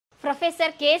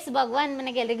Professor KS ಭಗವಾನ್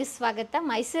ಮನೆಗೆ ಎಲ್ಲರಿಗೂ ಸ್ವಾಗತ.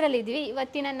 ಮೈಸೂರಲ್ಲಿದ್ದೀವಿ.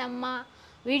 ಇವತ್ತಿನ ನಮ್ಮ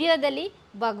ವಿಡಿಯೋದಲ್ಲಿ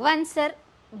ಭಗವಾನ್ ಸರ್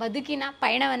ಬದುಕಿನ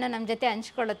ಪಯಣವನ್ನು ನಮ್ಮ ಜೊತೆ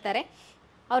ಹಂಚ್ಕೊಳ್ಳುತ್ತಾರೆ.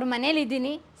 ಅವ್ರ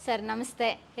ಮನೇಲಿದ್ದೀನಿ. ಸರ್ ನಮಸ್ತೆ,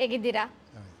 ಹೇಗಿದ್ದೀರಾ?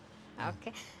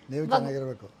 ಓಕೆ, ನೀವು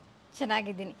ಚೆನ್ನಾಗಿರಬೇಕು.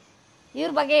 ಚೆನ್ನಾಗಿದ್ದೀನಿ.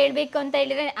 ಇವ್ರ ಬಗ್ಗೆ ಹೇಳಬೇಕು ಅಂತ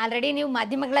ಹೇಳಿದರೆ ಆಲ್ರೆಡಿ ನೀವು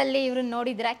ಮಾಧ್ಯಮಗಳಲ್ಲಿ ಇವ್ರನ್ನ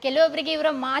ನೋಡಿದ್ದೀರಾ. ಕೆಲವೊಬ್ಬರಿಗೆ ಇವರ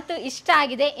ಮಾತು ಇಷ್ಟ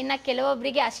ಆಗಿದೆ, ಇನ್ನು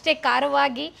ಕೆಲವೊಬ್ಬರಿಗೆ ಅಷ್ಟೇ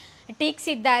ಖಾರವಾಗಿ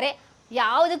ಟೀಕ್ಸಿದ್ದಾರೆ.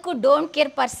 ಯಾವುದಕ್ಕೂ ಡೋಂಟ್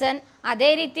ಕೇರ್ ಪರ್ಸನ್. ಅದೇ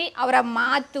ರೀತಿ ಅವರ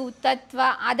ಮಾತು ತತ್ವ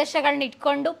ಆದರ್ಶಗಳನ್ನ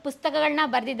ಇಟ್ಕೊಂಡು ಪುಸ್ತಕಗಳನ್ನ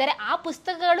ಬರೆದಿದ್ದಾರೆ. ಆ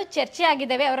ಪುಸ್ತಕಗಳು ಚರ್ಚೆ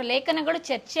ಆಗಿದ್ದಾವೆ, ಅವರ ಲೇಖನಗಳು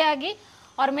ಚರ್ಚೆಯಾಗಿ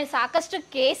ಅವ್ರ ಮೇಲೆ ಸಾಕಷ್ಟು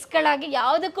ಕೇಸ್ಗಳಾಗಿ.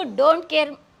 ಯಾವುದಕ್ಕೂ ಡೋಂಟ್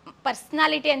ಕೇರ್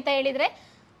ಪರ್ಸ್ನಾಲಿಟಿ ಅಂತ ಹೇಳಿದರೆ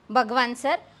ಭಗವಾನ್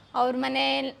ಸರ್. ಅವ್ರ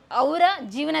ಅವರ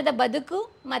ಜೀವನದ ಬದುಕು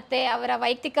ಮತ್ತು ಅವರ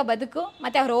ವೈಯಕ್ತಿಕ ಬದುಕು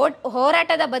ಮತ್ತು ಅವರ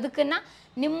ಹೋರಾಟದ ಬದುಕನ್ನು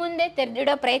ನಿಮ್ಮ ಮುಂದೆ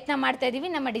ತೆರೆದಿಡೋ ಪ್ರಯತ್ನ ಮಾಡ್ತಾ ಇದ್ದೀವಿ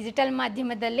ನಮ್ಮ ಡಿಜಿಟಲ್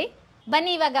ಮಾಧ್ಯಮದಲ್ಲಿ.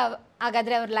 ಬನ್ನಿ ಇವಾಗ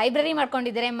ಹಾಗಾದರೆ ಅವ್ರು ಲೈಬ್ರರಿ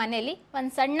ಮಾಡ್ಕೊಂಡಿದ್ದಾರೆ ಮನೆಯಲ್ಲಿ.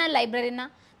 ಒಂದು ಸಣ್ಣ ಲೈಬ್ರರಿನ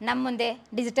ನಮ್ಮ ಮುಂದೆ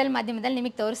ಡಿಜಿಟಲ್ ಮಾಧ್ಯಮದಲ್ಲಿ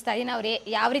ನಿಮಗೆ ತೋರಿಸ್ತಾ ಇದ್ದೀನಿ. ಅವ್ರು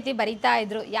ಯಾವ ರೀತಿ ಬರೀತಾ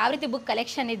ಇದ್ರು, ಯಾವ ರೀತಿ ಬುಕ್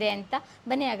ಕಲೆಕ್ಷನ್ ಇದೆ ಅಂತ.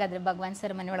 ಬನ್ನಿ ಹಾಗಾದರೆ ಭಗವಾನ್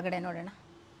ಸರ್ ಮನೆ ಒಳಗಡೆ ನೋಡೋಣ.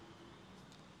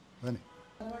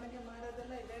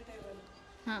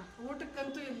 ಹಾಂ,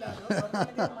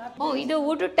 ಓ ಇದು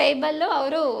ಊಟದ ಟೇಬಲ್ಲು,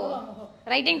 ಅವರು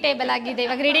ರೈಟಿಂಗ್ ಟೇಬಲ್ ಆಗಿದೆ,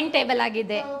 ಇವಾಗ ರೀಡಿಂಗ್ ಟೇಬಲ್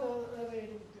ಆಗಿದೆ.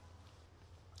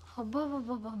 ಒಬ್ಬ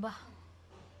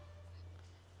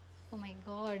ಓ ಮೈ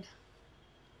ಗಾಡ್,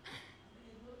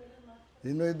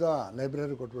 ಇನ್ನೂ ಇದ್ದ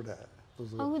ಲೈಬ್ರರಿ ಕೊಟ್ಬಿಟ್ಟೆ.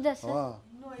 ಹೌದಾ ಸರ್?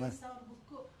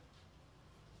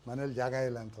 ಮನೇಲಿ ಜಾಗ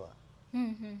ಇಲ್ಲ ಅಂತ.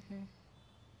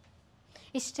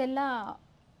 ಇಷ್ಟೆಲ್ಲ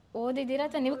ಓದಿದ್ದೀರಾ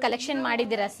ಅಥವಾ ನೀವು ಕಲೆಕ್ಷನ್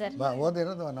ಮಾಡಿದ್ದೀರಾ ಸರ್?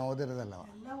 ಓದಿರೋದು ನಾವು ಓದಿರೋದಲ್ಲ.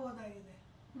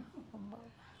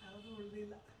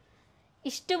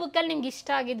 ಇಷ್ಟು ಬುಕ್ಕಲ್ಲಿ ನಿಮ್ಗೆ ಇಷ್ಟ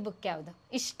ಆಗಿದ್ದ ಬುಕ್ ಯಾವುದು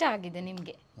ಇಷ್ಟ ಆಗಿದೆ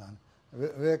ನಿಮಗೆ? ನಾನು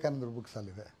ವಿವೇಕಾನಂದ ಬುಕ್ಸ್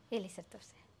ಅಲ್ಲಿದೆ. ಎಲ್ಲಿ ಸರ್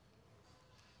ತೋರಿಸಿ.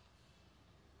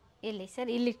 ಎಲ್ಲಿ ಸರ್?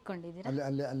 ಇಲ್ಲಿ ಇಟ್ಕೊಂಡಿದ್ದೀರಾ?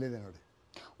 ಅಲ್ಲಿದೆ ನೋಡಿ.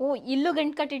 ಓ, ಇಲ್ಲೂ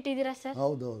ಗಂಟು ಕಟ್ಟಿಟ್ಟಿದ್ದೀರಾ ಸರ್?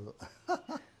 ಹೌದು ಹೌದು.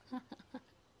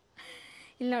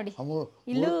 ಇಲ್ಲಿ ನೋಡಿ,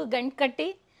 ಇಲ್ಲೂ ಗಂಟು ಕಟ್ಟಿ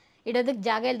ಇಡೋದಕ್ಕೆ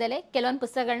ಜಾಗ ಇಲ್ದಲೆ ಕೆಲವೊಂದು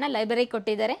ಪುಸ್ತಕಗಳನ್ನ ಲೈಬ್ರರಿ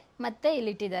ಕೊಟ್ಟಿದ್ದಾರೆ, ಮತ್ತೆ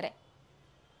ಇಲ್ಲಿ ಇಟ್ಟಿದ್ದಾರೆ.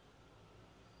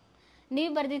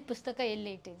 ನೀವು ಬರೆದಿದ್ದ ಪುಸ್ತಕ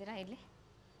ಎಲ್ಲಿ ಇಟ್ಟಿದ್ದೀರಾ? ಇಲ್ಲಿ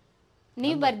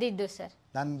ನೀವು ಬರೆದಿದ್ದು ಸರ್?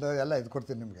 ನಂದು ಎಲ್ಲ ಇದು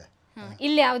ಕೊಡ್ತೀನಿ ನಿಮಗೆ.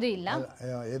 ಇಲ್ಲಿ ಯಾವುದೂ ಇಲ್ಲ?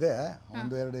 ಇದೆ,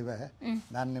 ಒಂದು ಎರಡು ಇವೆ.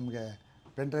 ನಾನು ನಿಮಗೆ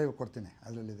ಪೆನ್ ಡ್ರೈವ್ ಕೊಡ್ತೀನಿ,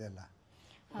 ಅದರಲ್ಲಿ ಇದೆ ಎಲ್ಲ.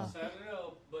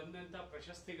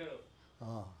 ಪ್ರಶಸ್ತಿಗಳು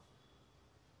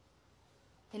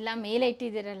ಎಲ್ಲ ಮೇಲೆ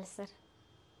ಇಟ್ಟಿದ್ದೀರಲ್ಲ ಸರ್.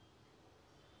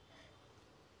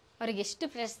 ಅವ್ರಿಗೆ ಎಷ್ಟು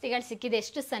ಪ್ರಶಸ್ತಿಗಳು ಸಿಕ್ಕಿದೆ,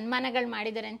 ಎಷ್ಟು ಸನ್ಮಾನಗಳು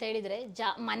ಮಾಡಿದ್ದಾರೆ ಅಂತ ಹೇಳಿದ್ರೆ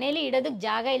ಮನೇಲಿ ಇಡೋದಕ್ಕೆ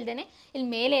ಜಾಗ ಇಲ್ದೇನೆ ಇಲ್ಲಿ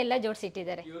ಮೇಲೆ ಎಲ್ಲ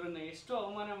ಜೋಡಿಸಿಟ್ಟಿದ್ದಾರೆ. ಇವರನ್ನ ಎಷ್ಟು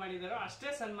ಅವಮಾನ ಮಾಡಿದಾರೋ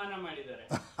ಅಷ್ಟೇ ಸನ್ಮಾನ ಮಾಡಿದ್ದಾರೆ.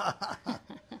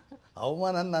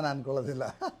 ಅವಮಾನ ನಾನು ಅನ್ಕೊಳ್ಳೋದಿಲ್ಲ.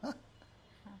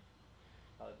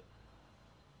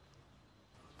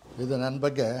 ಇದು ನನ್ನ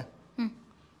ಬಗ್ಗೆ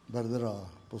ಬರೆದಿರೋ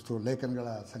ಪುಸ್ತಕ, ಲೇಖನಗಳ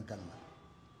ಸಂಕಲನ.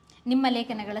 ನಿಮ್ಮ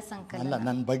ಲೇಖನಗಳ ಸಂಕಲನ ಅಲ್ಲ,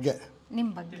 ನನ್ನ ಬಗ್ಗೆ. ನಿಮ್ಮ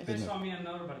ಬಗ್ಗೆ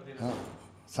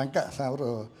ಅವರು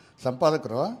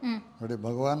ಸಂಪಾದಕರು ನೋಡಿ.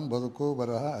 ಭಗವಾನ್ ಬದುಕು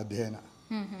ಬರಹ ಅಧ್ಯಯನ.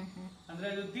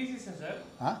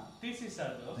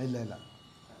 ಇಲ್ಲ ಇಲ್ಲ,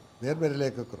 ಬೇರೆ ಬೇರೆ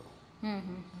ಲೇಖಕರು.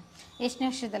 ಎಷ್ಟನೇ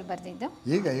ವರ್ಷದಲ್ಲಿ ಬರೆದಿದ್ದು?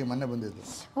 ಈಗ ಮೊನ್ನೆ ಬಂದಿದ್ದು.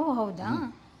 ಓ ಹೌದಾ?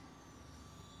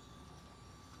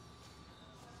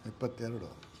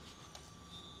 22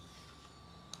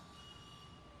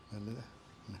 ಅಲ್ಲಿದೆ,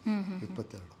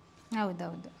 22.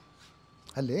 ಹೌದೌದು.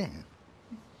 ಅಲ್ಲಿ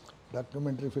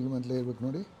ಡಾಕ್ಯುಮೆಂಟ್ರಿ ಫಿಲ್ಮ್ ಅಂತಲೇ ಇರ್ಬೇಕು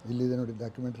ನೋಡಿ. ಇಲ್ಲಿದೆ ನೋಡಿ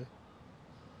documentary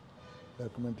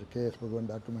K S Bhagawan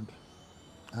documentary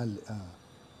ಅಲ್ಲಿ.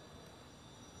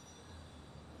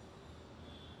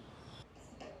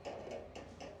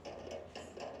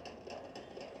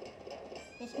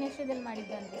 ಎಷ್ಟನೇ ವರ್ಷದಲ್ಲಿ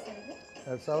ಮಾಡಿದ್ದು ಅಂದರೆ ಸರ್ ಇದು?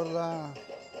 2000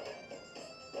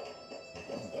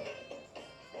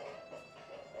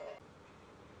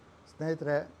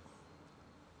 ಸ್ನೇಹಿತರೆ,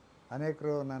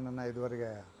 ಅನೇಕರು ನನ್ನನ್ನು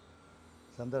ಇದುವರೆಗೆ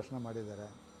ಸಂದರ್ಶನ ಮಾಡಿದ್ದಾರೆ.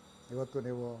 ಇವತ್ತು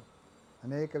ನೀವು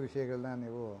ಅನೇಕ ವಿಷಯಗಳನ್ನ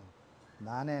ನೀವು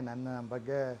ನನ್ನ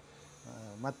ಬಗ್ಗೆ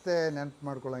ಮತ್ತೆ ನೆನಪು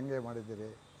ಮಾಡ್ಕೊಳ್ಳೋಂಗೆ ಮಾಡಿದ್ದೀರಿ.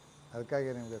 ಅದಕ್ಕಾಗಿ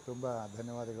ನಿಮಗೆ ತುಂಬ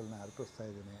ಧನ್ಯವಾದಗಳನ್ನ ಅರ್ಪಿಸ್ತಾ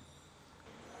ಇದ್ದೀನಿ.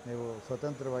 ನೀವು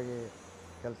ಸ್ವತಂತ್ರವಾಗಿ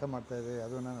ಕೆಲಸ ಮಾಡ್ತಾಯಿದ್ದೀರಿ,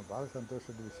 ಅದು ನಾನು ಭಾಳ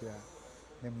ಸಂತೋಷದ ವಿಷಯ.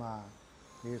 ನಿಮ್ಮ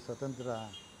ಈ ಸ್ವತಂತ್ರ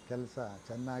ಕೆಲಸ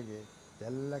ಚೆನ್ನಾಗಿ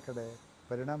ಎಲ್ಲ ಕಡೆ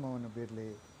ಪರಿಣಾಮವನ್ನು ಬೀರಲಿ,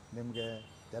 ನಿಮಗೆ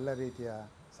ಎಲ್ಲ ರೀತಿಯ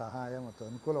ಸಹಾಯ ಮತ್ತು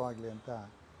ಅನುಕೂಲವಾಗಲಿ ಅಂತ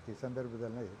ಈ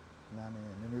ಸಂದರ್ಭದಲ್ಲಿ ನಾನು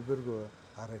ನಿಮ್ಮಿಬ್ಬರಿಗೂ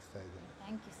ಹಾರೈಸ್ತಾ ಇದ್ದೀನಿ.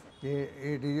 Thank you sir.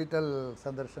 ಈ ಡಿಜಿಟಲ್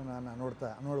ಸಂದರ್ಶನ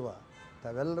ನೋಡುವ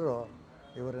ತಾವೆಲ್ಲರೂ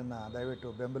ಇವರನ್ನು ದಯವಿಟ್ಟು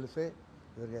ಬೆಂಬಲಿಸಿ,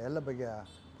 ಇವರಿಗೆ ಎಲ್ಲ ಬಗೆಯ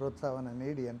ಪ್ರೋತ್ಸಾಹವನ್ನು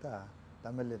ನೀಡಿ ಅಂತ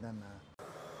ತಮ್ಮಲ್ಲಿ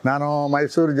ನಾನು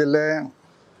ಮೈಸೂರು ಜಿಲ್ಲೆ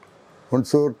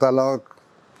ಹುಣಸೂರು ತಾಲೂಕು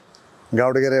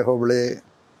ಗಾವಡಗೆರೆ ಹೋಬಳಿ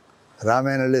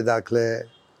ರಾಮೇನಹಳ್ಳಿ ದಾಖಲೆ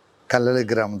ಕಲ್ಲಳ್ಳಿ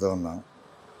ಗ್ರಾಮದವನು.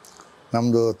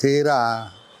 ನಮ್ಮದು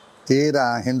ತೀರಾ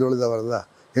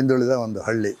ಹಿಂದುಳಿದ ಒಂದು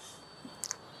ಹಳ್ಳಿ.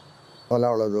 ಹೊಲ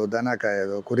ಉಳೋದು, ದನ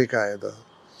ಕಾಯೋದು, ಕುರಿ ಕಾಯೋದು,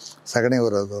 ಸಗಣಿ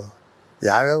ಹೊರೋದು,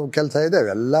 ಯಾವ್ಯಾವ ಕೆಲಸ ಇದೆ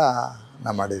ಅವೆಲ್ಲ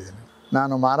ನಾನು ಮಾಡಿದ್ದೀನಿ.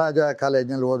 ನಾನು ಮಹಾರಾಜ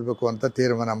ಕಾಲೇಜಿನಲ್ಲಿ ಓದಬೇಕು ಅಂತ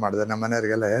ತೀರ್ಮಾನ ಮಾಡಿದೆ. ನಮ್ಮ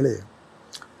ಮನೆಯವರಿಗೆಲ್ಲ ಹೇಳಿ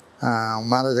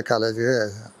ಮಹಾರಾಜ ಕಾಲೇಜಿಗೆ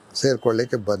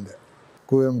ಸೇರಿಕೊಳ್ಳಿಕ್ಕೆ ಬಂದೆ.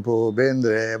 ಕುವೆಂಪು,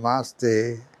 ಬೇಂದ್ರೆ, ಮಾಸ್ತಿ,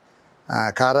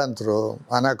 ಕಾರಂತರು,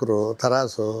 ಅನಕರು,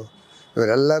 ತರಾಸು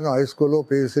ಇವರೆಲ್ಲನೂ ಹೈಸ್ಕೂಲು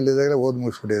PUC ಇದ್ದಾಗಲೇ ಓದಿ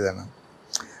ಮುಗಿಸ್ಬಿಟ್ಟಿದ್ದೆ ನಾನು.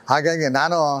 ಹಾಗಾಗಿ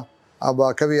ನಾನು ಒಬ್ಬ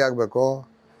ಕವಿ ಆಗಬೇಕು,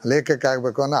 ಲೇಖಕ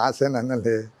ಆಗಬೇಕು ಅನ್ನೋ ಆಸೆ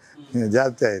ನನ್ನಲ್ಲಿ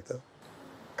ಜಾಸ್ತಿ ಆಯಿತು.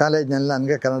 ಕಾಲೇಜಿನಲ್ಲಿ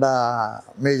ನನಗೆ ಕನ್ನಡ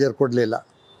ಮೇಜರ್ ಕೊಡಲಿಲ್ಲ.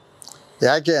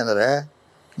 ಯಾಕೆ ಅಂದರೆ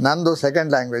ನಂದು ಸೆಕೆಂಡ್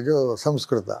ಲ್ಯಾಂಗ್ವೇಜು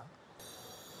ಸಂಸ್ಕೃತ.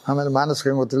 ಆಮೇಲೆ ಮಾನಸ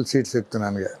ಗಂಗೋತ್ರಿಲಿ ಸೀಟ್ ಸಿಕ್ತು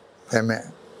ನನಗೆ, MA.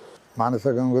 ಮಾನಸ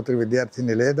ಗಂಗೋತ್ರಿ ವಿದ್ಯಾರ್ಥಿ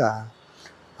ನಿಲಯದ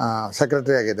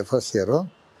ಸೆಕ್ರೆಟ್ರಿ ಆಗಿದೆ ಫಸ್ಟ್ ಇಯರು.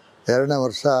 2ನೇ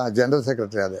ವರ್ಷ ಜನರಲ್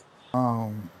ಸೆಕ್ರೆಟ್ರಿ ಆದೆ.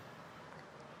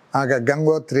 ಆಗ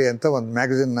ಗಂಗೋತ್ರಿ ಅಂತ ಒಂದು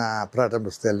ಮ್ಯಾಗಝಿನ್ನ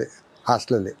ಪ್ರಾರಂಭಿಸಿದೆ ಅಲ್ಲಿ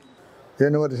ಹಾಸ್ಟೆಲಲ್ಲಿ.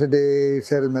 ಯೂನಿವರ್ಸಿಟಿ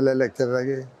ಸೇರಿದ ಮೇಲೆ ಲೆಕ್ಚರ್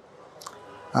ಆಗಿ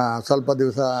ಸ್ವಲ್ಪ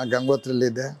ದಿವಸ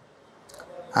ಗಂಗೋತ್ರಿಯಲ್ಲಿದ್ದೆ.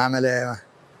 ಆಮೇಲೆ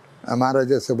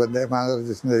ಮಹಾರಾಜಸ್ಗೆ ಬಂದೆ.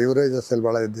 ಮಹಾರಾಜಸ್ಸಿಂದ ಯುವರಾಜಸ್ಸಲ್ಲಿ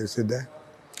ಭಾಳ ದಿವಸ ಇದ್ದೆ.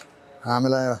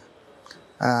 ಆಮೇಲೆ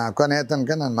ಕೊನೆಯ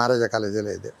ತನಕ ನಾನು ಮಹಾರಾಜ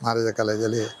ಕಾಲೇಜಲ್ಲೇ ಇದ್ದೆ. ಮಹಾರಾಜ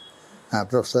ಕಾಲೇಜಲ್ಲಿ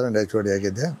ಪ್ರೊಫೆಸರ್ ಆ್ಯಂಡ್ HOD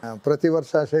ಆಗಿದ್ದೆ. ಪ್ರತಿ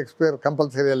ವರ್ಷ ಶೇಕ್ಸ್ಪಿಯರ್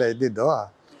ಕಂಪಲ್ಸರಿಯಲ್ಲೇ ಇದ್ದಿದ್ದು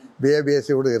BA BSc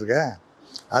ಹುಡುಗರಿಗೆ.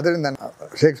 ಅದರಿಂದ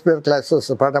ಶೇಕ್ಸ್ಪಿಯರ್ ಕ್ಲಾಸಸ್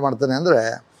ಪಾಠ ಮಾಡ್ತಾನೆ ಅಂದರೆ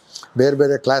ಬೇರೆ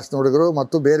ಬೇರೆ ಕ್ಲಾಸ್ನ ಹುಡುಗರು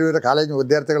ಮತ್ತು ಬೇರೆ ಬೇರೆ ಕಾಲೇಜಿನ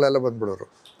ವಿದ್ಯಾರ್ಥಿಗಳೆಲ್ಲ ಬಂದುಬಿಡೋರು.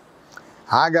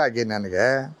 ಹಾಗಾಗಿ ನನಗೆ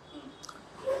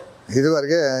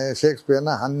ಇದುವರೆಗೆ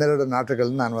ಶೇಕ್ಸ್ಪಿಯರ್ನ 12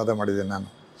 ನಾಟಕಗಳನ್ನ ಅನುವಾದ ಮಾಡಿದ್ದೀನಿ ನಾನು.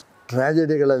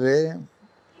 ಟ್ರ್ಯಾಜಿಡಿಗಳಲ್ಲಿ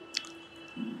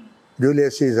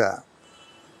Julius Caesar,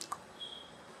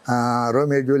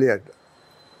 Romeo Juliet,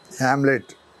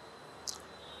 Hamlet,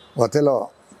 Othello,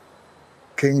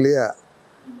 king ಲಿಯರ್,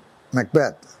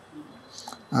 ಮೆಕ್ಬೆತ್,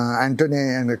 Antony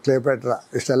and ಕ್ಲಿಯೋಪೇಟ್ರಾ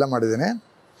ಇಷ್ಟೆಲ್ಲ ಮಾಡಿದ್ದೀನಿ.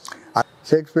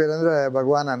 ಶೇಕ್ಸ್ಪಿಯರ್ ಅಂದರೆ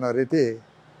ಭಗವಾನ್ ಅನ್ನೋ ರೀತಿ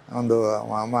ಒಂದು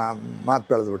ಮಾತು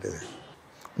ಬೆಳೆದ್ಬಿಟ್ಟಿದೆ.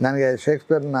 ನನಗೆ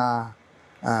ಶೇಕ್ಸ್ಪಿಯರ್ನ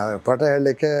ಪಾಠ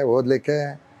ಹೇಳಲಿಕ್ಕೆ, ಓದಲಿಕ್ಕೆ,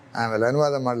 ಆಮೇಲೆ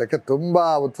ಅನುವಾದ ಮಾಡಲಿಕ್ಕೆ ತುಂಬ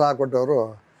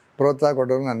ಪ್ರೋತ್ಸಾಹ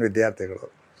ಕೊಟ್ಟವರು ನನ್ನ ವಿದ್ಯಾರ್ಥಿಗಳು.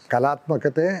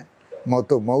 ಕಲಾತ್ಮಕತೆ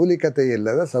ಮತ್ತು ಮೌಲಿಕತೆ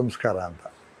ಇಲ್ಲದ ಸಂಸ್ಕಾರ ಅಂತ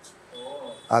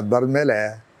ಅದು ಬರೆದ ಮೇಲೆ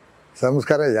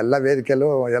ಸಂಸ್ಕಾರ ಎಲ್ಲ ವೇದಿಕೆಯಲ್ಲೂ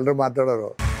ಎಲ್ಲರೂ ಮಾತಾಡೋರು.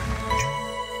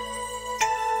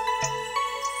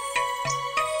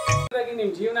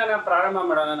 ನಿಮ್ಮ ಜೀವನನ ಪ್ರಾರಂಭ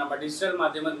ಮಾಡೋಣ ನಮ್ಮ ಡಿಜಿಟಲ್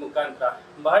ಮಾಧ್ಯಮದ ಮುಖಾಂತರ.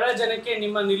 ಬಹಳ ಜನಕ್ಕೆ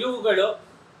ನಿಮ್ಮ ನಿಲುವುಗಳು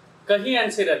ಕಹಿ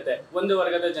ಅನ್ಸಿರತ್ತೆ. ಒಂದು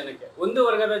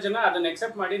ವರ್ಗದ ಜನ ಅದನ್ನ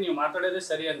ಎಕ್ಸೆಪ್ಟ್ ಮಾಡಿ ನೀವು ಮಾತಾಡೋದೇ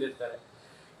ಸರಿ ಅಂದಿರ್ತಾರೆ.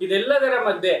 ಇದೆಲ್ಲದರ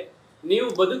ಮಧ್ಯೆ ನೀವು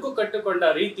ಬದುಕು ಕಟ್ಟಿಕೊಂಡ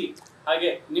ರೀತಿ,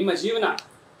 ಹಾಗೆ ನಿಮ್ಮ ಜೀವನ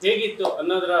ಹೇಗಿತ್ತು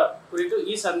ಅನ್ನೋದರ ಕುರಿತು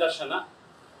ಈ ಸಂದರ್ಶನ.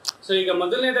 ಸೊ ಈಗ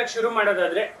ಮೊದಲನೇದಾಗಿ ಶುರು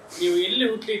ಮಾಡೋದಾದ್ರೆ, ನೀವು ಎಲ್ಲಿ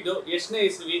ಹುಟ್ಟಿದ್ದು, ಎಷ್ಟನೇ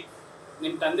ಇಸ್ವಿ,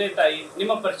 ನಿಮ್ಮ ತಂದೆ ತಾಯಿ,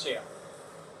 ನಿಮ್ಮ ಪರಿಚಯ.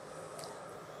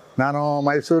 ನಾನು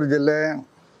ಮೈಸೂರು ಜಿಲ್ಲೆ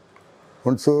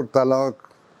ಹುಣಸೂರು ತಾಲೂಕು,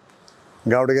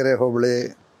 ಗಾವಡಗೆರೆ ಹೋಬಳಿ,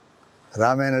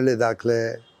 ರಾಮೇನಹಳ್ಳಿ ದಾಖಲೆ,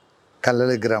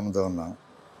 ಕಲ್ಲಳ್ಳಿ ಗ್ರಾಮದವನು.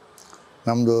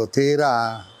 ನಮ್ಮದು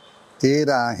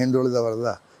ತೀರಾ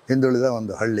ಹಿಂದುಳಿದ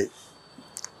ಒಂದು ಹಳ್ಳಿ.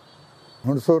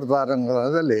 ಹುಣಸೂರು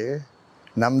ತಾಲೂಕಲ್ಲಿ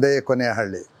ನಮ್ಮದೇ ಕೊನೆಯ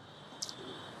ಹಳ್ಳಿ.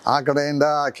 ಆ ಕಡೆಯಿಂದ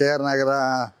KR ನಗರ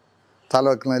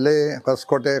ತಾಲೂಕಿನಲ್ಲಿ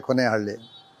ಹೊಸಕೋಟೆ ಕೊನೆಯ ಹಳ್ಳಿ.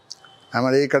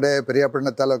 ಆಮೇಲೆ ಈ ಕಡೆ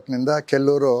ಪಿರಿಯಾಪಟ್ಟಣ ತಾಲೂಕಿನಿಂದ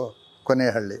ಕೆಲ್ಲೂರು ಕೊನೆಯ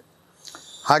ಹಳ್ಳಿ.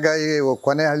 ಹಾಗಾಗಿ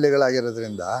ಕೊನೆ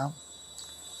ಹಳ್ಳಿಗಳಾಗಿರೋದ್ರಿಂದ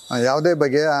ಯಾವುದೇ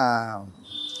ಬಗೆಯ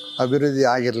ಅಭಿವೃದ್ಧಿ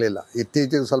ಆಗಿರಲಿಲ್ಲ.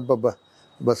 ಇತ್ತೀಚೆಗೆ ಸ್ವಲ್ಪ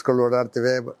ಬಸ್ಗಳು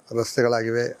ಓಡಾಡ್ತಿವೆ,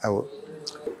 ರಸ್ತೆಗಳಾಗಿವೆ ಅವು.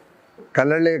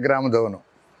 ಕಲ್ಲಳ್ಳಿ ಗ್ರಾಮದವನು.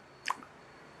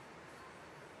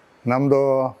 ನಮ್ಮದು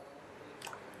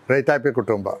ರೈತಾಪಿ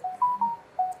ಕುಟುಂಬ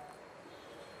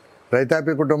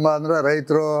ಅಂದರೆ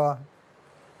ರೈತರು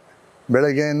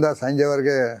ಬೆಳಗ್ಗೆಯಿಂದ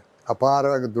ಸಂಜೆವರೆಗೆ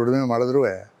ಅಪಾರವಾಗಿ ದುಡಿಮೆ ಮಾಡಿದ್ರೂ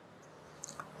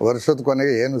ವರ್ಷದ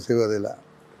ಕೊನೆಗೆ ಏನೂ ಸಿಗೋದಿಲ್ಲ.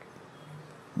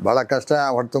 ಭಾಳ ಕಷ್ಟ.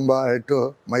 ಹೊಟ್ಟೆ ತುಂಬ ಹಿಟ್ಟು,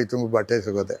 ಮೈ ತುಂಬ ಬಟ್ಟೆ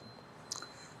ಸಿಗೋದೆ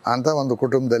ಅಂಥ ಒಂದು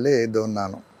ಕುಟುಂಬದಲ್ಲಿ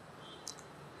ಇದ್ದವನು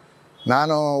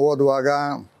ನಾನು ಓದುವಾಗ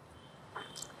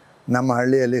ನಮ್ಮ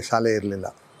ಹಳ್ಳಿಯಲ್ಲಿ ಶಾಲೆ ಇರಲಿಲ್ಲ.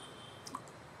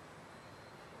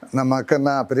 ನಮ್ಮ ಅಕ್ಕನ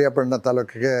ಪಿರಿಯಾಪಟ್ಟಣ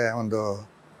ತಾಲೂಕಿಗೆ ಒಂದು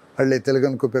ಹಳ್ಳಿ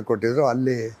ತೆಲುಗನಕುಪ್ಪೆ ಕೊಟ್ಟಿದ್ದರು.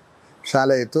 ಅಲ್ಲಿ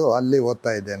ಶಾಲೆ ಇತ್ತು, ಅಲ್ಲಿ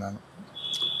ಓದ್ತಾ ಇದ್ದೆ ನಾನು.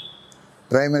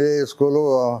 ಪ್ರೈಮರಿ ಸ್ಕೂಲು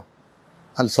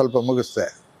ಅಲ್ಲಿ ಸ್ವಲ್ಪ ಮುಗಿಸ್ದೆ.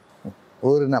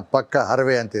 ಊರಿನ ಪಕ್ಕ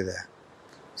ಹರವೆ ಅಂತಿದೆ,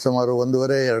 ಸುಮಾರು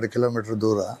 1.5-2 ಕಿಲೋಮೀಟ್ರ್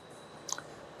ದೂರ.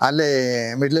 ಅಲ್ಲಿ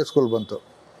ಮಿಡ್ಲ್ ಸ್ಕೂಲ್ ಬಂತು.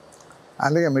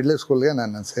 ಅಲ್ಲಿಗೆ ಮಿಡ್ಲ್ ಸ್ಕೂಲ್ಗೆ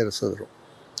ನನ್ನನ್ನು ಸೇರಿಸಿದ್ರು.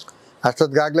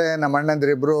 ಅಷ್ಟೊತ್ತಿಗಾಗಲೇ ನಮ್ಮ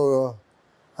ಅಣ್ಣಂದಿರಿಬ್ಬರು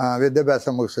ವಿದ್ಯಾಭ್ಯಾಸ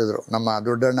ಮುಗಿಸಿದ್ರು. ನಮ್ಮ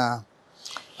ದೊಡ್ಡಣ್ಣ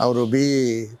ಅವರು BE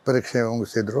ಪರೀಕ್ಷೆ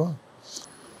ಮುಗಿಸಿದ್ರು.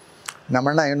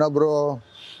 ನಮ್ಮಣ್ಣ ಇನ್ನೊಬ್ಬರು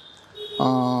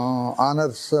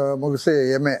ಆನರ್ಸ್ ಮುಗಿಸಿ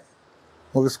MA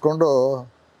ಮುಗಿಸ್ಕೊಂಡು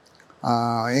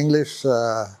ಇಂಗ್ಲೀಷ್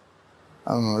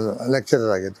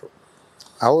ಲೆಕ್ಚರರ್ ಆಗಿದ್ದರು.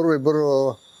 ಅವರು ಇಬ್ಬರು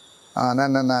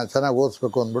ನನ್ನನ್ನು ಚೆನ್ನಾಗಿ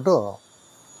ಓದಿಸ್ಬೇಕು ಅಂದ್ಬಿಟ್ಟು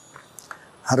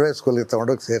ಹರ್ವೆ ಸ್ಕೂಲಿಗೆ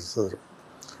ತೊಗೊಂಡೋಗಿ ಸೇರಿಸಿದ್ರು.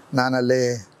 ನಾನಲ್ಲಿ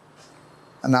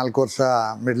 4 ವರ್ಷ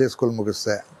ಮಿಡ್ಲ್ ಸ್ಕೂಲ್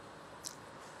ಮುಗಿಸ್ದೆ.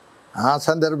 ಆ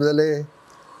ಸಂದರ್ಭದಲ್ಲಿ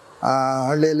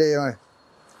ಹಳ್ಳಿಯಲ್ಲಿ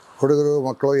ಹುಡುಗರು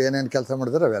ಮಕ್ಕಳು ಏನೇನು ಕೆಲಸ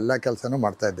ಮಾಡ್ತಾರೆ ಅವೆಲ್ಲ ಕೆಲಸನೂ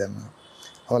ಮಾಡ್ತಾಯಿದ್ದೆ ನಾನು.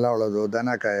 ಹೊಲ ಉಳೋದು, ದನ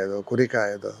ಕಾಯೋದು, ಕುರಿ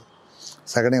ಕಾಯೋದು,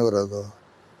 ಸಗಣಿ ಉರೋದು,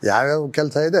 ಯಾವ್ಯಾವ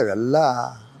ಕೆಲಸ ಇದೆ ಅವೆಲ್ಲ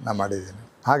ನಾನು ಮಾಡಿದ್ದೀನಿ.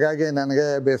 ಹಾಗಾಗಿ ನನಗೆ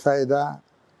ಬೇಸಾಯದ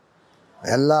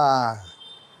ಎಲ್ಲ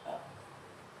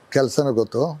ಕೆಲಸನೂ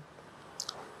ಗೊತ್ತು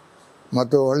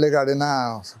ಮತ್ತು ಹಳ್ಳಿಗಾಡಿನ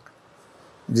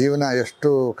ಜೀವನ ಎಷ್ಟು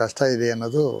ಕಷ್ಟ ಇದೆ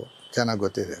ಅನ್ನೋದು ಚೆನ್ನಾಗಿ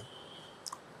ಗೊತ್ತಿದೆ.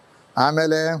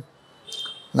 ಆಮೇಲೆ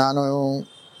ನಾನು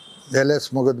LS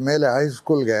ಮುಗಿದ ಮೇಲೆ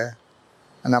ಹೈಸ್ಕೂಲ್ಗೆ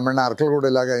ನಮ್ಮಣ್ಣ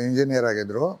ಅರ್ಕಲ್ಗೂಡಲ್ಲಾಗ ಇಂಜಿನಿಯರ್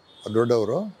ಆಗಿದ್ದರು,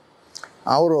 ದೊಡ್ಡವರು.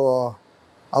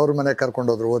 ಅವ್ರ ಮನೆಗೆ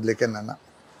ಕರ್ಕೊಂಡೋದ್ರು ಓದಲಿಕ್ಕೆ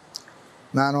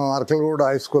ನಾನು ಅರ್ಕಲ್ಗೂಡು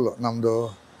ಹೈಸ್ಕೂಲು, ನಮ್ಮದು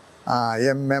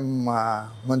MM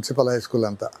ಮುನ್ಸಿಪಲ್ ಹೈಸ್ಕೂಲ್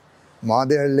ಅಂತ,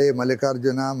 ಮಾದೇಹಳ್ಳಿ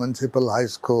ಮಲ್ಲಿಕಾರ್ಜುನ ಮುನ್ಸಿಪಲ್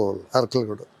ಹೈಸ್ಕೂಲ್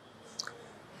ಅರ್ಕಲ್ಗೂಡು.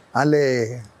 ಅಲ್ಲಿ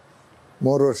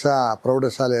 3 ವರ್ಷ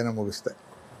ಪ್ರೌಢಶಾಲೆಯನ್ನು ಮುಗಿಸ್ದೆ.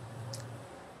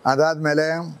 ಅದಾದಮೇಲೆ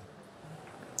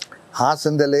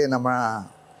ಹಾಸನದಲ್ಲಿ ನಮ್ಮ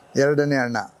ಎರಡನೇ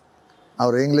ಅಣ್ಣ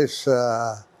ಅವರು ಇಂಗ್ಲೀಷ್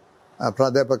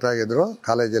ಪ್ರಾಧ್ಯಾಪಕರಾಗಿದ್ದರು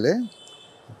ಕಾಲೇಜಲ್ಲಿ.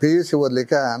 PUC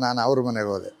ಓದಲಿಕ್ಕೆ ನಾನು ಅವ್ರ ಮನೆಗೆ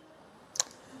ಹೋದೆ.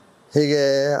 ಹೀಗೆ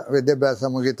ವಿದ್ಯಾಭ್ಯಾಸ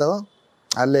ಮುಗೀತು.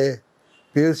 ಅಲ್ಲಿ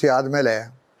PUC ಆದಮೇಲೆ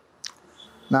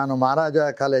ನಾನು ಮಹಾರಾಜ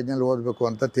ಕಾಲೇಜಿನಲ್ಲಿ ಓದಬೇಕು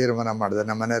ಅಂತ ತೀರ್ಮಾನ ಮಾಡಿದೆ.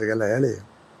 ನಮ್ಮ ಮನೆಯವರಿಗೆಲ್ಲ ಹೇಳಿ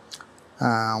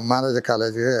ಮಹಾರಾಜ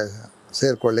ಕಾಲೇಜಿಗೆ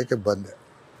ಸೇರಿಕೊಳ್ಳಿಕ್ಕೆ ಬಂದೆ.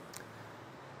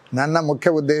 ನನ್ನ ಮುಖ್ಯ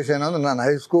ಉದ್ದೇಶ ಏನಂದ್ರೆ ನಾನು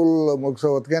ಹೈಸ್ಕೂಲ್ ಮುಗಿಸೋ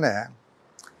ಹೊತ್ತಿಗೆ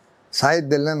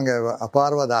ಸಾಹಿತ್ಯದಲ್ಲಿ ನನಗೆ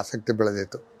ಅಪಾರವಾದ ಆಸಕ್ತಿ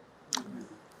ಬೆಳೆದಿತ್ತು.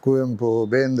 ಕುವೆಂಪು,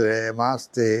 ಬೇಂದ್ರೆ,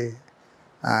 ಮಾಸ್ತಿ,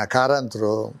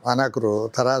 ಕಾರಂತರು, ಅನಕರು,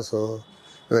 ತರಾಸು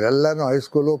ಇವರೆಲ್ಲನೂ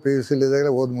ಹೈಸ್ಕೂಲು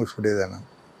PUCಲಿದ್ದಾಗಲೇ ಓದಿ ಮುಗಿಸ್ಬಿಟ್ಟಿದ್ದೆ ನಾನು.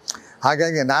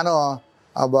 ಹಾಗಾಗಿ ನಾನು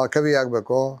ಒಬ್ಬ ಕವಿ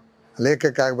ಆಗಬೇಕು,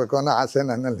 ಲೇಖಕ ಆಗಬೇಕು ಅನ್ನೋ ಆಸೆ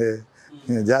ನನ್ನಲ್ಲಿ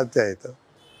ಜಾಸ್ತಿ ಆಯಿತು.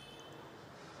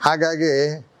 ಹಾಗಾಗಿ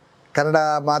ಕನ್ನಡ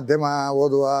ಮಾಧ್ಯಮ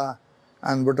ಓದುವ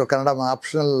ಅಂದ್ಬಿಟ್ಟು ಕನ್ನಡ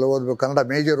ಆಪ್ಷನಲ್ ಓದಬೇಕು, ಕನ್ನಡ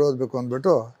ಮೇಜರ್ ಓದಬೇಕು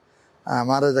ಅಂದ್ಬಿಟ್ಟು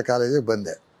ಮಹಾರಾಜ ಕಾಲೇಜಿಗೆ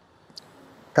ಬಂದೆ.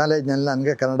 ಕಾಲೇಜಿನಲ್ಲಿ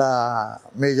ನನಗೆ ಕನ್ನಡ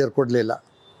ಮೇಜರ್ ಕೊಡಲಿಲ್ಲ.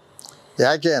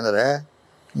 ಯಾಕೆ ಅಂದರೆ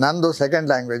ನಂದು ಸೆಕೆಂಡ್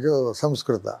ಲ್ಯಾಂಗ್ವೇಜು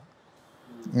ಸಂಸ್ಕೃತ.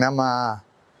 ನಮ್ಮ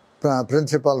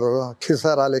ಪ್ರಿನ್ಸಿಪಾಲ್ರು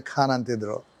ಖಿಸರ್ ಅಲಿ ಖಾನ್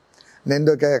ಅಂತಿದ್ದರು.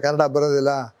 ನಿಂದು ಕನ್ನಡ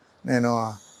ಬರೋದಿಲ್ಲ, ನೀನು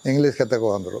ಇಂಗ್ಲೀಷ್ಗೆ ತಗೋ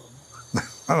ಅಂದರು.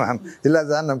 ಇಲ್ಲ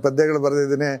ಸರ್, ನಮ್ಮ ಪದ್ಯಗಳು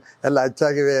ಬರೆದಿದ್ದೀನಿ, ಎಲ್ಲ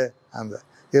ಅಚ್ಚಾಗಿವೆ ಅಂದೆ.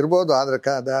 ಇರ್ಬೋದು, ಆದರೆ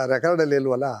ರೆಕಾರ್ಡಲ್ಲಿ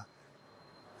ಇಲ್ವಲ್ಲ,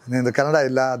 ನಿಂದು ಕನ್ನಡ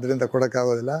ಇಲ್ಲ, ಅದರಿಂದ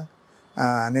ಕೊಡೋಕ್ಕಾಗೋದಿಲ್ಲ,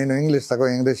 ನೀನು ಇಂಗ್ಲೀಷ್ ತಗೋ,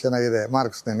 ಇಂಗ್ಲೀಷ್ ಚೆನ್ನಾಗಿದೆ,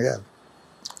 ಮಾರ್ಕ್ಸ್ ನಿನಗೆ.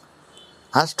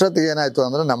 ಅಷ್ಟೊತ್ತಿಗೆ ಏನಾಯಿತು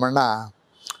ಅಂದರೆ ನಮ್ಮಣ್ಣ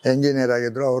ಎಂಜಿನಿಯರ್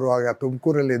ಆಗಿದ್ದರು. ಅವರು ಆಗ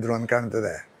ತುಮಕೂರಲ್ಲಿದ್ದರು ಅಂತ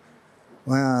ಕಾಣ್ತದೆ.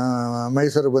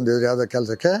 ಮೈಸೂರಿಗೆ ಬಂದಿದ್ರು ಯಾವುದೋ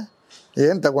ಕೆಲಸಕ್ಕೆ.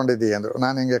 ಏನು ತಗೊಂಡಿದ್ದೀವಿ ಅಂದರು.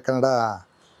 ನಾನು ಹಿಂಗೆ ಕನ್ನಡ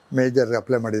ಮೇಜರ್ಗೆ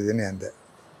ಅಪ್ಲೈ ಮಾಡಿದ್ದೀನಿ ಅಂದೆ.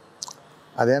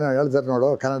 ಅದೇನೋ ಹೇಳ್ತಾರೆ ನೋಡು,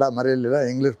 ಕನ್ನಡ ಮರೀಲಿಲ್ಲ,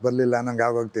 ಇಂಗ್ಲೀಷ್ ಬರಲಿಲ್ಲ ನಂಗೆ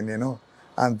ಆಗೋಗ್ತೀನಿ ನೀನು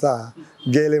ಅಂತ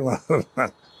ಗೇಲಿ ಮಾಡಿದ್ರು.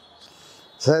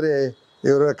 ಸರಿ,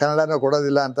 ಇವರು ಕನ್ನಡನೂ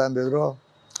ಕೊಡೋದಿಲ್ಲ ಅಂತ ಅಂದಿದ್ರು.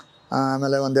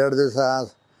 ಆಮೇಲೆ 1-2 ದಿವಸ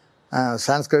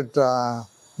ಸಂಸ್ಕೃತ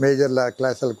ಮೇಜರ್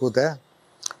ಕ್ಲಾಸಲ್ಲಿ ಕೂತೆ.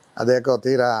 ಅದೇಕೋ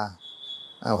ತೀರಾ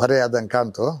ಹೊರೆ ಆದಂಗೆ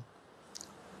ಕಾಣ್ತು.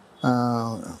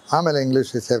 ಆಮೇಲೆ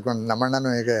ಇಂಗ್ಲೀಷಿಗೆ ಸೇರ್ಕೊಂಡು ನಮ್ಮಣ್ಣನೂ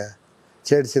ಹೀಗೆ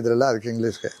ಸೇರಿಸಿದ್ರಲ್ಲ, ಅದಕ್ಕೆ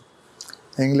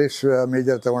ಇಂಗ್ಲೀಷ್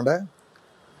ಮೇಜರ್ ತೊಗೊಂಡೆ.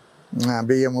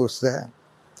 BA ಮುಗಿಸಿದೆ.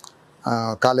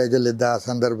 ಕಾಲೇಜಲ್ಲಿದ್ದ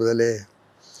ಸಂದರ್ಭದಲ್ಲಿ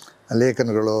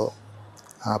ಲೇಖನಗಳು,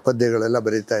 ಪದ್ಯಗಳೆಲ್ಲ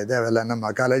ಬರೀತಾಯಿದ್ದೆ. ಅವೆಲ್ಲ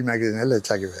ನಮ್ಮ ಕಾಲೇಜ್ ಮ್ಯಾಗಝಿನಲ್ಲಿ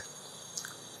ಹೆಚ್ಚಾಗಿವೆ.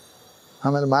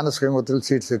 ಆಮೇಲೆ ಮಾನಸ ಗಂಗೋತ್ರಿಲಿ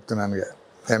ಸೀಟ್ ಸಿಕ್ತು ನನಗೆ.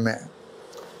 MA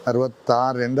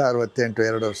 66ರಿಂದ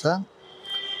 68 2 ವರ್ಷ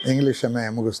ಇಂಗ್ಲೀಷ್ MA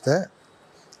ಮುಗಿಸ್ದೆ.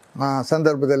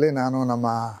 ಸಂದರ್ಭದಲ್ಲಿ ನಾನು ನಮ್ಮ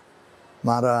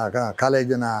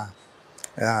ಕಾಲೇಜಿನ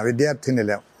ವಿದ್ಯಾರ್ಥಿ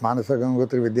ನಿಲಯ, ಮಾನಸ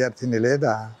ಗಂಗೋತ್ರಿ ವಿದ್ಯಾರ್ಥಿ ನಿಲಯದ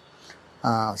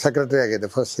ಸೆಕ್ರೆಟ್ರಿ ಆಗಿದೆ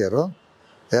ಫಸ್ಟ್ ಇಯರು.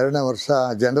 2ನೇ ವರ್ಷ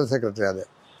ಜನರಲ್ ಸೆಕ್ರೆಟ್ರಿ ಆದೆ.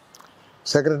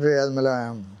 ಸೆಕ್ರೆಟ್ರಿ ಆದಮೇಲೆ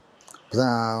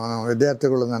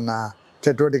ವಿದ್ಯಾರ್ಥಿಗಳು ನನ್ನ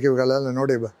ಚಟುವಟಿಕೆಗಳೆಲ್ಲ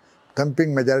ನೋಡಿ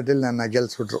ಥಂಪಿಂಗ್ ಮೆಜಾರಿಟಿಲಿ ನನ್ನ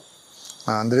ಗೆಲ್ಲಿಸ್ಬಿಟ್ರು.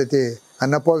 ಒಂದು ರೀತಿ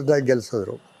ಅನ್ಅಪೋಸ್ಡಾಗಿ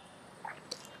ಗೆಲ್ಲಿಸಿದ್ರು.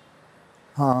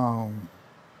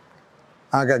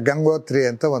 ಆಗ ಗಂಗೋತ್ರಿ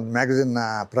ಅಂತ ಒಂದು ಮ್ಯಾಗಝಿನ್ನ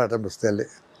ಪ್ರಾರಂಭಿಸಿದೆ ಅಲ್ಲಿ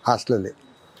ಹಾಸ್ಟೆಲಲ್ಲಿ.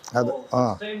 ಅದು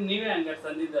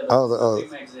ಹೌದು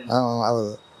ಹೌದು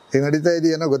ಈಗ ನಡೀತಾ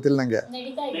ಇದೆಯೇನೋ ಗೊತ್ತಿಲ್ಲ ನನಗೆ.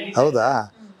 ಹೌದಾ?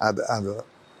 ಅದು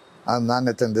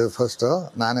ನಾನೇ ತಂದಿದ್ದು ಫಸ್ಟು.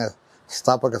 ನಾನೇ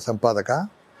ಸ್ಥಾಪಕ ಸಂಪಾದಕ.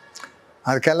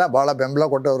 ಅದಕ್ಕೆಲ್ಲ ಭಾಳ ಬೆಂಬಲ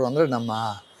ಕೊಟ್ಟವರು ಅಂದರೆ ನಮ್ಮ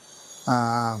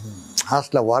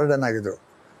ಹಾಸ್ಟೆಲ್ ವಾರ್ಡನ್ ಆಗಿದ್ದರು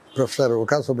ಪ್ರೊಫೆಸರ್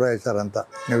K.S ಅಂತ.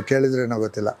 ನೀವು ಕೇಳಿದ್ರೇನೋ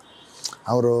ಗೊತ್ತಿಲ್ಲ.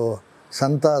 ಅವರು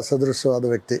ಸಂತ ಸದೃಶವಾದ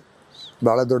ವ್ಯಕ್ತಿ,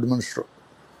 ಭಾಳ ದೊಡ್ಡ ಮನುಷ್ಯರು.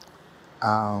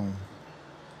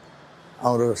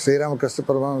 ಅವರು ಶ್ರೀರಾಮಕೃಷ್ಣ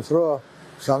ಪರಮಹಂಸರು,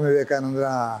 ಸ್ವಾಮಿ ವಿವೇಕಾನಂದರ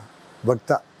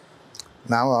ಭಕ್ತ.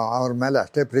 ನಾವು ಅವ್ರ ಮೇಲೆ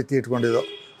ಅಷ್ಟೇ ಪ್ರೀತಿ ಇಟ್ಕೊಂಡಿದ್ದೆವು.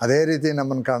 ಅದೇ ರೀತಿ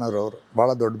ನಮ್ಮನ್ನು ಕಾಣೋರು ಅವರು. ಭಾಳ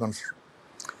ದೊಡ್ಡ ಮನುಷ್ಯರು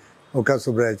K.S.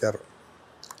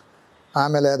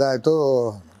 ಆಮೇಲೆ ಅದಾಯಿತು,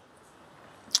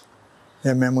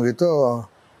 MA ಮುಗೀತು.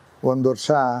 1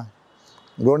 ವರ್ಷ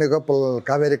ಗೋಣಿಕೊಪ್ಪಲ್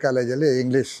ಕಾವೇರಿ ಕಾಲೇಜಲ್ಲಿ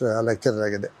ಇಂಗ್ಲೀಷ್ ಲೆಕ್ಚರರ್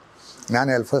ಆಗಿದೆ.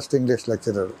 ನಾನೇ ಅಲ್ಲಿ ಫಸ್ಟ್ ಇಂಗ್ಲೀಷ್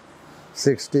ಲೆಕ್ಚರರು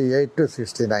 68 to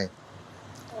 69.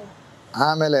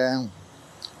 ಆಮೇಲೆ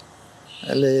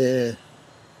ಅಲ್ಲಿ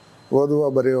ಓದುವ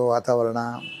ಬರೆಯುವ ವಾತಾವರಣ,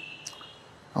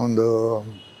 ಒಂದು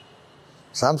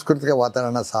ಸಾಂಸ್ಕೃತಿಕ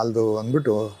ವಾತಾವರಣ ಸಾಲದು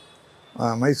ಅಂದ್ಬಿಟ್ಟು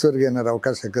ಮೈಸೂರಿಗೆ ಏನಾರು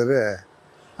ಅವಕಾಶ ಸಿಕ್ಕಿದ್ರೆ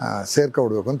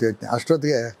ಸೇರ್ಕೊಬಿಡ್ಬೇಕು ಅಂತ ಯೋಚನೆ.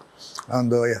 ಅಷ್ಟೊತ್ತಿಗೆ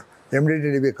ಒಂದು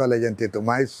MDDB ಕಾಲೇಜ್ ಅಂತಿತ್ತು,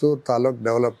 ಮೈಸೂರು ತಾಲೂಕ್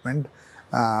ಡೆವಲಪ್ಮೆಂಟ್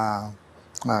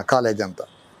ಕಾಲೇಜ್ ಅಂತ.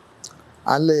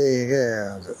 ಅಲ್ಲಿಗೆ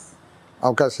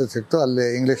ಅವಕಾಶ ಸಿಕ್ತು. ಅಲ್ಲಿ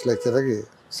ಇಂಗ್ಲೀಷ್ ಲೆಕ್ಚರಾಗಿ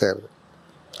ಸೇರಿದೆ.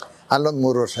 ಅಲ್ಲೊಂದು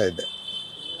 3 ವರ್ಷ ಇದ್ದೆ.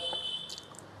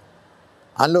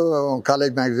 ಅಲ್ಲೂ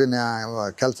ಕಾಲೇಜ್ ಮ್ಯಾಗ್ಝಿನ್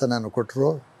ಕೆಲಸ ನಾನು ಕೊಟ್ಟರು.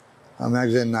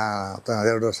 ಮ್ಯಾಗ್ಝಿನ್ನ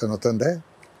 2 ವರ್ಷನೂ ತಂದೆ.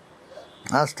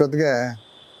 ಅಷ್ಟೊತ್ತಿಗೆ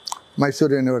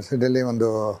ಮೈಸೂರು ಯೂನಿವರ್ಸಿಟಿಯಲ್ಲಿ ಒಂದು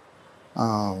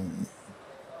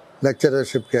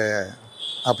ಲೆಕ್ಚರರ್ಶಿಪ್ಗೆ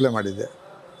ಅಪ್ಲೈ ಮಾಡಿದ್ದೆ.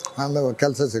 ಅಲ್ಲಿ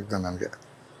ಕೆಲಸ ಸಿಕ್ತು ನನಗೆ.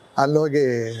 ಅಲ್ಲೋಗಿ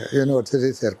ಯೂನಿವರ್ಸಿಟಿ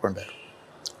ಸೇರಿಕೊಂಡೆ.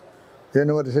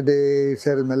 ಯೂನಿವರ್ಸಿಟಿ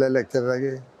ಸೇರಿದ ಮೇಲೆ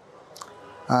ಲೆಕ್ಚರಾಗಿ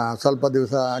ಸ್ವಲ್ಪ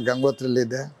ದಿವಸ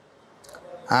ಗಂಗೋತ್ರಿಯಲ್ಲಿದ್ದೆ.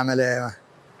 ಆಮೇಲೆ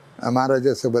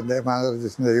ಮಹಾರಾಜಸ್ ಬಂದೆ.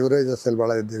 ಮಹಾರಾಜಸ್ಸಿಂದ ಯುವರಾಜಸ್ಸಲ್ಲಿ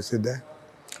ಭಾಳ ದಿವಸ ಇದ್ದೆ.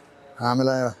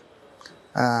 ಆಮೇಲೆ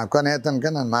ಕೊನೆಯ ತನಕ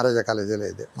ನಾನು ಮಹಾರಾಜ ಕಾಲೇಜಲ್ಲೇ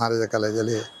ಇದ್ದೆ. ಮಹಾರಾಜ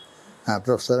ಕಾಲೇಜಲ್ಲಿ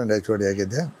ಪ್ರೊಫೆಸರ್ ಆ್ಯಂಡ್ HOD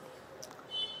ಆಗಿದ್ದೆ.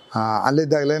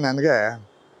 ಅಲ್ಲಿದ್ದಾಗಲೇ ನನಗೆ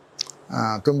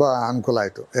ತುಂಬ ಅನುಕೂಲ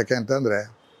ಆಯಿತು. ಯಾಕೆ ಅಂತಂದರೆ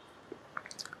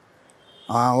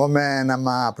ಒಮ್ಮೆ ನಮ್ಮ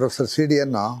ಪ್ರೊಫೆಸರ್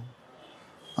CDಯನ್ನು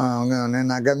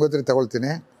ನಾನು ಗಂಗೋತ್ರಿ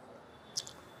ತಗೊಳ್ತೀನಿ,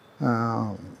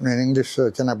 ನೀನು ಇಂಗ್ಲೀಷ್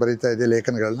ಚೆನ್ನಾಗಿ ಬರೀತಾ ಇದ್ದೆ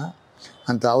ಲೇಖನಗಳನ್ನ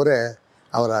ಅಂತ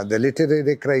ಅವರ ದ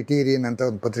ಲಿಟರರಿ ಕ್ರೈಟೀರಿಯನ್ ಅಂತ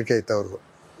ಒಂದು ಪತ್ರಿಕೆ ಇತ್ತು ಅವ್ರಿಗೂ.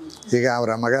 ಈಗ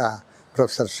ಅವರ ಮಗ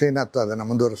ಪ್ರೊಫೆಸರ್ ಶ್ರೀನಾಥ್ ಅದನ್ನು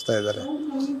ಮುಂದುವರಿಸ್ತಾ ಇದ್ದಾರೆ.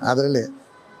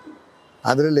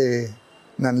 ಅದರಲ್ಲಿ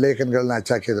ನನ್ನ ಲೇಖನಗಳನ್ನ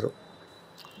ಹಚ್ಚಾಕಿದ್ರು.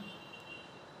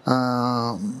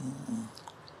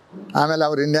 ಆಮೇಲೆ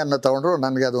ಅವ್ರು ಇಂಡಿಯನ್ನ ತೊಗೊಂಡ್ರು.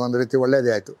 ನನಗೆ ಅದು ಒಂದು ರೀತಿ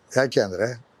ಒಳ್ಳೆಯದೇ ಆಯಿತು. ಯಾಕೆ ಅಂದರೆ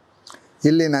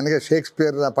ಇಲ್ಲಿ ನನಗೆ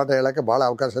ಶೇಕ್ಸ್ಪಿಯರ್ ಪಾಠ ಹೇಳೋಕ್ಕೆ ಭಾಳ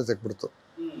ಅವಕಾಶ ಸಿಕ್ಬಿಡ್ತು.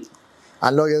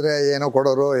 ಅಲ್ಲೋಗಿದ್ರೆ ಏನೋ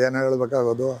ಕೊಡೋರು, ಏನೋ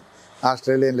ಹೇಳ್ಬೇಕಾಗೋದು,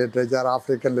 ಆಸ್ಟ್ರೇಲಿಯನ್ ಲಿಟ್ರೇಚರ್,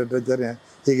 ಆಫ್ರಿಕನ್ ಲಿಟ್ರೇಚರ್,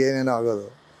 ಹೀಗೇನೇನೋ ಆಗೋದು.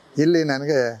 ಇಲ್ಲಿ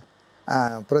ನನಗೆ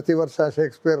ಪ್ರತಿ ವರ್ಷ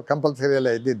ಶೇಕ್ಸ್ಪಿಯರ್ ಕಂಪಲ್ಸರಿ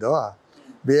ಎಲ್ಲ ಇದ್ದಿದ್ದು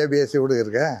BA-BSc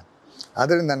ಹುಡುಗರಿಗೆ.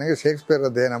 ಅದರಿಂದ ನನಗೆ ಶೇಕ್ಸ್ಪಿಯರ್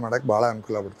ಅಧ್ಯಯನ ಮಾಡೋಕ್ಕೆ ಭಾಳ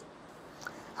ಅನುಕೂಲ ಆಗ್ಬಿಡ್ತು.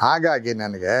 ಹಾಗಾಗಿ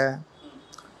ನನಗೆ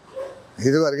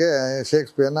ಇದುವರೆಗೆ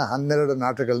ಶೇಕ್ಸ್ಪಿಯರ್ನ 12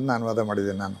 ನಾಟಕಗಳನ್ನ ಅನುವಾದ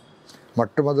ಮಾಡಿದ್ದೀನಿ ನಾನು.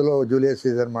 ಮೊಟ್ಟ ಮೊದಲು ಜೂಲಿಯಸ್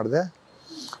ಸೀಸರ್ ಮಾಡಿದೆ.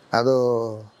 ಅದು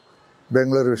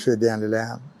ಬೆಂಗಳೂರು ವಿಶ್ವವಿದ್ಯಾನಿಲಯ,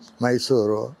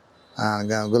 ಮೈಸೂರು,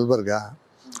 ಗುಲ್ಬರ್ಗ,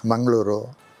 ಮಂಗಳೂರು,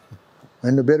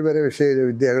 ಇನ್ನು ಬೇರೆ ಬೇರೆ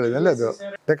ವಿಶ್ವವಿದ್ಯಾಲಯದಲ್ಲಿ ಅದು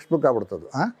ಟೆಕ್ಸ್ಟ್ ಬುಕ್ ಆಗ್ಬಿಡ್ತದ್ದು.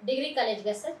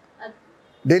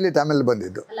 ಡಿಲಿಟ್ ಆಮೇಲೆ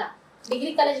ಬಂದಿದ್ದು.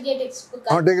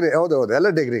 ಡಿಗ್ರಿ ಹೌದು ಎಲ್ಲ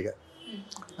ಡಿಗ್ರಿಗೆ.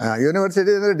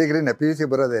 ಯೂನಿವರ್ಸಿಟಿ ಅಂದರೆ ಡಿಗ್ರಿನೇ, PUC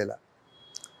ಬರೋದೇ ಇಲ್ಲ.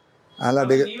 ಅಲ್ಲ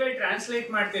ಟ್ರಾನ್ಸ್ಲೇಟ್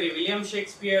ಮಾಡ್ತೀರಿ William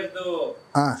ಶೇಕ್ಸ್ಪಿಯರ್ದು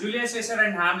Julius Caesar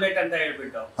and Hamlet ಅಂತ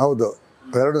ಹೇಳ್ಬಿಟ್ಟು. ಹೌದು,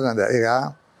 ಎರಡು ನಂದೆ. ಈಗ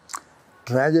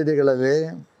ಟ್ರ್ಯಾಜಿಡಿಗಳಲ್ಲಿ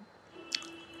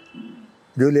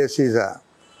Julius Caesar,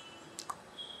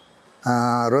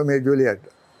 Romeo Juliet,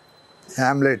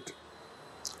 Hamlet,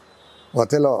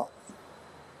 Othello,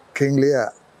 king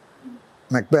ಲಿಯರ್,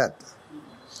 ಮೆಕ್ಬೆತ್,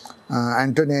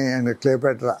 Antony and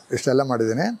ಕ್ಲಿಯೋಪಾಟ್ರಾ ಇಷ್ಟೆಲ್ಲ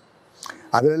ಮಾಡಿದ್ದೀನಿ.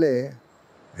 ಅದರಲ್ಲಿ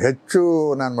ಹೆಚ್ಚು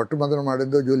ನಾನು ಮೊಟ್ಟ ಮೊದಲು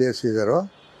ಮಾಡಿದ್ದು ಜೂಲಿಯಸ್ ಸೀಸರು.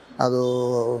 ಅದು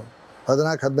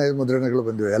 14-15 ಮುದ್ರಣಗಳು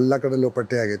ಬಂದಿವೆ. ಎಲ್ಲ ಕಡೆಯಲ್ಲೂ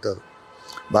ಪಟ್ಟಿಯಾಗಿತ್ತು. ಅದು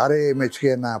ಭಾರಿ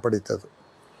ಮೆಚ್ಚುಗೆಯನ್ನು ಪಡೀತದು.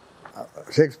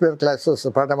 ಶೇಕ್ಸ್ಪಿಯರ್ ಕ್ಲಾಸಸ್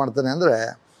ಪಾಠ ಮಾಡ್ತಾನೆ ಅಂದರೆ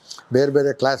ಬೇರೆ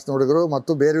ಬೇರೆ ಕ್ಲಾಸ್ ಹುಡುಗರು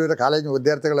ಮತ್ತು ಬೇರೆ ಬೇರೆ ಕಾಲೇಜಿನ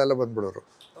ವಿದ್ಯಾರ್ಥಿಗಳೆಲ್ಲ ಬಂದ್ಬಿಡೋರು.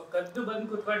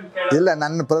 ಇಲ್ಲ,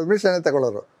 ನನ್ನ ಪರ್ಮಿಷನ್ನೇ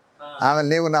ತಗೊಳ್ಳೋರು. ಆಮೇಲೆ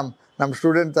ನೀವು ನಮ್ಮ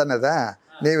ಸ್ಟೂಡೆಂಟ್ ತಾನೇ,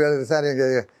 ನೀವು ಹೇಳಿದ್ರೆ ಸರ್ ಈಗ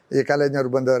ಈ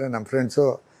ಕಾಲೇಜಿನವ್ರು ಬಂದವರೆ, ನಮ್ಮ ಫ್ರೆಂಡ್ಸು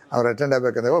ಅವ್ರು ಅಟೆಂಡ್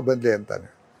ಆಗಬೇಕಂದ್ರೆ ಬಂದಿ ಅಂತಾನೆ.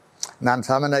 ನಾನು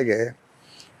ಸಾಮಾನ್ಯವಾಗಿ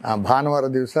ಭಾನುವಾರ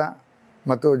ದಿವಸ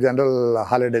ಮತ್ತು ಜನರಲ್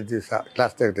ಹಾಲಿಡೇ ದಿವಸ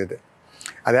ಕ್ಲಾಸ್ ತೆಗ್ತಿದ್ದೆ.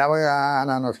 ಅದು ಯಾವಾಗ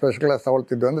ನಾನು ಸ್ಪೆಷಲ್ ಕ್ಲಾಸ್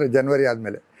ತಗೊಳ್ತಿದ್ದು ಅಂದರೆ ಜನವರಿ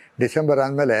ಆದಮೇಲೆ. ಡಿಸೆಂಬರ್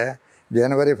ಆದಮೇಲೆ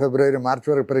ಜನವರಿ, ಫೆಬ್ರವರಿ,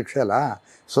 ಮಾರ್ಚ್ವರೆಗೆ ಪರೀಕ್ಷೆ ಅಲ್ಲ.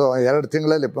 ಸೊ 2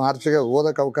 ತಿಂಗಳಲ್ಲಿ ಮಾರ್ಚಿಗೆ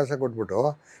ಓದೋಕ್ಕೆ ಅವಕಾಶ ಕೊಟ್ಬಿಟ್ಟು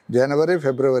ಜನವರಿ,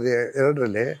 ಫೆಬ್ರವರಿ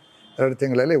 2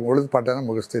 ತಿಂಗಳಲ್ಲಿ ಉಳಿದ ಪಾಠನ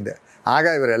ಮುಗಿಸ್ತಿದ್ದೆ. ಆಗ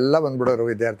ಇವರೆಲ್ಲ ಬಂದ್ಬಿಡೋರು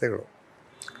ವಿದ್ಯಾರ್ಥಿಗಳು.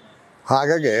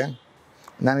 ಹಾಗಾಗಿ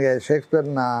ನನಗೆ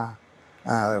ಶೇಕ್ಸ್ಪಿಯರ್ನ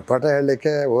ಪಾಠ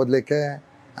ಹೇಳಲಿಕ್ಕೆ, ಓದಲಿಕ್ಕೆ,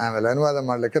 ಆಮೇಲೆ ಅನುವಾದ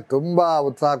ಮಾಡಲಿಕ್ಕೆ ತುಂಬ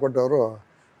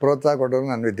ಪ್ರೋತ್ಸಾಹ ಕೊಟ್ಟವರು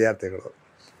ನನ್ನ ವಿದ್ಯಾರ್ಥಿಗಳು.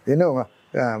 ಇನ್ನು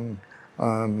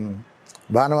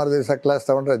ಭಾನುವಾರ ದಿವಸ ಕ್ಲಾಸ್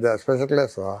ತೊಗೊಂಡ್ರೆ ಸ್ಪೆಷಲ್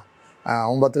ಕ್ಲಾಸು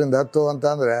 9ರಿಂದ 10 ಅಂತ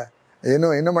ಅಂದರೆ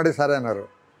ಇನ್ನೂ ಮಾಡಿ ಸರ್ ಅನ್ನೋರು.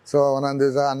 ಸೊ ಒಂದೊಂದು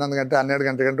ದಿವಸ 11 ಗಂಟೆ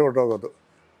 12 ಗಂಟೆ ಹೊರಟೋಗೋದು.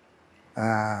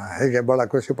 ಹೀಗೆ ಭಾಳ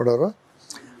ಖುಷಿ ಪಡೋರು.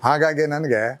 ಹಾಗಾಗಿ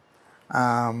ನನಗೆ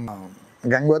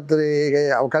ಗಂಗೋತ್ರಿಗೆ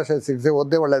ಅವಕಾಶ ಸಿಕ್ಕಿಸಿ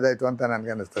ಓದೇ ಒಳ್ಳೆಯದಾಯಿತು ಅಂತ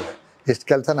ನನಗೆ ಅನ್ನಿಸ್ತದೆ. ಇಷ್ಟು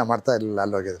ಕೆಲಸ ನಾನು ಮಾಡ್ತಾ ಇರಲಿಲ್ಲ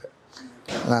ಅಲ್ಲೋಗಿದ್ರೆ.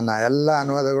 ನನ್ನ ಎಲ್ಲ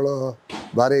ಅನುವಾದಗಳು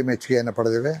ಭಾರಿ ಮೆಚ್ಚುಗೆಯನ್ನು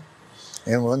ಪಡೆದಿವೆ.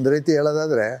 ಒಂದು ರೀತಿ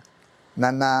ಹೇಳೋದಾದರೆ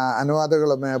ನನ್ನ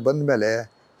ಅನುವಾದಗಳ ಬಂದ ಮೇಲೆ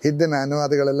ಹಿಂದಿನ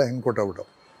ಅನುವಾದಗಳೆಲ್ಲ ಹಿಂದ್ಕೊಟ್ಟೋಗ್ಬಿಟ್ಟು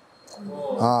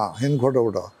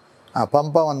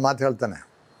ಪಂಪ ಒಂದು ಮಾತು ಹೇಳ್ತಾನೆ.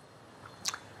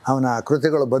 ಅವನ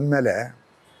ಕೃತಿಗಳು ಬಂದಮೇಲೆ,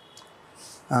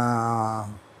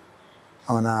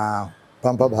 ಅವನ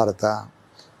ಪಂಪ ಭಾರತ,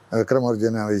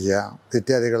 ವಿಕ್ರಮಾರ್ಜುನ ವಿಜಯ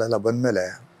ಇತ್ಯಾದಿಗಳೆಲ್ಲ ಬಂದಮೇಲೆ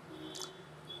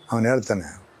ಅವನು ಹೇಳ್ತಾನೆ,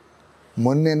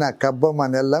 ಮುನ್ನಿನ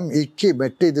ಕಬ್ಬಮ್ಮನೆಲ್ಲಂ ಇಕ್ಕಿ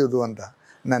ಮೆಟ್ಟಿದುದು ಅಂತ.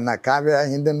 ನನ್ನ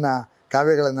ಹಿಂದಿನ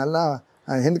ಕಾವ್ಯಗಳನ್ನೆಲ್ಲ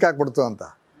ಹಿಂದಕ್ಕಾಕ್ಬಿಡ್ತು ಅಂತ.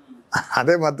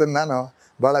 ಅದೇ ಮತ್ತು ನಾನು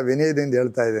ಭಾಳ ವಿನಯದಿಂದ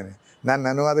ಹೇಳ್ತಾ ಇದ್ದೀನಿ. ನನ್ನ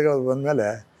ಅನುವಾದಗಳು ಬಂದಮೇಲೆ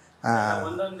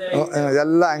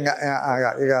ಎಲ್ಲ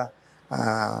ಈಗ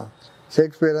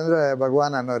ಶೇಕ್ಸ್ಪಿಯರ್ ಅಂದರೆ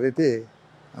ಭಗವಾನ್ ಅನ್ನೋ ರೀತಿ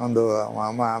ಒಂದು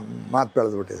ಮಾತು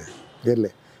ಬೆಳೆದ್ಬಿಟ್ಟಿದೆ.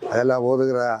 ಇರಲಿ, ಅದೆಲ್ಲ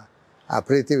ಓದುಗರ ಆ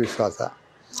ಪ್ರೀತಿ ವಿಶ್ವಾಸ.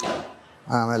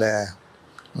 ಆಮೇಲೆ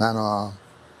ನಾನು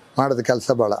ಮಾಡೋದು ಕೆಲಸ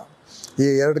ಭಾಳ. ಈ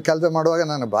 2 ಕೆಲಸ ಮಾಡುವಾಗ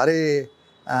ನಾನು ಭಾರಿ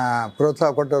ಪ್ರೋತ್ಸಾಹ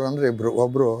ಕೊಟ್ಟವರು ಅಂದರೆ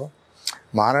ಒಬ್ಬರು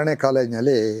ಮಾರಾಣೆ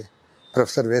ಕಾಲೇಜಿನಲ್ಲಿ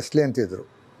ಪ್ರೊಫೆಸರ್ ವೆಸ್ಲಿ ಅಂತಿದ್ದರು,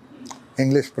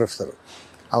 ಇಂಗ್ಲೀಷ್ ಪ್ರೊಫೆಸರು.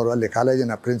 ಅವರು ಅಲ್ಲಿ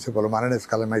ಕಾಲೇಜಿನ ಪ್ರಿನ್ಸಿಪಲ್, ಮಾರಾಣೆ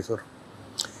ಕಾಲೇಜ್ ಮೈಸೂರು.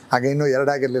 ಆಗ ಇನ್ನೂ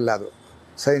 2 ಆಗಿರಲಿಲ್ಲ, ಅದು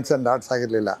ಸೈನ್ಸ್ ಆ್ಯಂಡ್ ಆರ್ಟ್ಸ್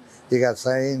ಆಗಿರಲಿಲ್ಲ. ಈಗ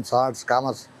ಸೈನ್ಸ್, ಆರ್ಟ್ಸ್,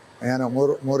 ಕಾಮರ್ಸ್ ಏನೋ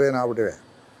ಮೂರೇನೋ ಆಗ್ಬಿಟ್ಟಿವೆ.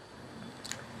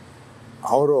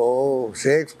 ಅವರು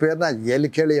ಶೇಕ್ಸ್ಪಿಯರ್ನ ಎಲ್ಲಿ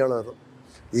ಕೇಳಿ ಹೇಳೋರು.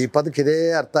 ಈ ಪದಕ್ಕೆ ಇದೇ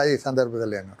ಅರ್ಥ ಈ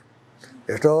ಸಂದರ್ಭದಲ್ಲಿ ಅನ್ನೋರು.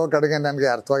 ಎಷ್ಟೋ ಕಡೆಗೆ ನನಗೆ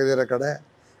ಅರ್ಥವಾಗಿರೋ ಕಡೆ,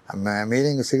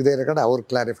 ಮೀನಿಂಗ್ ಸಿಗದೇ ಇರೋ ಕಡೆ ಅವ್ರು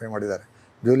ಕ್ಲಾರಿಫೈ ಮಾಡಿದ್ದಾರೆ.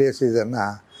 ಜೂಲಿಯಸ್ ಸೀಸರ್ನ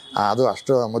ಅದು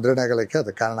ಅಷ್ಟು ಮುದ್ರಣೆಗಳಕ್ಕೆ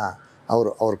ಅದು ಕಾರಣ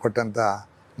ಅವ್ರು ಕೊಟ್ಟಂಥ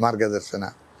ಮಾರ್ಗದರ್ಶನ.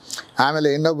 ಆಮೇಲೆ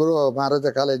ಇನ್ನೊಬ್ಬರು ಮಹಾರಾಜ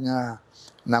ಕಾಲೇಜಿನ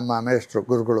ನಮ್ಮ ಮೇಷ್ಟ್ರು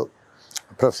ಗುರುಗಳು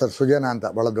ಪ್ರೊಫೆಸರ್ ಸುಜನ ಅಂತ,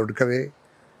 ಭಾಳ ದೊಡ್ಡ ಕವಿ,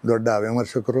 ದೊಡ್ಡ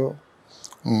ವಿಮರ್ಶಕರು.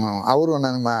 ಅವರು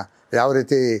ಯಾವ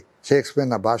ರೀತಿ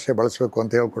ಶೇಕ್ಸ್ಪಿಯರ್ನ ಭಾಷೆ ಬಳಸಬೇಕು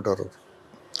ಅಂತ ಹೇಳ್ಕೊಟ್ಟವರು.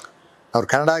 ಅವ್ರು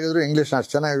ಕನ್ನಡ ಆಗಿದ್ರು, ಇಂಗ್ಲೀಷ್ನ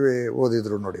ಅಷ್ಟು ಚೆನ್ನಾಗಿ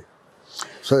ಓದಿದ್ರು ನೋಡಿ.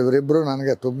 ಸೊ ಇವರಿಬ್ಬರು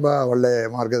ನನಗೆ ತುಂಬ ಒಳ್ಳೆಯ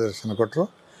ಮಾರ್ಗದರ್ಶನ ಕೊಟ್ಟರು.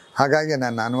 ಹಾಗಾಗಿ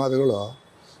ನನ್ನ ಅನುವಾದಗಳು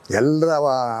ಎಲ್ಲರ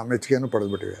ಮೆಚ್ಚುಗೆಯನ್ನು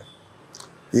ಪಡೆದುಬಿಟ್ಟಿವೆ.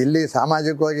 ಇಲ್ಲಿ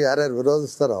ಸಾಮಾಜಿಕವಾಗಿ ಯಾರ್ಯಾರು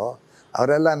ವಿರೋಧಿಸ್ತಾರೋ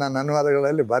ಅವರೆಲ್ಲ ನನ್ನ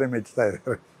ಅನುವಾದಗಳಲ್ಲಿ ಭಾರಿ ಮೆಚ್ಚುತ್ತಾ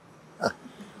ಇದ್ದಾರೆ.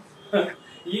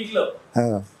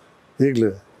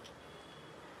 ಈಗಲೂ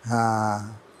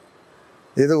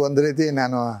ಇದು ಒಂದು ರೀತಿ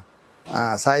ನಾನು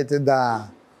ಸಾಹಿತ್ಯದ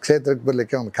ಕ್ಷೇತ್ರಕ್ಕೆ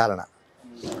ಬರಲಿಕ್ಕೆ ಒಂದು ಕಾರಣ.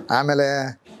 ಆಮೇಲೆ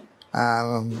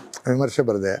ವಿಮರ್ಶೆ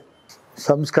ಬರೆದೆ.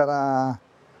 ಸಂಸ್ಕಾರ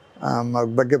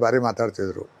ಬಗ್ಗೆ ಭಾರಿ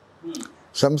ಮಾತಾಡ್ತಿದ್ರು.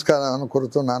 ಸಂಸ್ಕಾರವನ್ನು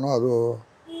ಕುರಿತು ನಾನು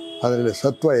ಅದರಲ್ಲಿ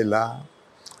ಸತ್ವ ಇಲ್ಲ,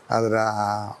 ಅದರ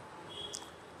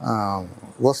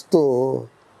ವಸ್ತು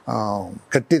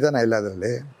ಕಟ್ಟಿತನ ಇಲ್ಲ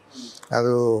ಅದರಲ್ಲಿ.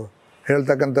 ಅದು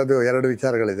ಹೇಳ್ತಕ್ಕಂಥದ್ದು 2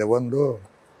 ವಿಚಾರಗಳಿದೆ. ಒಂದು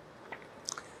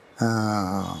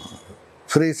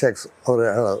ಫ್ರೀ ಸೆಕ್ಸ್ ಅವರು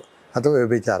ಹೇಳೋದು ಅಥವಾ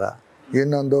ವ್ಯಭಿಚಾರ.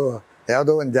 ಇನ್ನೊಂದು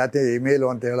ಯಾವುದೋ ಒಂದು ಜಾತಿ ಇಮೇಲು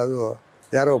ಅಂತ ಹೇಳೋದು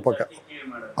ಯಾರೂ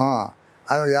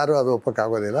ಅದು ಯಾರೂ ಅದು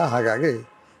ಒಪ್ಪಕ್ಕಾಗೋದಿಲ್ಲ. ಹಾಗಾಗಿ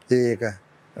ಈ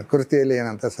ಕೃತಿಯಲ್ಲಿ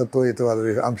ಏನಂತ ಸತ್ವಯುತವಾದ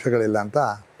ಅಂಶಗಳಿಲ್ಲ ಅಂತ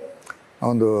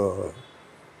ಒಂದು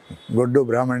ಗೊಡ್ಡು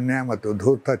ಬ್ರಾಹ್ಮಣ್ಯ ಮತ್ತು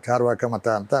ಧೂರ್ತ ಚಾರ್ವಾಕ ಮತ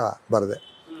ಅಂತ ಬರೆದೆ.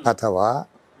 ಅಥವಾ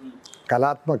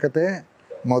ಕಲಾತ್ಮಕತೆ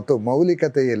ಮತ್ತು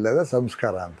ಮೌಲಿಕತೆ ಇಲ್ಲದ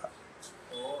ಸಂಸ್ಕಾರ ಅಂತ.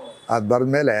 ಅದು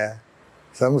ಬರೆದ ಮೇಲೆ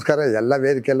ಸಂಸ್ಕಾರ ಎಲ್ಲ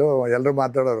ವೇದಿಕೆಯಲ್ಲೂ ಎಲ್ಲರೂ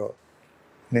ಮಾತಾಡೋರು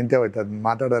ನಿಂತೇ ಹೋಯ್ತು, ಅದು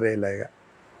ಮಾತಾಡೋರೇ ಇಲ್ಲ ಈಗ.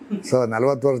 ಸೊ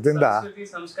 40 ವರ್ಷದಿಂದ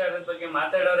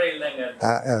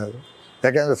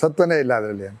ಯಾಕೆಂದರೆ ಸತ್ವನೇ ಇಲ್ಲ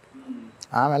ಅದರಲ್ಲಿ ಅಂತ.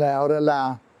 ಆಮೇಲೆ ಅವರೆಲ್ಲ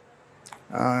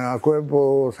ಕುವೆಂಪು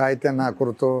ಸಾಹಿತ್ಯನ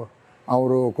ಕುರಿತು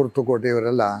ಅವರು ಕುರ್ತುಕೋಟಿ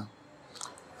ಇವರೆಲ್ಲ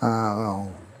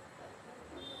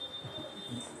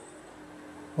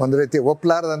ಒಂದು ರೀತಿ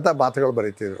ಒಪ್ಪಲಾರದಂಥ ಮಾತುಗಳು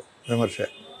ಬರೀತಿದ್ರು ವಿಮರ್ಶೆ.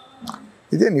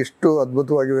 ಇದೇನು ಇಷ್ಟು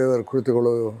ಅದ್ಭುತವಾಗಿ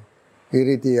ಕೃತಿಗಳು ಈ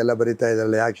ರೀತಿ ಎಲ್ಲ ಬರಿತಾ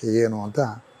ಇದ್ದಾರಲ್ಲ, ಯಾಕೆ ಏನು ಅಂತ.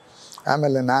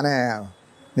 ಆಮೇಲೆ ನಾನೇ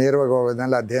ನೇರವಾಗಿ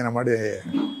ಅದನ್ನೆಲ್ಲ ಅಧ್ಯಯನ ಮಾಡಿ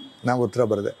ನಾವು ಉತ್ತರ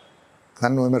ಬರೆದೆ,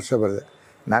 ನನ್ನ ವಿಮರ್ಶೆ ಬರೆದೆ.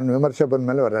 ನನ್ನ ವಿಮರ್ಶೆ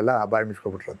ಬಂದಮೇಲೆ ಅವರೆಲ್ಲ ಬಾಯಿ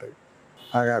ಮುಚ್ಕೊಬಿಟ್ರು ಅಂತ.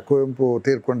 ಆಗ ಕುವೆಂಪು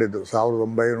ತೀರ್ಕೊಂಡಿದ್ದು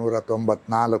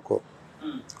 1994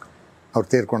 ಅವ್ರು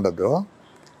ತೀರ್ಕೊಂಡದ್ದು.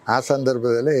 ಆ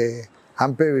ಸಂದರ್ಭದಲ್ಲಿ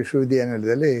ಹಂಪೆ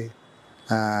ವಿಶ್ವವಿದ್ಯಾನಿಲಯದಲ್ಲಿ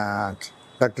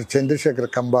ಡಾಕ್ಟರ್ ಚಂದ್ರಶೇಖರ್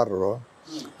ಕಂಬಾರರು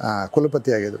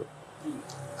ಕುಲಪತಿಯಾಗಿದ್ದರು.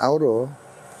 ಅವರು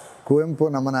ಕುವೆಂಪು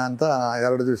ನಮನ ಅಂತ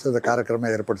 2 ದಿವಸದ ಕಾರ್ಯಕ್ರಮ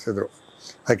ಏರ್ಪಡಿಸಿದರು,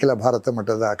 ಅಖಿಲ ಭಾರತ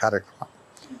ಮಟ್ಟದ ಕಾರ್ಯಕ್ರಮ.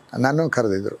 ನಾನು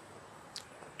ಕರೆದಿದ್ದರು.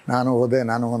 ನಾನು ಹೋದೆ.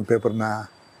 ನಾನು ಒಂದು ಪೇಪರ್ನ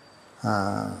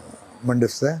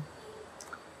ಮಂಡಿಸಿದೆ.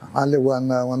 ಅಲ್ಲಿ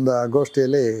ಒಂದು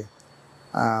ಗೋಷ್ಠಿಯಲ್ಲಿ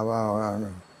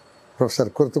ಪ್ರೊಫೆಸರ್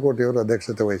ಕುರ್ತುಕೋಟಿಯವರು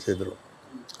ಅಧ್ಯಕ್ಷತೆ ವಹಿಸಿದರು.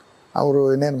 ಅವರು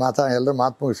ಇನ್ನೇನು ಎಲ್ಲರೂ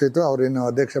ಮಾತು ಮುಗಿಸಿತ್ತು. ಅವರು ಇನ್ನು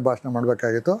ಅಧ್ಯಕ್ಷ ಭಾಷಣ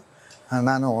ಮಾಡಬೇಕಾಗಿತ್ತು.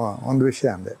 ನಾನು ಒಂದು ವಿಷಯ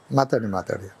ಅಂದೆ,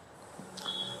 ಮಾತಾಡಿ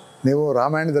ನೀವು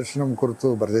ರಾಮಾಯಣ ದರ್ಶನಂ ಕುರಿತು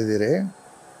ಬರೆದಿದ್ದೀರಿ.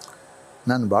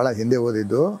 ನಾನು ಭಾಳ ಹಿಂದೆ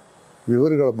ಓದಿದ್ದು,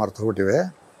 ವಿವರಗಳು ಮರ್ತು ಹೋಗ್ಬಿಟ್ಟಿವೆ,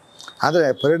 ಆದರೆ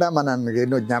ಪರಿಣಾಮ ನನಗೆ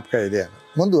ಇನ್ನೂ ಜ್ಞಾಪಕ ಇದೆ.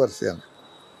 ಮುಂದುವರಿಸಿ ಅಂದೆ.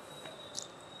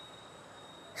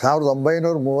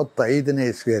 1935ನೇ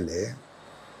ಇಸ್ವಿಯಲ್ಲಿ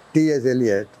T.S.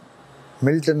 ಎಲಿಯಟ್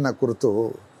ಮಿಲ್ಟನ್ನ ಕುರಿತು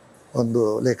ಒಂದು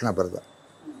ಲೇಖನ ಬರೆದ.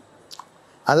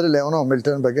 ಅದರಲ್ಲಿ ಅವನು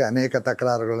ಮಿಲ್ಟನ್ ಬಗ್ಗೆ ಅನೇಕ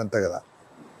ತಕರಾರುಗಳನ್ನು ತೆಗೆದ.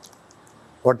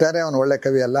 ಒಟ್ಟಾರೆ ಅವನು ಒಳ್ಳೆ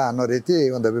ಕವಿ ಅಲ್ಲ ಅನ್ನೋ ರೀತಿ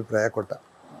ಒಂದು ಅಭಿಪ್ರಾಯ ಕೊಟ್ಟ.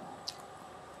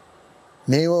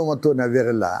 ನೀವು ಮತ್ತು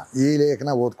ನವ್ಯರೆಲ್ಲ ಈ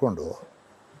ಲೇಖನ ಓದ್ಕೊಂಡು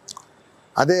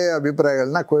ಅದೇ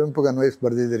ಅಭಿಪ್ರಾಯಗಳನ್ನ ಕುವೆಂಪುಗೆ ಅನ್ವಯಿಸಿ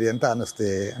ಬರೆದಿದ್ದೀರಿ ಅಂತ ಅನ್ನಿಸ್ತೆ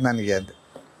ನನಗೆ ಅಂತ.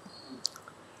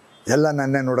 ಎಲ್ಲ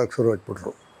ನನ್ನೇ ನೋಡೋಕ್ಕೆ ಶುರು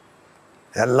ಹಚ್ಬಿಟ್ರು.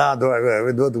 ಎಲ್ಲ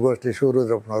ವಿದ್ವತ್ ಗೋಷ್ಠಿ,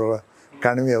 ಶಿವರುದ್ರಪ್ಪನವರು,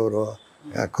 ಕಣ್ವಿಯವರು,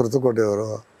 ಕುರ್ತುಕೋಟಿಯವರು,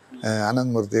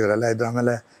 ಆನಂದಮೂರ್ತಿ ಇವರೆಲ್ಲ ಇದ್ದರು.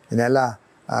 ಆಮೇಲೆ ಇನ್ನೆಲ್ಲ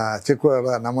ಚಿಕ್ಕ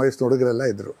ನಮ್ಮ ವಯಸ್ಸಿನ ಹುಡುಗರೆಲ್ಲ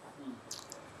ಇದ್ದರು.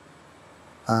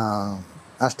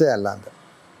 ಅಷ್ಟೇ ಅಲ್ಲ ಅಂತ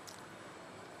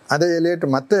ಅದೇ ಲೇಟ್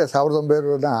ಮತ್ತೆ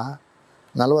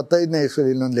 1945ನೇ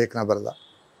ಇಸ್ವಿಯಲ್ಲಿ ಇನ್ನೊಂದು ಲೇಖನ ಬರೆದ.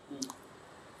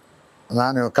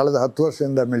 ನಾನು ಕಳೆದ 10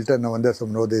 ವರ್ಷದಿಂದ ಮಿಲ್ಟನ್ನ ಒಂದೇ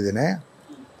ಸುಮ್ಮನೆ ಓದಿದ್ದೀನಿ.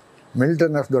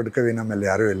 ಮಿಲ್ಟನ್ ಅಷ್ಟು ದೊಡ್ಡ ಕವಿ ನಮ್ಮಲ್ಲಿ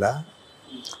ಯಾರೂ ಇಲ್ಲ.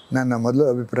 ನನ್ನ ಮೊದಲು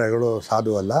ಅಭಿಪ್ರಾಯಗಳು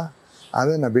ಸಾಧು ಅಲ್ಲ,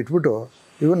 ಅದನ್ನು ಬಿಟ್ಬಿಟ್ಟು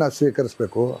ಇವನ್ನ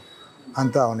ಸ್ವೀಕರಿಸಬೇಕು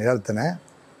ಅಂತ ಅವನು ಹೇಳ್ತಾನೆ.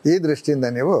 ಈ ದೃಷ್ಟಿಯಿಂದ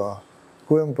ನೀವು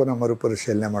ಕುವೆಂಪುನ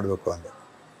ಮರುಪರಿಶೀಲನೆ ಮಾಡಬೇಕು ಅಂದ.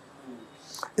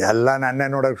 ಎಲ್ಲ ನನ್ನೇ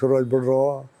ನೋಡೋಕೆ ಶುರು ಹೋಗ್ಬಿಟ್ರು.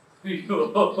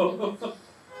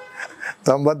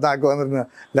 94 ಅಂದ್ರೆ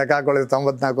ಲೆಕ್ಕ ಹಾಕೊಳ್ಳಿ.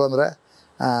 94 ಅಂದರೆ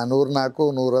 104,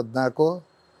 114,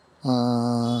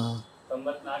 94, 2004,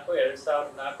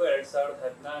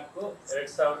 2014,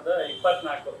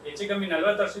 2024, ಹೆಚ್ಚು ಕಮ್ಮಿ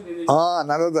 40 ವರ್ಷದಿಂದ.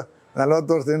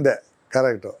 40 ವರ್ಷದಿಂದ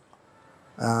ಕರೆಕ್ಟು.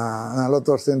 40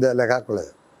 ವರ್ಷದಿಂದ ಲೆಕ್ಕ ಹಾಕೊಳ್ಳಿ.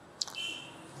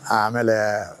 ಆಮೇಲೆ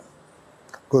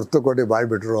ಕುರ್ತು ಕೊಟ್ಟು ಬಾಯಿ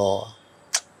ಬಿಟ್ಟರು.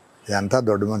 ಎಂಥ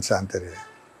ದೊಡ್ಡ ಮನುಷ್ಯ ಅಂತೀರಿ.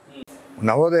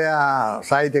 ನವೋದಯ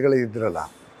ಸಾಹಿತಿಗಳು ಇದ್ರಲ್ಲ,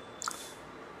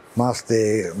 ಮಾಸ್ತಿ,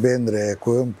 ಬೇಂದ್ರೆ,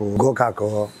 ಕುವೆಂಪು, ಗೋಕಾಕು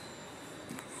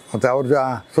ಮತ್ತು ಅವ್ರ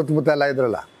ಸುತ್ತಮುತ್ತ ಎಲ್ಲ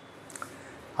ಇದ್ರಲ್ಲ,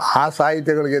 ಆ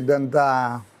ಸಾಹಿತಿಗಳಿಗಿದ್ದಂಥ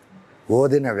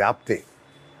ಓದಿನ ವ್ಯಾಪ್ತಿ,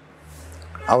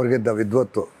 ಅವ್ರಿಗಿದ್ದ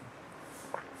ವಿದ್ವತ್ತು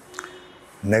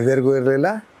ನವ್ಯರಿಗೂ ಇರಲಿಲ್ಲ,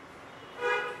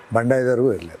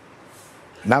 ಬಂಡಾಯದವ್ರಿಗೂ ಇರಲಿಲ್ಲ.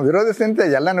 ನಾವು ವಿರೋಧಿಸ್ತಿಂತ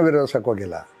ಎಲ್ಲನೂ ವಿರೋಧಿಸೋಕೆ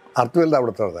ಹೋಗಿಲ್ಲ, ಅರ್ಥವಿಲ್ಲದ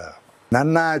ಆಗ್ಬಿಡ್ತದ.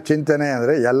 ನನ್ನ ಚಿಂತನೆ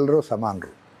ಅಂದರೆ ಎಲ್ಲರೂ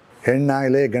ಸಮಾನರು.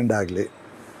 ಹೆಣ್ಣಾಗಲಿ ಗಂಡಾಗಲಿ,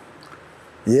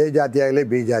 ಎ ಜಾತಿ ಆಗಲಿ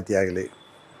ಬಿ ಜಾತಿ ಆಗಲಿ,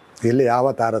 ಇಲ್ಲಿ ಯಾವ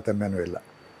ತಾರತಮ್ಯನೂ ಇಲ್ಲ.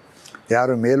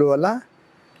 ಯಾರು ಮೇಲೂ ಅಲ್ಲ,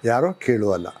 ಯಾರು ಕೀಳು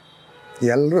ಅಲ್ಲ,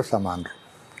 ಎಲ್ಲರೂ ಸಮಾನರು.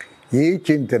 ಈ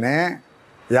ಚಿಂತನೆ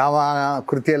ಯಾವ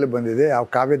ಕೃತಿಯಲ್ಲಿ ಬಂದಿದೆ, ಯಾವ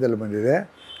ಕಾವ್ಯದಲ್ಲಿ ಬಂದಿದೆ,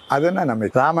 ಅದನ್ನು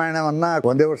ನಮಗೆ ರಾಮಾಯಣವನ್ನು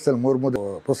ಒಂದೇ ವರ್ಷದಲ್ಲಿ 3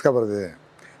 ಪುಸ್ತಕ ಬರೆದಿದೆ.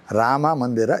 ರಾಮ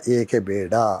ಮಂದಿರ ಏಕೆ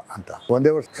ಬೇಡ ಅಂತ. ಒಂದೇ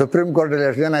ವರ್ಷ ಸುಪ್ರೀಂ ಕೋರ್ಟಲ್ಲಿ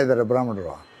ಎಷ್ಟು ಜನ ಇದ್ದಾರೆ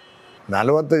ಬ್ರಾಹ್ಮಣರು?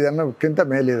 40 ಜನಕ್ಕಿಂತ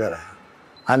ಮೇಲಿದ್ದಾರೆ.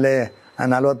 ಅಲ್ಲಿ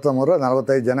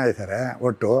 43-45 ಜನ ಇದ್ದಾರೆ.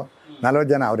 ಒಟ್ಟು 40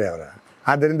 ಜನ ಅವರೇ.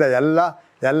 ಆದ್ದರಿಂದ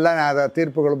ಎಲ್ಲ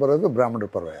ತೀರ್ಪುಗಳು ಬರೋದು ಬ್ರಾಹ್ಮಣರ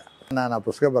ಪರವಾಗಿ. ನಾನು ಆ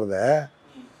ಪುಸ್ತಕ ಬರೆದೆ,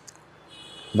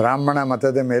 ಬ್ರಾಹ್ಮಣ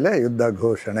ಮತದ ಮೇಲೆ ಯುದ್ಧ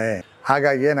ಘೋಷಣೆ.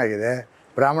 ಹಾಗಾಗಿ ಏನಾಗಿದೆ,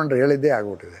 ಬ್ರಾಹ್ಮಣರು ಹೇಳಿದ್ದೇ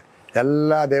ಆಗ್ಬಿಟ್ಟಿದೆ.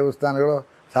 ಎಲ್ಲ ದೇವಸ್ಥಾನಗಳು,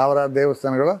 ಸಾವಿರಾರು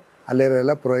ದೇವಸ್ಥಾನಗಳು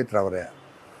ಅಲ್ಲಿರೋಲ್ಲ ಪುರೋಹಿತರವರೇ,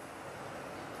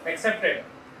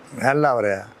 ಎಲ್ಲ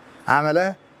ಅವರೇ. ಆಮೇಲೆ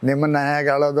ನಿಮ್ಮನ್ನು ಹೇಗೆ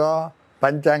ಆಳೋದು,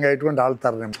 ಪಂಚಾಂಗ ಇಟ್ಕೊಂಡು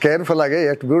ಆಳ್ತಾರೆ. ನಿಮ್ಮ ಕೇರ್ಫುಲ್ಲಾಗಿ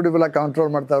ಎಷ್ಟು ಬ್ಯೂಟಿಫುಲ್ಲಾಗಿ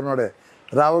ಕಂಟ್ರೋಲ್ ಮಾಡ್ತಾವ್ರು ನೋಡಿ.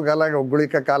 ರಾಹು ಕಾಲ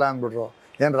ಗುಳಿಕ ಕಾಲ ಅಂದ್ಬಿಟ್ರು.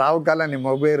 ಏನು ರಾಹು ಕಾಲ ನಿಮ್ಮ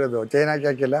ಒಬ್ಬೇ ಇರೋದು, ಚೈನಾಕ್ಕೆ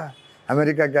ಹಾಕಿಲ್ಲ,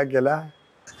 ಅಮೇರಿಕಕ್ಕೆ ಹಾಕಿಲ್ಲ.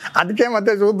 ಅದಕ್ಕೆ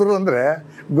ಮತ್ತೆ ಶೂದ್ರರು ಅಂದರೆ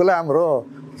ಗುಲಾಮರು,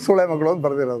 ಸುಳೆ ಮಗಳು ಅಂತ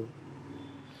ಬರೆದಿರೋದು.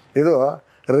 ಇದು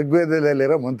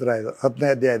ಋಗ್ವೇದದಲ್ಲಿರೋ ಮಂತ್ರ. ಇದು 10ನೇ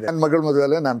ಅಧ್ಯಾಯ ಇದೆ. ನನ್ನ ಮಗಳ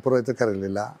ಮದುವೆಯಲ್ಲೇ ನಾನು ಪುರೋಹಿತ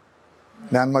ಕರೀಲಿಲ್ಲ,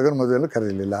 ನನ್ನ ಮಗನ ಮದುವೆಯಲ್ಲೂ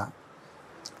ಕರೀಲಿಲ್ಲ.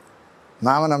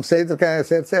 ನಾವು ನಮ್ಮ ಸ್ನೇಹಿತರಿಗೆ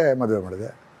ಸೇರಿಸೇ ಮದುವೆ ಮಾಡಿದೆ.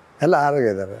 ಎಲ್ಲ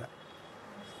ಆರೋಗ್ಯ ಇದ್ದಾರೆ.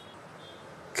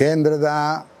 ಕೇಂದ್ರದ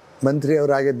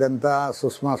ಮಂತ್ರಿಯವರಾಗಿದ್ದಂಥ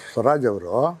ಸುಷ್ಮಾ ಸ್ವರಾಜ್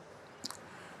ಅವರು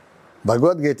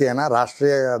ಭಗವದ್ಗೀತೆಯನ್ನು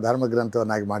ರಾಷ್ಟ್ರೀಯ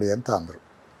ಧರ್ಮಗ್ರಂಥವನ್ನಾಗಿ ಮಾಡಿ ಅಂತ ಅಂದರು.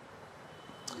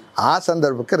 ಆ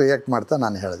ಸಂದರ್ಭಕ್ಕೆ ರಿಯಾಕ್ಟ್ ಮಾಡ್ತಾ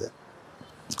ನಾನು ಹೇಳಿದೆ,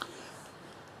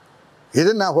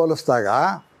 ಇದನ್ನು ಹೋಲಿಸಿದಾಗ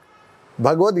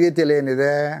ಭಗವದ್ಗೀತೆಯಲ್ಲಿ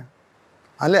ಏನಿದೆ,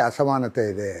 ಅಲ್ಲಿ ಅಸಮಾನತೆ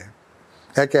ಇದೆ.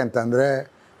 ಯಾಕೆ ಅಂತಂದರೆ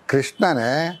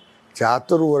ಕೃಷ್ಣನೇ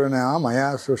ಚಾತುರ್ವರ್ಣ ಮಯ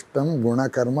ಸೃಷ್ಟಂ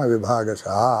ಗುಣಕರ್ಮ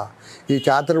ವಿಭಾಗಶಃ. ಈ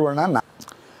ಚಾತುರ್ವರ್ಣ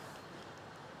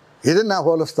ಇದನ್ನು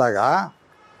ಹೋಲಿಸಿದಾಗ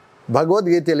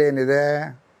ಭಗವದ್ಗೀತೆಯಲ್ಲಿ ಏನಿದೆ,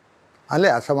 ಅಲ್ಲಿ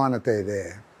ಅಸಮಾನತೆ ಇದೆ.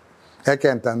 ಯಾಕೆ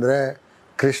ಅಂತಂದರೆ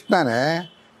ಕೃಷ್ಣನೇ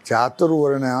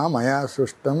ಚಾತುರ್ವರ್ಣ ಮಯ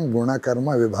ಸೃಷ್ಟಂ ಗುಣಕರ್ಮ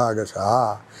ವಿಭಾಗಶಃ.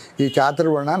 ಈ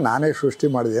ಚಾತುರ್ವರ್ಣ ನಾನೇ ಸೃಷ್ಟಿ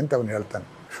ಮಾಡಿದೆ ಅಂತ ಅವನು ಹೇಳ್ತಾನೆ.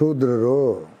 ಶೂದ್ರರು,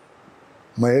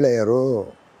 ಮಹಿಳೆಯರು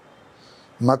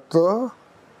ಮತ್ತು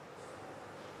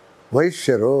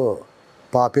ವೈಶ್ಯರು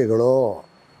ಪಾಪಿಗಳು,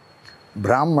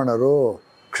 ಬ್ರಾಹ್ಮಣರು,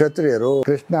 ಕ್ಷತ್ರಿಯರು.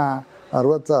 ಕೃಷ್ಣ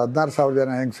 16,000 ಜನ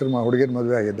ಹೆಂಗಸರು ಹುಡುಗಿನ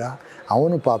ಮದುವೆ ಆಗಿದ್ದ,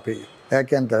 ಅವನು ಪಾಪಿ.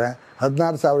 ಯಾಕೆ ಅಂತಾರೆ,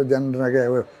 16,000 ಜನರಿಗೆ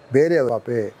ಬೇರೆ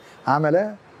ಪಾಪಿ. ಆಮೇಲೆ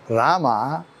ರಾಮ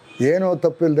ಏನೋ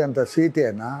ತಪ್ಪಿಲ್ಲದೆ ಅಂತ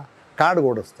ಸೀತೆಯನ್ನು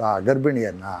ಕಾಡುಗೊಡಿಸ್ತಾ,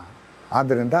 ಗರ್ಭಿಣಿಯನ್ನು.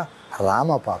 ಆದ್ದರಿಂದ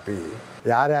ರಾಮ ಪಾಪಿ.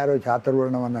 ಯಾರ್ಯಾರು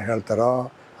ಚಾತುರ್ವರ್ಣವನ್ನು ಹೇಳ್ತಾರೋ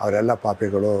ಅವರೆಲ್ಲ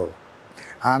ಪಾಪಿಗಳು.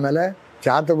 ಆಮೇಲೆ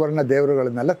ಚಾತುರ್ವರ್ಣ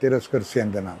ದೇವರುಗಳನ್ನೆಲ್ಲ ತಿರಸ್ಕರಿಸಿ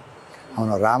ಅಂತ ನಾನು.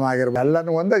 ಅವನು ರಾಮ ಆಗಿರ್ಬೋದು,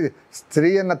 ಎಲ್ಲನೂ ಒಂದು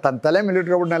ಸ್ತ್ರೀಯನ್ನು ತನ್ನ ತಲೆ ಮೇಲೆ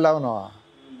ಇಟ್ಕೊಬಿಡ್ನಲ್ಲ ಅವನು.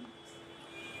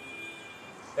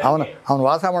 ಅವನು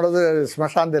ವಾಸ ಮಾಡೋದು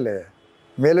ಸ್ಮಶಾನದಲ್ಲಿ,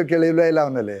 ಮೇಲೂ ಕೆಳೀಲೇ ಇಲ್ಲ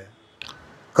ಅವನಲ್ಲಿ.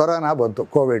 ಕೊರೋನಾ ಬಂತು,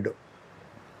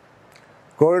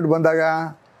 ಕೋವಿಡ್ ಬಂದಾಗ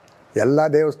ಎಲ್ಲ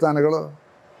ದೇವಸ್ಥಾನಗಳು,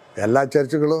 ಎಲ್ಲ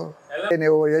ಚರ್ಚ್ಗಳು,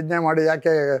 ನೀವು ಯಜ್ಞೆ ಮಾಡಿ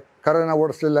ಯಾಕೆ ಕರೋನಾ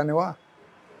ಓಡಿಸ್ಲಿಲ್ಲ? ನೀವು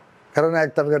ಕರೋನಾ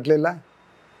ಯಾಕೆ ತಡೆಗಟ್ಟಲಿಲ್ಲ?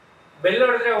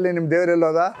 ಅಲ್ಲಿ ನಿಮ್ಮ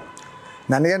ದೇವರೆಲ್ಲೋದ?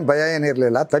 ನನಗೇನು ಭಯ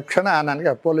ಏನಿರಲಿಲ್ಲ. ತಕ್ಷಣ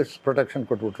ನನಗೆ ಪೊಲೀಸ್ ಪ್ರೊಟೆಕ್ಷನ್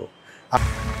ಕೊಟ್ಬಿಟ್ರು.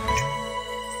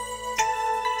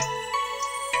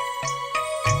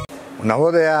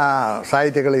 ನವೋದಯ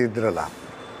ಸಾಹಿತಿಗಳು ಇದ್ರಲ್ಲ,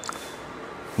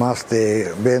 ಮಾಸ್ತಿ,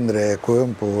 ಬೇಂದ್ರೆ,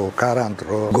 ಕುವೆಂಪು,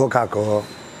 ಕಾರಂತರು, ಗೋಕಾಕು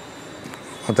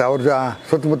ಮತ್ತು ಅವ್ರ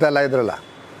ಸುತ್ತಮುತ್ತ ಎಲ್ಲ ಇದ್ರಲ್ಲ,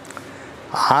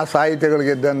 ಆ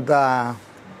ಸಾಹಿತ್ಯಗಳಿಗಿದ್ದಂಥ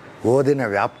ಓದಿನ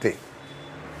ವ್ಯಾಪ್ತಿ,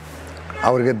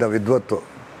 ಅವ್ರಿಗಿದ್ದ ವಿದ್ವತ್ತು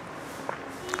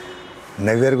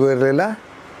ನವ್ಯರಿಗೂ ಇರಲಿಲ್ಲ,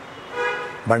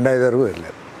 ಬಂಡಾಯದವ್ರಿಗೂ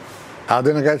ಇರಲಿಲ್ಲ.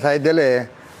 ಆಧುನಿಕ ಸಾಹಿತ್ಯದಲ್ಲಿ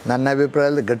ನನ್ನ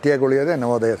ಅಭಿಪ್ರಾಯದಲ್ಲಿ ಗಟ್ಟಿಯಾಗಿ ಉಳಿಯೋದೇ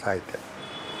ನವೋದಯ ಸಾಹಿತ್ಯ.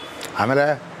 ಆಮೇಲೆ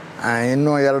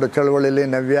ಇನ್ನೂ 2 ಚಳುವಳಿಯಲ್ಲಿ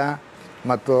ನವ್ಯ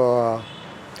ಮತ್ತು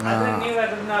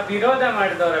ವಿರೋಧ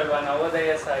ಮಾಡಿದವರಲ್ವಾ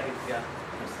ನವೋದಯ ಸಾಹಿತ್ಯ?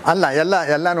 ಅಲ್ಲ,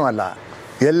 ಎಲ್ಲನೂ ಅಲ್ಲ.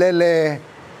 ಎಲ್ಲೆಲ್ಲಿ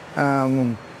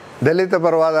ದಲಿತ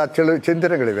ಪರವಾದ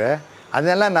ಚಿಂತನೆಗಳಿವೆ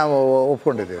ಅದನ್ನೆಲ್ಲ ನಾವು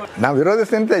ಒಪ್ಕೊಂಡಿದ್ದೀವಿ. ನಾವು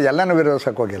ವಿರೋಧಿಸ್ತಿಂತ ಎಲ್ಲನೂ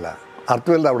ವಿರೋಧಿಸೋಕೆ ಹೋಗಿಲ್ಲ,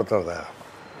 ಅರ್ಥವಿಲ್ಲದ ಆಗ್ಬಿಡ್ತದೆ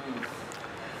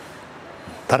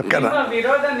ತರ್ಕ.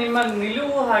 ವಿರೋಧ ನಿಮ್ಮ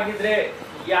ನಿಲುವು ಹಾಗಿದ್ರೆ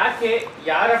ಯಾಕೆ,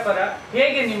 ಯಾರ ಪರ,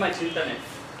 ಹೇಗೆ ನಿಮ್ಮ ಚಿಂತನೆ?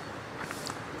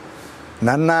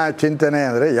 ನನ್ನ ಚಿಂತನೆ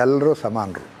ಅಂದರೆ ಎಲ್ಲರೂ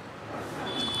ಸಮಾನರು.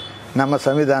 ನಮ್ಮ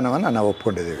ಸಂವಿಧಾನವನ್ನು ನಾವು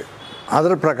ಒಪ್ಕೊಂಡಿದ್ದೀವಿ.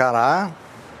 ಅದರ ಪ್ರಕಾರ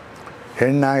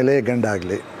ಹೆಣ್ಣಾಗಲಿ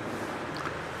ಗಂಡಾಗಲಿ,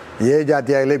 ಎ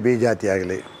ಜಾತಿ ಆಗಲಿ ಬಿ ಜಾತಿ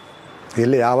ಆಗಲಿ,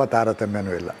 ಇಲ್ಲಿ ಯಾವ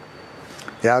ತಾರತಮ್ಯನೂ ಇಲ್ಲ.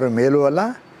 ಯಾರು ಮೇಲೂ ಅಲ್ಲ,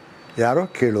 ಯಾರು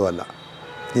ಕೀಳೂ ಅಲ್ಲ,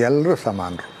 ಎಲ್ಲರೂ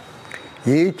ಸಮಾನರು.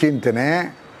 ಈ ಚಿಂತನೆ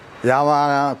ಯಾವ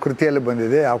ಕೃತಿಯಲ್ಲಿ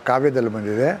ಬಂದಿದೆ, ಯಾವ ಕಾವ್ಯದಲ್ಲಿ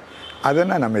ಬಂದಿದೆ,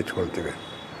 ಅದನ್ನು ನಾವು ಮೆಚ್ಕೊಳ್ತೀವಿ.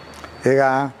 ಈಗ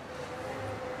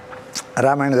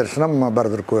ರಾಮಾಯಣ ದರ್ಶನಂ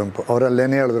ಬರೆದ್ರು ಕುವೆಂಪು.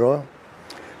 ಅವರಲ್ಲೇನು ಹೇಳಿದ್ರು?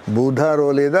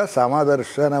 ಬುಧರೊಲಿದ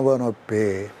ಸಮದರ್ಶನವನೊಪ್ಪಿ.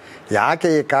 ಯಾಕೆ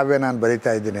ಈ ಕಾವ್ಯ ನಾನು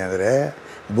ಬರಿತಾ ಇದ್ದೀನಿ ಅಂದರೆ,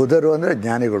 ಬುಧರು ಅಂದರೆ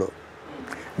ಜ್ಞಾನಿಗಳು.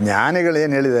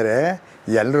 ಜ್ಞಾನಿಗಳೇನು ಹೇಳಿದ್ದಾರೆ?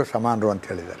 ಎಲ್ಲರೂ ಸಮಾನರು ಅಂತ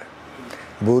ಹೇಳಿದ್ದಾರೆ.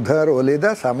 ಬುಧರೊಲಿದ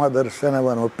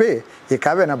ಸಮದರ್ಶನವನೊಪ್ಪಿ ಈ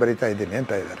ಕಾವ್ಯನ ಬರಿತಾ ಇದ್ದೀನಿ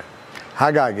ಅಂತ ಇದ್ದಾರೆ.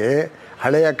 ಹಾಗಾಗಿ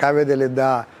ಹಳೆಯ ಕಾವ್ಯದಲ್ಲಿದ್ದ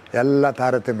ಎಲ್ಲ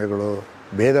ತಾರತಮ್ಯಗಳು,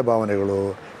 ಭೇದ ಭಾವನೆಗಳು,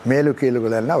 ಮೇಲು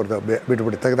ಕೀಲುಗಳೆಲ್ಲ ಅವ್ರದ್ದು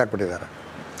ಬಿಟ್ಬಿಟ್ಟು ತೆಗೆದಾಕ್ಬಿಟ್ಟಿದ್ದಾರೆ.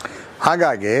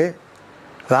 ಹಾಗಾಗಿ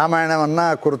ರಾಮಾಯಣವನ್ನು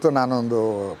ಕುರಿತು ನಾನೊಂದು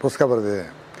ಪುಸ್ತಕ ಬರೆದಿದ್ದೀನಿ,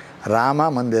 ರಾಮ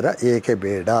ಮಂದಿರ ಏಕೆ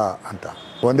ಬೇಡ ಅಂತ.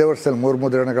 ಒಂದೇ ವರ್ಷದಲ್ಲಿ 3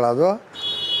 ಮುದ್ರಣಗಳಾದವು.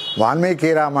 ವಾಲ್ಮೀಕಿ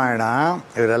ರಾಮಾಯಣ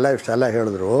ಇವರೆಲ್ಲ ಇಷ್ಟೆಲ್ಲ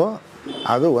ಹೇಳಿದ್ರು,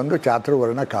 ಅದು ಒಂದು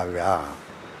ಚಾತುರ್ವರ್ಣ ಕಾವ್ಯ.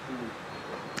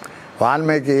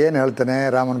 ವಾಲ್ಮೀಕಿ ಏನು ಹೇಳ್ತಾನೆ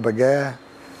ರಾಮನ ಬಗ್ಗೆ?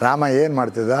 ರಾಮ ಏನು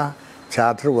ಮಾಡ್ತಿದ್ದ?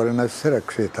 ಚಾತುರ್ವರ್ಣಸ್ಯ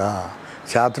ರಕ್ಷಿತ,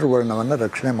 ಚಾತುರ್ವರ್ಣವನ್ನು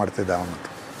ರಕ್ಷಣೆ ಮಾಡ್ತಿದ್ದ ಅವನು.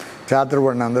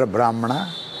 ಚಾತುರ್ವರ್ಣ ಅಂದರೆ ಬ್ರಾಹ್ಮಣ,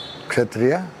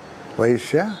 ಕ್ಷತ್ರಿಯ,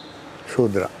 ವೈಶ್ಯ,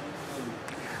 ಶೂದ್ರ.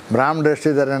 ಬ್ರಾಹ್ಮಣರು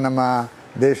ಎಷ್ಟಿದ್ದಾರೆ ನಮ್ಮ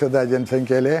ದೇಶದ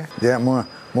ಜನಸಂಖ್ಯೆಯಲ್ಲಿ?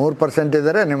 3%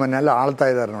 ಇದ್ದಾರೆ. ನಿಮ್ಮನ್ನೆಲ್ಲ ಆಳ್ತಾ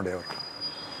ಇದ್ದಾರೆ ನೋಡಿ ಅವರು.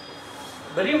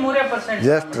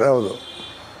 ಜಸ್ಟ್ ಹೌದು,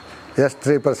 ಜಸ್ಟ್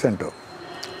 3%.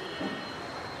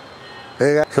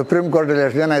 ಈಗ ಸುಪ್ರೀಂ ಕೋರ್ಟಲ್ಲಿ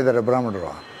ಎಷ್ಟು ಜನ ಇದ್ದಾರೆ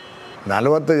ಬ್ರಾಹ್ಮಣರು?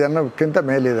 40 ಜನಕ್ಕಿಂತ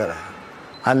ಮೇಲಿದ್ದಾರೆ.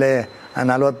 ಅಲ್ಲಿ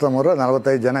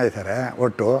 43-45 ಜನ ಇದ್ದಾರೆ.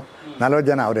 ಒಟ್ಟು 40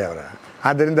 ಜನ ಅವರೇ.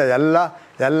 ಆದ್ದರಿಂದ ಎಲ್ಲ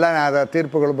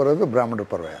ತೀರ್ಪುಗಳು ಬರೋದು ಬ್ರಾಹ್ಮಣರ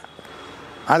ಪರವೇ.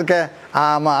 ಅದಕ್ಕೆ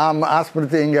ಆ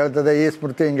ಸ್ಮೃತಿ ಹಿಂಗೆ ಹೇಳ್ತದೆ, ಈ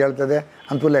ಸ್ಮೃತಿ ಹಿಂಗೆ ಹೇಳ್ತದೆ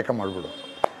ಅಂತ ಲೆಕ್ಕ ಮಾಡಿಬಿಡು,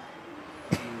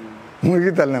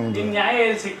 ಮುಗೀತಲ್ಲ ನಮ್ಮದು.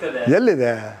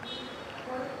 ಎಲ್ಲಿದೆ?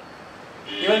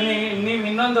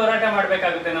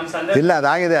 ಇಲ್ಲ,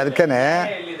 ಅದಾಗಿದೆ. ಅದಕ್ಕೇ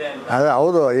ಅದು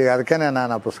ಹೌದು. ಈಗ ಅದಕ್ಕೇ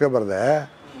ನಾನು ಆ ಪುಸ್ತಕ ಬರೆದೆ,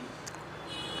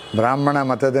 ಬ್ರಾಹ್ಮಣ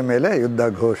ಮತದ ಮೇಲೆ ಯುದ್ಧ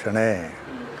ಘೋಷಣೆ,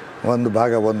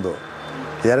 ಭಾಗ 1.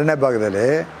 2ನೇ ಭಾಗದಲ್ಲಿ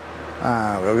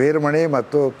ವೀರಮಣಿ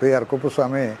ಮತ್ತು PR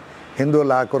ಕುಪ್ಪಸ್ವಾಮಿ ಹಿಂದೂ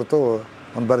ಲಾ ಕುರಿತು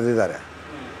ಒಂದು ಬರೆದಿದ್ದಾರೆ.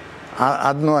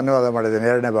 ಅದನ್ನು ಅನುವಾದ ಮಾಡಿದ್ದೀನಿ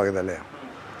 2ನೇ ಭಾಗದಲ್ಲಿ.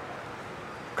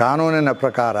 ಕಾನೂನಿನ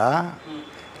ಪ್ರಕಾರ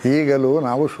ಈಗಲೂ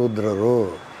ನಾವು ಶೂದ್ರರು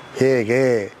ಹೇಗೆ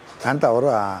ಅಂತ ಅವರು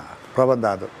ಪ್ರಬಂಧ.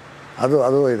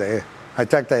 ಅದು ಇದೆ,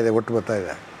 ಹೆಚ್ಚಾಗ್ತಾ ಇದೆ, ಒಟ್ಟು ಬರ್ತಾ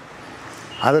ಇದೆ.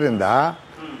 ಅದರಿಂದ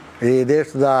ಈ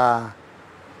ದೇಶದ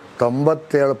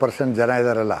 97% ಜನ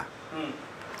ಇದ್ದಾರಲ್ಲ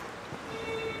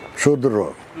ಶೂದ್ರರು,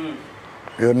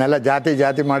 ಇವ್ರನ್ನೆಲ್ಲ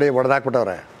ಜಾತಿ ಮಾಡಿ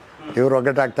ಹೊಡೆದಾಕ್ಬಿಟ್ಟವ್ರೆ. ಇವ್ರು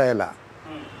ಒಗ್ಗಟ್ಟಾಗ್ತಾ ಇಲ್ಲ.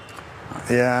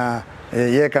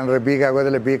 ಎ ಕಂಡ್ರೆ ಬಿಗೆ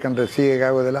ಆಗೋದಿಲ್ಲ, ಬಿ ಕಂಡ್ರೆ ಸಿಗೆ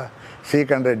ಆಗೋದಿಲ್ಲ, ಸಿ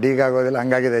ಕಂಡ್ರೆ ಡಿಗೆ ಆಗೋದಿಲ್ಲ.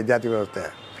 ಹಂಗಾಗಿದೆ ಜಾತಿ ವ್ಯವಸ್ಥೆ.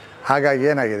 ಹಾಗಾಗಿ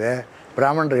ಏನಾಗಿದೆ,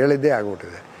 ಬ್ರಾಹ್ಮಣರು ಹೇಳಿದ್ದೇ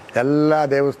ಆಗ್ಬಿಟ್ಟಿದೆ. ಎಲ್ಲ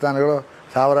ದೇವಸ್ಥಾನಗಳು,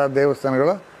 ಸಾವಿರಾರು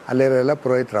ದೇವಸ್ಥಾನಗಳು ಅಲ್ಲಿರೋಲ್ಲ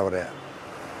ಪುರೋಹಿತರವರೇ,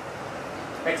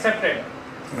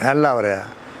 ಎಲ್ಲ ಅವರೇ.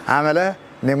 ಆಮೇಲೆ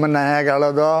ನಿಮ್ಮನ್ನು ಹೇಗೆ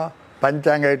ಆಳೋದು?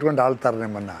 ಪಂಚಾಂಗ ಇಟ್ಕೊಂಡು ಆಳ್ತಾರೆ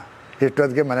ನಿಮ್ಮನ್ನು.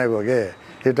 ಇಷ್ಟೊತ್ತಿಗೆ ಮನೆಗೆ ಹೋಗಿ,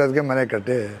 ಇಷ್ಟೊತ್ತಿಗೆ ಮನೆ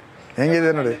ಕಟ್ಟಿ,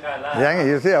 ಹೆಂಗಿದೆ ನೋಡಿ, ಹೆಂಗೆ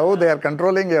U C how they are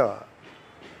controlling you.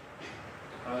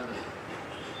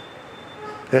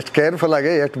 ಎಷ್ಟು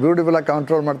ಕೇರ್ಫುಲ್ಲಾಗಿ, ಎಷ್ಟು ಬ್ಯೂಟಿಫುಲ್ಲಾಗಿ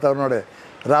ಕಂಟ್ರೋಲ್ ಮಾಡ್ತಾವ್ರು ನೋಡಿ.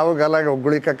 ರಾಹು ಕಾಲ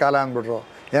ಗುಳಿಕ ಕಾಲ ಅಂದ್ಬಿಟ್ರು.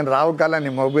 ಏನು ರಾಹು ಕಾಲ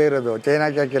ನಿಮ್ಮ ಒಬ್ಬೇ ಇರೋದು?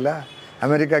 ಚೈನಾಕ್ಕೆ ಹಾಕಿಲ್ಲ,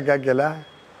 ಅಮೇರಿಕಕ್ಕೆ ಹಾಕಿಲ್ಲ,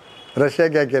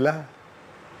 ರಷ್ಯಾಕ್ಕೆ ಹಾಕಿಲ್ಲ.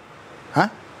 ಹಾಂ,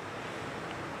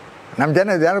 ನಮ್ಮ ಜನ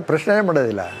ಇದು ಯಾರು ಪ್ರಶ್ನೆ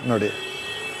ಮಾಡೋದಿಲ್ಲ ನೋಡಿ.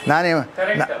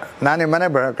 ನಾನು ಮನೆ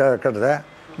ಕಟ್ಟಿದೆ,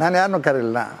 ನಾನು ಯಾರನ್ನೂ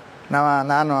ಕರೀಲಿಲ್ಲ.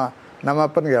 ನಾನು ನಮ್ಮ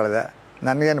ಅಪ್ಪನಿಗೆ ಹೇಳಿದೆ,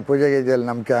 ನನಗೇನು ಪೂಜೆ ಗೀಜೆಯಲ್ಲಿ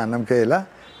ನಂಬಿಕೆ ಇಲ್ಲ,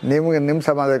 ನಿಮ್ಮ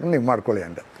ಸಮಾಜಕ್ಕೆ ನೀವು ಮಾಡ್ಕೊಳ್ಳಿ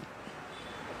ಅಂದೆ.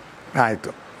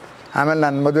 ಆಯಿತು. ಆಮೇಲೆ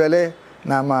ನನ್ನ ಮದುವೆಯಲ್ಲಿ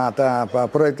ನಮ್ಮ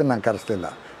ಪುರೋಹಿತನ ನಾನು ಕರೆಸ್ಲಿಲ್ಲ.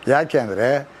 ಯಾಕೆ ಅಂದರೆ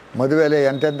ಮದುವೆಯಲ್ಲಿ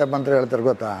ಎಂತೆಂಥ ಮಂತ್ರ ಹೇಳ್ತಾರೆ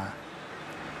ಗೊತ್ತಾ?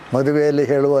 ಮದುವೆಯಲ್ಲಿ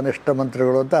ಹೇಳುವ ಅನಿಷ್ಟ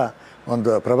ಮಂತ್ರಗಳು ಅಂತ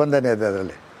ಒಂದು ಪ್ರಬಂಧನೆ ಇದೆ,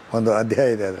 ಅದರಲ್ಲಿ ಒಂದು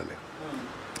ಅಧ್ಯಾಯ ಇದೆ. ಅದರಲ್ಲಿ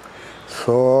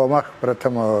ಸೋಮ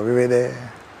ಪ್ರಥಮ ವಿವಿಧೆ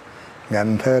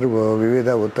ಗಂಧರ್ವೋ ವಿವಿಧ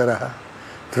ಉತ್ತರ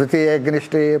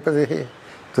ತೃತೀಯಗ್ನಿಷ್ಠೇ ಪದಿ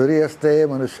ತುರಿಯಸ್ತೆ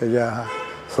ಮನುಷ್ಯಜ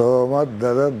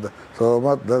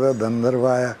ಸೋಮದ್ದದ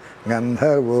ಗಂಧರ್ವಾಯ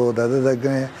ಗಂಧರ್ವೋ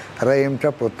ದದದಗ್ನಿ ರೈಂ ಚ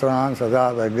ಪುತ್ರಾನ್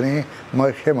ಸದಾದಗ್ನಿ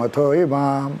ಮಹ್ಯ ಮಥೋ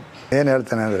ಇಮಾಂ. ಏನು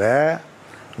ಹೇಳ್ತಾನೆ ಅಂದರೆ,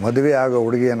 ಮದುವೆ ಆಗೋ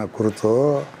ಹುಡುಗಿಯನ್ನು ಕುರಿತು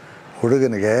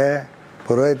ಹುಡುಗನಿಗೆ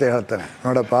ಪುರೋಹಿತ ಹೇಳ್ತಾನೆ,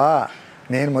 ನೋಡಪ್ಪ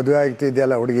ನೀನು ಮದುವೆ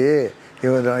ಆಗ್ತಿದ್ಯಲ್ಲ ಹುಡುಗಿ,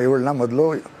 ಇವಳನ್ನ ಮೊದಲು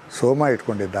ಸೋಮ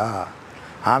ಇಟ್ಕೊಂಡಿದ್ದ,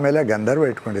 ಆಮೇಲೆ ಗಂಧರ್ವ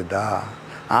ಇಟ್ಕೊಂಡಿದ್ದ,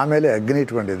 ಆಮೇಲೆ ಅಗ್ನಿ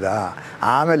ಇಟ್ಕೊಂಡಿದ್ದ,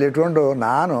 ಆಮೇಲೆ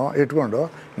ನಾನು ಇಟ್ಕೊಂಡು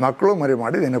ಮಕ್ಕಳು ಮರಿ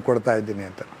ಮಾಡಿ ನಿನಗೆ ಕೊಡ್ತಾ ಇದ್ದೀನಿ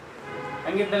ಅಂತ.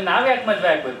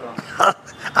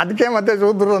 ಅದಕ್ಕೆ ಮತ್ತೆ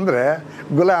ಶೂದ್ರರು ಅಂದರೆ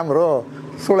ಗುಲಾಮರು,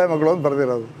 ಸುಳೆ ಮಗಳು ಅಂತ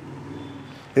ಬರೆದಿರೋದು.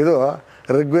 ಇದು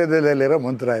ಋಗ್ವೇದದಲ್ಲಿರೋ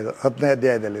ಮಂತ್ರ, ಇದು 10ನೇ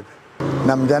ಅಧ್ಯಾಯದಲ್ಲಿದೆ.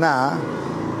 ನಮ್ಮ ಜನ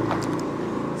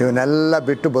ಇವನ್ನೆಲ್ಲ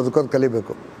ಬಿಟ್ಟು ಬದುಕೋದು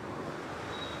ಕಲಿಬೇಕು.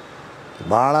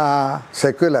 ಭಾಳ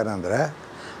ಸೆಕ್ಯುಲರ್ ಅಂದರೆ,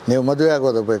 ನೀವು ಮದುವೆ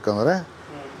ಆಗೋದು ಬೇಕಂದರೆ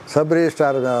ಸಬ್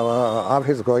ರಿಜಿಸ್ಟ್ರಾರ್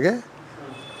ಆಫೀಸ್ಗೆ ಹೋಗಿ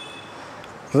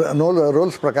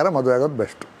ರೂಲ್ಸ್ ಪ್ರಕಾರ ಮದುವೆ ಆಗೋದು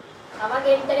ಬೆಸ್ಟ್.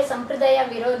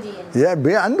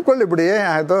 ಅಂದ್ಕೊಳ್ಳಿ ಬಿಡಿ,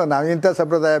 ಆಯಿತು ನಾವು ಇಂಥ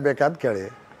ಸಂಪ್ರದಾಯ ಬೇಕಾದ ಕೇಳಿ.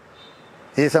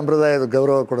 ಈ ಸಂಪ್ರದಾಯದ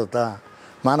ಗೌರವ ಕೊಡುತ್ತಾ,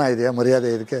 ಮಾನ ಇದೆಯಾ, ಮರ್ಯಾದೆ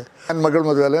ಇದಕ್ಕೆ? ನನ್ನ ಮಗಳ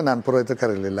ಮದುವೆಯಲ್ಲೂ ನಾನು ಪುರೋಹಿತ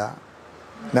ಕರೀಲಿಲ್ಲ,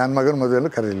 ನನ್ನ ಮಗನ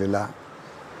ಮದುವೆಯಲ್ಲೂ ಕರೀಲಿಲ್ಲ.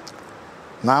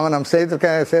 ನಾವು ನಮ್ಮ ಸ್ನೇಹಿತರ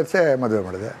ಸೇರಿಸೇ ಮದುವೆ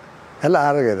ಮಾಡಿದೆ, ಎಲ್ಲ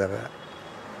ಆರೋಗ್ಯ ಇದ್ದಾರೆ.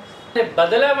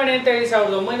 ಬದಲಾವಣೆ ಅಂತ ಹೇಳಿ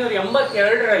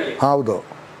 1982ರಲ್ಲಿ ಹೌದು.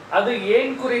 ಅದು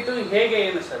ಏನು ಕುರಿತು, ಹೇಗೆ,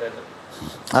 ಏನು ಸರ್ ಅದು?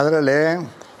 ಅದರಲ್ಲಿ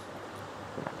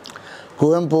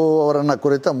ಕುವೆಂಪು ಅವರನ್ನು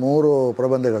ಕುರಿತ 3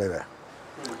 ಪ್ರಬಂಧಗಳಿವೆ.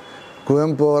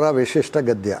 ಕುವೆಂಪು ಅವರ ವಿಶಿಷ್ಟ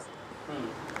ಗದ್ಯ,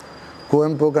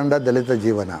 ಕುವೆಂಪು ಕಂಡ ದಲಿತ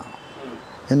ಜೀವನ,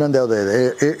 ಇನ್ನೊಂದು ಯಾವುದೋ ಇದೆ.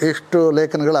 ಇಷ್ಟು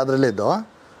ಲೇಖನಗಳು ಅದರಲ್ಲಿದ್ದು.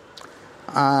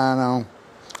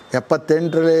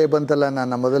 78ರಲ್ಲಿ ಬಂತಲ್ಲ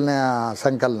ನನ್ನ ಮೊದಲನೇ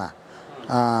ಸಂಕಲನ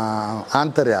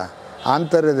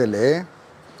ಆಂತರ್ಯದಲ್ಲಿ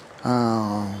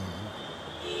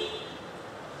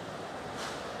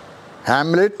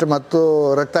ಹ್ಯಾಮ್ಲೆಟ್ ಮತ್ತು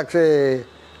ರಕ್ತಾಕ್ಷಿ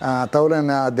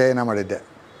ತೌಲನ ಅಧ್ಯಯನ ಮಾಡಿದ್ದೆ.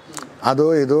 ಅದು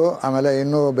ಇದು ಆಮೇಲೆ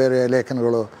ಇನ್ನೂ ಬೇರೆ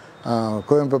ಲೇಖನಗಳು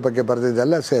ಕುವೆಂಪು ಬಗ್ಗೆ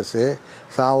ಬರೆದಿದ್ದೆಲ್ಲ ಸೇರಿಸಿ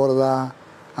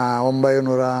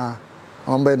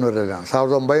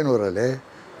 1900ರಲ್ಲಿ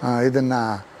ಇದನ್ನು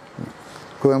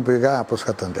ಕುವೆಂಪುಗ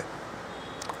ಪುಸ್ತಕ ತಂದೆ.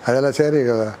 ಅದೆಲ್ಲ ಸೇರಿ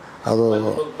ಈಗ ಅದು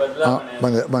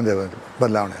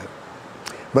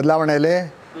ಬದಲಾವಣೆಯಲ್ಲಿ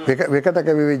ವಿಕಟ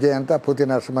ಕವಿ ವಿಜಯ ಅಂತ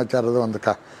ಪೂತಿನ ಸಮಾಚಾರದ ಒಂದು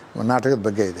ನಾಟಕದ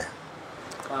ಬಗ್ಗೆ ಇದೆ.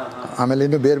 ಆಮೇಲೆ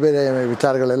ಇನ್ನೂ ಬೇರೆ ಬೇರೆ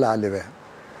ವಿಚಾರಗಳೆಲ್ಲ ಅಲ್ಲಿವೆ.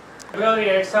 ಫೆಬ್ರವರಿ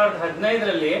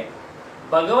 2015ರಲ್ಲಿ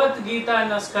ಭಗವದ್ಗೀತಾ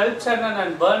ಅನ್ನೋ ಸ್ಕಲ್ಪ್ಚರ್ನ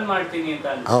ನಾನು ಬರ್ನ್ ಮಾಡ್ತೀನಿ ಅಂತ.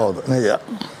 ಹೌದು, ನಿಜ.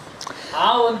 ಆ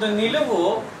ಒಂದು ನಿಲುವು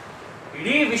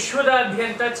ಇಡೀ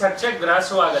ವಿಶ್ವದಾದ್ಯಂತ ಚರ್ಚೆಗೆ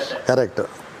ಗ್ರಾಸವಾಗತ್ತೆ. ಕರೆಕ್ಟ್.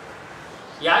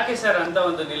 ಯಾಕೆ ಸರ್ ಅಂತ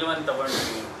ಒಂದು ನಿಲುವನ್ನು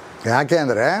ತಗೊಂಡಿದ್ದೀನಿ? ಯಾಕೆ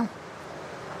ಅಂದರೆ,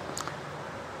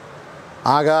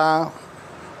 ಆಗ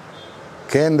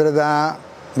ಕೇಂದ್ರದ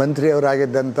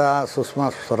ಮಂತ್ರಿಯವರಾಗಿದ್ದಂಥ ಸುಷ್ಮಾ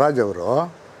ಸ್ವರಾಜ್ ಅವರು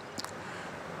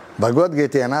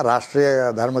ಭಗವದ್ಗೀತೆಯನ್ನು ರಾಷ್ಟ್ರೀಯ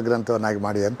ಧರ್ಮಗ್ರಂಥವನ್ನಾಗಿ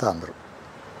ಮಾಡಿ ಅಂತ ಅಂದರು.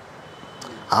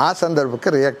 ಆ ಸಂದರ್ಭಕ್ಕೆ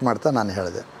ರಿಯಾಕ್ಟ್ ಮಾಡ್ತಾ ನಾನು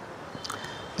ಹೇಳಿದೆ,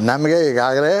 ನಮಗೆ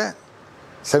ಈಗಾಗಲೇ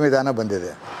ಸಂವಿಧಾನ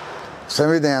ಬಂದಿದೆ,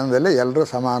 ಸಂವಿಧಾನದಲ್ಲಿ ಎಲ್ಲರೂ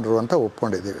ಸಮಾನರು ಅಂತ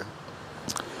ಒಪ್ಕೊಂಡಿದ್ದೀವಿ.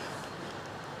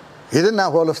 ಇದನ್ನು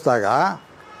ಹೋಲಿಸಿದಾಗ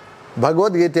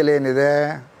ಭಗವದ್ಗೀತೆಯಲ್ಲಿ ಏನಿದೆ,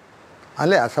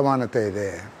 ಅಲ್ಲಿ ಅಸಮಾನತೆ ಇದೆ.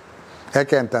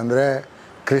 ಯಾಕೆ ಅಂತಂದರೆ,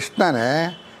 ಕೃಷ್ಣನೇ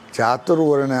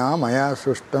ಚಾತುರ್ವರ್ಣ ಮಯ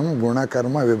ಸೃಷ್ಟಂ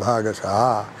ಗುಣಕರ್ಮ ವಿಭಾಗಶಃ,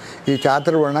 ಈ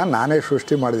ಚಾತುರ್ವರ್ಣ ನಾನೇ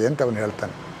ಸೃಷ್ಟಿ ಮಾಡಿದೆ ಅಂತ ಅವನು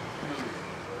ಹೇಳ್ತಾನೆ.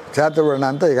 ಚಾತುರ್ವರ್ಣ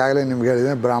ಅಂತ ಈಗಾಗಲೇ ನಿಮ್ಗೆ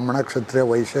ಹೇಳಿದೆ, ಬ್ರಾಹ್ಮಣ, ಕ್ಷತ್ರಿಯ,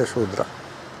 ವೈಶ್ಯ, ಶೂದ್ರ.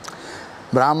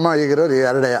 ಈಗಿರೋದು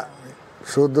 2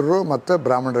 ಶೂದ್ರರು ಮತ್ತು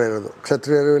ಬ್ರಾಹ್ಮಣರು ಇರೋದು.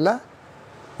 ಕ್ಷತ್ರಿಯರು ಇಲ್ಲ,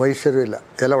 ವೈಶ್ಯರು ಇಲ್ಲ,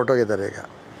 ಎಲ್ಲ ಒಟ್ಟೋಗಿದ್ದಾರೆ. ಈಗ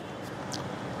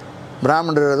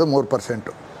ಬ್ರಾಹ್ಮಣರು ಇರೋದು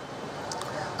 3%.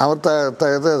 ಅವ್ರು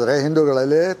ತೆಗೆದ್ರೆ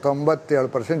ಹಿಂದೂಗಳಲ್ಲಿ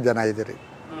 97% ಜನ ಇದ್ದೀರಿ.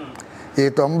 ಈ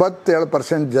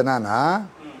 97% ಜನನ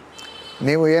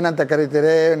ನೀವು ಏನಂತ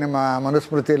ಕರಿತೀರಿ ನಿಮ್ಮ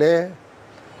ಮನುಸ್ಮೃತಿಲಿ?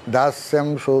 ದಾಸ್ಯಂ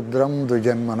ಶೂದ್ರಂ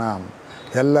ದ್ವಿಜನ್ಮನಾಂ.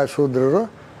 ಎಲ್ಲ ಶೂದ್ರರು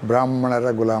ಬ್ರಾಹ್ಮಣರ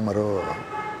ಗುಲಾಮರು.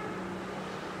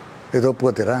 ಇದು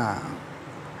ಒಪ್ಕೋತೀರಾ?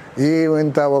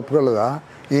 ಇಂಥ ಒಪ್ಕೊಳ್ಳೋದ?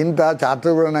 ಇಂಥ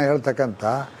ಚಾತುರ್ವರ್ಣ ಹೇಳ್ತಕ್ಕಂಥ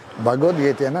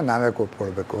ಭಗವದ್ಗೀತೆಯನ್ನು ನಾವೇ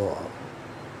ಒಪ್ಕೊಳ್ಬೇಕು.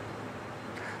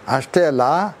 ಅಷ್ಟೇ ಅಲ್ಲ,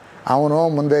 ಅವನು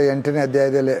ಮುಂದೆ 8ನೇ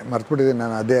ಅಧ್ಯಾಯದಲ್ಲಿ ಮರ್ತ್ಬಿಟ್ಟಿದ್ದೀನಿ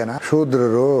ನಾನು ಅಧ್ಯಯನ.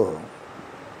 ಶೂದ್ರರು,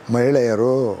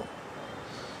 ಮಹಿಳೆಯರು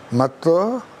ಮತ್ತು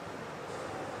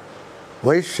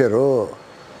ವೈಶ್ಯರು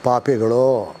ಪಾಪಿಗಳು,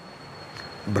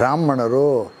 ಬ್ರಾಹ್ಮಣರು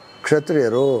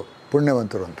ಕ್ಷತ್ರಿಯರು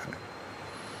ಪುಣ್ಯವಂತರು ಅಂತಾನೆ.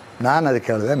 ನಾನು ಅದಕ್ಕೆ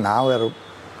ಹೇಳಿದೆ, ನಾವ್ಯಾರು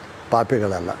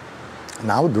ಪಾಪಿಗಳಲ್ಲ,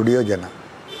 ನಾವು ದುಡಿಯೋ ಜನ,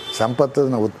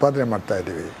 ಸಂಪತ್ತನ್ನು ಉತ್ಪಾದನೆ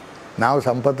ಮಾಡ್ತಾಯಿದ್ದೀವಿ. ನಾವು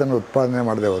ಸಂಪತ್ತನ್ನು ಉತ್ಪಾದನೆ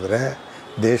ಮಾಡದೆ ಹೋದರೆ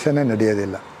ದೇಶನೇ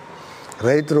ನಡೆಯೋದಿಲ್ಲ.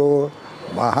 ರೈತರು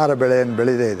ಆಹಾರ ಬೆಳೆಯನ್ನು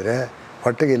ಬೆಳೆದೇ ಇದ್ದರೆ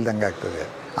ಹೊಟ್ಟೆಗೆ ಇಲ್ದಂಗೆ ಆಗ್ತದೆ.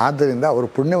 ಆದ್ದರಿಂದ ಅವರು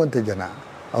ಪುಣ್ಯವಂತ ಜನ,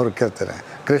 ಅವರು ಕೇಳ್ತಾರೆ.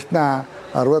 ಕೃಷ್ಣ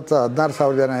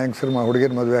 16,000 ಜನ ಹೆಂಗಸರು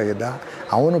ಹುಡುಗಿನ ಮದುವೆ ಆಗಿದ್ದ,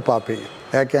 ಅವನು ಪಾಪಿ.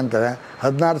 ಯಾಕೆ ಅಂತಾರೆ,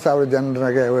 16,000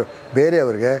 ಜನರಿಗೆ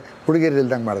ಬೇರೆಯವ್ರಿಗೆ ಹುಡುಗಿರು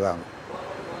ಇಲ್ದಂಗೆ ಮಾಡ್ದ ಅವನು,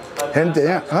 ಹೆಂಡತಿ.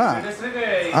 ಹಾಂ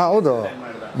ಹೌದು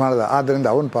ಮಾಡ್ದ, ಆದ್ದರಿಂದ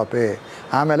ಅವನು ಪಾಪಿ.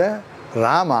 ಆಮೇಲೆ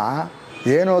ರಾಮ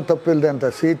ಏನೋ ತಪ್ಪಿಲ್ಲದೆ ಅಂತ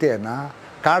ಸೀತೆಯನ್ನು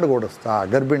ಕಾಡುಗೊಡಿಸ್ತಾ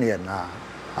ಗರ್ಭಿಣಿಯನ್ನು,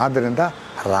 ಆದ್ದರಿಂದ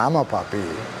ರಾಮ ಪಾಪಿ.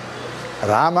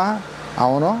 ರಾಮ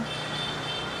ಅವನು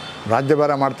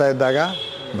ರಾಜ್ಯಭಾರ ಮಾಡ್ತಾಯಿದ್ದಾಗ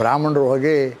ಬ್ರಾಹ್ಮಣರು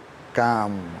ಹೋಗಿ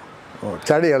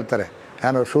ಚಾಡಿ ಹೇಳ್ತಾರೆ,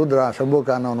 ಯಾರೋ ಶೂದ್ರ ಶಂಭೂಕ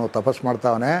ಅನ್ನೋನು ತಪಸ್ಸು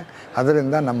ಮಾಡ್ತಾವನೆ,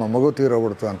 ಅದರಿಂದ ನಮ್ಮ ಮಗು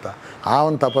ತೀರೋಗ್ಬಿಡ್ತು ಅಂತ.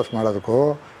 ಅವನು ತಪಸ್ಸು ಮಾಡೋದಕ್ಕೂ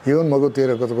ಇವನು ಮಗು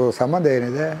ತೀರೋಗೋದಕ್ಕೂ ಸಂಬಂಧ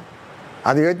ಏನಿದೆ?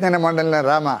 ಅದು ಯೋಚನೆ ಮಾಡಲಿಲ್ಲ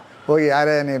ರಾಮ. ಹೋಗಿ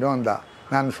ಯಾರೇ ನೀನು ಅಂದ,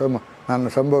 ನಾನು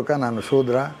ಶಂಭೂಕ, ನಾನು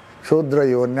ಶೂದ್ರ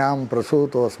ಯೋನ್ಯಾಂ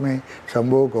ಪ್ರಸೂತೋಸ್ಮಿ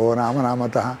ಶಂಭೂಕೋ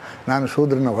ನಾಮತಃ, ನಾನು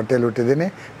ಶೂದ್ರನ ಹೊಟ್ಟೆಯಲ್ಲಿ ಹುಟ್ಟಿದ್ದೀನಿ,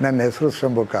 ನನ್ನ ಹೆಸರು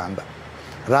ಶಂಭೂಕ ಅಂದ.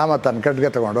 ರಾಮ ತನ್ನ ಕಟ್ಗೆ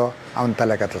ತಗೊಂಡು ಅವನ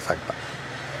ತಲೆ ಕತ್ತರಿಸಾಕ್ತ.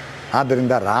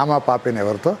 ಆದ್ದರಿಂದ ರಾಮ ಪಾಪಿನೇ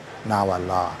ಹೊರತು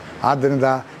ನಾವಲ್ಲ. ಆದ್ದರಿಂದ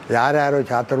ಯಾರ್ಯಾರು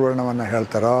ಚಾತುರ್ವರ್ಣವನ್ನು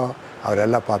ಹೇಳ್ತಾರೋ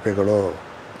ಅವರೆಲ್ಲ ಪಾಪಿಗಳು.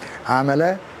 ಆಮೇಲೆ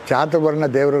ಚಾತುರ್ವರ್ಣ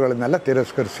ದೇವರುಗಳನ್ನೆಲ್ಲ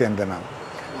ತಿರಸ್ಕರಿಸಿ ಅಂದೆ ನಾನು.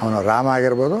 ಅವನು ರಾಮ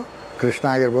ಆಗಿರ್ಬೋದು, ಕೃಷ್ಣ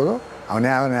ಆಗಿರ್ಬೋದು,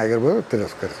 ಅವನೇ ಆಗಿರ್ಬೋದು,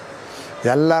 ತಿರಸ್ಕರಿಸಿ.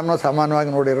 ಎಲ್ಲರನ್ನೂ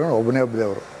ಸಮಾನವಾಗಿ ನೋಡಿರೋ ಒಬ್ಬನೇ ಒಬ್ಬ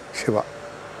ದೇವರು ಶಿವ.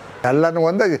 ಎಲ್ಲನೂ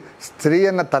ಒಂದು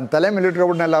ಸ್ತ್ರೀಯನ್ನು ತನ್ನ ತಲೆ ಮೇಲೆ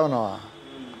ಇಟ್ಕೊಬಿಡ್ನಲ್ಲ ಅವನು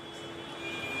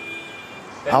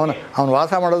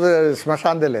ವಾಸ ಮಾಡೋದು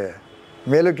ಸ್ಮಶಾನದಲ್ಲಿ,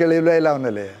 ಮೇಲೂ ಕೇಳಿಲ್ಲ ಇಲ್ಲ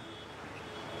ಅವನಲ್ಲಿ.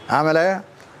 ಆಮೇಲೆ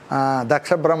ದಕ್ಷ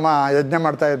ಬ್ರಹ್ಮ ಯಜ್ಞ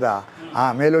ಮಾಡ್ತಾಯಿದ್ದ, ಆ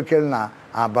ಮೇಲೂ ಕೇಳಿನ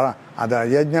ಅದು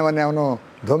ಯಜ್ಞವನ್ನೇ ಅವನು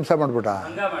ಧ್ವಂಸ ಮಾಡಿಬಿಟ್ಟ,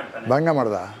 ಭಂಗ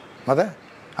ಮಾಡ್ದ. ಮತ್ತು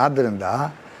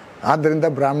ಆದ್ದರಿಂದ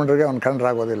ಬ್ರಾಹ್ಮಣರಿಗೆ ಅವನು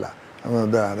ಕಂಡ್ರಾಗೋದಿಲ್ಲ,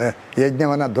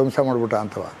 ಯಜ್ಞವನ್ನು ಧ್ವಂಸ ಮಾಡಿಬಿಟ್ಟ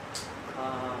ಅಂತವ.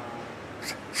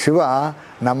 ಶಿವ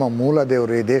ನಮ್ಮ ಮೂಲ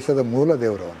ದೇವರು, ಈ ದೇಶದ ಮೂಲ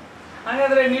ದೇವರು ಅವನು.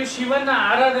 ಹಾಗಾದ್ರೆ ನೀವು ಶಿವನ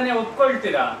ಆರಾಧನೆ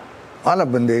ಒಪ್ಕೊಳ್ತೀರಾ? ಅಲ್ಲ,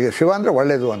 ಈಗ ಶಿವ ಅಂದರೆ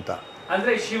ಒಳ್ಳೇದು ಅಂತ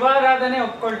ಅಂದರೆ ಶಿವಾರಾಧನೆ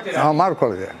ಒಪ್ಕೊಳ್ತೀರಾ?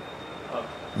 ಮಾಡ್ಕೊಳ್ಳಿದೆ,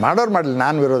 ಮಾಡೋರು ಮಾಡಲಿ,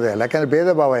 ನಾನು ವಿರೋಧ ಇಲ್ಲ. ಯಾಕೆಂದರೆ ಭೇದ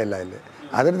ಭಾವ ಇಲ್ಲ ಇಲ್ಲಿ,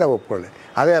 ಅದರಿಂದ ಒಪ್ಕೊಳ್ಳಿ.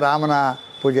 ಅದೇ ರಾಮನ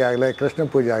ಪೂಜೆ ಆಗಲಿ, ಕೃಷ್ಣ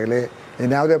ಪೂಜೆ ಆಗಲಿ,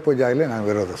 ಇನ್ಯಾವುದೇ ಪೂಜೆ ಆಗಲಿ ನಾನು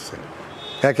ವಿರೋಧಿಸ್ತೀನಿ.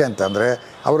 ಯಾಕೆ ಅಂತಂದರೆ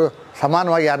ಅವರು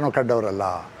ಸಮಾನವಾಗಿ ಯಾರನ್ನೂ ಕಂಡವರಲ್ಲ,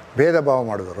 ಭೇದ ಭಾವ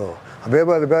ಮಾಡಿದ್ರು.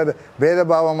 ಭೇದ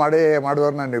ಭಾವ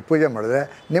ಮಾಡಿದವ್ರನ್ನ ನೀವು ಪೂಜೆ ಮಾಡಿದ್ರೆ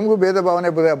ನಿಮಗೂ ಭೇದ ಭಾವನೆ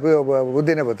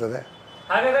ಬುದ್ಧಿನೇ ಬರ್ತದೆ.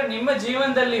 ಹಾಗಾದ್ರೆ ನಿಮ್ಮ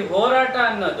ಜೀವನದಲ್ಲಿ ಹೋರಾಟ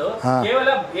ಅನ್ನೋದು ಕೇವಲ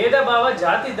ಭೇದ ಭಾವ,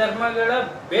 ಜಾತಿ ಧರ್ಮಗಳ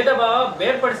ಭೇದ ಭಾವ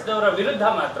ಬೇರ್ಪಡಿಸಿದವರ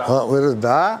ವಿರುದ್ಧ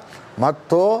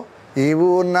ಮತ್ತು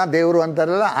ಇವನ್ನ ದೇವರು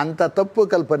ಅಂತಾರಲ್ಲ ಅಂಥ ತಪ್ಪು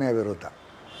ಕಲ್ಪನೆಯ ವಿರುದ್ಧ.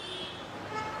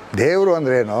 ದೇವರು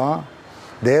ಅಂದ್ರೇನು?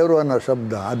 ದೇವರು ಅನ್ನೋ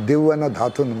ಶಬ್ದ ದಿವ್ ಅನ್ನೋ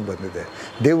ಧಾತು ನಮ್ಗೆ ಬಂದಿದೆ.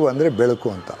 ದಿವ್ ಅಂದರೆ ಬೆಳಕು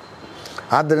ಅಂತ.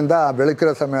 ಆದ್ದರಿಂದ ಆ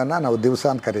ಬೆಳಕಿರೋ ಸಮಯವನ್ನು ನಾವು ದಿವಸ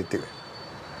ಅಂತ ಕರಿತೀವಿ.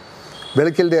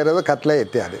 ಬೆಳಕಿಲ್ಲದೆ ಇರೋದು ಕತ್ಲೆ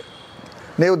ಇತ್ಯಾದಿ.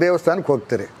 ನೀವು ದೇವಸ್ಥಾನಕ್ಕೆ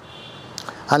ಹೋಗ್ತೀರಿ,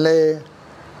 ಅಲ್ಲಿ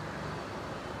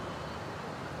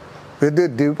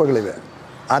ವಿದ್ಯುತ್ ದೀಪಗಳಿವೆ.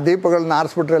 ಆ ದೀಪಗಳನ್ನ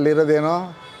ಆರಿಸ್ಬಿಟ್ರೆ ಅಲ್ಲಿರೋದೇನೋ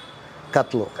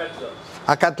ಕತ್ಲು.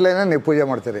 ಆ ಕತ್ಲೆನೇ ನೀವು ಪೂಜೆ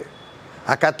ಮಾಡ್ತೀರಿ.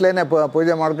 ಆ ಕತ್ಲೆನೇ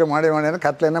ಪೂಜೆ ಮಾಡಿ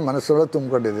ಕತ್ಲೆನೇ ಮನಸ್ಸೊಳಗೆ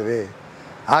ತುಂಬಿಕೊಂಡಿದ್ದೀರಿ.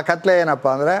 ಆ ಕತ್ಲೆ ಏನಪ್ಪ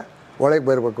ಅಂದರೆ ಒಳಗೆ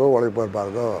ಬರಬೇಕು, ಒಳಗೆ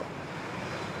ಬರಬಾರ್ದು,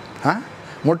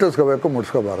 ಮುಟ್ಟಿಸ್ಕೋಬೇಕು,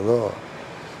 ಮುಟ್ಟಿಸ್ಕೋಬಾರ್ದು,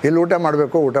 ಇಲ್ಲಿ ಊಟ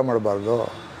ಮಾಡಬೇಕು, ಊಟ ಮಾಡಬಾರ್ದು,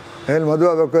 ಇಲ್ಲಿ ಮದುವೆ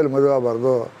ಆಗಬೇಕು, ಇಲ್ಲಿ ಮದುವೆ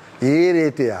ಆಗಬಾರ್ದು. ಈ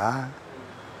ರೀತಿಯ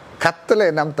ಕತ್ತಲೆ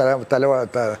ನಮ್ಮ ತಲೆ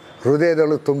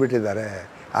ಹೃದಯದೊಳಗೆ ತುಂಬಿಟ್ಟಿದ್ದಾರೆ.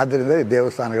 ಆದ್ದರಿಂದ ಈ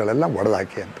ದೇವಸ್ಥಾನಗಳೆಲ್ಲ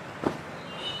ಒಡೆದಾಕಿ ಅಂತ.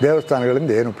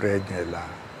 ದೇವಸ್ಥಾನಗಳಿಂದ ಏನು ಪ್ರಯೋಜನ ಇಲ್ಲ.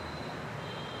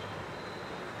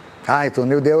 ಆಯಿತು,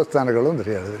 ನೀವು ದೇವಸ್ಥಾನಗಳು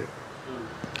ಅಂದ್ರೆ ಹೇಳಿದ್ರಿ.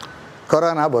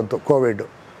 ಕೊರೋನಾ ಬಂತು,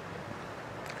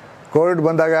 ಕೋವಿಡ್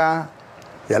ಬಂದಾಗ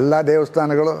ಎಲ್ಲ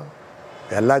ದೇವಸ್ಥಾನಗಳು,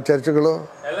 ಎಲ್ಲ ಚರ್ಚ್ಗಳು,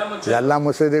 ಎಲ್ಲ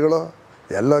ಮಸೀದಿಗಳು,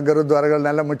 ಎಲ್ಲ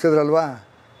ಗುರುದ್ವಾರಗಳನ್ನೆಲ್ಲ ಮುಚ್ಚಿಬಿಟ್ರಲ್ವಾ?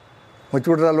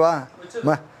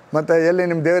 ಮತ್ತು ಎಲ್ಲಿ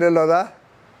ನಿಮ್ಮ ದೇವರೆಲ್ಲೋದ?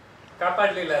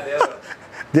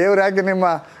 ದೇವ್ರು ಯಾಕೆ ನಿಮ್ಮ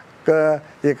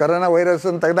ಈ ಕೊರೋನಾ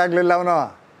ವೈರಸ್ಸನ್ನು ತೆಗೆದಾಕ್ಲಿಲ್ಲ? ಅವನು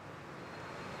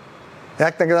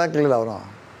ಯಾಕೆ ತೆಗೆದಾಕ್ಲಿಲ್ಲ? ಅವನು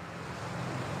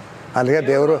ಅಲ್ಲಿಗೆ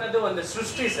ದೇವರು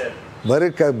ಬರೀ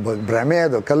ಭ್ರಮೆ,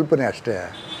 ಅದು ಕಲ್ಪನೆ ಅಷ್ಟೇ,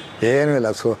 ಏನೂ ಇಲ್ಲ.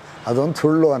 ಅದೊಂದು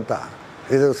ಸುಳ್ಳು ಅಂತ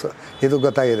ಇದು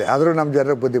ಗೊತ್ತಾಗಿದೆ. ಆದರೂ ನಮ್ಮ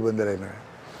ಜನರಿಗೆ ಬುದ್ಧಿ ಬಂದಿರೇನು.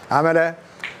 ಆಮೇಲೆ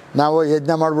ನಾವು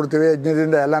ಯಜ್ಞ ಮಾಡಿಬಿಡ್ತೀವಿ,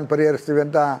 ಯಜ್ಞದಿಂದ ಎಲ್ಲನೂ ಪರಿಹರಿಸ್ತೀವಿ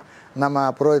ಅಂತ ನಮ್ಮ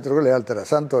ಪುರೋಹಿತರುಗಳು ಹೇಳ್ತಾರೆ.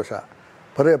 ಸಂತೋಷ.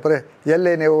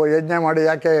 ಎಲ್ಲಿ ನೀವು ಯಜ್ಞ ಮಾಡಿ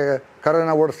ಯಾಕೆ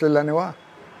ಕರೋನಾ ಓಡಿಸ್ಲಿಲ್ಲ? ನೀವು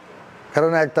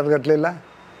ಕರೋನಾ ಯಾಕೆ ತಡೆಗಟ್ಟಲಿಲ್ಲ?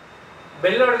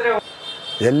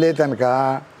 ಎಲ್ಲಿ ತನಕ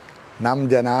ನಮ್ಮ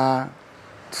ಜನ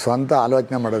ಸ್ವಂತ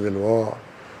ಆಲೋಚನೆ ಮಾಡೋದಿಲ್ವೋ,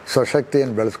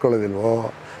 ಸ್ವಶಕ್ತಿಯನ್ನು ಬೆಳೆಸ್ಕೊಳ್ಳೋದಿಲ್ವೋ,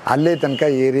 ಅಲ್ಲಿ ತನಕ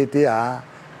ಈ ರೀತಿಯ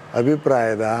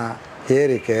ಅಭಿಪ್ರಾಯದ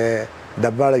ಹೇರಿಕೆ,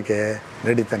 ದಬ್ಬಾಳಿಕೆ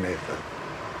ನಡೀತಾನೆ ಇರ್ತದೆ.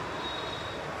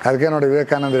 ಅದಕ್ಕೆ ನೋಡಿ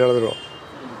ವಿವೇಕಾನಂದರು ಹೇಳಿದ್ರು,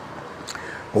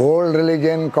 old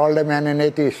religion called A man N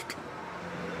ಏಥಿಸ್ಟ್.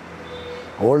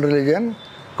 Old religion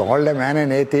called A man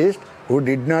N ಏಥಿಸ್ಟ್ who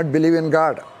did not believe in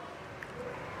god.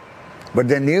 But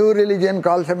the new religion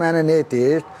calls A man N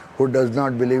ಏಥಿಸ್ಟ್ who does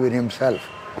not believe in himself.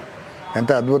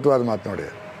 ಎಂಥ ಅದ್ಭುತವಾದ ಮಾತು ನೋಡಿ.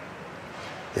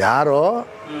 ಯಾರೋ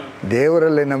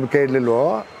ದೇವರಲ್ಲಿ ನಂಬಿಕೆ ಇರಲಿಲ್ವೋ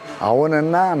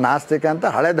ಅವನನ್ನು ನಾಸ್ತಿಕ ಅಂತ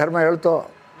ಹಳೆ ಧರ್ಮ ಹೇಳ್ತೋ.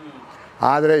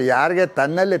 ಆದರೆ ಯಾರಿಗೆ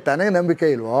ತನ್ನಲ್ಲಿ ತನಗೆ ನಂಬಿಕೆ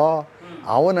ಇಲ್ವೋ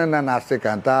ಅವನನ್ನು ನಾಸ್ತಿಕ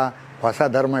ಅಂತ ಹೊಸ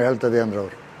ಧರ್ಮ ಹೇಳ್ತದೆ ಅಂದ್ರೆ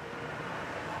ಅವರು.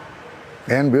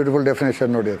 ಏನು ಬ್ಯೂಟಿಫುಲ್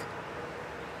ಡೆಫಿನೇಷನ್ ನೋಡಿ ಅದು.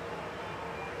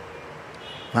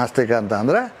 ನಾಸ್ತಿಕ ಅಂತ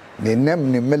ಅಂದರೆ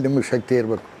ನಿಮ್ಮಲ್ಲಿ ನಿಮಗೆ ಶಕ್ತಿ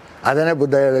ಇರಬೇಕು. ಅದನ್ನೇ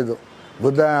ಬುದ್ಧ ಹೇಳಿದ್ದು.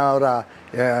 ಬುದ್ಧ ಅವರ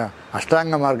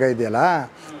ಅಷ್ಟಾಂಗ ಮಾರ್ಗ ಇದೆಯಲ್ಲ,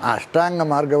 ಆ ಅಷ್ಟಾಂಗ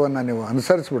ಮಾರ್ಗವನ್ನು ನೀವು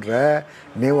ಅನುಸರಿಸ್ಬಿಟ್ರೆ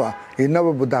ನೀವು ಇನ್ನೊಬ್ಬ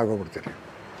ಬುದ್ಧ ಆಗೋಗ್ಬಿಡ್ತೀರಿ.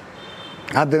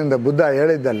 ಆದ್ದರಿಂದ ಬುದ್ಧ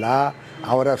ಹೇಳಿದ್ದಲ್ಲ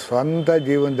ಅವರ ಸ್ವಂತ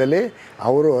ಜೀವನದಲ್ಲಿ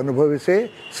ಅವರು ಅನುಭವಿಸಿ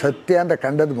ಸತ್ಯ ಅಂತ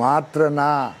ಕಂಡದ್ದು ಮಾತ್ರನಾ,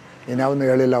 ಇನ್ಯಾವನ್ನೂ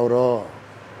ಹೇಳಿಲ್ಲ ಅವರು.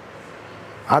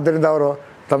 ಆದ್ದರಿಂದ ಅವರು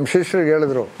ತಮ್ಮ ಶಿಷ್ಯರಿಗೆ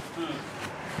ಹೇಳಿದ್ರು,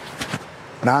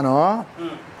 ನಾನು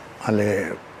ಅಲ್ಲಿ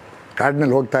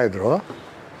ಕಾಡಿನಲ್ಲಿ ಹೋಗ್ತಾಯಿದ್ರು,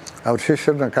 ಅವ್ರ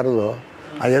ಶಿಷ್ಯರನ್ನ ಕರೆದು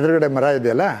ಆ ಎದುರುಗಡೆ ಮರ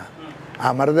ಇದೆಯಲ್ಲ, ಆ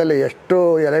ಮರದಲ್ಲಿ ಎಷ್ಟು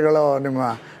ಎಲೆಗಳು ನಿಮ್ಮ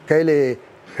ಕೈಲಿ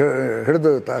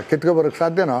ಹಿಡಿದು ಕಿತ್ಕೊಬರೋಕ್ಕೆ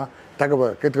ಸಾಧ್ಯನೋ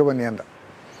ಕಿತ್ಕೊಬನ್ನಿ ಅಂತ.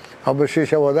 ಒಬ್ಬ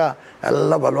ಶಿಷ್ಯ ಹೋದ,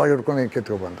 ಎಲ್ಲ ಬಲವಾಗಿ ಹಿಡ್ಕೊಂಡು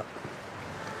ಕಿತ್ಕೊಬಂದ.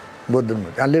 ಬುದ್ಧನ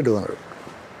ಮುಂದೆ ಅಲ್ಲಿಡುವರು.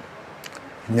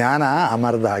 ಜ್ಞಾನ ಆ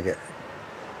ಮರದ ಹಾಗೆ.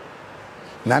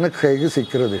 ನನಗೆ ಕೈಗೆ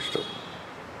ಸಿಕ್ಕಿರೋದಿಷ್ಟು,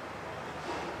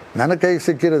 ನನ್ನ ಕೈಗೆ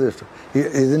ಸಿಕ್ಕಿರೋದಿಷ್ಟು.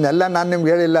 ಇದನ್ನೆಲ್ಲ ನಾನು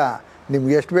ನಿಮ್ಗೆ ಹೇಳಿಲ್ಲ,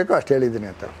 ನಿಮ್ಗೆ ಎಷ್ಟು ಬೇಕೋ ಅಷ್ಟು ಹೇಳಿದ್ದೀನಿ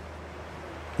ಅಂತ.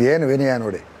 ಏನು ವಿನಯ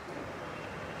ನೋಡಿ,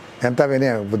 ಎಂಥ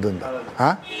ವಿನಯ ಬುದ್ಧಂದು.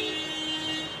 ಹಾಂ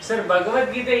ಸರ್,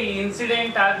 ಭಗವದ್ಗೀತೆ ಈ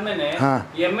ಇನ್ಸಿಡೆಂಟ್ ಆದ್ಮೇಲೆ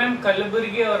ಎಂ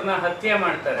ಕಲಬುರ್ಗಿ ಅವ್ರನ್ನ ಹತ್ಯೆ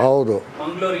ಮಾಡ್ತಾರೆ. ಹೌದು,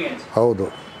 ಮಂಗಳೂರಿಯನ್ಸ್. ಹೌದು.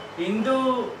 ಹಿಂದೂ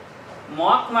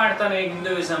ಮಾಕ್ ಮಾಡ್ತಾನೆ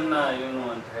ಹಿಂದೂಯಿಸಮ್ನ ಇವನು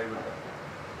ಅಂತ ಹೇಳ್ಬಿಟ್ಟು.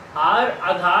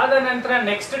 ಅದಾದ ನಂತರ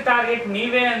ನೆಕ್ಸ್ಟ್ ಟಾರ್ಗೆಟ್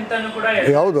ನೀವೇ ಅಂತಾನು ಕೂಡ.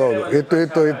 ಹೌದು ಹೌದು, ಇತ್ತು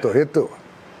ಇತ್ತು ಇತ್ತು ಇತ್ತು.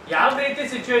 ಯಾವ ರೀತಿ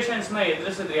ಸಿಚುವೇಶನ್ಸ್ನ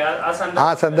ಎದುರಿಸಿದ್ರಿ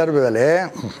ಆ ಸಂದರ್ಭದಲ್ಲಿ?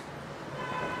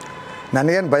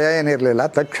 ನನಗೇನು ಭಯ ಏನಿರಲಿಲ್ಲ.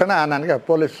 ತಕ್ಷಣ ನನಗೆ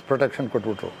ಪೊಲೀಸ್ ಪ್ರೊಟೆಕ್ಷನ್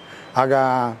ಕೊಟ್ಬಿಟ್ರು. ಆಗ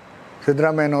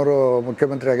ಸಿದ್ದರಾಮಯ್ಯನವರು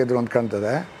ಮುಖ್ಯಮಂತ್ರಿ ಆಗಿದ್ರು ಅಂತ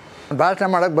ಕಾಣ್ತದೆ. ಭಾಷಣ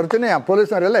ಮಾಡೋಕ್ಕೆ ಬರ್ತೀನಿ, ಆ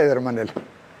ಪೊಲೀಸ್ನವರೆಲ್ಲ ಇದ್ದಾರೆ ಮನೇಲಿ.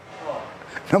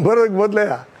 ನಾನು ಬರೋದಕ್ಕೆ ಮೊದಲೇ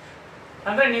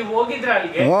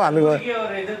ಹ್ಞೂ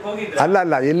ಅಲ್ಲ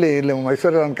ಅಲ್ಲ, ಇಲ್ಲಿ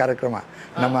ಮೈಸೂರಲ್ಲಿ ಒಂದು ಕಾರ್ಯಕ್ರಮ.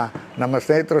 ನಮ್ಮ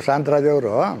ಸ್ನೇಹಿತರು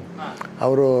ಶಾಂತರಾಜವರು,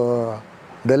 ಅವರು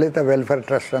ದಲಿತ ವೆಲ್ಫೇರ್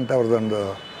ಟ್ರಸ್ಟ್ ಅಂತ ಅವ್ರದ್ದೊಂದು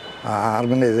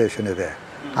ಆರ್ಗನೈಸೇಷನ್ ಇದೆ.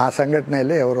 ಆ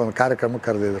ಸಂಘಟನೆಯಲ್ಲಿ ಅವರು ಒಂದು ಕಾರ್ಯಕ್ರಮಕ್ಕೆ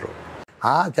ಕರೆದಿದ್ರು.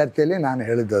 ಆ ಚರ್ಚೆಯಲ್ಲಿ ನಾನು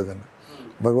ಹೇಳಿದ್ದು ಅದನ್ನು,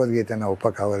 ಭಗವದ್ಗೀತೆನ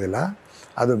ಒಪ್ಪಕ್ಕಾಗೋದಿಲ್ಲ,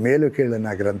 ಅದು ಮೇಲು ಕೀಳಿನ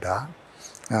ಗ್ರಂಥ.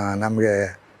 ನಮಗೆ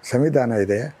ಸಂವಿಧಾನ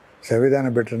ಇದೆ, ಸಂವಿಧಾನ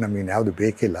ಬಿಟ್ಟರೆ ನಮಗೆ ಯಾವುದು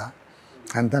ಬೇಕಿಲ್ಲ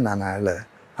ಅಂತ ನಾನು ಹೇಳಿದೆ.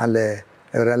 ಅಲ್ಲೇ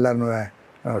ಇವರೆಲ್ಲರೂ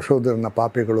ಶೂದ್ರನ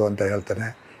ಪಾಪಿಗಳು ಅಂತ ಹೇಳ್ತಾನೆ,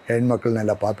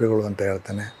 ಹೆಣ್ಮಕ್ಳನ್ನೆಲ್ಲ ಪಾಪಿಗಳು ಅಂತ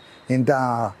ಹೇಳ್ತಾನೆ. ಇಂಥ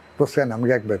ಪುಸ್ತಕ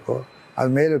ನಮ್ಗೆ ಯಾಕೆ ಬೇಕು? ಅದು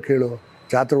ಮೇಲು ಕೀಳು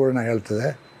ಚಾತುರ್ವರ್ಣ ಹೇಳ್ತದೆ,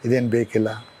 ಇದೇನು ಬೇಕಿಲ್ಲ.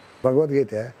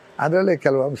 ಭಗವದ್ಗೀತೆ ಅದರಲ್ಲಿ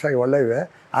ಕೆಲವು ಅಂಶ ಒಳ್ಳೆಯವೆ,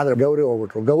 ಆದರೆ ಗೌರಿ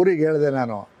ಹೋಗ್ಬಿಟ್ರು. ಗೌರಿಗೆ ಹೇಳಿದೆ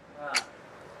ನಾನು,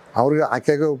 ಅವ್ರಿಗೆ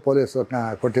ಆಕೆಗೂ ಪೊಲೀಸು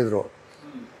ಕೊಟ್ಟಿದ್ರು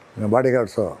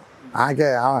ಬಾಡಿಗಾರ್ಡ್ಸು. ಆಕೆ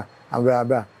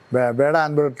ಬೇಡ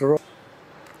ಅಂದ್ಬಿಟ್ರು.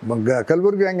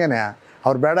 ಕಲಬುರ್ಗಿ ಹಂಗೇನೆ,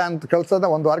 ಅವ್ರು ಬೇಡ ಅಂತ ಕಳ್ಸೋದ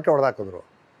ಒಂದು ವಾರಕ್ಕೆ ಹೊಡೆದಾಕಿದ್ರು.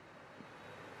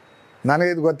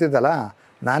 ನನಗಿದು ಗೊತ್ತಿದ್ದಲ್ಲ,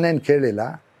 ನಾನೇನು ಕೇಳಿಲ್ಲ,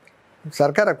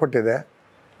 ಸರ್ಕಾರ ಕೊಟ್ಟಿದೆ,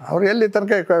 ಅವ್ರು ಎಲ್ಲಿ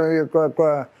ತನಕ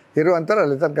ಇರುವಂತಾರೆ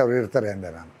ಅಲ್ಲಿ ತನಕ ಅವ್ರು ಇರ್ತಾರೆ ಅಂದೆ.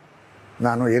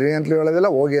 ನಾನು ಇರಿ ಅಂತಲೂ ಹೇಳೋದಿಲ್ಲ,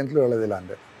 ಹೋಗಿ ಅಂತಲೂ ಹೇಳೋದಿಲ್ಲ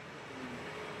ಅಂದೆ.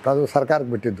 ಅದು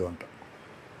ಸರ್ಕಾರಕ್ಕೆ ಬಿಟ್ಟಿದ್ದು ಅಂತ.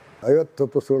 50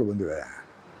 ಪುಸ್ತಕಗಳು ಬಂದಿವೆ,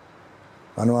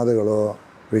 ಅನುವಾದಗಳು,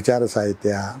 ವಿಚಾರ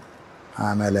ಸಾಹಿತ್ಯ,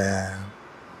 ಆಮೇಲೆ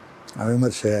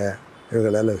ವಿಮರ್ಶೆ,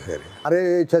 ಇವುಗಳೆಲ್ಲ ಸೇರಿ. ಅದೇ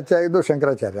ಚರ್ಚೆ ಆಗಿದ್ದು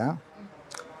ಶಂಕರಾಚಾರ್ಯ.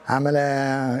 ಆಮೇಲೆ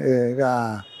ಈಗ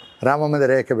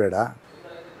ರಾಮಮಂದಿರ ಏಕೆ ಬೇಡ.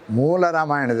 ಮೂಲ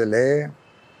ರಾಮಾಯಣದಲ್ಲಿ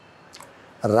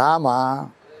ರಾಮ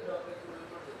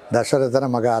ದಶರಥನ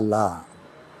ಮಗ ಅಲ್ಲ,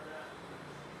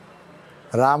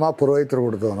 ರಾಮ ಪುರೋಹಿತರು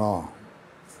ಹುಡ್ದವನು.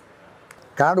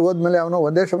 ಕಾಡು ಹೋದ್ಮೇಲೆ ಅವನು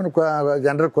ಒಂದೇ ಸಮಯ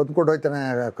ಜನರಿಗೆ ಕೊಂದ್ಕೊಂಡು ಹೋಗ್ತಾನೆ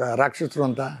ರಾಕ್ಷಸರು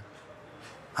ಅಂತ.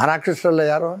 ಆ ರಾಕ್ಷಸರೆಲ್ಲ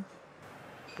ಯಾರು?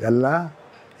 ಎಲ್ಲ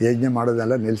ಯಜ್ಞ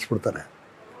ಮಾಡೋದೆಲ್ಲ ನಿಲ್ಲಿಸ್ಬಿಡ್ತಾರೆ.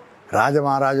 ರಾಜ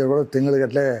ಮಹಾರಾಜರುಗಳು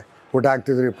ತಿಂಗಳಿಗಟ್ಟಲೆ ಊಟ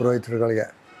ಹಾಕ್ತಿದ್ರು ಈ ಪುರೋಹಿತರುಗಳಿಗೆ.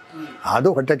 ಅದು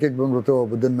ಹೊಟ್ಟೆ ಕಿತ್ತು ಬಂದ್ಬಿಡ್ತು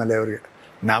ಬುದ್ಧನ ಮೇಲೆ ಅವ್ರಿಗೆ.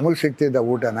 ನಮಗೆ ಸಿಗ್ತಿದ್ದ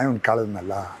ಊಟನ ಇವ್ನು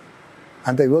ಕಾಳದ್ನಲ್ಲ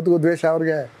ಅಂತ ಇವತ್ತಿಗೂ ದ್ವೇಷ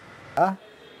ಅವ್ರಿಗೆ.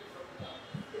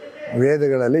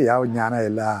 ವೇದಗಳಲ್ಲಿ ಯಾವ ಜ್ಞಾನ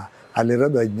ಇಲ್ಲ,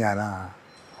 ಅಲ್ಲಿರೋದು ಅಜ್ಞಾನ.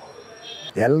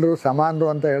 ಎಲ್ಲರೂ ಸಮಾನರು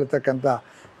ಅಂತ ಹೇಳ್ತಕ್ಕಂಥ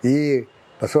ಈ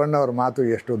ಬಸವಣ್ಣವ್ರ ಮಾತು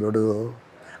ಎಷ್ಟು ದೊಡ್ಡದು.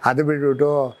 ಅದು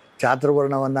ಬಿಟ್ಬಿಟ್ಟು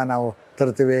ಚಾತುರ್ವರ್ಣವನ್ನು ನಾವು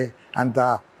ತರ್ತೀವಿ ಅಂತ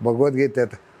ಭಗವದ್ಗೀತೆ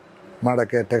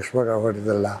ಮಾಡೋಕ್ಕೆ ಟೆಕ್ಸ್ಟ್ ಬುಕ್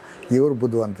ಹೊರಟಿದ್ರಲ್ಲ, ಇವರು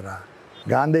ಬುದ್ಧಿವಂತರ.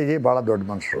 ಗಾಂಧೀಜಿ ಭಾಳ ದೊಡ್ಡ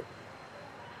ಮನುಷ್ಯರು,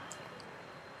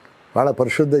 ಭಾಳ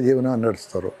ಪರಿಶುದ್ಧ ಜೀವನವನ್ನು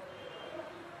ನಡೆಸ್ತವರು.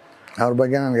 ಅವ್ರ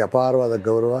ಬಗ್ಗೆ ನನಗೆ ಅಪಾರವಾದ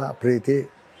ಗೌರವ, ಪ್ರೀತಿ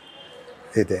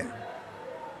ಇದೆ.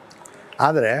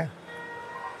 ಆದರೆ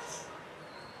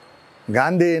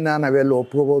ಗಾಂಧಿನ ನಾವೆಲ್ಲಿ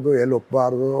ಒಪ್ಕೋಬೋದು, ಎಲ್ಲಿ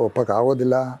ಒಪ್ಪಬಾರ್ದು,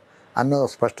 ಒಪ್ಪೋಕ್ಕಾಗೋದಿಲ್ಲ ಅನ್ನೋ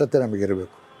ಸ್ಪಷ್ಟತೆ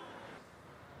ನಮಗಿರಬೇಕು.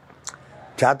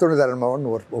 ಚಾತುರ್ಯ ಧರ್ಮವನ್ನು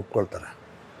ಒಪ್ಕೊಳ್ತಾರೆ.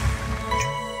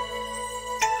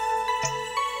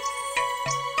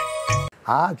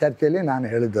 ಆ ಚರ್ಚೆಯಲ್ಲಿ ನಾನು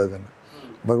ಹೇಳಿದ್ದು ಅದನ್ನು,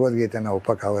 ಭಗವದ್ಗೀತೆನ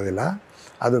ಒಪ್ಪೋಕ್ಕಾಗೋದಿಲ್ಲ,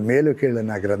 ಅದು ಮೇಲು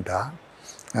ಕೀಳಿನ ಗ್ರಂಥ.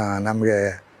 ನಮಗೆ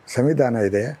ಸಂವಿಧಾನ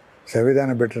ಇದೆ,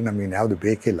 ಸಂವಿಧಾನ ಬಿಟ್ಟರೆ ನಮಗಿನ್ನು ಯಾವುದು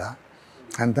ಬೇಕಿಲ್ಲ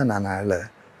ಅಂತ ನಾನು ಹೇಳಿದೆ.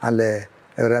 ಅಲ್ಲೇ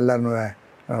ಇವರೆಲ್ಲನೂ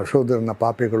ಶೂದ್ರನ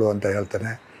ಪಾಪಿಗಳು ಅಂತ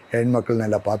ಹೇಳ್ತಾನೆ,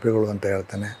 ಹೆಣ್ಮಕ್ಳನ್ನೆಲ್ಲ ಪಾಪಿಗಳು ಅಂತ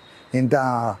ಹೇಳ್ತಾನೆ. ಇಂಥ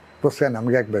ಪುಸ್ತಕ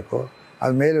ನಮ್ಗೆ ಯಾಕೆ ಬೇಕು?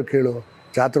 ಅದು ಮೇಲು ಕೀಳು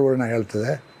ಚಾತುರ್ವರ್ಣ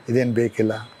ಹೇಳ್ತದೆ, ಇದೇನು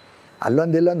ಬೇಕಿಲ್ಲ.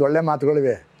 ಇಲ್ಲೊಂದು ಒಳ್ಳೆ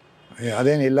ಮಾತುಗಳಿವೆ,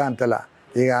 ಅದೇನಿಲ್ಲ ಅಂತಲ್ಲ.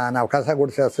 ಈಗ ನಾವು ಕಸ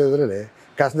ಗುಡಿಸಿ ಹಸಿದ್ರಲ್ಲಿ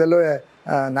ಕಸದಲ್ಲೂ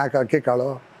 4 ಅಕ್ಕಿ ಕಾಳು,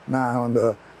 ಒಂದು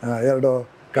 2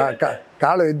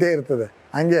 ಕಾಳು ಇದ್ದೇ ಇರ್ತದೆ.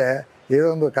 ಹಂಗೆ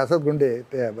ಇದೊಂದು ಕಸದ ಗುಂಡಿ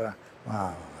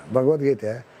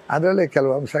ಭಗವದ್ಗೀತೆ, ಅದರಲ್ಲಿ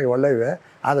ಕೆಲವು ಅಂಶ ಒಳ್ಳೆಯಿವೆ,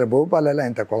 ಆದರೆ ಬಹುಪಾಲೆಲ್ಲ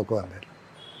ಇಂಥ ಕೊಳ್ಕೊ ಅಂದಿಲ್ಲ.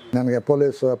 ನನಗೆ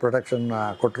ಪೊಲೀಸ್ ಪ್ರೊಟೆಕ್ಷನ್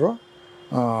ಕೊಟ್ಟರು.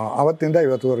 ಅವತ್ತಿಂದ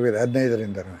ಇವತ್ತುವರೆಗೂ ಇದೆ,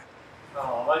 15ರಿಂದನೂ.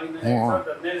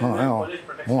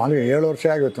 ಅಲ್ಲಿ 7 ವರ್ಷ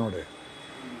ಆಗಿತ್ತು ನೋಡಿ,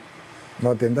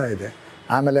 ಅವತ್ತಿಂದ ಇದೆ.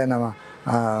 ಆಮೇಲೆ ನಮ್ಮ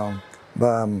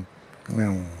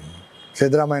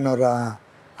ಸಿದ್ದರಾಮಯ್ಯನವರ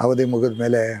ಅವಧಿ ಮುಗಿದ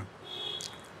ಮೇಲೆ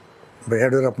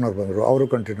ಯಡಿಯೂರಪ್ಪನವ್ರು ಬಂದರು, ಅವರು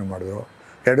ಕಂಟಿನ್ಯೂ ಮಾಡಿದ್ರು.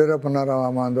 ಯಡಿಯೂರಪ್ಪನವರ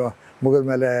ಒಂದು ಮುಗಿದ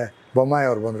ಮೇಲೆ ಬೊಮ್ಮಾಯಿ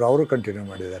ಅವ್ರು ಬಂದರು, ಅವರು ಕಂಟಿನ್ಯೂ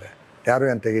ಮಾಡಿದ್ದಾರೆ. ಯಾರು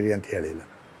ಏನು ತೆಗೀರಿ ಅಂತ ಹೇಳಿಲ್ಲ.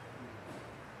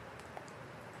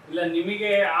 ಇಲ್ಲ,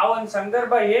 ನಿಮಗೆ ಆ ಒಂದು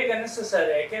ಸಂದರ್ಭ ಹೇಗೆ ಅನಿಸ್ತು ಸರ್?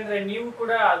 ಯಾಕೆಂದ್ರೆ ನೀವು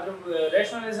ಕೂಡ ಅದ್ರ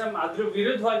ರೇಷನಲಿಸಂ ಅದ್ರ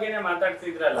ವಿರುದ್ಧವಾಗೇನೆ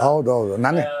ಮಾತಾಡ್ತಿದ್ರಲ್ಲ. ಹೌದೌದು,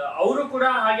 ಅವರು ಕೂಡ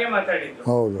ಹಾಗೆ ಮಾತಾಡಿದ್ರು.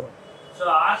 ಹೌದು,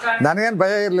 ನನಗೇನು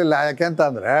ಭಯ ಇರಲಿಲ್ಲ.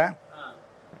 ಯಾಕೆಂತಂದರೆ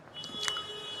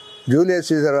ಜೂಲಿಯಸ್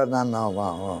ಸೀಸರ್ ನಾನು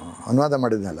ಅನುವಾದ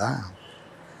ಮಾಡಿದ್ನಲ್ಲ,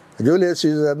 ಜೂಲಿಯಸ್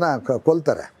ಸೀಸರ್ನ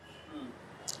ಕೊಲ್ತಾರೆ.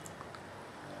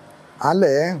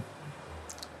 ಅಲ್ಲಿ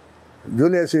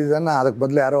ಜೂಲಿಯಸ್ ಸೀಸರ್ನ ಅದಕ್ಕೆ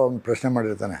ಬದಲು ಯಾರೋ ಒಂದು ಪ್ರಶ್ನೆ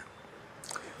ಮಾಡಿರ್ತಾನೆ,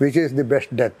 which is the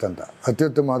best death ಅಂತ,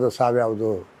 ಅತ್ಯುತ್ತಮವಾದ ಸಾವು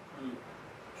ಯಾವುದು?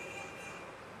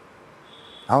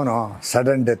 ಅವನು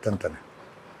ಸಡನ್ ಡೆತ್ ಅಂತಾನೆ.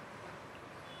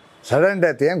 ಸಡನ್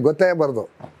ಡೆತ್ ಏನು ಗೊತ್ತೇ ಬರೋದು,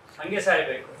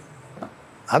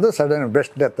 ಅದು ಸಡನ್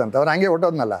ಬೆಸ್ಟ್ ಡೆತ್ ಅಂತ. ಅವ್ರು ಹಂಗೆ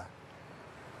ಹೊಟ್ಟೋದ್ನಲ್ಲ,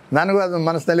 ನನಗೂ ಅದು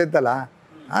ಮನಸ್ಸಿನಲ್ಲಿ ಇತ್ತಲ್ಲ,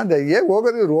 ಅದೇ ಹೇಗೆ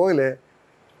ಹೋಗೋದಿದ್ರು ಹೋಗಲಿ,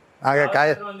 ಹಾಗೆ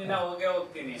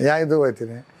ಯಾವುದು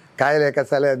ಹೋಗ್ತೀನಿ, ಕಾಯಿಲೆ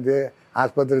ಕಸಾಲೆ ಅಂದು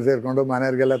ಆಸ್ಪತ್ರೆಗೆ ಸೇರಿಕೊಂಡು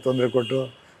ಮನೆಯವ್ರಿಗೆಲ್ಲ ತೊಂದರೆ ಕೊಟ್ಟು,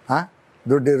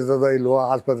 ದುಡ್ಡು ಇರ್ತದೋ ಇಲ್ವೋ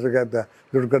ಆಸ್ಪತ್ರೆಗೆ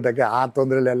ದುಡ್ಡು ಕಟ್ಟೋಕ್ಕೆ, ಆ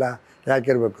ತೊಂದರೆಲೆಲ್ಲ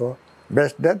ಯಾಕಿರಬೇಕು?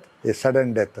 ಬೆಸ್ಟ್ ಡೆತ್ ಈ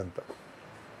ಸಡನ್ ಡೆತ್ ಅಂತ,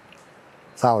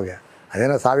 ಸಾವಿಗೆ.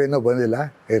 ಅದೇನೋ ಸಾವಿನ್ನೂ ಬಂದಿಲ್ಲ,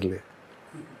 ಇರಲಿ.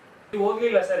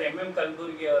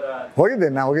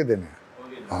 ಹೋಗಿದ್ದೀನಿ, ನಾನು ಹೋಗಿದ್ದೀನಿ.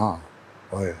 ಹಾಂ,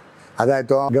 ಹೋಗಿದ್ದೆ.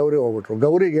 ಅದಾಯಿತು. ಗೌರಿ ಹೋಗ್ಬಿಟ್ರು.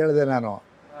 ಗೌರಿಗೆ ಹೇಳಿದೆ ನಾನು,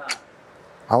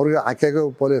 ಅವ್ರಿಗೆ ಆಕೆಗೂ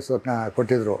ಪೊಲೀಸು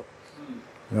ಕೊಟ್ಟಿದ್ರು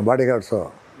ಬಾಡಿ ಗಾರ್ಡ್ಸು.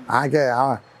 ಆಕೆ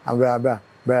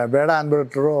ಬೇಡ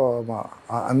ಅಂದ್ಬಿಟ್ರು,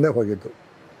 ಅಂದೇ ಹೋಗಿದ್ದು.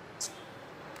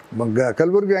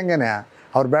 ಕಲಬುರ್ಗಿ ಹಂಗೇನೆ,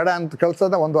 ಅವ್ರು ಬೇಡ ಅಂತ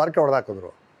ಕಳ್ಸೋದ 1 ವಾರಕ್ಕೆ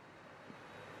ಹೊಡೆದಾಕಿದ್ರು.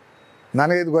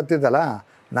 ನನಗಿದು ಗೊತ್ತಿದ್ದಲ್ಲ,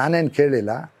 ನಾನೇನು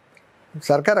ಕೇಳಿಲ್ಲ,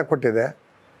 ಸರ್ಕಾರ ಕೊಟ್ಟಿದೆ,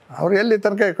 ಅವ್ರು ಎಲ್ಲಿ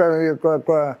ತನಕ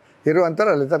ಇರುವಂತಾರೆ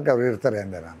ಅಲ್ಲಿ ತನಕ ಅವ್ರು ಇರ್ತಾರೆ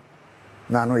ಅಂದೆ.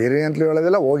 ನಾನು ಇರಿ ಅಂತಲೂ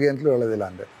ಹೇಳೋದಿಲ್ಲ, ಹೋಗಿ ಅಂತಲೂ ಹೇಳೋದಿಲ್ಲ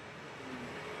ಅಂದೆ.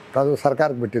 ಅದು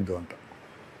ಸರ್ಕಾರಕ್ಕೆ ಬಿಟ್ಟಿದ್ದು ಅಂತ.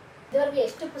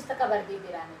 ಎಷ್ಟು ಪುಸ್ತಕ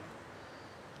ಬರೆದಿದ್ದೀರಾ?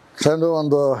 ಸಣ್ಣ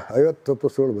ಒಂದು 50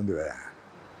 ಪುಸ್ತಕಗಳು ಬಂದಿವೆ.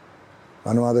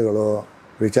 ಅನುವಾದಗಳು,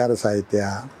 ವಿಚಾರ ಸಾಹಿತ್ಯ,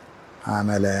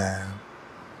 ಆಮೇಲೆ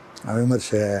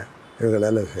ವಿಮರ್ಶೆ,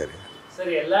 ಇವುಗಳೆಲ್ಲ ಸೇರಿ.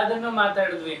 ಸರಿ, ಎಲ್ಲದನ್ನು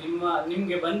ಮಾತಾಡಿದ್ವಿ.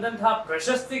 ನಿಮ್ಗೆ ಬಂದಂತಹ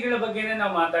ಪ್ರಶಸ್ತಿಗಳ ಬಗ್ಗೆನೇ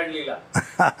ನಾವು ಮಾತಾಡಲಿಲ್ಲ.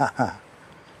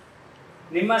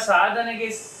 ನಿಮ್ಮ ಸಾಧನೆಗೆ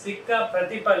ಸಿಕ್ಕ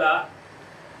ಪ್ರತಿಫಲ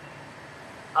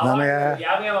ನನಗೆ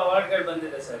ಯಾವ್ಯಾವ ಅವಾರ್ಡ್ಗಳು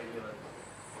ಬಂದಿದೆ ಸರ್?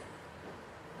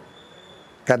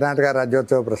 ಕರ್ನಾಟಕ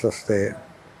ರಾಜ್ಯೋತ್ಸವ ಪ್ರಶಸ್ತಿ,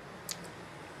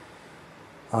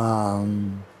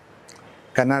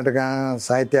 ಕರ್ನಾಟಕ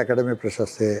ಸಾಹಿತ್ಯ ಅಕಾಡೆಮಿ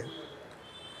ಪ್ರಶಸ್ತಿ,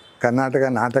 ಕರ್ನಾಟಕ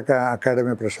ನಾಟಕ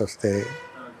ಅಕಾಡೆಮಿ ಪ್ರಶಸ್ತಿ,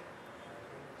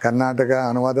 ಕರ್ನಾಟಕ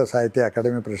ಅನುವಾದ ಸಾಹಿತ್ಯ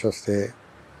ಅಕಾಡೆಮಿ ಪ್ರಶಸ್ತಿ.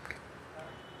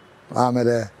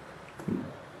 ಆಮೇಲೆ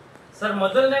ಸರ್,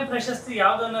 ಮೊದಲನೇ ಪ್ರಶಸ್ತಿ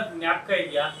ಯಾವುದು ಅನ್ನೋದು ಜ್ಞಾಪಕ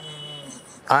ಇದೆಯಾ?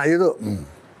 ಇದು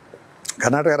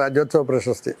ಕರ್ನಾಟಕ ರಾಜ್ಯೋತ್ಸವ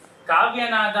ಪ್ರಶಸ್ತಿ.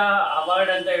 ಕಾವ್ಯನಾದ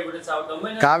ಅವಾರ್ಡ್ ಅಂತ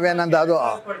ಹೇಳ್ಬಿಟ್ಟು ಕಾವ್ಯಾನಂದ,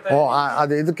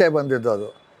 ಅದು ಇದಕ್ಕೆ ಬಂದಿದ್ದು, ಅದು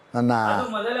ನನ್ನ.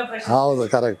 ಹೌದು,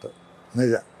 ಕರೆಕ್ಟ್,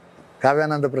 ನಿಜ.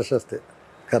 ಕಾವ್ಯಾನಂದ ಪ್ರಶಸ್ತಿ,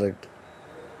 ಕರೆಕ್ಟ್.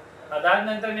 ಅದಾದ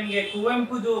ನಂತರ ನಿಮಗೆ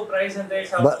ಕುವೆಂಪುದು ಪ್ರೈಸ್ ಅಂತ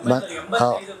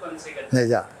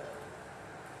ನಿಜ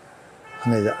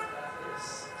ನಿಜ.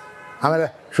 ಆಮೇಲೆ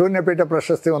ಶೂನ್ಯಪೀಠ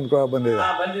ಪ್ರಶಸ್ತಿ ಒಂದು ಬಂದಿದೆ.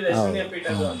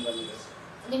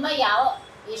 ನಿಮ್ಮ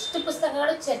ಎಷ್ಟು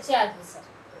ಪುಸ್ತಕಗಳು ಚರ್ಚೆ ಆಗಿದೆ ಸರ್?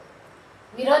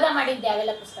 ವಿರೋಧ ಮಾಡಿದ್ದೆ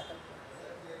ಅವೆಲ್ಲ ಪುಸ್ತಕ?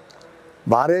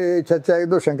 ಭಾರಿ ಚರ್ಚೆ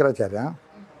ಆಗಿದ್ದು ಶಂಕರಾಚಾರ್ಯ.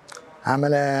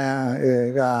 ಆಮೇಲೆ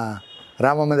ಈಗ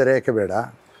ರಾಮ ಮಂದಿರ ಏಕೆ ಬೇಡ,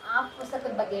 ಆ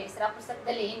ಪುಸ್ತಕದ ಬಗ್ಗೆ ಹೇಳಿ ಸರ್. ಆ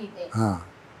ಪುಸ್ತಕದಲ್ಲಿ ಏನಿದೆ?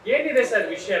 ಏನಿದೆ ಸರ್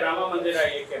ವಿಷಯ? ರಾಮ ಮಂದಿರ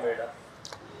ಏಕೆ ಬೇಡ?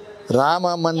 ರಾಮ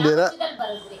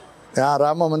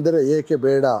ಮಂದಿರ ಏಕೆ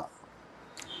ಬೇಡ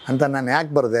ಅಂತ ನಾನು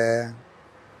ಯಾಕೆ ಬರೆದೆ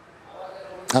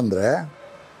ಅಂದರೆ,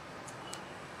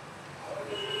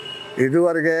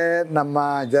 ಇದುವರೆಗೆ ನಮ್ಮ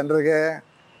ಜನರಿಗೆ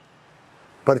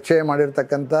ಪರಿಚಯ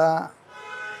ಮಾಡಿರ್ತಕ್ಕಂಥ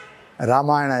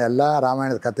ರಾಮಾಯಣ ಎಲ್ಲ,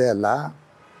 ರಾಮಾಯಣದ ಕಥೆ ಎಲ್ಲ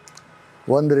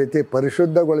ಒಂದು ರೀತಿ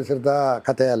ಪರಿಶುದ್ಧಗೊಳಿಸಿದ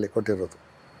ಕಥೆಯಲ್ಲಿ ಕೊಟ್ಟಿರೋದು.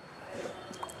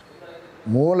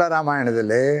 ಮೂಲ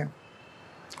ರಾಮಾಯಣದಲ್ಲಿ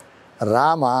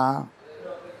ರಾಮ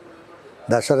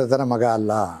ದಶರಥನ ಮಗ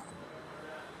ಅಲ್ಲ,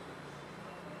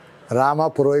 ರಾಮ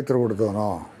ಪುರೋಹಿತರು ಹುಡ್ದವನು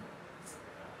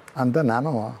ಅಂತ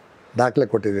ನಾನು ದಾಖಲೆ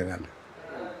ಕೊಟ್ಟಿದ್ದೀನಿ. ಅಲ್ಲಿ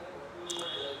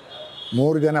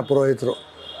 3 ಜನ ಪುರೋಹಿತರು,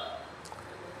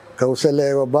 ಕೌಸಲ್ಯ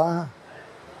ಒಬ್ಬ,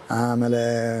 ಆಮೇಲೆ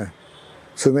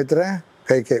ಸುಮಿತ್ರೆ,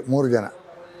 ಕೈಕೆ, 3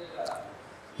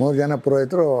 ಜನ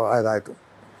ಪುರೋಹಿತರು ಅದಾಯಿತು.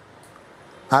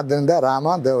 ಆದ್ದರಿಂದ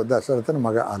ರಾಮ ದಶರಥನ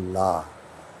ಮಗ ಅಲ್ಲ.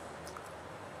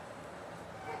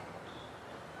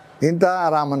 ಇಂಥ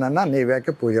ರಾಮನನ್ನು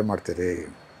ನೀವ್ಯಾಕೆ ಪೂಜೆ ಮಾಡ್ತೀರಿ?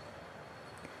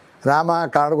 ರಾಮ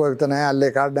ಕಾಡಿಗೆ ಹೋಗ್ತಾನೆ, ಅಲ್ಲಿ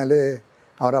ಕಾಡಿನಲ್ಲಿ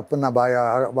ಅವರ ಅಪ್ಪನ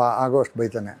ಆಗೋಷ್ಟು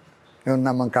ಬೈತಾನೆ, ಇವನು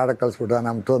ನಮ್ಮನ್ನು ಕಾಡಿಗೆ ಕಳಿಸ್ಬಿಟ್ಟ,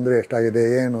 ನಮ್ಮ ತೊಂದರೆ ಎಷ್ಟಾಗಿದೆ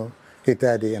ಏನು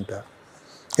ಇತ್ಯಾದಿ ಅಂತ.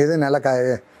 ಇದನ್ನೆಲ್ಲ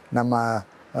ನಮ್ಮ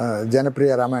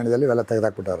ಜನಪ್ರಿಯ ರಾಮಾಯಣದಲ್ಲಿ ಇವೆಲ್ಲ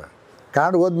ತೆಗೆದಾಕ್ಬಿಟ್ಟಾರೆ.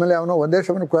 ಕಾಡು ಹೋದ್ಮೇಲೆ ಅವನು ಒಂದೇ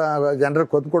ಸಮಯ ಜನರಿಗೆ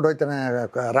ಕೊಂದ್ಕೊಂಡು ಹೋಗ್ತಾನೆ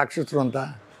ರಾಕ್ಷಸರು ಅಂತ.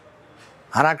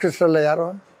 ಆ ರಾಕ್ಷಸರಲ್ಲ ಯಾರು?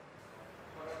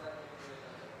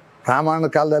 ರಾಮಾಯಣ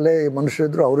ಕಾಲದಲ್ಲಿ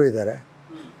ಮನುಷ್ಯರಿದ್ದರು, ಅವರು ಇದ್ದಾರೆ.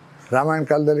 ರಾಮಾಯಣ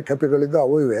ಕಾಲದಲ್ಲಿ ಕಪಿಗಳಿದ್ದು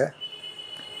ಅವು ಇವೆ.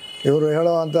 ಇವರು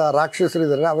ಹೇಳೋವಂಥ ರಾಕ್ಷಸರು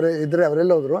ಇದ್ದಾರೆ,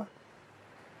 ಅವರೆಲ್ಲ ಹೋದರು?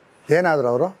 ಏನಾದರು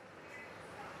ಅವರು?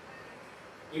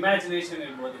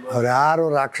 ಅವ್ರು ಯಾರು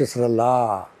ರಾಕ್ಷಸರಲ್ಲ.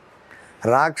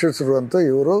 ರಾಕ್ಷಸರು ಅಂತೂ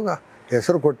ಇವರು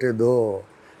ಹೆಸರು ಕೊಟ್ಟಿದ್ದು.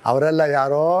 ಅವರೆಲ್ಲ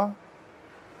ಯಾರೋ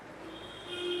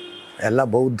ಎಲ್ಲ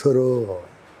ಬೌದ್ಧರು.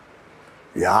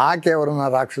 ಯಾಕೆ ಅವರನ್ನು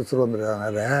ರಾಕ್ಷಸರು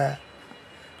ಅಂದರೆ,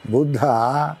 ಬುದ್ಧ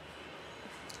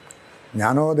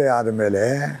ಜ್ಞಾನೋದಯ ಆದಮೇಲೆ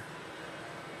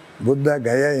ಬುದ್ಧ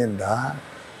ಗಯೆಯಿಂದ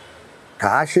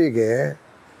ಕಾಶಿಗೆ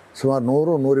ಸುಮಾರು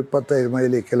 100-125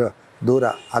 ಮೈಲಿ ದೂರ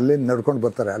ಅಲ್ಲಿಂದ ನಡ್ಕೊಂಡು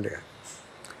ಬರ್ತಾರೆ. ಅಲ್ಲಿಗೆ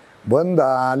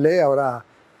ಅಲ್ಲಿ ಅವರ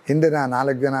ಹಿಂದಿನ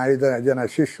 4-5 ಜನ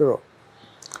ಶಿಷ್ಯರು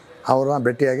ಅವ್ರನ್ನ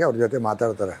ಭೇಟಿಯಾಗಿ ಅವ್ರ ಜೊತೆ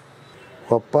ಮಾತಾಡ್ತಾರೆ.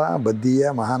 ಒಪ್ಪ, ಬದ್ದೀಯ,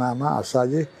 ಮಹಾನಾಮ,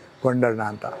 ಅಸ್ಸಾಜಿ, ಕೊಂಡಣ್ಣ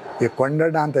ಅಂತ. ಈ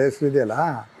ಕೊಂಡಣ್ಣ ಅಂತ ಹೆಸರು ಇದೆಯಲ್ಲ,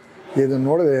 ಇದು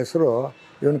ನೋಡಿದ ಹೆಸರು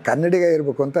ಇವನು ಕನ್ನಡಿಗ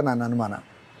ಇರಬೇಕು ಅಂತ ನನ್ನ ಅನುಮಾನ.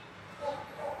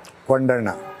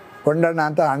 ಕೊಂಡಣ್ಣ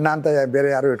ಅಂತ ಅಣ್ಣ ಅಂತ ಬೇರೆ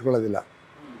ಯಾರೂ ಇಟ್ಕೊಳ್ಳೋದಿಲ್ಲ.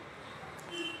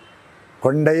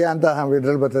 ಕೊಂಡಯ್ಯ ಅಂತ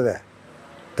ಇದ್ರಲ್ಲಿ ಬರ್ತದೆ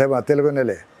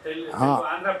ತೆಲುಗುನಲ್ಲಿ.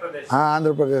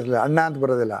 ಆಂಧ್ರ ಪ್ರದೇಶದಲ್ಲಿ ಅಣ್ಣ ಅಂತ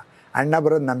ಬರೋದಿಲ್ಲ. ಅಣ್ಣ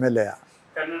ಬರೋದು ನಮ್ಮೆಲ್ಲೇ,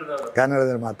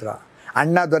 ಕನ್ನಡದಲ್ಲಿ ಮಾತ್ರ.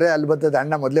 ಅಣ್ಣ ದೊರೆ ಅಲ್ಲಿ ಬರ್ತದೆ,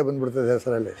 ಅಣ್ಣ ಮೊದಲೇ ಬಂದುಬಿಡ್ತದೆ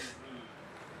ಹೆಸರಲ್ಲಿ.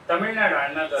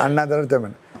 ಅಣ್ಣ ದೊರೆ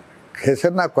ತಮಿಳು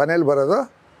ಹೆಸರನ್ನ ಕೊನೆಯಲ್ಲಿ ಬರೋದು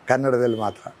ಕನ್ನಡದಲ್ಲಿ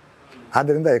ಮಾತ್ರ.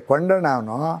 ಆದ್ದರಿಂದ ಈ ಕೊಂಡಣ್ಣ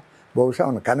ಅವನು ಬಹುಶಃ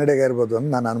ಅವನು ಕನ್ನಡಿಗ ಇರ್ಬೋದು ಅಂತ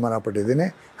ನಾನು ಅನುಮಾನ ಪಟ್ಟಿದ್ದೀನಿ,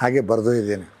 ಹಾಗೆ ಬರೆದು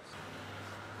ಇದ್ದೀನಿ.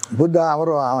 ಬುದ್ಧ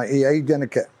ಅವರು ಈ 5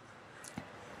 ಜನಕ್ಕೆ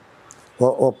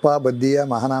ಒಪ್ಪ, ಬದ್ದೀಯ,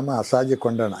 ಮಹಾನಾಮ, ಅಸಾಜಿ,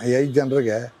 ಕೊಂಡಣ್ಣ ಈ 5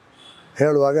 ಜನರಿಗೆ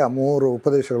ಹೇಳುವಾಗ 3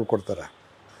 ಉಪದೇಶಗಳು ಕೊಡ್ತಾರೆ.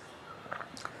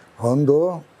 ಒಂದು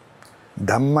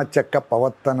ಧಮ್ಮಚಕ್ರ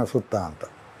ಪವತ್ತನ ಸುತ್ತ ಅಂತ,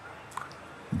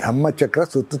 ಧಮ್ಮಚಕ್ರ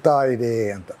ಸುತ್ತುತ್ತಾ ಇದೆ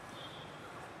ಅಂತ.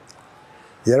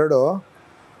 2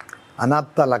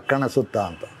 ಅನಾಥ ಲಕ್ಕಣ ಸುತ್ತ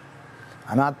ಅಂತ,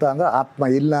 ಅನಾಥ ಅಂದರೆ ಆತ್ಮ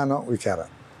ಇಲ್ಲ ಅನ್ನೋ ವಿಚಾರ.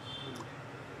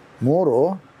 3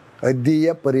 ಅಗ್ನಿಯ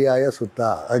ಪರ್ಯಾಯ ಸುತ್ತ,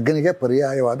 ಅಗ್ನಿಗೆ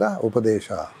ಪರ್ಯಾಯವಾದ ಉಪದೇಶ.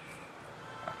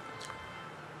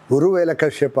 ಗುರುವೇಲ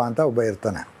ಕಶ್ಯಪ ಅಂತ ಒಬ್ಬ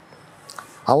ಇರ್ತಾನೆ.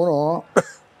 ಅವನು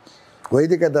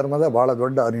ವೈದಿಕ ಧರ್ಮದ ಭಾಳ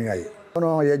ದೊಡ್ಡ ಅನುಯಾಯಿ. ಅವನು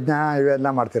ಯಜ್ಞ ಇವೆಲ್ಲ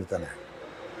ಮಾಡ್ತಿರ್ತಾನೆ.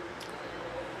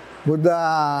 ಬುದ್ಧ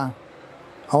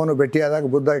ಅವನು ಭೇಟಿಯಾದಾಗ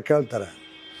ಬುದ್ಧ ಕೇಳ್ತಾರೆ,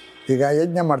 ಈಗ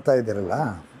ಯಜ್ಞ ಮಾಡ್ತಾ ಇದ್ದೀರಲ್ಲ,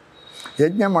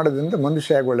 ಯಜ್ಞ ಮಾಡೋದ್ರಿಂದ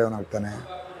ಮನುಷ್ಯ ಹೇಗೆ ಒಳ್ಳೆಯವನಾಗ್ತಾನೆ,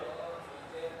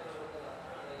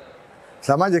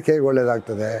 ಸಮಾಜಕ್ಕೆ ಹೇಗೆ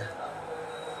ಒಳ್ಳೆಯದಾಗ್ತದೆ,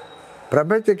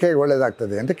 ಪ್ರಪಂಚಕ್ಕೆ ಹೇಗೆ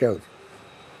ಒಳ್ಳೆಯದಾಗ್ತದೆ ಅಂತ ಕೇಳಿದ್ರು.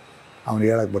 ಅವನು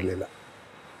ಹೇಳಕ್ಕೆ ಬರಲಿಲ್ಲ.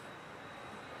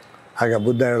 ಆಗ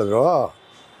ಬುದ್ಧ ಹೇಳಿದ್ರು,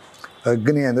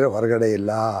 ಅಗ್ನಿ ಅಂದರೆ ಹೊರಗಡೆ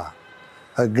ಇಲ್ಲ,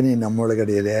 ಅಗ್ನಿ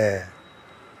ನಮ್ಮೊಳಗಡೆ ಇದೆ.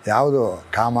 ಯಾವುದು?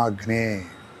 ಕಾಮಾಗ್ನಿ,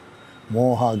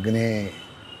 ಮೋಹಾಗ್ನಿ,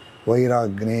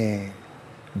 ವೈರಾಗ್ನಿ,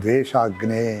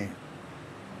 ದ್ವೇಷಾಗ್ನಿ,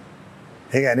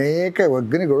 ಹೀಗೆ ಅನೇಕ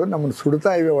ಅಗ್ನಿಗಳು ನಮ್ಮನ್ನು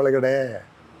ಸುಡ್ತಾ ಇವೆ ಒಳಗಡೆ.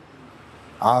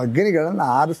 ಆ ಅಗ್ನಿಗಳನ್ನು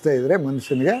ಆರಿಸ್ತಾ ಇದ್ದರೆ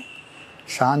ಮನುಷ್ಯನಿಗೆ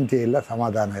ಶಾಂತಿ ಇಲ್ಲ,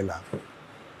 ಸಮಾಧಾನ ಇಲ್ಲ.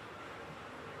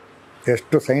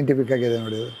 ಎಷ್ಟು ಸೈಂಟಿಫಿಕ್ ಆಗಿದೆ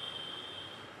ನೋಡಿ.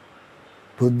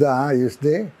 Buddha is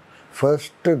the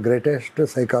first greatest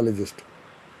psychologist.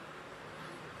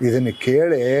 ಇದನ್ನು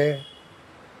ಕೇಳಿ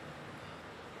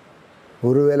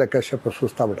ಗುರುವೇಲ ಕಶ್ಯಪ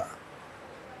ಸುಸ್ತಾಗ್ಬಿಟ್ಟ.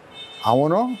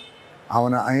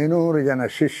 ಅವನ 500 ಜನ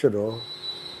ಶಿಷ್ಯರು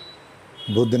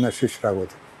ಬುದ್ಧನ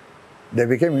ಶಿಷ್ಯರಾಗೋದು. They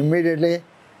became immediately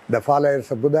the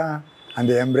followers of Buddha and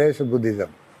the embrace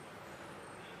Buddhism.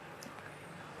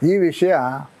 ಈ ವಿಷಯ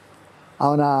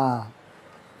ಅವನ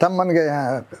ತಮ್ಮನಿಗೆ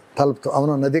ತಲುಪ್ತು.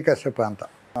 ಅವನು ನದಿ ಕಶ್ಯಪ ಅಂತ.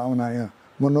 ಅವನ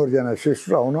 300 ಜನ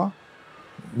ಶಿಷ್ಯರು ಅವನು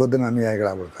ಬುದ್ಧನ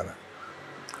ಅನುಯಾಯಿಗಳಾಗ್ಬಿಡ್ತಾರೆ.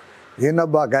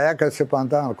 ಇನ್ನೊಬ್ಬ ಗಯಾ ಕಶ್ಯಪ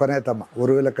ಅಂತ ಕೊನೆಯ ತಮ್ಮ,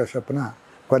 ಉರುವಿಲ ಕಶ್ಯಪನ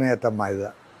ಕೊನೆಯ ತಮ್ಮ ಇದ್ದ.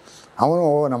 ಅವನು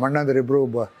ನಮ್ಮ ಅಣ್ಣಂದಿರಿಬ್ಬರು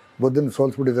ಬುದ್ಧನ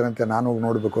ಸೋಲ್ಸ್ಬಿಟ್ಟಿದ್ದಾರಂತೆ, ನಾನು ಹೋಗಿ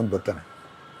ನೋಡಬೇಕು ಅಂತ ಬರ್ತಾನೆ.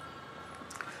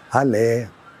 ಅಲ್ಲಿ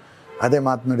ಅದೇ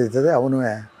ಮಾತು ನಡೀತದೆ. ಅವನು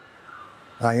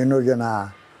 200 ಜನ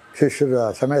ಶಿಷ್ಯರ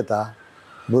ಸಮೇತ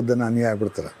ಬುದ್ಧನ ಅನುಯಾಯಿ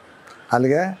ಆಗ್ಬಿಡ್ತಾರೆ.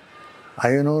 ಅಲ್ಲಿಗೆ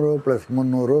 500 +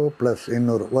 300 +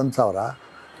 200 1000,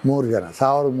 3 ಜನ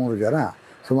 1003 ಜನ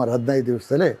ಸುಮಾರು 15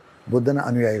 ದಿವಸದಲ್ಲಿ ಬುದ್ಧನ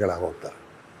ಅನುಯಾಯಿಗಳಾಗಿ ಹೋಗ್ತಾರೆ.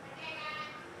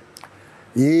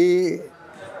 ಈ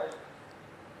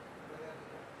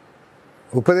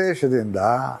ಉಪದೇಶದಿಂದ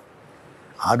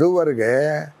ಅದುವರೆಗೆ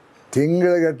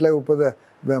ತಿಂಗಳಿಗಟ್ಟಲೆ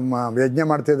ಯಜ್ಞ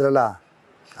ಮಾಡ್ತಿದ್ರಲ್ಲ,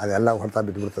 ಅದೆಲ್ಲ ಹೊರತಾ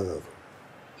ಬಿದ್ದುಬಿಡ್ತದೆ. ಅದು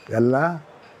ಎಲ್ಲ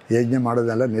ಯಜ್ಞ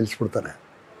ಮಾಡೋದೆಲ್ಲ ನಿಲ್ಲಿಸ್ಬಿಡ್ತಾರೆ.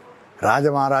 ರಾಜ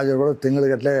ಮಹಾರಾಜರುಗಳು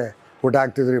ತಿಂಗಳಿಗಟ್ಟಲೆ ಊಟ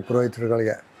ಹಾಕ್ತಿದ್ರು ಈ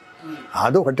ಪುರೋಹಿತರುಗಳಿಗೆ.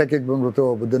 ಅದು ಹೊಟ್ಟೆ ಕಿತ್ತು ಬಂದ್ಬಿಡ್ತು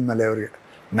ಬುದ್ಧನ ಮೇಲೆ ಅವ್ರಿಗೆ.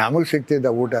 ನಮಗೆ ಸಿಗ್ತಿದ್ದ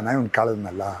ಊಟನ ಇವ್ನು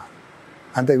ಕಾಳದ್ನಲ್ಲ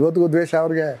ಅಂತ ಇವತ್ತಿಗೂ ದ್ವೇಷ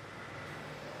ಅವ್ರಿಗೆ.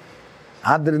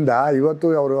 ಆದ್ದರಿಂದ ಇವತ್ತು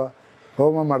ಅವರು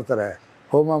ಹೋಮ ಮಾಡ್ತಾರೆ.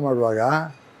 ಹೋಮ ಮಾಡುವಾಗ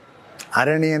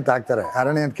ಅರಣಿ ಅಂತ ಹಾಕ್ತಾರೆ.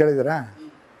 ಅರಣಿ ಅಂತ ಕೇಳಿದ್ದೀರಾ?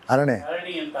 ಅರಣಿ.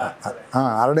 ಹಾಂ,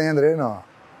 ಅರಣಿ ಅಂದರೆ ಏನು?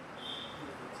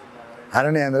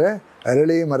 ಅರಣಿ ಅಂದರೆ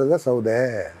ಅರಳಿ ಮರದ ಸೌದೆ,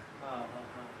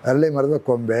 ಅರಳಿ ಮರದ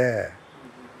ಕೊಂಬೆ.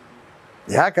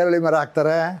 ಯಾಕೆ ಅರಳಿ ಮರ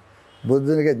ಹಾಕ್ತಾರೆ?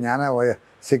 ಬುದ್ಧನಿಗೆ ಜ್ಞಾನ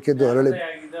ಸಿಕ್ಕಿದ್ದು ಅರಳಿ.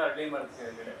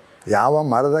 ಯಾವ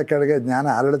ಮರದ ಕೆಳಗೆ ಜ್ಞಾನ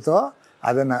ಅರಳಿತೋ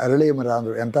ಅದನ್ನು ಅರಳಿ ಮರ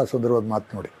ಅಂದರು. ಎಂಥ ಸುಂದರವಾದ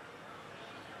ಮಾತು ನೋಡಿ.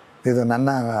 ಇದು ನನ್ನ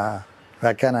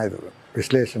ವ್ಯಾಖ್ಯಾನ, ಇದು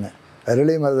ವಿಶ್ಲೇಷಣೆ.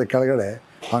 ಅರಳಿ ಮರದ ಕೆಳಗಡೆ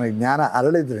ಅವನಿಗೆ ಜ್ಞಾನ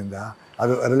ಅರಳಿದ್ರಿಂದ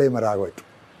ಅದು ಅರಳಿ ಮರ ಆಗೋಯ್ತು.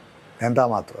 ಎಂಥ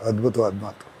ಮಾತು, ಅದ್ಭುತವಾದ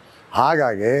ಮಾತು.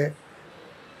 ಹಾಗಾಗಿ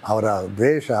ಅವರ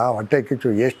ದ್ವೇಷ, ಹೊಟ್ಟೆ ಕಿಚ್ಚು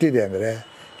ಎಷ್ಟಿದೆ ಅಂದರೆ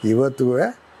ಇವತ್ತಿಗೂ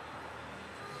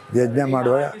ಯಜ್ಞ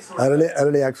ಮಾಡುವಾಗ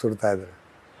ಅರಳಿಯಾಗಿ ಸುಡ್ತಾಯಿದ್ದಾರೆ.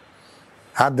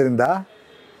 ಆದ್ದರಿಂದ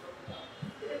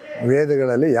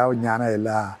ವೇದಗಳಲ್ಲಿ ಯಾವ ಜ್ಞಾನ ಇಲ್ಲ,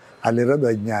 ಅಲ್ಲಿರೋದು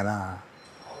ಅಜ್ಞಾನ.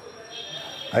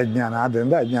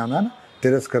 ಆದ್ದರಿಂದ ಅಜ್ಞಾನ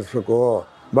ತಿರಸ್ಕರಿಸಬೇಕು.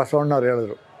 ಬಸವಣ್ಣವ್ರು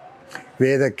ಹೇಳಿದ್ರು,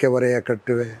 ವೇದಕ್ಕೆ ಹೊರೆಯ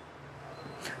ಕಟ್ಟುವೆ,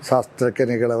 ಶಾಸ್ತ್ರಕ್ಕೆ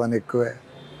ನಿಗಳವನಿಕ್ಕುವೆ,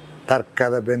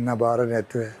 ತರ್ಕದ ಬೆನ್ನ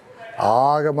ಬಾರನೆತ್ತುವೆ,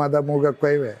 ಆಗಮದ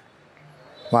ಮೂಗಕ್ಕೊಯ್ವೆ,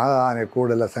 ಮಹಾನೆ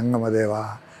ಕೂಡಲ ಸಂಗಮ ದೇವ,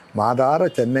 ಮಾದಾರ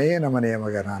ಚೆನ್ನೈಯೇ ನಮ್ಮನೆಯ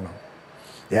ಮಗ ನಾನು.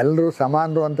 ಎಲ್ಲರೂ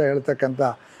ಸಮಾನರು ಅಂತ ಹೇಳ್ತಕ್ಕಂಥ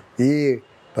ಈ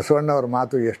ಬಸವಣ್ಣವ್ರ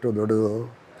ಮಾತು ಎಷ್ಟು ದೊಡ್ಡದು.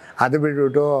 ಅದು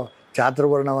ಬಿಟ್ಬಿಟ್ಟು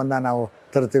ಚಾತುರ್ವರ್ಣವನ್ನು ನಾವು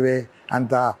ತರ್ತೀವಿ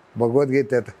ಅಂತ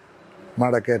ಭಗವದ್ಗೀತೆ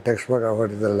ಮಾಡೋಕ್ಕೆ ಟೆಕ್ಸ್ಟ್ ಬುಕ್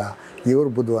ಹೊರಟಿದ್ರಲ್ಲ, ಇವ್ರು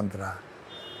ಬುದ್ಧಿವಂತರ.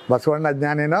 ಬಸವಣ್ಣ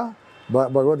ಜ್ಞಾನಿನೋ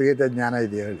ಭಗವದ್ಗೀತೆ ಜ್ಞಾನ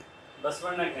ಇದೆಯಾ ಹೇಳಿ?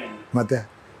 ಮತ್ತು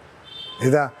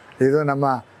ಇದು ನಮ್ಮ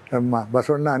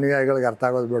ಬಸವಣ್ಣ ಅನುಯಾಯಿಗಳಿಗೆ ಅರ್ಥ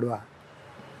ಆಗೋದು ಬೇಡವಾ?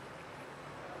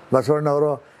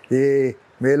 ಬಸವಣ್ಣವರು ಈ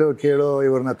ಮೇಲು ಕೀಳು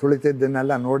ಇವ್ರನ್ನ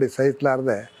ತುಳಿತಿದ್ದನ್ನೆಲ್ಲ ನೋಡಿ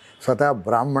ಸಹಿಸಲಾರದೆ ಸ್ವತಃ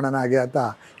ಬ್ರಾಹ್ಮಣನಾಗಿ ಆತ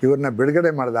ಇವ್ರನ್ನ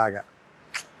ಬಿಡುಗಡೆ ಮಾಡಿದಾಗ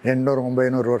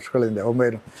 800-900 ವರ್ಷಗಳಿಂದ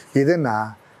 900. ಇದನ್ನು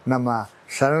ನಮ್ಮ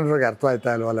ಶರಣರಿಗೆ ಅರ್ಥ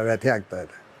ಆಯ್ತಾ ಇಲ್ವಲ್ಲ, ವ್ಯಥೆ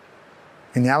ಆಗ್ತಾಯಿದೆ.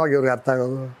 ಇನ್ಯಾವಾಗ ಇವ್ರಿಗೆ ಅರ್ಥ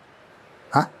ಆಗೋದು?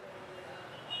 ಹಾಂ,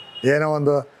 ಏನೋ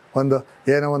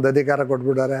ಒಂದು ಅಧಿಕಾರ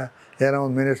ಕೊಟ್ಬಿಟ್ಟಾರೆ, ಏನೋ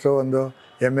ಒಂದು ಮಿನಿಸ್ಟ್ರು, ಒಂದು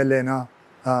MLA ಏನೋ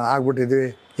ಆಗ್ಬಿಟ್ಟಿದ್ವಿ,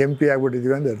 MP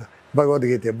ಆಗ್ಬಿಟ್ಟಿದ್ವಿ ಅಂದರೆ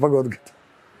ಭಗವದ್ಗೀತೆ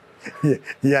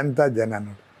ಎಂಥ ಜನ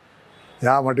ನೋಡಿ,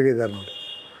 ಯಾವ ಮಟ್ಟಿಗಿದ್ದಾರೆ ನೋಡಿ.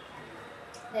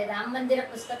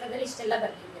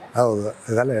 ಹೌದು,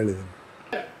 ಇದೆಲ್ಲ ಹೇಳಿದ್ದೀನಿ.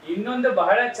 ಇನ್ನೊಂದು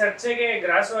ಬಹಳ ಚರ್ಚೆಗೆ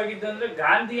ಗ್ರಾಸವಾಗಿದ್ದು ಅಂದ್ರೆ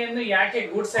ಗಾಂಧಿಯನ್ನು ಯಾಕೆ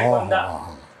ಗೂಡ್ಸೆ ಕೊಂದ?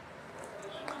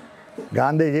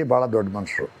 ಗಾಂಧೀಜಿ ಭಾಳ ದೊಡ್ಡ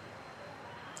ಮನುಷ್ಯರು,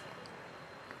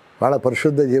 ಭಾಳ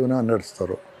ಪರಿಶುದ್ಧ ಜೀವನವನ್ನು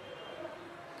ನಡೆಸ್ತವರು.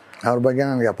 ಅವ್ರ ಬಗ್ಗೆ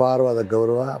ನನಗೆ ಅಪಾರವಾದ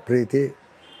ಗೌರವ, ಪ್ರೀತಿ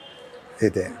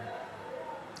ಇದೆ.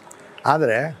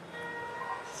 ಆದರೆ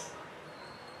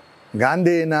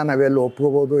ಗಾಂಧಿನ ನಾವೆಲ್ಲಿ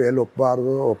ಒಪ್ಕೋಬೋದು, ಎಲ್ಲಿ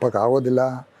ಒಪ್ಪಬಾರ್ದು, ಒಪ್ಪೋಕ್ಕಾಗೋದಿಲ್ಲ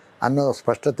ಅನ್ನೋ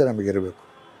ಸ್ಪಷ್ಟತೆ ನಮಗಿರಬೇಕು.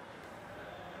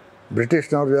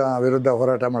 ಬ್ರಿಟಿಷ್ನವ್ರ ವಿರುದ್ಧ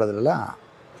ಹೋರಾಟ ಮಾಡಿದ್ರಲ್ಲ,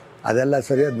 ಅದೆಲ್ಲ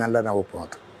ಸರಿ, ಅದನ್ನೆಲ್ಲ ನಾವು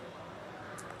ಒಪ್ಪೋದು.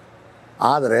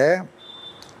 ಆದರೆ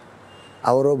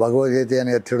ಅವರು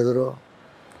ಭಗವದ್ಗೀತೆಯನ್ನು ಎತ್ತಿಡಿದ್ರು,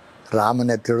 ರಾಮನ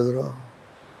ಎತ್ತಿಡಿದ್ರು,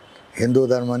 ಹಿಂದೂ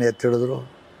ಧರ್ಮನ ಎತ್ತಿಡಿದ್ರು.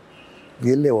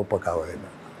 ಇಲ್ಲಿ ಒಪ್ಪೋಕ್ಕಾಗೋದಿಲ್ಲ.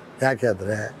 ಯಾಕೆ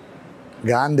ಅಂದರೆ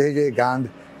ಗಾಂಧೀಜಿ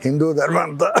ಹಿಂದೂ ಧರ್ಮ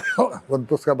ಅಂತ ಒಂದು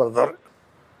ಪುಸ್ತಕ ಬರೆದವ್ರು,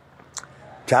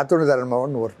 ಚಾತುರ್ಯ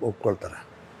ಧರ್ಮವನ್ನು ಒಪ್ಕೊಳ್ತಾರೆ.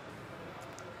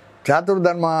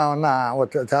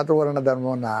 ಚಾತುರ್ವರ್ಣ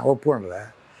ಧರ್ಮವನ್ನು ಒಪ್ಕೊಂಡ್ರೆ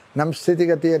ನಮ್ಮ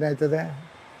ಸ್ಥಿತಿಗತಿ ಏನಾಯ್ತದೆ?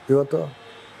 ಇವತ್ತು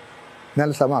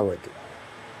ನೆಲಸಮ ಆಗೋಯ್ತು.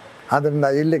 ಆದ್ದರಿಂದ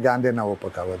ಇಲ್ಲಿ ಗಾಂಧಿ ನಾವು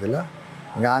ಒಪ್ಪೋಕ್ಕಾಗೋದಿಲ್ಲ.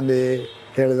 ಗಾಂಧಿ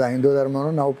ಹೇಳಿದ ಹಿಂದೂ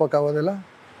ಧರ್ಮವನ್ನು ನಾವು ಒಪ್ಪೋಕ್ಕಾಗೋದಿಲ್ಲ.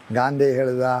 ಗಾಂಧಿ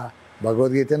ಹೇಳಿದ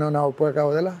ಭಗವದ್ಗೀತೆನೂ ನಾವು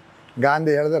ಒಪ್ಪೋಕ್ಕಾಗೋದಿಲ್ಲ.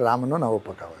 ಗಾಂಧಿ ಹೇಳಿದ ರಾಮನೂ ನಾವು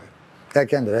ಒಪ್ಪೋಕ್ಕಾಗೋದಿಲ್ಲ.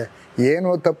 ಯಾಕೆಂದರೆ ಏನೂ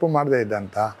ತಪ್ಪು ಮಾಡದೇ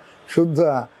ಇದ್ದಂಥ ಶುದ್ಧ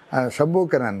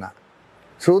ಶಂಭೂಕನನ್ನು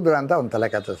ಶೂದ್ರ ಅಂತ ಅವನು ತಲೆ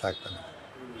ಕತ್ತರಿಸಾಕ್ತಾನೆ.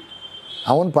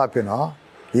 ಅವನು ಪಾಪಿನೋ?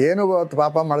 ಏನೂ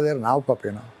ಪಾಪ ಮಾಡಿದ್ರೆ ನಾವು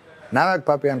ಪಾಪಿನೋ? ನಾವ್ಯಾಕೆ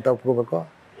ಪಾಪಿ ಅಂತ ಒಪ್ಕೋಬೇಕು?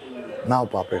 ನಾವು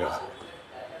ಪಾಪಿಗಳು.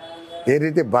 ಈ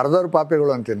ರೀತಿ ಬರೆದವ್ರು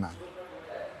ಪಾಪಿಗಳು ಅಂತೀನಿ ನಾನು.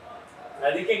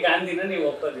 ಅದಕ್ಕೆ ಗಾಂಧಿನ ನೀವು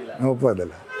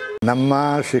ಒಪ್ಪೋದಿಲ್ಲ. ನಮ್ಮ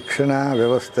ಶಿಕ್ಷಣ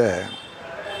ವ್ಯವಸ್ಥೆ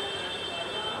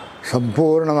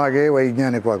ಸಂಪೂರ್ಣವಾಗಿ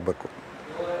ವೈಜ್ಞಾನಿಕವಾಗಬೇಕು,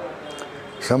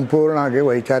 ಸಂಪೂರ್ಣವಾಗಿ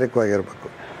ವೈಚಾರಿಕವಾಗಿರಬೇಕು.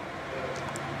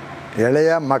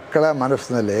 ಎಳೆಯ ಮಕ್ಕಳ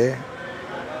ಮನಸ್ಸಿನಲ್ಲಿ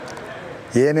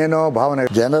ಏನೇನೋ ಭಾವನೆ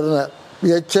ಜನರನ್ನ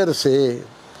ಎಚ್ಚರಿಸಿ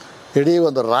ಇಡೀ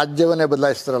ಒಂದು ರಾಜ್ಯವನ್ನೇ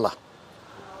ಬದಲಾಯಿಸ್ತಾರಲ್ಲ.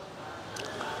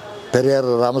 ಪೆರಿಯಾರ್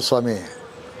ರಾಮಸ್ವಾಮಿ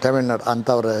ತಮಿಳ್ನಾಡು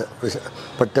ಅಂಥವ್ರ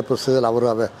ಪಠ್ಯಪುಸ್ತಕದಲ್ಲಿ ಅವರ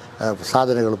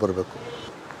ಸಾಧನೆಗಳು ಬರಬೇಕು.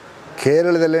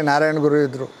 ಕೇರಳದಲ್ಲಿ ನಾರಾಯಣ ಗುರು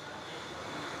ಇದ್ದರು.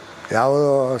 ಯಾವ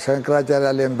ಶಂಕರಾಚಾರ್ಯ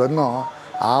ಅಲ್ಲಿ ಏನು ಬಂದೋ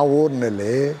ಆ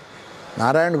ಊರಿನಲ್ಲಿ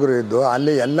ನಾರಾಯಣ ಗುರು ಇದ್ದು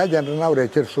ಅಲ್ಲಿ ಎಲ್ಲ ಜನರನ್ನ ಅವ್ರು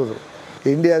ಎಚ್ಚರಿಸೋದು.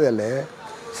 ಇಂಡಿಯಾದಲ್ಲಿ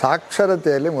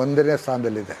ಸಾಕ್ಷರತೆಯಲ್ಲಿ 1ನೇ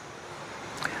ಸ್ಥಾನದಲ್ಲಿದೆ.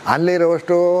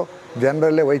 ಅಲ್ಲಿರುವಷ್ಟು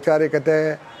ಜನರಲ್ಲಿ ವೈಚಾರಿಕತೆ,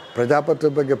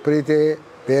 ಪ್ರಜಾಪ್ರಭುತ್ವದ ಬಗ್ಗೆ ಪ್ರೀತಿ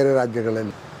ಬೇರೆ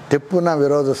ರಾಜ್ಯಗಳಲ್ಲಿ. ಟಿಪ್ಪುನ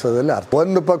ವಿರೋಧಿಸೋದಲ್ಲಿ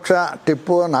ಒಂದು ಪಕ್ಷ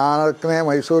ಟಿಪ್ಪು 4ನೇ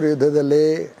ಮೈಸೂರು ಯುದ್ಧದಲ್ಲಿ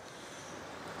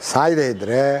ಸಾಯದೇ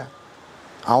ಇದ್ದರೆ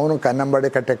ಅವನು ಕನ್ನಂಬಾಡಿ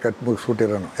ಕಟ್ಟೆ ಕಟ್ಟಿ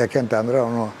ಮುಗಿಸ್ಬಿಟ್ಟಿರೋನು. ಯಾಕೆಂತ ಅಂದರೆ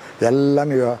ಅವನು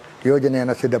ಎಲ್ಲನೂ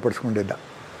ಯೋಜನೆಯನ್ನು ಸಿದ್ಧಪಡಿಸ್ಕೊಂಡಿದ್ದ.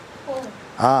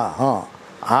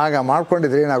 ಆಗ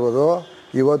ಮಾಡ್ಕೊಂಡಿದ್ರೆ ಏನಾಗೋದು,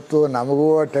 ಇವತ್ತು ನಮಗೂ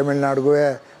ತಮಿಳ್ನಾಡಿಗೂ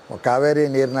ಕಾವೇರಿ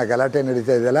ನೀರಿನ ಗಲಾಟೆ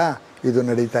ನಡೀತಾ ಇದೆಯಲ್ಲ, ಇದು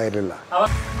ನಡೀತಾ ಇರಲಿಲ್ಲ.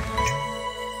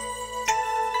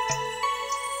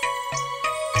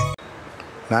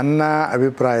 ನನ್ನ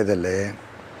ಅಭಿಪ್ರಾಯದಲ್ಲಿ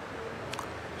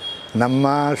ನಮ್ಮ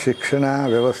ಶಿಕ್ಷಣ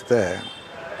ವ್ಯವಸ್ಥೆ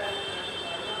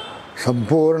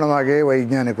ಸಂಪೂರ್ಣವಾಗಿ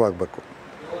ವೈಜ್ಞಾನಿಕವಾಗಬೇಕು,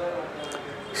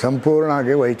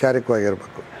 ಸಂಪೂರ್ಣವಾಗಿ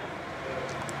ವೈಚಾರಿಕವಾಗಿರಬೇಕು.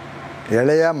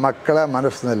 ಎಳೆಯ ಮಕ್ಕಳ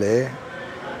ಮನಸ್ಸಿನಲ್ಲಿ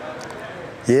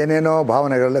ಏನೇನೋ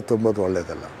ಭಾವನೆಗಳನ್ನ ತುಂಬೋದು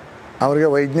ಒಳ್ಳೆಯದಲ್ಲ. ಅವರಿಗೆ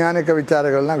ವೈಜ್ಞಾನಿಕ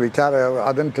ವಿಚಾರಗಳನ್ನ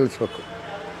ಅದನ್ನು ತಿಳಿಸ್ಬೇಕು.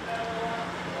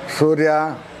 ಸೂರ್ಯ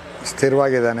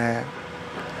ಸ್ಥಿರವಾಗಿದ್ದಾನೆ,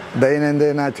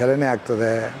 ದೈನಂದಿನ ಚಲನೆ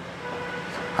ಆಗ್ತದೆ,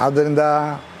 ಆದ್ದರಿಂದ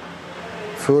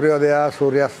ಸೂರ್ಯೋದಯ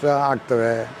ಸೂರ್ಯಾಸ್ತ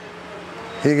ಆಗ್ತವೆ.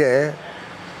 ಹೀಗೆ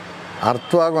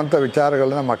ಅರ್ಥವಾಗುವಂಥ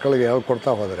ವಿಚಾರಗಳನ್ನ ಮಕ್ಕಳಿಗೆ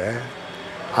ಹೇಳ್ಕೊಡ್ತಾ ಹೋದರೆ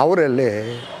ಅವರಲ್ಲಿ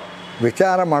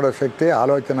ವಿಚಾರ ಮಾಡೋ ಶಕ್ತಿ,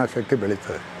 ಆಲೋಚನಾ ಶಕ್ತಿ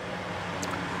ಬೆಳೀತದೆ.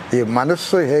 ಈ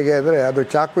ಮನಸ್ಸು ಹೇಗೆ ಅಂದರೆ ಅದು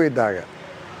ಚಾಕು ಇದ್ದಾಗ,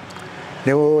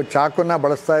 ನೀವು ಚಾಕುನ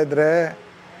ಬಳಸ್ತಾ ಇದ್ದರೆ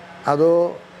ಅದು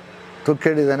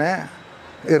ತುಕ್ಕಿಡಿದೇ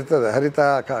ಇರ್ತದೆ, ಹರಿತಾ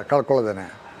ಕಳ್ಕೊಳ್ಳೋದೇ.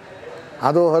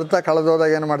 ಅದು ಹರಿತಾ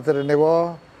ಕಳೆದೋದಾಗ ಏನು ಮಾಡ್ತೀರಿ ನೀವು,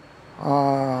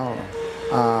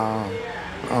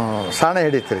 ಸಾಣೆ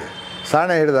ಹಿಡಿತೀರಿ.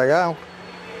 ಸಾಣೆ ಹಿಡಿದಾಗ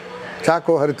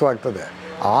ಚಾಕು ಹರಿತವಾಗ್ತದೆ.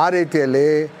 ಆ ರೀತಿಯಲ್ಲಿ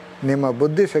ನಿಮ್ಮ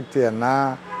ಬುದ್ಧಿಶಕ್ತಿಯನ್ನು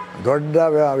ದೊಡ್ಡ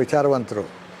ವಿಚಾರವಂತರು,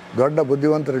 ದೊಡ್ಡ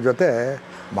ಬುದ್ಧಿವಂತರ ಜೊತೆ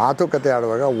ಮಾತುಕತೆ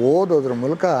ಆಡುವಾಗ ಓದೋದ್ರ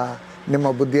ಮೂಲಕ ನಿಮ್ಮ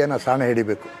ಬುದ್ಧಿಯನ್ನು ಸಾಣೆ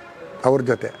ಹಿಡಿಬೇಕು ಅವ್ರ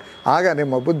ಜೊತೆ. ಆಗ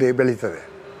ನಿಮ್ಮ ಬುದ್ಧಿ ಬೆಳೀತದೆ.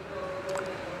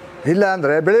 ಇಲ್ಲ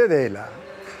ಅಂದರೆ ಬೆಳೆಯೋದೇ ಇಲ್ಲ.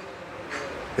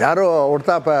 ಯಾರೋ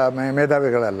ಹುಡ್ತಾಪ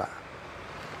ಮೇಧಾವಿಗಳೆಲ್ಲ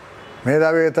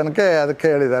ಮೇಧಾವಿ ತನಕ ಅದಕ್ಕೆ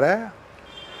ಹೇಳಿದ್ದಾರೆ,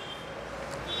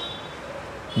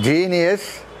 ಜೀನಿಯಸ್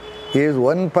ಈಸ್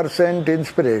 1%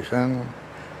 ಇನ್ಸ್ಪಿರೇಷನ್,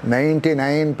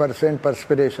 99%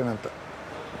 ಪರ್ಸ್ಪಿರೇಷನ್ ಅಂತ.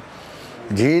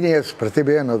 ಜೀನಿಯಸ್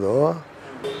ಪ್ರತಿಭೆ ಅನ್ನೋದು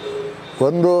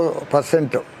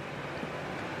 1%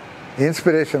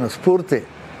 ಇನ್ಸ್ಪಿರೇಷನು, ಸ್ಫೂರ್ತಿ.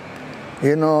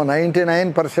 ಇನ್ನು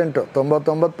 99%,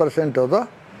 99% ಅದು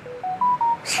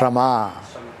ಶ್ರಮ.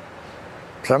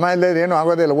 ಶ್ರಮ ಇಲ್ಲದೆ ಏನೂ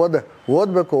ಆಗೋದಿಲ್ಲ.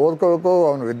 ಓದಬೇಕು, ಓದ್ಕೋಬೇಕು,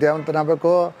 ಅವನು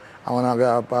ವಿದ್ಯಾವಂತನಾಗಬೇಕು, ಅವನ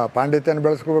ಪಾಂಡಿತ್ಯನ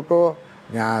ಬೆಳೆಸ್ಕೋಬೇಕು,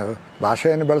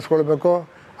 ಭಾಷೆಯನ್ನು ಬೆಳೆಸ್ಕೊಳ್ಬೇಕು.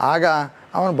 ಆಗ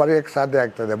ಅವನು ಬರೆಯೋಕ್ಕೆ ಸಾಧ್ಯ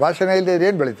ಆಗ್ತದೆ. ಭಾಷೆನೇ ಇಲ್ಲದೆ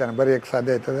ಏನು ಬೆಳಿತಾನೆ, ಬರೆಯೋಕ್ಕೆ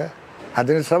ಸಾಧ್ಯ ಆಗ್ತದೆ.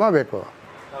 ಅದರಿಂದ ಶ್ರಮ ಬೇಕು.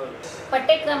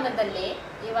 ಪಠ್ಯಕ್ರಮದಲ್ಲಿ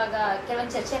ಇವಾಗ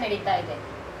ಕೆಲವೊಂದು ಚರ್ಚೆ ನಡೀತಾ ಇದೆ.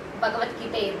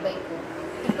 ಭಗವದ್ಗೀತೆ ಇರಬೇಕು,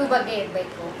 ಟಿಪ್ಪು ಬಗ್ಗೆ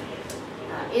ಇರಬೇಕು,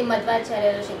 ಈ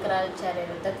ಮಧ್ವಾಚಾರ್ಯರು,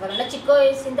 ಶಂಕರಾಚಾರ್ಯರು ತತ್ವಗಳನ್ನ ಚಿಕ್ಕ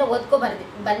ವಯಸ್ಸಿಂದ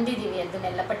ಬಂದಿದ್ದೀವಿ.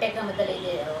 ಅದನ್ನೆಲ್ಲ ಪಠ್ಯಕ್ರಮದಲ್ಲಿ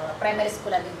ಇದೆ, ಪ್ರೈಮರಿ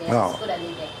ಸ್ಕೂಲಲ್ಲಿದೆ,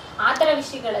 ಸ್ಕೂಲಲ್ಲಿದೆ. ಆ ಥರ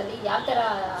ವಿಷಯಗಳಲ್ಲಿ ಯಾವ ಥರ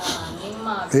ನಿಮ್ಮ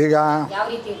ಈಗ ಯಾವ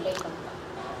ರೀತಿ ಇರಬೇಕು ಅಂತ?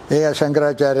 ಈಗ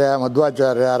ಶಂಕರಾಚಾರ್ಯ,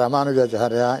 ಮಧ್ವಾಚಾರ್ಯ,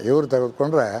 ರಾಮಾನುಜಾಚಾರ್ಯ ಇವ್ರು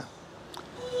ತೆಗೆದುಕೊಂಡ್ರೆ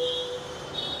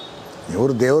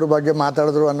ಇವರು ದೇವ್ರ ಬಗ್ಗೆ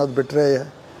ಮಾತಾಡಿದ್ರು ಅನ್ನೋದು ಬಿಟ್ಟರೆ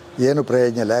ಏನು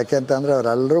ಪ್ರಯೋಜನ ಇಲ್ಲ. ಯಾಕೆಂತಂದರೆ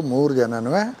ಅವರೆಲ್ಲರೂ 3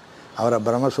 ಜನನೂ ಅವರ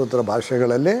ಬ್ರಹ್ಮಸೂತ್ರ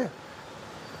ಭಾಷೆಗಳಲ್ಲಿ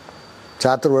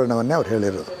ಚಾತುರ್ವರ್ಣವನ್ನೇ ಅವ್ರು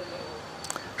ಹೇಳಿರೋದು.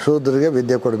 ಶೂದ್ರಿಗೆ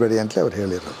ವಿದ್ಯೆ ಕೊಡಬೇಡಿ ಅಂತಲೇ ಅವ್ರು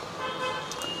ಹೇಳಿರೋದು.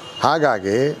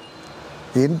 ಹಾಗಾಗಿ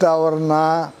ಇಂಥವ್ರನ್ನ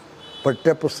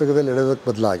ಪಠ್ಯಪುಸ್ತಕದಲ್ಲಿ ಇಡೋದಕ್ಕೆ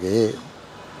ಬದಲಾಗಿ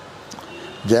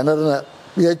ಜನರನ್ನ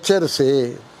ಎಚ್ಚರಿಸಿ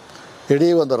ಇಡೀ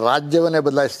ಒಂದು ರಾಜ್ಯವನ್ನೇ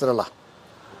ಬದಲಾಯಿಸ್ತಾರಲ್ಲ.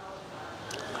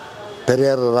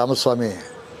 ಪೆರಿಯಾರ್ ರಾಮಸ್ವಾಮಿ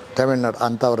ತಮಿಳ್ನಾಡು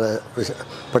ಅಂಥವ್ರ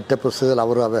ಪಠ್ಯಪುಸ್ತಕದಲ್ಲಿ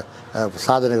ಅವರ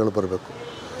ಸಾಧನೆಗಳು ಬರಬೇಕು.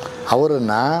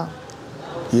 ಅವರನ್ನು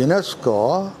ಯುನೆಸ್ಕೋ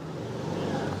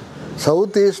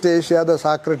ಸೌತ್ ಈಸ್ಟ್ ಏಷ್ಯಾದ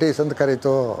ಸಾಕ್ರೆಟೀಸ್ ಅಂತ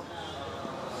ಕರೀತು.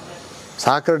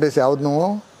 ಸಾಕ್ರೆಟೀಸ್ ಯಾವುದನ್ನೂ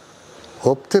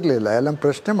ಒಪ್ತಿರ್ಲಿಲ್ಲ, ಎಲ್ಲ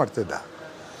ಪ್ರಶ್ನೆ ಮಾಡ್ತಿದ್ದ.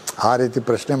 ಆ ರೀತಿ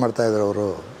ಪ್ರಶ್ನೆ ಮಾಡ್ತಾಯಿದ್ರು ಅವರು.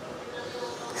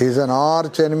 Is an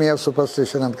arch enemy of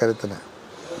superstition ಅಂತ ಕರೀತಾನೆ.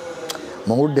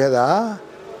 ಮೌಢ್ಯದ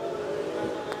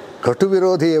ಕಟು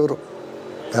ವಿರೋಧಿ ಇವರು.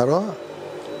 ಯಾರೋ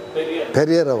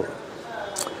ಪೆರಿಯರ್ ಅವರು.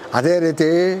 ಅದೇ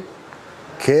ರೀತಿ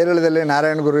ಕೇರಳದಲ್ಲಿ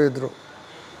ನಾರಾಯಣ ಗುರು ಇದ್ದರು.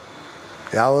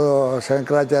 ಯಾವ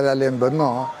ಶಂಕರಾಚಾರ್ಯ ಅಲ್ಲಿ ಏನು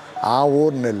ಬಂದೋ ಆ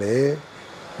ಊರಿನಲ್ಲಿ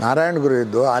ನಾರಾಯಣ ಗುರು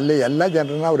ಇದ್ದು ಅಲ್ಲಿ ಎಲ್ಲ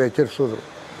ಜನರನ್ನ ಅವ್ರು ಎಚ್ಚರಿಸೋದು.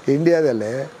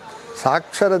 ಇಂಡಿಯಾದಲ್ಲಿ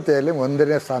ಸಾಕ್ಷರತೆಯಲ್ಲಿ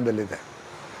 1ನೇ ಸ್ಥಾನದಲ್ಲಿದೆ.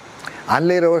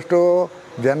 ಅಲ್ಲಿರುವಷ್ಟು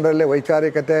ಜನರಲ್ಲಿ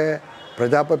ವೈಚಾರಿಕತೆ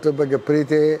ಪ್ರಜಾಪ್ರಭುತ್ವದ ಬಗ್ಗೆ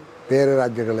ಪ್ರೀತಿ ಬೇರೆ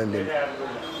ರಾಜ್ಯಗಳಲ್ಲಿ.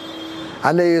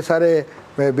 ಅಲ್ಲಿ ಈ ಸಾರಿ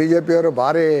ಬಿ ಜೆ ಪಿಯವರು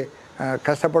ಭಾರಿ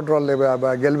ಕಷ್ಟಪಟ್ಟರು ಅಲ್ಲಿ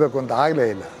ಗೆಲ್ಲಬೇಕು ಅಂತ ಆಗಲೇ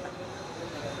ಇಲ್ಲ.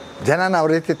 ಜನನ ಅವ್ರ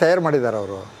ರೀತಿ ತಯಾರು ಮಾಡಿದ್ದಾರೆ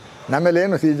ಅವರು.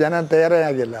 ನಮ್ಮೇಲೇನು ಈ ಜನ ತಯಾರೇ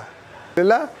ಆಗಿಲ್ಲ.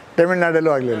 ಇಲ್ಲ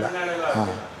ತಮಿಳ್ನಾಡಲ್ಲೂ ಆಗಲಿಲ್ಲ.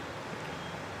 ಹಾಂ,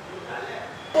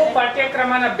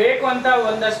 ಪಾಠ್ಯಕ್ರಮನ ಬೇಕು ಅಂತ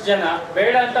ಒಂದಷ್ಟು ಜನ,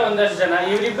 ಬೇಡ ಅಂತ ಒಂದಷ್ಟು ಜನ,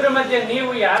 ಇವರಿಬ್ಬರ ಮಧ್ಯೆ ನೀವು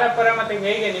ಯಾರ ಪರ ಮತ್ತೆ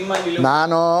ಹೇಗೆ ನಿಮ್ಮ ನಿಲುವು?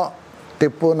 ನಾನು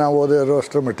ಟಿಪ್ಪುನ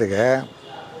ಓದಿರೋಷ್ಟರ ಮಟ್ಟಿಗೆ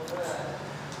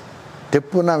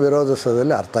ಟಿಪ್ಪುನ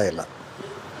ವಿರೋಧಿಸೋದ್ರಲ್ಲಿ ಅರ್ಥ ಇಲ್ಲ.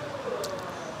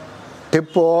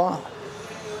 ಟಿಪ್ಪು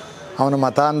ಅವನು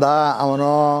ಅವನು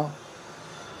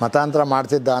ಮತಾಂತರ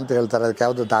ಮಾಡ್ತಿದ್ದ ಅಂತ ಹೇಳ್ತಾರೆ. ಅದಕ್ಕೆ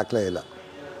ಯಾವುದೂ ದಾಖಲೆ ಇಲ್ಲ.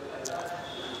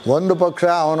 ಒಂದು ಪಕ್ಷ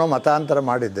ಅವನು ಮತಾಂತರ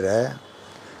ಮಾಡಿದರೆ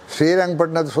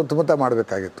ಶ್ರೀರಂಗಪಟ್ಟಣದ ಸುತ್ತಮುತ್ತ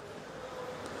ಮಾಡಬೇಕಾಗಿತ್ತು.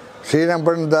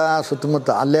 ಶ್ರೀರಂಗಪಟ್ಟಣದ ಸುತ್ತಮುತ್ತ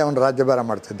ಅಲ್ಲೇ ಅವನು ರಾಜ್ಯಭಾರ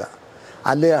ಮಾಡ್ತಿದ್ದ.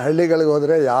 ಅಲ್ಲಿ ಹಳ್ಳಿಗಳಿಗೆ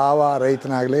ಹೋದರೆ ಯಾವ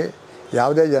ರೈತನಾಗಲಿ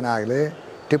ಯಾವುದೇ ಜನ ಆಗಲಿ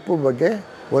ಟಿಪ್ಪು ಬಗ್ಗೆ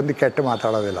ಒಂದು ಕೆಟ್ಟ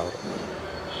ಮಾತಾಡೋದಿಲ್ಲ.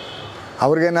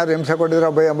 ಅವ್ರಿಗೇನಾದ್ರು ಹಿಂಸೆ ಕೊಟ್ಟಿದ್ರೆ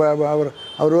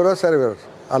ಅವ್ರು ಇರೋ ಸರಿ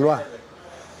ಅಲ್ವಾ,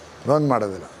 ಒಂದು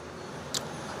ಮಾಡೋದಿಲ್ಲ.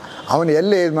 ಅವನು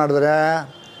ಎಲ್ಲಿ ಇದು ಮಾಡಿದ್ರೆ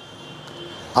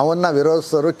ಅವನ್ನ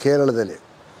ವಿರೋಧಿಸೋರು ಕೇರಳದಲ್ಲಿ,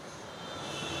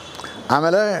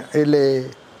 ಆಮೇಲೆ ಇಲ್ಲಿ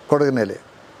ಕೊಡಗಿನಲ್ಲಿ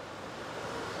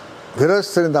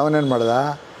ವಿರೋಧಿಸೋದ್ರಿಂದ ಅವನೇನು ಮಾಡ್ದ,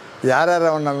 ಯಾರ್ಯಾರು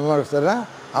ಅವನ್ನ ವಿಮರ್ಶಿಸ್ತಾರ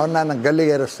ಅವನ್ನ ನಾನು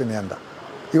ಗಲ್ಲಿಗೆ ಏರಿಸ್ತೀನಿ ಅಂದ.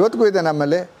 ಇವತ್ತಿಗೂ ಇದೆ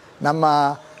ನಮ್ಮಲ್ಲಿ. ನಮ್ಮ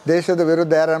ದೇಶದ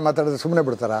ವಿರುದ್ಧ ಯಾರ್ಯಾರು ಮಾತಾಡಿದ್ರೆ ಸುಮ್ಮನೆ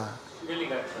ಬಿಡ್ತಾರ?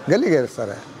 ಗಲ್ಲಿಗೆ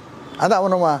ಏರಿಸ್ತಾರೆ. ಅದು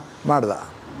ಅವನು ಮಾಡ್ದ.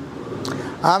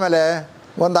 ಆಮೇಲೆ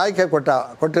ಒಂದು ಆಯ್ಕೆ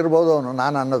ಕೊಟ್ಟಿರ್ಬೋದು ಅವನು.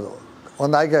 ನಾನು ಅನ್ನೋದು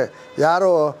ಒಂದು ಆಯ್ಕೆ, ಯಾರು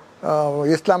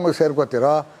ಇಸ್ಲಾಮಿಗೆ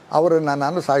ಸೇರ್ಕೋತಿರೋ ಅವ್ರನ್ನ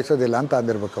ನಾನು ಸಾಯಿಸೋದಿಲ್ಲ ಅಂತ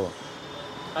ಅಂದಿರ್ಬೇಕು.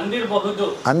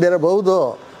 ಅಂದಿರಬಹುದು.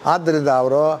 ಆದ್ದರಿಂದ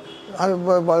ಅವರು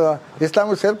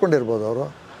ಇಸ್ಲಾಮಿಗೆ ಸೇರ್ಕೊಂಡಿರ್ಬೋದು. ಅವರು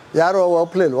ಯಾರು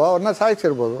ಒಪ್ಪಲಿಲ್ವೋ ಅವ್ರನ್ನ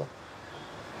ಸಾಯಿಸಿರ್ಬೋದು.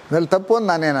 ಮೇಲೆ ತಪ್ಪು ಅಂತ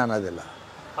ನಾನೇನು ಅನ್ನೋದಿಲ್ಲ.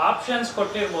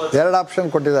 ಎರಡು ಆಪ್ಷನ್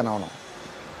ಕೊಟ್ಟಿದ್ದಾನೆ ಅವನು.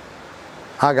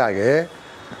 ಹಾಗಾಗಿ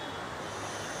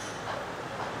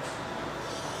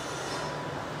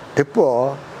ಟಿಪ್ಪು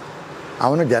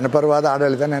ಅವನು ಜನಪರವಾದ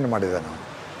ಆಡಳಿತನೇನು ಮಾಡಿದ್ದಾನೆ ಅವನು.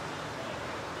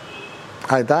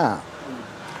 ಆಯಿತಾ?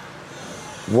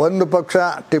 ಒಂದು ಪಕ್ಷ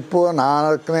ಟಿಪ್ಪು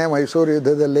 4ನೇ ಮೈಸೂರು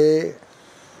ಯುದ್ಧದಲ್ಲಿ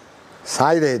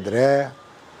ಸಾಯದೇ ಇದ್ದರೆ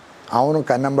ಅವನು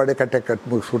ಕನ್ನಂಬಾಡಿ ಕಟ್ಟೆ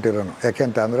ಮುಗಿಸ್ಬಿಟ್ಟಿರೋನು.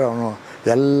 ಯಾಕೆಂತ ಅಂದರೆ ಅವನು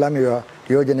ಎಲ್ಲನೂ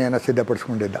ಯೋಜನೆಯನ್ನು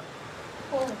ಸಿದ್ಧಪಡಿಸ್ಕೊಂಡಿದ್ದ.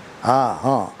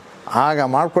 ಆಗ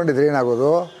ಮಾಡ್ಕೊಂಡಿದ್ರೆ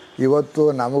ಏನಾಗೋದು, ಇವತ್ತು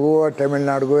ನಮಗೂ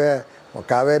ತಮಿಳ್ನಾಡಿಗೂ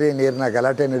ಕಾವೇರಿ ನೀರಿನ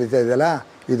ಗಲಾಟೆ ನಡೀತಾ ಇದೆಯಲ್ಲ,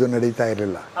 ಇದು ನಡೀತಾ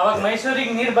ಇರಲಿಲ್ಲ.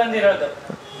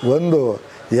 ಒಂದು.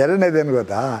 ಎರಡನೇದೇನು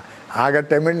ಗೊತ್ತಾ, ಆಗ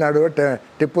ತಮಿಳ್ನಾಡು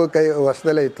ಟಿಪ್ಪು ಕೈ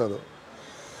ವಶದಲ್ಲೇ ಇತ್ತು. ಅದು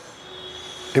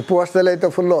ಟಿಪ್ಪು ವಶದಲ್ಲೇ ಇತ್ತು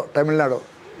ಫುಲ್ಲು ತಮಿಳ್ನಾಡು.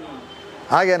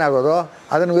 ಆಗೇನಾಗೋದು,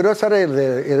 ಅದನ್ನು ವಿರೋಧಿಸರೇ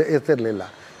ಇರ್ತಿರಲಿಲ್ಲ.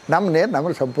 ನಮ್ಮ ನೀರು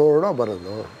ನಮಗೆ ಸಂಪೂರ್ಣ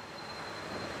ಬರೋದು.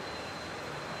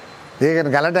 ಈಗಿನ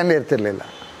ಗಲಾಟೆನೇ ಇರ್ತಿರಲಿಲ್ಲ.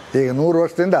 ಈಗ 100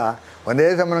 ವರ್ಷದಿಂದ ಒಂದೇ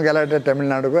ಸಮನ ಗಲಾಟೆ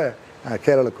ತಮಿಳ್ನಾಡಿಗೂ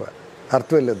ಕೇರಳಕ್ಕೂ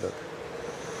ಅರ್ಥವಿಲ್ಲದ್ದು.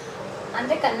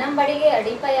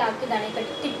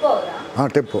 ಹಾಂ,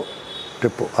 ಟಿಪ್ಪು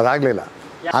ಅದಾಗಲಿಲ್ಲ.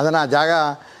 ಅದನ್ನು ಜಾಗ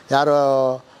ಯಾರು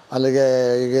ಅಲ್ಲಿಗೆ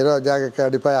ಈಗಿರೋ ಜಾಗಕ್ಕೆ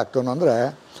ಅಡಿಪಾಯ ಆಗ್ತಾನೋ ಅಂದರೆ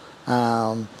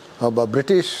ಒಬ್ಬ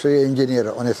ಬ್ರಿಟಿಷ್ ಇಂಜಿನಿಯರ್,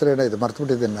 ಅವನ ಹೆಸರೇನೋ ಇದು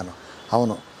ಮರ್ತುಬಿಟ್ಟಿದ್ದೀನಿ ನಾನು.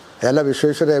 ಅವನು ಎಲ್ಲ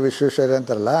ವಿಶ್ವೇಶ್ವರಯ್ಯ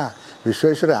ಅಂತಾರಲ್ಲ,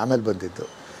 ವಿಶ್ವೇಶ್ವರಯ್ಯ ಆಮೇಲೆ ಬಂದಿದ್ದು.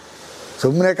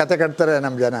 ಸುಮ್ಮನೆ ಕತೆ ಕಟ್ತಾರೆ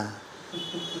ನಮ್ಮ ಜನ.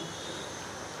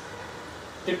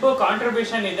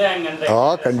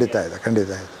 ಖಂಡಿತ ಇದೆ.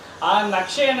 ಆ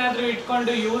ನಕ್ಷೆ ಏನಾದರೂ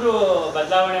ಇಟ್ಕೊಂಡು ಇವರು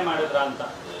ಬದಲಾವಣೆ ಮಾಡಿದ್ರ ಅಂತ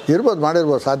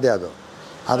ಮಾಡಿರ್ಬೋದು, ಸಾಧ್ಯ ಅದು.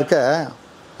 ಅದಕ್ಕೆ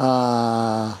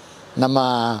ನಮ್ಮ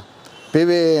ಪಿ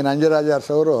ವಿ ನಂಜರಾಜ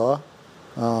ಅವರು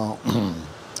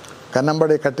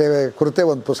ಕನ್ನಂಬಾಡಿ ಕಟ್ಟೆ ಕುರಿತೇ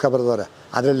ಒಂದು ಪುಸ್ತಕ ಬರೆದವ್ರೆ.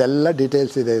 ಅದರಲ್ಲೆಲ್ಲ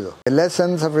ಡೀಟೇಲ್ಸ್ ಇದೆ. ಇದು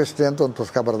ಲೆಸನ್ಸ್ ಆಫ್ ಹಿಸ್ಟ್ರಿ ಅಂತ ಒಂದು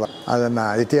ಪುಸ್ತಕ ಬರೆದ. ಅದನ್ನು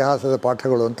ಇತಿಹಾಸದ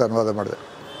ಪಾಠಗಳು ಅಂತ ಅನುವಾದ ಮಾಡಿದೆ.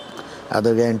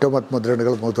 ಅದ್ರಿಗೆ 8 ಮತ್ತು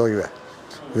ಮುದ್ರಣಗಳು ಮುಗಿದೋಗಿವೆ.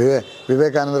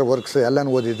 ವಿವೇಕಾನಂದರ ವರ್ಕ್ಸ್ ಎಲ್ಲನೂ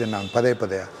ಓದಿದ್ದೀನಿ ನಾನು ಪದೇ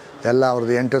ಎಲ್ಲ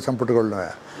ಅವ್ರದ್ದು 8 ಸಂಪುಟಗಳನ್ನೂ.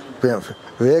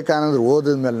 ವಿವೇಕಾನಂದರು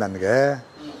ಓದಿದ ಮೇಲೆ ನನಗೆ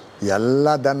ಎಲ್ಲ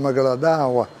ಧರ್ಮಗಳದ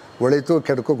ಒಳಿತು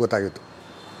ಕೆಡಕು ಗೊತ್ತಾಗಿತ್ತು.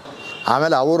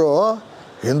 ಆಮೇಲೆ ಅವರು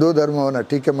ಹಿಂದೂ ಧರ್ಮವನ್ನು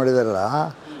ಟೀಕೆ ಮಾಡಿದಾರಲ್ಲ,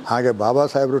 ಹಾಗೆ ಬಾಬಾ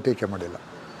ಸಾಹೇಬರು ಟೀಕೆ ಮಾಡಿಲ್ಲ.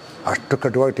 ಅಷ್ಟು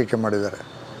ಕಟುವಾಗಿ ಟೀಕೆ ಮಾಡಿದ್ದಾರೆ.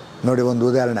 ನೋಡಿ, ಒಂದು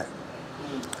ಉದಾಹರಣೆ,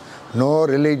 no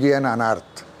religion on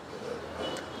earth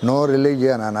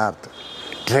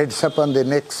treads upon the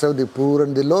next of the poor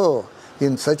and the low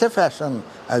in such A fashion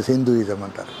as Hinduism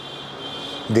ಅಂತಾರೆ.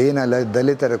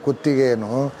 ದಲಿತರ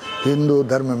ಕುತ್ತಿಗೆಯನ್ನು ಹಿಂದೂ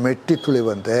ಧರ್ಮ ಮೆಟ್ಟಿ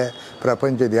ತುಳಿಯುವಂತೆ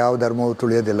ಪ್ರಪಂಚದ ಯಾವ ಧರ್ಮವೂ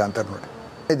ತುಳಿಯೋದಿಲ್ಲ ಅಂತ ನೋಡಿ.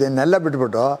 ಇದನ್ನೆಲ್ಲ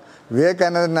ಬಿಟ್ಬಿಟ್ಟು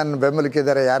ವಿವೇಕಾನಂದ ನನ್ನ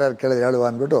ಬೆಂಬಲಿಕ್ಕಿದ್ದಾರೆ, ಯಾರ್ಯಾರು ಕೇಳಿದ್ರೆ ಹೇಳುವ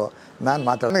ಅಂದ್ಬಿಟ್ಟು ನಾನು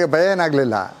ನನಗೆ ಭಯ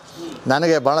ಏನಾಗಲಿಲ್ಲ.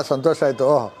 ನನಗೆ ಭಾಳ ಸಂತೋಷ ಆಯಿತು.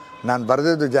 ನಾನು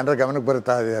ಬರೆದಿದ್ದು ಜನರ ಗಮನಕ್ಕೆ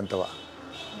ಬರುತ್ತಾ ಇದೆ ಅಂತವ.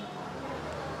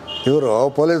 ಇವರು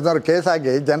ಪೊಲೀಸ್ನವ್ರು ಕೇಸ್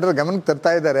ಹಾಕಿ ಜನರ ಗಮನಕ್ಕೆ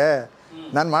ತರ್ತಾ ಇದ್ದಾರೆ.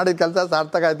 ನಾನು ಮಾಡಿದ ಕೆಲಸ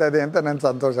ಸಾರ್ಥಕ ಆಯ್ತಾ ಇದೆ ಅಂತ ನನಗೆ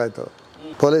ಸಂತೋಷ ಆಯಿತು.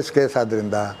 ಪೊಲೀಸ್ ಕೇಸ್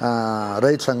ಆದ್ದರಿಂದ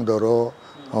ರೈತ ಸಂಘದವರು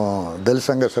ದಲಿತ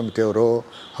ಸಂಘ ಸಮಿತಿಯವರು,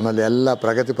 ಆಮೇಲೆ ಎಲ್ಲ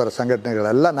ಪ್ರಗತಿಪರ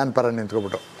ಸಂಘಟನೆಗಳೆಲ್ಲ ನನ್ನ ಪರ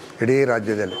ನಿಂತ್ಕೊಬಿಟ್ಟು ಇಡೀ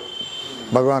ರಾಜ್ಯದಲ್ಲಿ.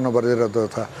 ಭಗವಾನ್ ಬರೆದಿರೋದು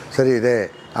ಸರಿ ಇದೆ,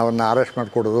 ಅವನ್ನ ಅರೆಸ್ಟ್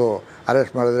ಮಾಡಿಕೊಡೋದು,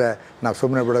 ಅರೆಸ್ಟ್ ಮಾಡಿದ್ರೆ ನಾವು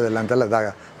ಸುಮ್ಮನೆ ಬಿಡೋದಿಲ್ಲ ಅಂತೆಲ್ಲ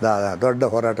ದೊಡ್ಡ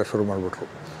ಹೋರಾಟ ಶುರು ಮಾಡಿಬಿಟ್ರು.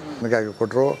 ಹಾಗಾಗಿ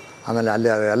ಕೊಟ್ಟರು. ಆಮೇಲೆ ಅಲ್ಲಿ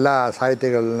ಎಲ್ಲ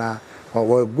ಸಾಹಿತಿಗಳನ್ನ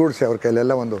ಒಗ್ಗೂಡಿಸಿ ಅವ್ರ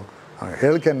ಕೈಲೆಲ್ಲ ಒಂದು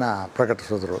ಹೇಳಿಕೆಯನ್ನು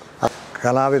ಪ್ರಕಟಿಸಿದ್ರು.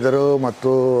 ಕಲಾವಿದರು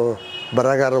ಮತ್ತು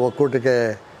ಬರಹಗಾರರ ಒಕ್ಕೂಟಕ್ಕೆ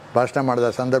ಭಾಷಣ ಮಾಡಿದ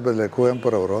ಸಂದರ್ಭದಲ್ಲಿ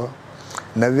ಕುವೆಂಪುರವರು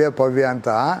ನವ್ಯ ಪವ್ಯ ಅಂತ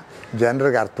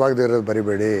ಜನರಿಗೆ ಅರ್ಥವಾಗದಿರೋದು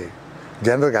ಬರಿಬೇಡಿ,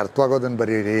 ಜನರಿಗೆ ಅರ್ಥವಾಗೋದನ್ನು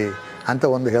ಬರೀರಿ ಅಂತ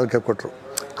ಒಂದು ಹೇಳಿಕೆ ಕೊಟ್ಟರು.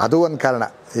 ಅದು ಒಂದು ಕಾರಣ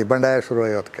ಈ ಬಂಡಾಯ ಶುರು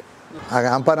ಆಗೋದಕ್ಕೆ. ಆಗ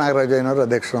ಹಂಪ ನಾಗರಾಜಯ್ಯನವರು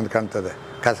ಅಧ್ಯಕ್ಷರು ಅಂತ ಕಾಣ್ತದೆ,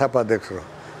 ಕಸಾಪ ಅಧ್ಯಕ್ಷರು.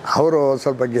 ಅವರು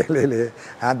ಸ್ವಲ್ಪ ಗೇಲಿಲಿ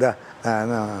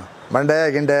ಬಂಡಾಯ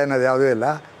ಗಿಂಡಾಯ ಅನ್ನೋದು ಯಾವುದೂ ಇಲ್ಲ,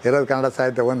 ಇರೋದು ಕನ್ನಡ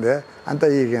ಸಾಹಿತ್ಯ ಒಂದೇ ಅಂತ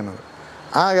ಈಗೇನು.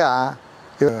 ಆಗ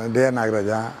ದೇ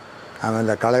ನಾಗರಾಜ,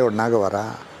 ಆಮೇಲೆ ಕಳೆಗೋಡು ನಾಗವರ,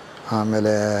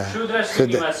 ಆಮೇಲೆ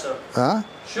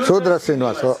ಶೂದ್ರ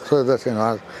ಶ್ರೀನಿವಾಸ್,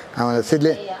 ಆಮೇಲೆ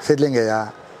ಸಿದ್ಲಿಂಗಯ್ಯ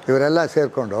ಇವರೆಲ್ಲ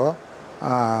ಸೇರಿಕೊಂಡು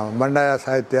ಬಂಡಾಯ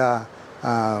ಸಾಹಿತ್ಯ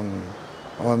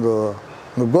ಒಂದು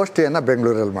ಗೋಷ್ಠಿಯನ್ನು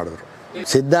ಬೆಂಗಳೂರಲ್ಲಿ ಮಾಡಿದ್ರು.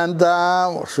 ಸಿದ್ಧಾಂತ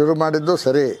ಶುರು ಮಾಡಿದ್ದು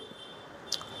ಸರಿ,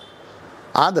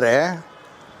 ಆದರೆ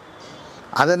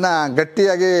ಅದನ್ನು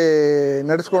ಗಟ್ಟಿಯಾಗಿ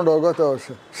ನಡೆಸ್ಕೊಂಡು ಹೋಗೋ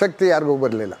ಶಕ್ತಿ ಯಾರಿಗೂ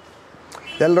ಬರಲಿಲ್ಲ.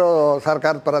 ಎಲ್ಲರೂ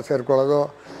ಸರ್ಕಾರದ ಪರ ಸೇರ್ಕೊಳ್ಳೋದು,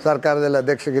 ಸರ್ಕಾರದಲ್ಲಿ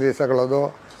ಅಧ್ಯಕ್ಷಗಿರಿ ತಗೊಳ್ಳೋದು,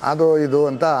 ಅದು ಇದು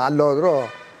ಅಂತ ಅಲ್ಲೋದ್ರು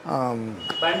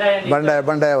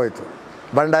ಬಂಡಾಯ ಹೋಯ್ತು.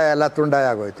 ಬಂಡಾಯ ಎಲ್ಲ ತುಂಡಾಯ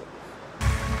ಆಗೋಯ್ತು.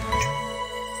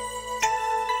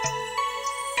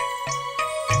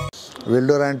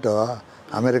 ವಿಲ್ಡುರಂಟು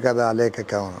ಅಮೆರಿಕದ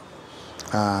ಲೇಖಕ, ಅವನು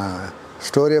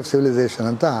ಸ್ಟೋರಿ ಆಫ್ ಸಿವಿಲೈಸೇಷನ್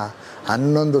ಅಂತ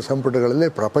 11 ಸಂಪುಟಗಳಲ್ಲಿ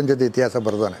ಪ್ರಪಂಚದ ಇತಿಹಾಸ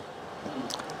ಬರೆದಾನೆ.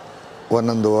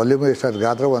 ಒಂದೊಂದು ವಾಲ್ಯೂಮ್ ಇಷ್ಟು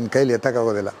ಗಾತ್ರ ಒಂದು ಕೈಲಿ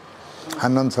ಎತ್ತಕ್ಕಾಗೋದಿಲ್ಲ.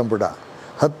 11 ಸಂಪುಟ,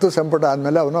 10 ಸಂಪುಟ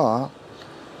ಆದಮೇಲೆ ಅವನು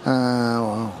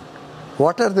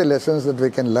what are the lessons that we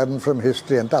can learn from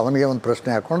history ಅಂತ ಅವನಿಗೆ ಒಂದು ಪ್ರಶ್ನೆ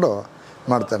ಹಾಕ್ಕೊಂಡು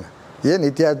ಮಾಡ್ತಾನೆ. ಏನು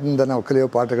ಇತಿಹಾಸದಿಂದ ನಾವು ಕಲಿಯೋ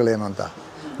ಪಾಠಗಳೇನು ಅಂತ.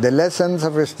 ದಿ ಲೆಸನ್ಸ್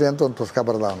ಆಫ್ ಹಿಸ್ಟ್ರಿ ಅಂತ ಒಂದು ಪುಸ್ತಕ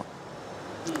ಬರೆದ ಅವನು.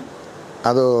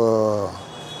 ಅದು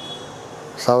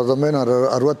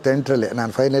 1968ರಲ್ಲಿ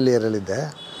ನಾನು ಫೈನಲ್ ಇಯರಲ್ಲಿದ್ದೆ.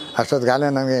 ಅಷ್ಟೊತ್ತಿಗಾಲೇ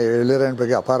ನನಗೆ ಎಳ್ಳಿರಣ್ಣ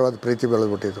ಬಗ್ಗೆ ಅಪಾರವಾದ ಪ್ರೀತಿ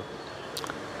ಬೆಳೆದ್ಬಿಟ್ಟಿದ್ದು.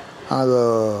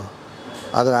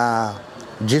 ಅದರ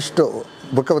ಜಿಸ್ಟು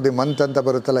ಬುಕ್ ಆಫ್ ದಿ ಮಂತ್ ಅಂತ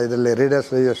ಬರುತ್ತಲ್ಲ ಇದರಲ್ಲಿ, ರೀಡರ್ಸ್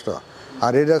ಡೈಜೆಸ್ಟು, ಆ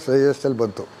ರೀಡರ್ಸ್ ಡೈಜೆಸ್ಟಲ್ಲಿ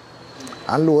ಬಂತು.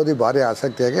 ಅಲ್ಲಿ ಓದಿ ಭಾರಿ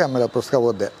ಆಸಕ್ತಿಯಾಗಿ ಆಮೇಲೆ ಪುಸ್ತಕ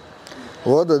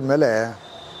ಓದಿದ್ಮೇಲೆ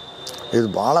ಇದು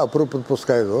ಭಾಳ ಅಪರೂಪದ ಪುಸ್ತಕ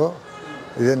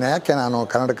ಇದನ್ನು ಯಾಕೆ ನಾನು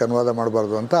ಕನ್ನಡಕ್ಕೆ ಅನುವಾದ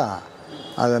ಮಾಡಬಾರ್ದು ಅಂತ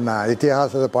ಅದನ್ನು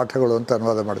ಇತಿಹಾಸದ ಪಾಠಗಳು ಅಂತ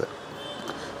ಅನುವಾದ ಮಾಡಿದೆ.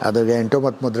 ಅದ್ರಿಗೆ 8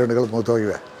 ಮತ್ತು ಮುದ್ರಣಗಳು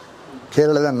ಮುಗಿದೋಗಿವೆ.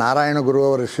 ಕೇರಳದ ನಾರಾಯಣ ಗುರು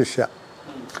ಅವರ ಶಿಷ್ಯ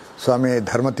ಸ್ವಾಮಿ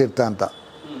ಧರ್ಮತೀರ್ಥ ಅಂತ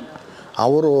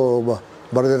ಅವರು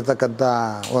ಬರೆದಿರ್ತಕ್ಕಂಥ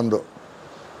ಒಂದು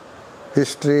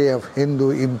ಹಿಸ್ಟ್ರಿ ಆಫ್ ಹಿಂದೂ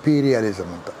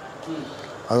ಇಂಪೀರಿಯಲಿಸಮ್ ಅಂತ,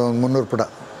 ಅದೊಂದು 300 ಪುಟ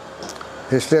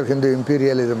ಹಿಸ್ಟ್ರಿ ಆಫ್ ಹಿಂದೂ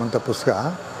ಇಂಪೀರಿಯಲಿಸಮ್ ಅಂತ ಪುಸ್ತಕ,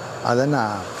 ಅದನ್ನು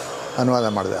ಅನುವಾದ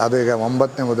ಮಾಡಿದೆ. ಅದು ಈಗ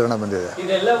 9ನೇ ಮುದ್ರಣ ಬಂದಿದೆ.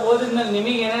 ಇದೆಲ್ಲ ಓದಿದ್ಮೇಲೆ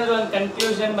ನಿಮಗೆ ಏನಾದರೂ ಒಂದು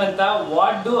ಕನ್ಕ್ಲೂಷನ್ ಬಂತಾ,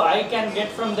 what do I can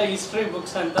get from the history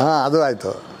books ಅಂತ? ಅದು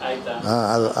ಆಯಿತು.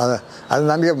 ಅದು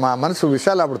ನನಗೆ ಮನಸ್ಸು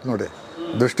ವಿಶಾಲ ಆಗ್ಬಿಡ್ತು ನೋಡಿ,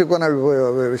 ದೃಷ್ಟಿಕೋನ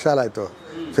ವಿಶಾಲ ಆಯಿತು.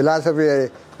 ಫಿಲಾಸಫಿ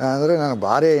ಅಂದರೆ ನನಗೆ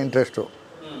ಭಾರಿ ಇಂಟ್ರೆಸ್ಟು.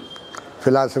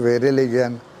 ಫಿಲಾಸಫಿ,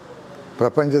 ರಿಲಿಜಿಯನ್,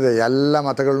 ಪ್ರಪಂಚದ ಎಲ್ಲ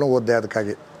ಮತಗಳನ್ನೂ ಓದಿದೆ.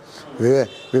 ಅದಕ್ಕಾಗಿ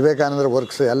ವಿವೇಕಾನಂದರ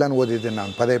ವರ್ಕ್ಸ್ ಎಲ್ಲನೂ ಓದಿದ್ದೀನಿ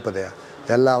ನಾನು ಪದೇ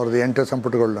ಎಲ್ಲ ಅವ್ರದ್ದು 8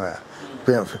 ಸಂಪುಟಗಳನ್ನೂ.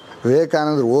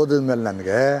 ವಿವೇಕಾನಂದರು ಓದಿದ ಮೇಲೆ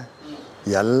ನನಗೆ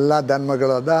ಎಲ್ಲ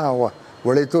ಧರ್ಮಗಳದ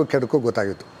ಒಳಿತು ಕೆಡಕು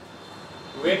ಗೊತ್ತಾಗಿತ್ತು.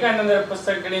 ವಿವೇಕಾನಂದರ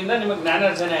ಪುಸ್ತಕಗಳಿಂದ ನಿಮಗೆ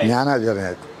ಜ್ಞಾನಾರ್ಜನೆ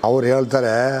ಆಯಿತು. ಅವ್ರು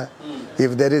ಹೇಳ್ತಾರೆ,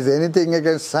 if there is anything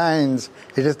against science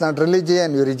it is not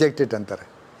religion, you reject it ಅಂತಾರೆ.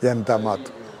 ಎಂಥ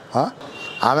ಮಾತು!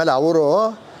 ಆಮೇಲೆ ಅವರು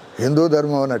ಹಿಂದೂ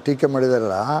ಧರ್ಮವನ್ನು ಟೀಕೆ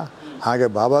ಮಾಡಿದಾರಲ್ಲ, ಹಾಗೆ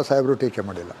ಬಾಬಾ ಸಾಹೇಬರು ಟೀಕೆ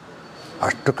ಮಾಡಿಲ್ಲ,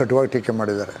 ಅಷ್ಟು ಕಟುವಾಗಿ ಟೀಕೆ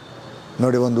ಮಾಡಿದ್ದಾರೆ.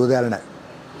 ನೋಡಿ ಒಂದು ಉದಾಹರಣೆ,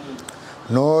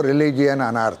 no religion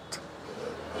on earth,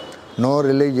 no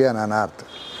religion on earth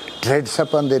treads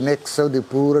upon the necks of the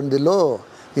poor and the low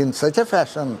in such a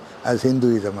fashion as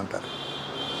Hinduism ಅಂತಾರೆ.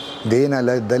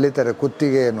 ದಲಿತರ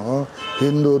ಕುತ್ತಿಗೆಯನ್ನು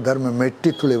ಹಿಂದೂ ಧರ್ಮ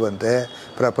ಮೆಟ್ಟಿ ತುಳಿಯುವಂತೆ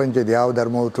ಪ್ರಪಂಚದ ಯಾವ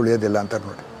ಧರ್ಮವೂ ತುಳಿಯೋದಿಲ್ಲ ಅಂತ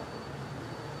ನೋಡಿ.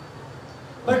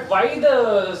 But why the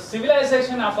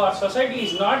civilization of our society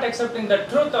is not accepting the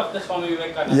truth of the Swami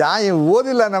Vivekananda?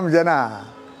 ಓದಿಲ್ಲ ನಮ್ಮ ಜನ,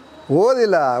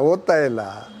 ಓದ್ತಾ ಇಲ್ಲ.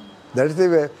 ದಟ್ಸ್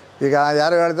ಈಗ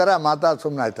ಯಾರು ಹೇಳ್ತಾರೆ ಮಾತಾಡಿ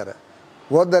ಸುಮ್ಮನೆ ಆಯ್ತಾರೆ,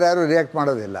 ಓದಿದ್ರೆ ಯಾರು ರಿಯಾಕ್ಟ್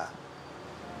ಮಾಡೋದಿಲ್ಲ.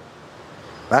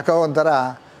 ಯಾಕೋ ಒಂಥರ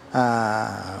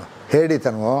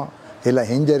ಹೇಳಿತನವೋ ಇಲ್ಲ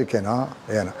ಹಿಂಜರಿಕೆನೋ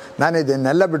ಏನೋ. ನಾನು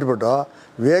ಇದನ್ನೆಲ್ಲ ಬಿಟ್ಬಿಟ್ಟು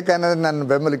ವಿವೇಕಾನಂದ ನನ್ನ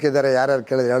ಬೆಂಬಲಿಕ್ಕಿದ್ದಾರೆ, ಯಾರ್ಯಾರು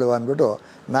ಕೇಳಿದ್ರೆ ಹೇಳುವ ಅಂದ್ಬಿಟ್ಟು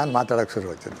ನಾನು ಮಾತಾಡೋಕ್ಕೆ ಶುರು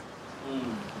ಆಗ್ತಿದ್ದೆ.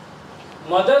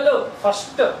 ಮೊದಲು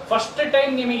ಫಸ್ಟ್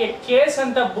ಟೈಮ್ ನಿಮಗೆ ಕೇಸ್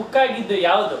ಅಂತ ಬುಕ್ ಆಗಿದ್ದು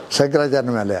ಯಾವುದು?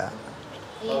 ಶಂಕರಾಚಾರ್ಯ ಮೇಲೆ.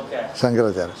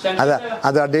 ಶಂಕರಾಚಾರ್ಯ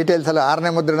ಅದು ಆ ಡೀಟೇಲ್ಸ್ ಎಲ್ಲ 6ನೇ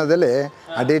ಮುದ್ರಣದಲ್ಲಿ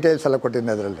ಆ ಡೀಟೇಲ್ಸ್ ಎಲ್ಲ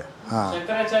ಕೊಟ್ಟಿದ್ದೆ ಅದರಲ್ಲಿ.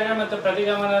 ಶಂಕರಾಚಾರ್ಯ ಮತ್ತು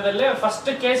ಪ್ರತಿಗಮನದಲ್ಲೇ ಫಸ್ಟ್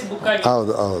ಕೇಸ್ ಬುಕ್ ಆಗಿದೆ.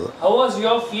 ಹೌದು. How was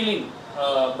your feeling?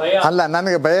 ಭಯ? ಅಲ್ಲ,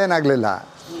 ನನಗೆ ಭಯ ಏನಾಗಲಿಲ್ಲ.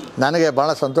 ನನಗೆ ಭಾಳ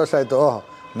ಸಂತೋಷ ಆಯಿತು.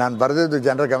 ನಾನು ಬರೆದಿದ್ದು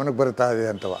ಜನರ ಗಮನಕ್ಕೆ ಬರುತ್ತಾ ಇದೆ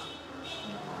ಅಂತವ.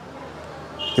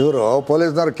 ಇವರು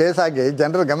ಪೊಲೀಸ್ನವ್ರು ಕೇಸ್ ಆಗಿ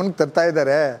ಜನರ ಗಮನಕ್ಕೆ ತರ್ತಾ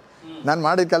ಇದ್ದಾರೆ, ನಾನು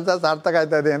ಮಾಡಿದ ಕೆಲಸ ಸಾರ್ಥಕ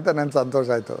ಆಯ್ತಾ ಇದೆ ಅಂತ ನನಗೆ ಸಂತೋಷ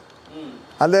ಆಯಿತು.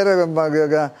 ಅಲ್ಲೇ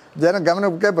ಜನ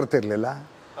ಗಮನಕ್ಕೆ ಬರ್ತಿರಲಿಲ್ಲ,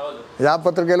 ಯಾವ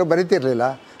ಪತ್ರಿಕೆಯಲ್ಲೂ ಬರೀತಿರಲಿಲ್ಲ.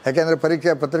 ಯಾಕೆಂದರೆ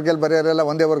ಪತ್ರಿಕೆಯಲ್ಲಿ ಬರೆಯೋರೆಲ್ಲ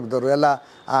ಒಂದೇ ವರ್ಗದವರು, ಎಲ್ಲ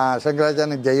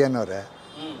ಶಂಕರಾಚಾರ್ಯ ಜೈನವರೇ.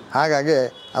 ಹಾಗಾಗಿ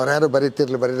ಅವ್ರ್ಯಾರು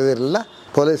ಬರೀದಿರಲಿಲ್ಲ.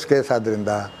 ಪೊಲೀಸ್ ಕೇಸ್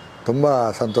ಆದ್ದರಿಂದ ತುಂಬ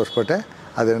ಸಂತೋಷಪಟ್ಟೆ.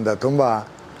 ಅದರಿಂದ ತುಂಬ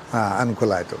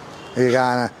ಅನುಕೂಲ ಆಯಿತು. ಈಗ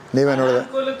ನೀವೇ ನೋಡಿದ್ರೆ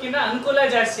ಅನುಕೂಲ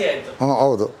ಜಾಸ್ತಿ ಆಯಿತು. ಹ್ಞೂ,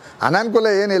 ಹೌದು. ಅನಾನುಕೂಲ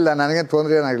ಏನಿಲ್ಲ, ನನಗೇನು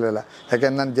ತೊಂದರೆ ಏನಾಗಲಿಲ್ಲ.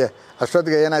 ಯಾಕೆಂದ್ರೆ ನನಗೆ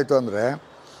ಅಷ್ಟೊತ್ತಿಗೆ ಏನಾಯಿತು ಅಂದರೆ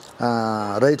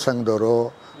ರೈತ ಸಂಘದವರು,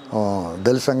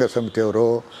 ದಲಿತ ಸಂಘ ಸಮಿತಿಯವರು,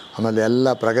 ಆಮೇಲೆ ಎಲ್ಲ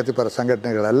ಪ್ರಗತಿಪರ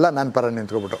ಸಂಘಟನೆಗಳೆಲ್ಲ ನನ್ನ ಪರ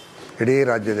ನಿಂತ್ಕೊಬಿಟ್ಟು ಇಡೀ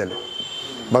ರಾಜ್ಯದಲ್ಲಿ.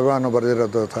 ಭಗವಾನ್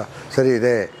ಬರೆದಿರೋದು ಸರಿ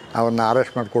ಇದೆ, ಅವನ್ನ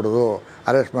ಅರೆಸ್ಟ್ ಮಾಡಿಕೊಡೋದು,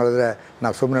 ಅರೆಸ್ಟ್ ಮಾಡಿದ್ರೆ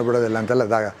ನಾವು ಸುಮ್ಮನೆ ಬಿಡೋದಿಲ್ಲ ಅಂತೆಲ್ಲ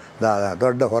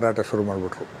ದೊಡ್ಡ ಹೋರಾಟ ಶುರು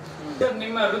ಮಾಡಿಬಿಟ್ರು.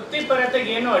 ನಿಮ್ಮ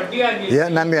ವೃತ್ತಿಪರತೆಗೆ ಏನು ಅಡ್ಡಿ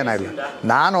ನನಗೇನಾಗಲಿಲ್ಲ.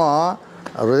 ನಾನು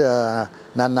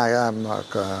ನನ್ನ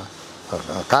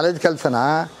ಕಾಲೇಜ್ ಕೆಲಸನ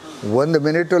 1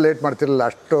 ಮಿನಿಟು ಲೇಟ್ ಮಾಡ್ತಿರಲಿಲ್ಲ.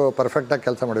 ಅಷ್ಟು ಪರ್ಫೆಕ್ಟಾಗಿ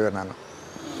ಕೆಲಸ ಮಾಡಿದೆ ನಾನು.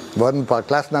 ಒಂದು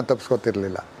ಕ್ಲಾಸ್ನ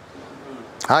ತಪ್ಪಿಸ್ಕೊತಿರ್ಲಿಲ್ಲ.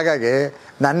 ಹಾಗಾಗಿ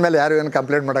ನನ್ನ ಮೇಲೆ ಯಾರು ಏನು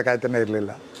ಕಂಪ್ಲೇಂಟ್ ಮಾಡೋಕ್ಕಾಯ್ತಾನೆ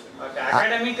ಇರಲಿಲ್ಲ.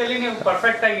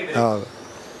 ಹೌದು.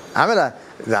 ಆಮೇಲೆ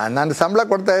ನಾನು ಸಂಬಳ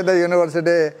ಕೊಡ್ತಾಯಿದ್ದೆ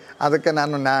ಯೂನಿವರ್ಸಿಟಿ, ಅದಕ್ಕೆ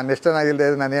ನಾನು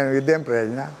ಇಷ್ಟನಾಗಿಲ್ಲದೆ ನಾನೇನು ಇದ್ದೇನು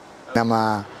ಪ್ರಯೋಜನ. ನಮ್ಮ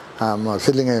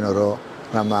ಸಿದ್ಲಿಂಗಯ್ಯನವರು,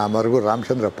 ನಮ್ಮ ಮರಗೂರು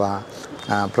ರಾಮಚಂದ್ರಪ್ಪ,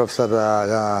 ಪ್ರೊಫೆಸರ್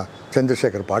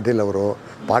ಚಂದ್ರಶೇಖರ್ ಪಾಟೀಲ್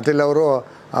ಅವರು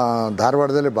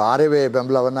ಧಾರವಾಡದಲ್ಲಿ ಭಾರಿ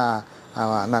ಬೆಂಬಲವನ್ನು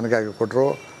ನನಗಾಗಿ ಕೊಟ್ಟರು.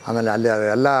 ಆಮೇಲೆ ಅಲ್ಲಿ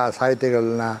ಎಲ್ಲ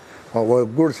ಸಾಹಿತಿಗಳನ್ನ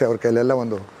ಒಗ್ಗೂಡಿಸಿ ಅವ್ರ ಕೈಲೆಲ್ಲ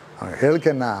ಒಂದು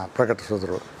ಹೇಳಿಕೆಯನ್ನು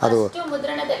ಪ್ರಕಟಿಸಿದ್ರು. ಅದು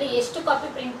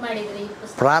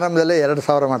ಪ್ರಾರಂಭದಲ್ಲಿ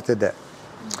 2,000 ಮಾಡ್ತಿದ್ದೆ.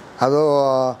 ಅದು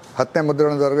 10ನೇ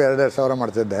ಮುದ್ರಣದವರೆಗೂ 2,000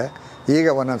 ಮಾಡ್ತಿದ್ದೆ. ಈಗ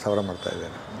 1,000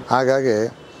 ಮಾಡ್ತಾಯಿದ್ದೇನೆ. ಹಾಗಾಗಿ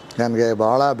ನನಗೆ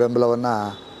ಭಾಳ ಬೆಂಬಲವನ್ನು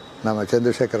ನಮ್ಮ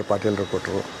ಚಂದ್ರಶೇಖರ್ ಪಾಟೀಲರು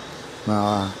ಕೊಟ್ಟರು.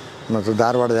 ಮತ್ತು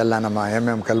ಧಾರವಾಡದೆಲ್ಲ ನಮ್ಮ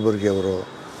MM ಕಲಬುರ್ಗಿಯವರು,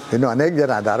 ಇನ್ನೂ ಅನೇಕ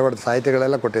ಜನ ಧಾರವಾಡದ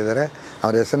ಸಾಹಿತಿಗಳೆಲ್ಲ ಕೊಟ್ಟಿದ್ದಾರೆ.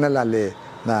 ಅವ್ರ ಹೆಸರನ್ನೆಲ್ಲ ಅಲ್ಲಿ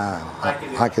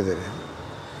ಹಾಕಿದ್ದೀರಿ.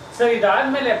 ಸರ್,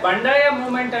 ಇದಾದ್ಮೇಲೆ ಬಂಡಾಯ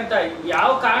ಮೂವ್ಮೆಂಟ್ ಅಂತ ಯಾವ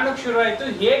ಕಾರಣಕ್ಕೆ ಶುರು ಆಯಿತು,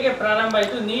 ಹೇಗೆ ಪ್ರಾರಂಭ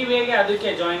ಆಯಿತು, ನೀವು ಹೇಗೆ ಅದಕ್ಕೆ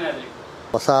ಜಾಯಿನ್ ಆದ್ರಿ?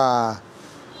 ಹೊಸ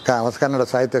ಕನ್ನಡ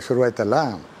ಸಾಹಿತ್ಯ ಶುರುವಾಯ್ತಲ್ಲ,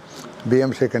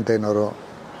 BM ಶ್ರೀಕಂಠಯ್ಯನವರು,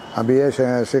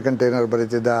 ಶ್ರೀಕಂಠಯ್ಯನವರು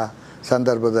ಬರೀತಿದ್ದ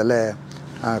ಸಂದರ್ಭದಲ್ಲೇ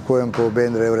ಕುವೆಂಪು,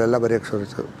 ಬೇಂದ್ರೆ ಇವರೆಲ್ಲ ಬರೆಯೋಕ್ಕೆ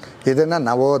ಶುರು. ಇದನ್ನು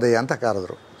ನವೋದಯ ಅಂತ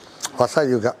ಕರೆದ್ರು. ಹೊಸ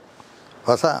ಯುಗ,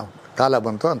 ಹೊಸ ಕಾಲ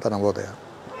ಬಂತು ಅಂತ ನವೋದಯ.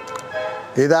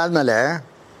 ಇದಾದಮೇಲೆ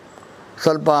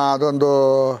ಸ್ವಲ್ಪ ಅದೊಂದು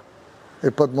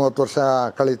 20-30 ವರ್ಷ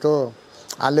ಕಳೀತು.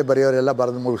 ಅಲ್ಲಿ ಬರೆಯೋರೆಲ್ಲ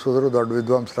ಬರೆದು ಮುಗಿಸಿದ್ರು, ದೊಡ್ಡ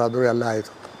ವಿದ್ವಾಂಸರಾದರು, ಎಲ್ಲ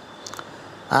ಆಯಿತು.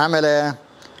 ಆಮೇಲೆ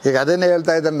ಈಗ ಅದನ್ನೇ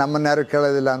ಹೇಳ್ತಾ ಇದ್ದಾರೆ, ನಮ್ಮನ್ನು ಯಾರು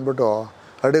ಕೇಳೋದಿಲ್ಲ ಅಂದ್ಬಿಟ್ಟು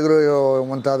ಅಡಿಗರು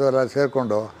ಮುಂತಾದವರೆಲ್ಲ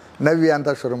ಸೇರಿಕೊಂಡು ನವ್ಯ ಅಂತ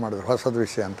ಶುರು ಮಾಡಿದ್ರು, ಹೊಸದು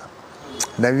ವಿಷಯ ಅಂತ.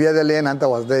 ನವ್ಯದಲ್ಲಿ ಏನಂತ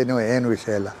ಹೊಸದೇನು ಏನು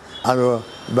ವಿಷಯ ಇಲ್ಲ, ಅದು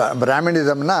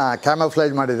ಬ್ರಾಹ್ಮಣಿಸಮ್ನ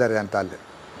ಕ್ಯಾಮಫ್ಲೈಜ್ ಮಾಡಿದ್ದಾರೆ ಅಂತ. ಅಲ್ಲಿ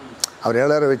ಅವ್ರು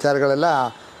ಹೇಳೋರೋ ವಿಚಾರಗಳೆಲ್ಲ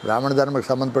ಬ್ರಾಹ್ಮಣ ಧರ್ಮಕ್ಕೆ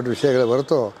ಸಂಬಂಧಪಟ್ಟ ವಿಷಯಗಳು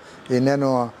ಹೊರತು ಇನ್ನೇನು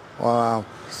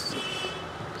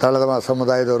ತಳದ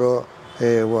ಸಮುದಾಯದವರು, ಈ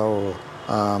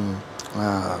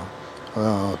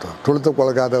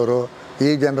ತುಳಿತಕ್ಕೊಳಗಾದವರು, ಈ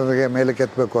ಜನರಿಗೆ ಮೇಲೆ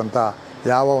ಕೆತ್ತಬೇಕು ಅಂತ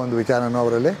ಯಾವ ಒಂದು ವಿಚಾರನೂ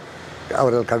ಅವರಲ್ಲಿ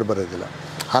ಕಂಡುಬರೋದಿಲ್ಲ.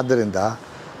 ಆದ್ದರಿಂದ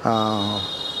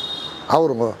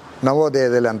ಅವರು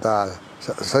ನವೋದಯದಲ್ಲಿ ಅಂತ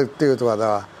ಶಕ್ತಿಯುತವಾದ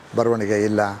ಬರವಣಿಗೆ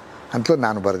ಇಲ್ಲ ಅಂತಲೂ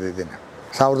ನಾನು ಬರೆದಿದ್ದೀನಿ.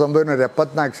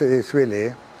 1974 ಇಸ್ವಿಲಿ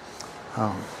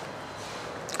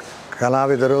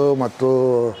ಕಲಾವಿದರು ಮತ್ತು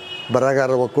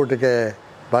ಬರಹಗಾರರ ಒಕ್ಕೂಟಕ್ಕೆ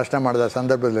ಭಾಷಣ ಮಾಡಿದ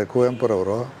ಸಂದರ್ಭದಲ್ಲಿ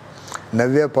ಕುವೆಂಪುರವರು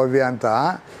ನವ್ಯ ಪವ್ಯ ಅಂತ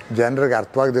ಜನರಿಗೆ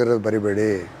ಅರ್ಥವಾಗದಿರೋದು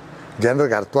ಬರಿಬೇಡಿ,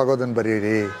 ಜನರಿಗೆ ಅರ್ಥವಾಗೋದನ್ನು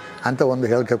ಬರೀರಿ ಅಂತ ಒಂದು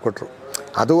ಹೇಳಿಕೆ ಕೊಟ್ಟರು.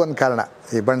 ಅದು ಒಂದು ಕಾರಣ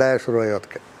ಈ ಬಂಡಾಯ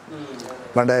ಶುರುವಾಗೋದಕ್ಕೆ.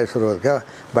 ಬಂಡಾಯನೂ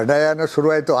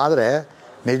ಶುರುವಾಯಿತು. ಆದರೆ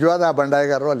ನಿಜವಾದ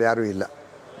ಬಂಡಾಯಗಾರರು ಅಲ್ಲಿ ಯಾರೂ ಇಲ್ಲ.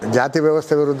 ಜಾತಿ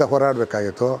ವ್ಯವಸ್ಥೆ ವಿರುದ್ಧ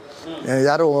ಹೋರಾಡಬೇಕಾಗಿತ್ತು,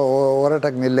 ಯಾರೂ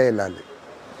ಹೋರಾಟಕ್ಕೆ ನಿಲ್ಲೇ ಇಲ್ಲ. ಅಲ್ಲಿ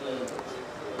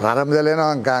ಪ್ರಾರಂಭದಲ್ಲೇನೋ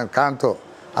ಕಾಣ್ತು,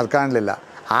 ಅದು ಕಾಣಲಿಲ್ಲ.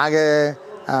 ಹಾಗೆ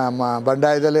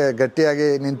ಬಂಡಾಯದಲ್ಲಿ ಗಟ್ಟಿಯಾಗಿ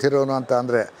ನಿಂತಿರೋನು ಅಂತ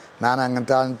ಅಂದರೆ ನಾನು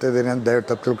ಹಂಗಂತ ಅಂತಿದ್ದೀನಿ ಅಂತ ದಯವಿಟ್ಟು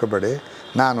ತಪ್ಪು ತಿಳ್ಕೊಬೇಡಿ.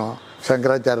 ನಾನು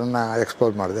ಶಂಕರಾಚಾರ್ಯನ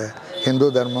ಎಕ್ಸ್ಪೋಸ್ ಮಾಡಿದೆ, ಹಿಂದೂ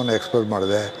ಧರ್ಮವನ್ನು ಎಕ್ಸ್ಪೋಸ್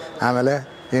ಮಾಡಿದೆ. ಆಮೇಲೆ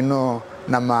ಇನ್ನೂ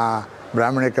ನಮ್ಮ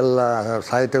ಬ್ರಾಹ್ಮಣಿಕಲ್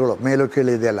ಸಾಹಿತ್ಯಗಳು ಮೇಲು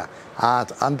ಕೀಳು ಇದೆಯಲ್ಲ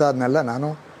ಅಂಥದನ್ನೆಲ್ಲ ನಾನು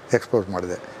ಎಕ್ಸ್ಪೋಸ್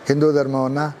ಮಾಡಿದೆ. ಹಿಂದೂ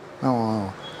ಧರ್ಮವನ್ನು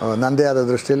ನನ್ನದೇ ಆದ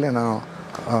ದೃಷ್ಟಿಯಲ್ಲಿ ನಾನು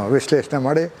ವಿಶ್ಲೇಷಣೆ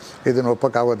ಮಾಡಿ ಇದನ್ನು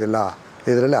ಒಪ್ಪಕ್ಕಾಗೋದಿಲ್ಲ,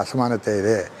 ಇದರಲ್ಲಿ ಅಸಮಾನತೆ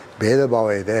ಇದೆ, ಭೇದ ಭಾವ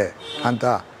ಇದೆ ಅಂತ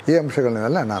ಈ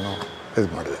ಅಂಶಗಳನ್ನೆಲ್ಲ ನಾನು ಇದು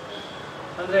ಮಾಡಿದೆ.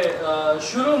 ಅಂದರೆ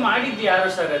ಶುರು ಮಾಡಿದ್ದು ಯಾರು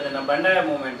ಸರ್ ಅದನ್ನು ಬಂಡಾಯ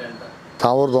ಮೂವ್ಮೆಂಟ್ ಅಂತ?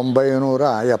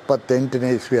 1978ನೇ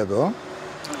ಇಸ್ವಿ ಅದು.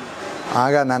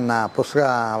 ಆಗ ನನ್ನ ಪುಸ್ತಕ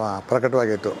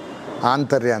ಪ್ರಕಟವಾಗಿತ್ತು,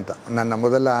 ಆಂತರ್ಯ ಅಂತ. ನನ್ನ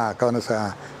ಮೊದಲ ಕವನ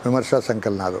ವಿಮರ್ಶಾ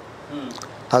ಸಂಕಲನ ಅದು.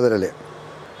 ಅದರಲ್ಲಿ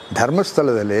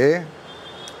ಧರ್ಮಸ್ಥಳದಲ್ಲಿ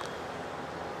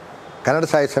ಕನ್ನಡ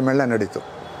ಸಾಹಿತ್ಯ ಸಮ್ಮೇಳನ ನಡೀತು.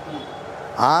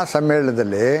 ಆ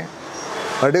ಸಮ್ಮೇಳನದಲ್ಲಿ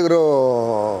ಅಡಿಗರು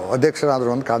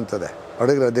ಅಧ್ಯಕ್ಷರಾದರು ಅಂತ ಕಾಣ್ತದೆ.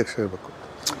 ಅಡಿಗರು ಅಧ್ಯಕ್ಷರು ಇರಬೇಕು.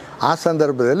 ಆ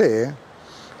ಸಂದರ್ಭದಲ್ಲಿ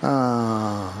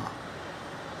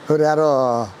ಇವ್ರು ಯಾರೋ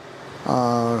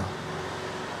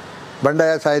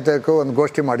ಬಂಡಾಯ ಸಾಹಿತ್ಯಕ್ಕೂ ಒಂದು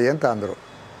ಗೋಷ್ಠಿ ಮಾಡಿ ಅಂತ ಅಂದರು.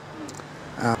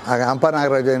 ಆಗ ಹಂಪ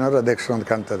ನಾಗರಾಜಯ್ಯನವರು ಅಧ್ಯಕ್ಷರು ಅಂತ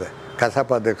ಕಾಣ್ತದೆ,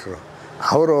 ಕಸಾಪ ಅಧ್ಯಕ್ಷರು.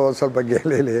 ಅವರು ಸ್ವಲ್ಪ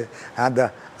ಗೇಲಿ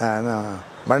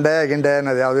ಬಂಡಾಯ ಗಿಂಡಾಯ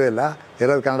ಅನ್ನೋದು ಯಾವುದೂ ಇಲ್ಲ,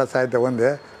 ಇರೋದು ಕನ್ನಡ ಸಾಹಿತ್ಯ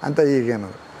ಒಂದೇ ಅಂತ ಈಗೇನು.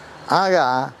 ಆಗ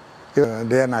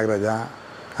ಡಿ ಎನ್ ನಾಗರಾಜ,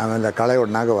 ಆಮೇಲೆ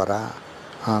ಕಳೆಗೋಡು ನಾಗವರ,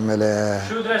 ಆಮೇಲೆ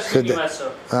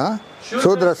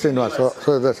ಶೂದ್ರ ಶ್ರೀನಿವಾಸ್,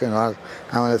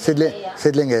 ಆಮೇಲೆ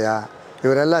ಸಿದ್ಲಿಂಗಯ್ಯ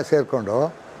ಇವರೆಲ್ಲ ಸೇರಿಕೊಂಡು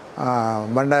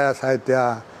ಬಂಡಾಯ ಸಾಹಿತ್ಯ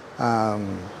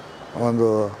ಒಂದು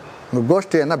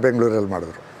ಗೋಷ್ಠಿಯನ್ನು ಬೆಂಗಳೂರಲ್ಲಿ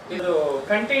ಮಾಡಿದ್ರು. ಇದು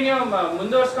ಕಂಟಿನ್ಯೂ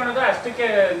ಮುಂದುವರ್ಸ್ಕೊಳ್ಳೋದು ಅಷ್ಟಕ್ಕೆ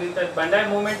ಬಂಡಾಯ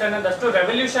ಮೂವ್ಮೆಂಟ್ ಅನ್ನೋದು ಅಷ್ಟು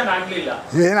ರೆವಲ್ಯೂಷನ್ ಆಗಲಿಲ್ಲ,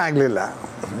 ಏನಾಗಲಿಲ್ಲ.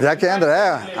 ಯಾಕೆ ಅಂದರೆ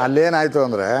ಅಲ್ಲೇನಾಯಿತು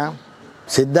ಅಂದರೆ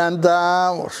ಸಿದ್ಧಾಂತ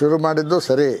ಶುರು ಮಾಡಿದ್ದು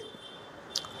ಸರಿ,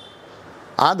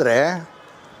 ಆದರೆ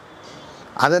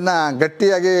ಅದನ್ನು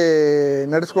ಗಟ್ಟಿಯಾಗಿ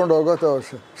ನಡೆಸ್ಕೊಂಡು ಹೋಗೋ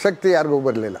ಶಕ್ತಿ ಯಾರಿಗೂ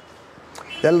ಬರಲಿಲ್ಲ.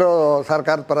 ಎಲ್ಲರೂ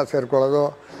ಸರ್ಕಾರದ ಪರ ಸೇರ್ಕೊಳ್ಳೋದು,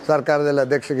 ಸರ್ಕಾರದಲ್ಲಿ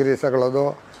ಅಧ್ಯಕ್ಷಗಿರಿ ತಗೊಳ್ಳೋದು,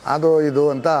 ಅದು ಇದು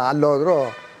ಅಂತ ಅಲ್ಲೋದ್ರು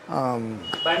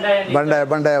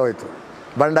ಬಂಡಾಯ ಹೋಯ್ತು.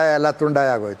 ಬಂಡಾಯ ಎಲ್ಲ ತುಂಡಾಯ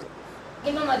ಆಗೋಯ್ತು.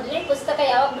 ನಿಮ್ಮ ಮೊದಲನೇ ಪುಸ್ತಕ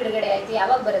ಯಾವಾಗ ಬಿಡುಗಡೆ ಆಯಿತು,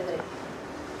 ಯಾವಾಗ ಬರೆದ್ರಿ?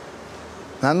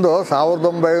 ನಂದು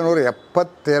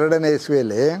 1972ನೇ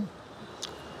ಇಸ್ವಿಯಲ್ಲಿ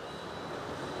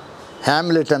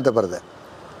ಹ್ಯಾಮ್ಲೆಟ್ ಅಂತ ಬರೆದೆ.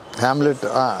 ಹ್ಯಾಮ್ಲೆಟ್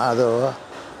ಅದು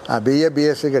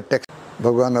BA-BSc ಟೆಕ್ಸ್ಟ್.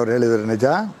 ಭಗವಾನ್ ಅವರು ಹೇಳಿದರು ನಿಜ.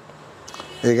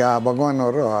 ಈಗ ಭಗವಾನ್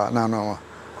ಅವರು ನಾನು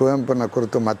ಕುವೆಂಪುನ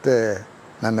ಕುರಿತು ಮತ್ತೆ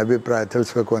ನನ್ನ ಅಭಿಪ್ರಾಯ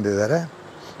ತಿಳಿಸ್ಬೇಕು ಅಂದಿದ್ದಾರೆ,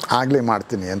 ಆಗಲಿ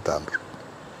ಮಾಡ್ತೀನಿ ಅಂತ ಅಂದರು.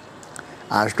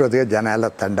 ಅಷ್ಟೊತ್ತಿಗೆ ಜನ ಎಲ್ಲ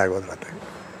ತಂಡಾಗೋದ್ರು. ಅಂತ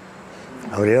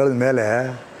ಅವ್ರು ಹೇಳಿದ ಮೇಲೆ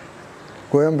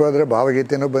ಕುವೆಂಪು ಅಂದರೆ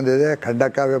ಭಾವಗೀತೆನೂ ಬಂದಿದೆ,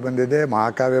 ಖಂಡಕಾವ್ಯ ಬಂದಿದೆ,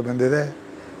 ಮಹಾಕಾವ್ಯ ಬಂದಿದೆ,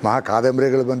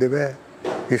 ಮಹಾಕಾದಂಬರಿಗಳು ಬಂದಿವೆ.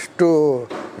 ಇಷ್ಟು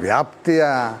ವ್ಯಾಪ್ತಿಯ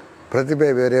ಪ್ರತಿಭೆ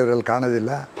ಬೇರೆಯವರಲ್ಲಿ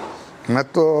ಕಾಣೋದಿಲ್ಲ.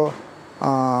 ಮತ್ತು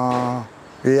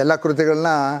ಈ ಎಲ್ಲ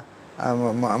ಕೃತಿಗಳನ್ನ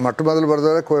ಮೊಟ್ಟ ಮೊದಲು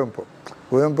ಬರೆದವರೇ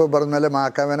ಕುವೆಂಪು ಬರೆದ ಮೇಲೆ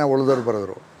ಮಹಾಕಾವ್ಯನ ಉಳಿದವರು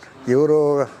ಬರೆದರು. ಇವರು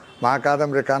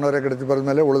ಮಹಾಕಾದಂಬರಿ ಕಾನೂರೆ ಗಡಿತಿ ಬರೆದ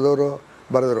ಮೇಲೆ ಉಳಿದವರು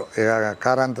ಬರೆದರು. ಈಗ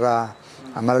ಕಾರಂತರ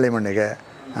ಮರಳಿ ಮಣ್ಣಿಗೆ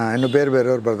ಇನ್ನು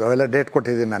ಬೇರೆಯವ್ರು ಬರೆದು ಅವೆಲ್ಲ ಡೇಟ್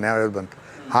ಕೊಟ್ಟಿದ್ದೀನಿ ನಾನು ಯಾವ್ಯಾವ್ದು ಬಂತು.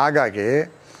 ಹಾಗಾಗಿ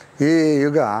ಈ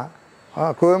ಯುಗ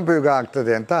ಕುವೆಂಪು ಯುಗ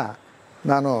ಆಗ್ತದೆ ಅಂತ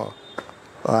ನಾನು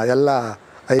ಎಲ್ಲ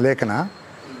ಈ ಲೇಖನ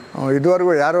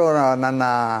ಇದುವರೆಗೂ ಯಾರೂ ನನ್ನ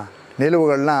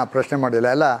ನಿಲುವುಗಳನ್ನ ಪ್ರಶ್ನೆ ಮಾಡಿಲ್ಲ.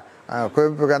 ಎಲ್ಲ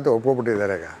ಕುವೆಂಪುಗೆ ಅಂತ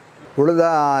ಒಪ್ಕೊಬಿಟ್ಟಿದ್ದಾರೆ. ಈಗ ಉಳಿದ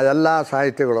ಎಲ್ಲ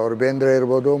ಸಾಹಿತ್ಯಗಳು, ಅವರು ಬೇಂದ್ರೆ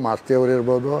ಇರ್ಬೋದು, ಮಾಸ್ತಿಯವರು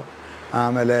ಇರ್ಬೋದು,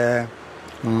 ಆಮೇಲೆ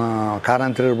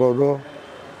ಕಾರಂತರು ಇರ್ಬೋದು,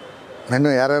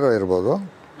 ಇನ್ನೂ ಯಾರ್ಯಾರೋ ಇರ್ಬೋದು,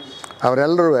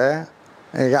 ಅವರೆಲ್ಲರೂ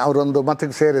ಈಗ ಅವರೊಂದು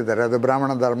ಮತಕ್ಕೆ ಸೇರಿದ್ದಾರೆ. ಅದು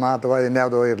ಬ್ರಾಹ್ಮಣ ಧರ್ಮ ಅಥವಾ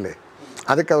ಇನ್ಯಾವುದೋ ಇರಲಿ,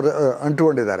 ಅದಕ್ಕೆ ಅವರು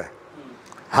ಅಂಟುಕೊಂಡಿದ್ದಾರೆ.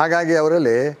 ಹಾಗಾಗಿ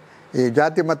ಅವರಲ್ಲಿ ಈ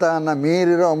ಜಾತಿ ಮತವನ್ನು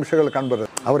ಮೀರಿರೋ ಅಂಶಗಳು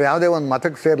ಕಂಡುಬರುತ್ತೆ. ಅವರು ಯಾವುದೇ ಒಂದು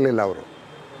ಮತಕ್ಕೆ ಸೇರಲಿಲ್ಲ ಅವರು.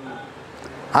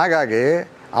 ಹಾಗಾಗಿ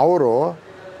ಅವರು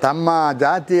ತಮ್ಮ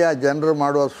ಜಾತಿಯ ಜನರು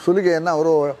ಮಾಡುವ ಸುಲಿಗೆಯನ್ನು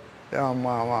ಅವರು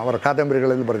ಅವರ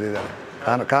ಕಾದಂಬರಿಗಳಲ್ಲಿ ಬರೆದಿದ್ದಾರೆ.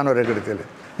 ಕಾನೂರೆ ಗಡಿತಿಯಲ್ಲಿ.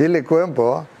 ಇಲ್ಲಿ ಕುವೆಂಪು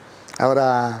ಅವರ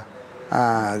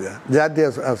ಜಾತಿಯ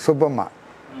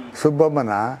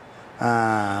ಸುಬ್ಬಮ್ಮನ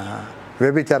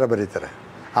ವ್ಯಭಿಚಾರ ಬರೀತಾರೆ.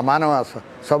 ಆ ಮಾನವ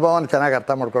ಸ್ವಭಾವವನ್ನು ಚೆನ್ನಾಗಿ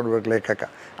ಅರ್ಥ ಮಾಡ್ಕೊಳ್ಬೇಕು ಲೇಖಕ.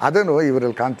 ಅದನ್ನು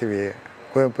ಇವರಲ್ಲಿ ಕಾಣ್ತೀವಿ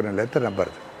ಕುವೆಂಪುನಲ್ಲಿ ಅಂತ ನಾನು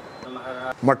ಬರೆದೆ.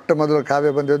 ಮೊಟ್ಟ ಮೊದಲು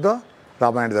ಕಾವ್ಯ ಬಂದಿದ್ದು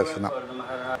ರಾಮಾಯಣ ದರ್ಶನ.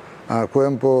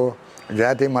 ಕುವೆಂಪು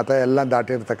ಜಾತಿ ಮತ ಎಲ್ಲ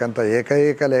ದಾಟಿರ್ತಕ್ಕಂಥ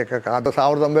ಏಕೈಕ ಲೇಖಕ. ಅದು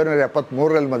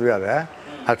 1973ರಲ್ಲಿ ಮದುವೆ ಆದೆ.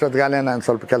 ಅಷ್ಟೊತ್ತಿಗಾಲೇ ನಾನು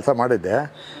ಸ್ವಲ್ಪ ಕೆಲಸ ಮಾಡಿದ್ದೆ.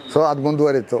 ಸೊ ಅದು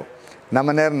ಮುಂದುವರಿತು.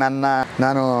 ನಮ್ಮನೆಯವ್ರು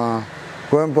ನಾನು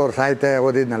ಕುವೆಂಪು ಅವ್ರ ಸಾಹಿತ್ಯ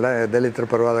ಓದಿದ್ನಲ್ಲ, ದಲಿತರ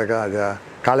ಪರವಾದ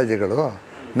ಕಾಳಜಿಗಳು,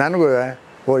 ನನಗೂ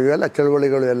ಇವೆಲ್ಲ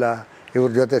ಚಳುವಳಿಗಳು ಎಲ್ಲ ಇವ್ರ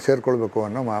ಜೊತೆ ಸೇರಿಕೊಳ್ಬೇಕು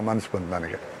ಅನ್ನೋ ಮನಸ್ಸು ಬಂತು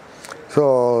ನನಗೆ. ಸೊ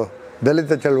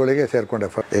ದಲಿತ ಚಳುವಳಿಗೆ ಸೇರಿಕೊಂಡೆ.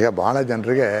 ಈಗ ಭಾಳ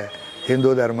ಜನರಿಗೆ ಹಿಂದೂ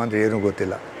ಧರ್ಮ ಅಂದರೆ ಏನೂ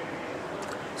ಗೊತ್ತಿಲ್ಲ.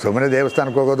 ಸುಮ್ಮನೆ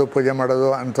ದೇವಸ್ಥಾನಕ್ಕೆ ಹೋಗೋದು, ಪೂಜೆ ಮಾಡೋದು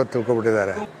ಅಂತ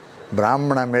ತಿಳ್ಕೊಬಿಟ್ಟಿದ್ದಾರೆ.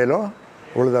 ಬ್ರಾಹ್ಮಣ ಮೇಲೂ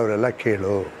ಉಳಿದವರೆಲ್ಲ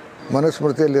ಕೀಳು.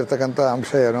 ಮನುಸ್ಮೃತಿಯಲ್ಲಿರ್ತಕ್ಕಂಥ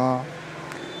ಅಂಶ ಏನು?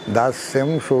 ದಾಸ್ಯಂ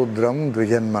ಶೂದ್ರಂ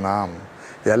ದ್ವಿಜನ್ಮನಾಂ.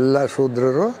 ಎಲ್ಲ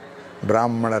ಶೂದ್ರರು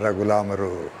ಬ್ರಾಹ್ಮಣರ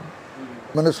ಗುಲಾಮರು.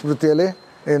 ಮನುಸ್ಮೃತಿಯಲ್ಲಿ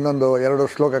ಇನ್ನೊಂದು 2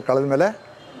 ಶ್ಲೋಕ ಕಳೆದ ಮೇಲೆ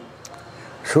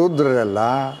ಶೂದ್ರರೆಲ್ಲ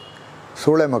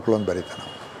ಸೂಳೆ ಮಕ್ಕಳು ಅಂತ ಬರೀತಾನೆ.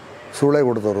 ಸೂಳೆ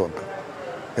ಹುಡ್ದವರು ಅಂತ.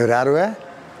 ಇವ್ರು ಯಾರೂ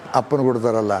ಅಪ್ಪನ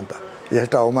ಹುಡ್ತಾರಲ್ಲ ಅಂತ.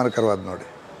 ಎಷ್ಟು ಅವಮಾನಕರವಾದ ನೋಡಿ.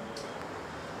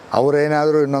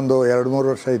 ಅವರೇನಾದರೂ ಇನ್ನೊಂದು 2-3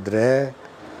 ವರ್ಷ ಇದ್ದರೆ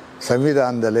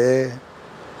ಸಂವಿಧಾನದಲ್ಲಿ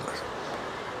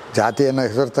ಜಾತಿಯನ್ನು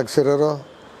ಹೆಸರು ತೆಗ್ಸಿರೋರು,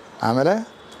 ಆಮೇಲೆ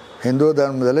ಹಿಂದೂ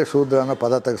ಧರ್ಮದಲ್ಲಿ ಶೂದ್ರ ಅನ್ನೋ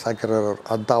ಪದ ತೆಗೆಸಾಕಿರೋರು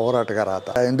ಅಂಥ ಹೋರಾಟಗಾರ ಆತ.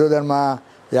 ಹಿಂದೂ ಧರ್ಮ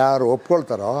ಯಾರು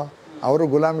ಒಪ್ಕೊಳ್ತಾರೋ ಅವರು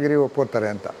ಗುಲಾಮಗಿರಿ ಒಪ್ಕೊಳ್ತಾರೆ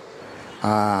ಅಂತ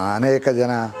ಅನೇಕ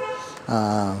ಜನ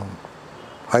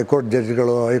ಹೈಕೋರ್ಟ್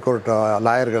ಜಡ್ಜ್ಗಳು, ಹೈಕೋರ್ಟ್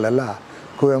ಲಾಯರ್ಗಳೆಲ್ಲ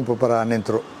ಕುವೆಂಪು ಪರ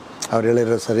ನಿಂತರು. ಅವ್ರು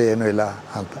ಹೇಳಿರೋ ಸರಿ ಏನೂ ಇಲ್ಲ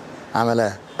ಅಂತ. ಆಮೇಲೆ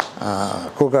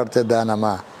ಕೂಗಾಡ್ತಿದ್ದ ನಮ್ಮ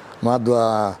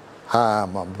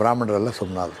ಬ್ರಾಹ್ಮಣರೆಲ್ಲ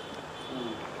ಸುಮ್ಮನಾದರು.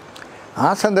 ಆ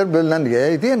ಸಂದರ್ಭದಲ್ಲಿ ನನಗೆ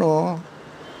ಇದೇನು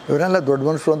ಇವರೆಲ್ಲ ದೊಡ್ಡ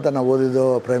ಮನುಷ್ಯರು ಅಂತ ನಾವು ಓದಿದ್ದು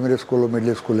ಪ್ರೈಮರಿ ಸ್ಕೂಲು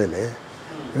ಮಿಡ್ಲ್ ಸ್ಕೂಲಲ್ಲಿ.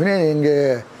 ಇವನೇ ಹಿಂಗೆ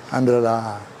ಅಂದ್ರಲ್ಲ,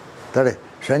 ತಡೆ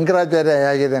ಶಂಕರಾಚಾರ್ಯ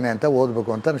ಹೇಗಿದ್ದಾನೆ ಅಂತ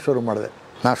ಓದಬೇಕು ಅಂತ ಶುರು ಮಾಡಿದೆ.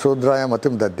 ನಾ ಶೂದ್ರಾಯ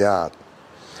ಮತಿಂ ದದ್ಯಾತ್,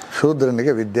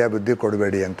 ಶೂದ್ರನಿಗೆ ವಿದ್ಯಾ ಬುದ್ಧಿ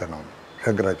ಕೊಡಬೇಡಿ ಅಂತ ನಾವು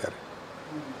ಶಂಕರಾಚಾರ್ಯ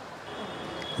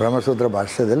ಬ್ರಹ್ಮಸೂತ್ರ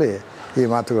ಭಾಷ್ಯದಲ್ಲಿ ಈ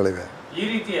ಮಾತುಗಳಿವೆ.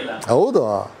 ಹೌದು,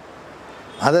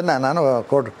 ಅದನ್ನು ನಾನು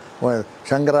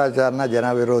ಶಂಕರಾಚಾರ್ಯನ ಜನ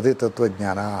ವಿರೋಧಿ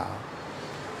ತತ್ವಜ್ಞಾನ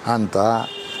ಅಂತ.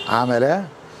 ಆಮೇಲೆ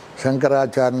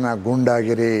ಶಂಕರಾಚಾರ್ಯನ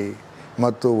ಗೂಂಡಾಗಿರಿ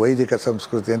ಮತ್ತು ವೈದಿಕ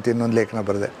ಸಂಸ್ಕೃತಿ ಅಂತ ಇನ್ನೊಂದು ಲೇಖನ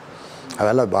ಬರೆದೆ.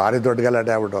 ಅವೆಲ್ಲ ಭಾರಿ ದೊಡ್ಡ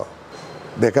ಗಲಾಟೆ ಆಗ್ಬಿಟ್ಟು,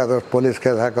 ಬೇಕಾದಷ್ಟು ಪೊಲೀಸ್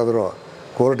ಕೇಸ್ ಹಾಕಿದ್ರು,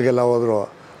 ಕೋರ್ಟ್ಗೆಲ್ಲ ಹೋದರು.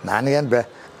 ನನಗೇನು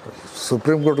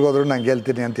ಸುಪ್ರೀಂ ಕೋರ್ಟ್ಗೆ ಹೋದ್ರು ನಾನು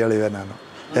ಗೆಲ್ತೀನಿ ಅಂತ ಹೇಳಿವೆ ನಾನು.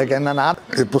 ಯಾಕೆಂದ್ರೆ ನಾನು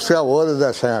ಈ ಪುಸ್ತಕ ಓದಿದ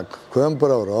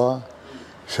ಕುವೆಂಪುರವರು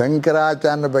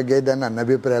ಶಂಕರಾಚಾರ್ಯನ ಬಗ್ಗೆ ಇದ್ದ ನನ್ನ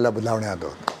ಅಭಿಪ್ರಾಯ ಎಲ್ಲ ಬದಲಾವಣೆ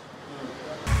ಆದವು.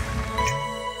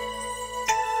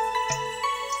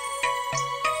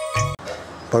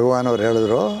 ಭಗವಾನ್ ಅವ್ರು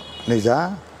ಹೇಳಿದ್ರು ನಿಜ.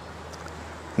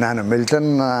 ನಾನು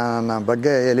ಮಿಲ್ಟನ್ನ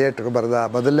ಬಗ್ಗೆ ಎಲಿಯಟ್ ಬರೆದ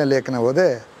ಮೊದಲನೇ ಲೇಖನ ಓದೆ,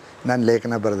 ನಾನು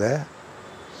ಲೇಖನ ಬರೆದೆ.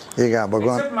 ಈಗ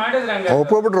ಭಗವಾನ್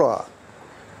ಒಪ್ಕೊಬಿಟ್ರು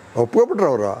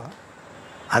ಅವರು.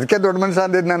 ಅದಕ್ಕೆ ದೊಡ್ಡ ಮನುಷ್ಯ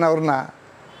ಅಂದಿದ್ದು ನಾನು ಅವ್ರನ್ನ.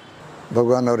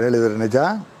 ಭಗವಾನ್ ಅವ್ರು ಹೇಳಿದರು ನಿಜ.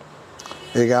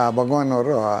 ಈಗ ಭಗವಾನ್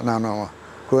ಅವರು ನಾನು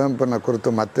ಕುವೆಂಪುನ ಕುರಿತು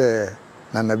ಮತ್ತೆ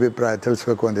ನನ್ನ ಅಭಿಪ್ರಾಯ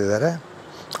ತಿಳಿಸ್ಬೇಕು ಅಂದಿದ್ದಾರೆ,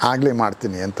 ಆಗಲಿ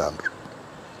ಮಾಡ್ತೀನಿ ಅಂತ ಅಂದರು.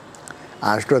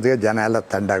 ಅಷ್ಟೊತ್ತಿಗೆ ಜನ ಎಲ್ಲ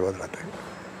ತಂಡಾಗೋದ್ರು. ಅತ್ತೆ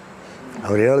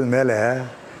ಅವ್ರು ಹೇಳಿದ ಮೇಲೆ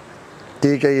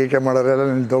ಟೀಕೆ ಮಾಡೋರೆಲ್ಲ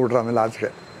ನಿಂತೋಗ್ಬಿಟ್ರು. ಆಮೇಲೆ ಆಚೆಗೆ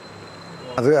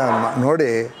ಅದು ನೋಡಿ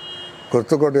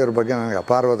ಗುರ್ತು ಕೊಟ್ಟಿವ್ರ ಬಗ್ಗೆ ನನಗೆ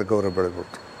ಅಪಾರವಾದ ಗೌರವ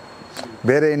ಬೆಳೆದ್ಬಿಡ್ತು.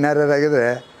 ಬೇರೆ ಇನ್ಯಾರ್ಯಾರಾಗಿದ್ದರೆ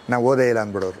ನಾವು ಓದೇ ಇಲ್ಲ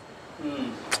ಅಂದ್ಬಿಡೋರು.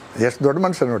 ಎಷ್ಟು ದೊಡ್ಡ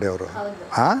ಮನುಷ್ಯ ನೋಡಿ ಅವರು.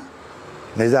 ಹಾಂ,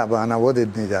 ನಿಜ, ನಾವು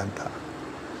ಓದಿದ್ದು ನಿಜ ಅಂತ.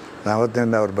 ನಾವು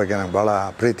ಅವತ್ತಿನಿಂದ ಅವ್ರ ಬಗ್ಗೆ ನಂಗೆ ಭಾಳ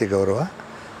ಪ್ರೀತಿ ಗೌರವ.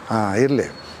 ಇರಲಿ,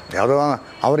 ಯಾವುದೋ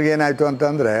ಅವ್ರಿಗೇನಾಯಿತು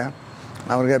ಅಂತಂದರೆ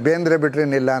ಅವ್ರಿಗೆ ಬೇಂದ್ರೆ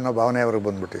ಬಿಟ್ರೇನಿಲ್ಲ ಅನ್ನೋ ಭಾವನೆ ಅವ್ರಿಗೆ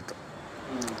ಬಂದುಬಿಟ್ಟಿತ್ತು.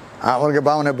 ಅವ್ರಿಗೆ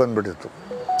ಭಾವನೆ ಬಂದುಬಿಟ್ಟಿತ್ತು.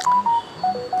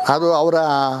 ಅದು ಅವರ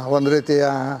ಒಂದು ರೀತಿಯ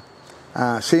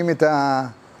ಸೀಮಿತ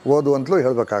ಓದು ಅಂತಲೂ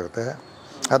ಹೇಳಬೇಕಾಗುತ್ತೆ,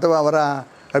 ಅಥವಾ ಅವರ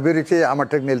ಅಭಿರುಚಿ ಆ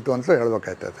ಮಟ್ಟಿಗೆ ನಿಲ್ತು ಅಂತಲೂ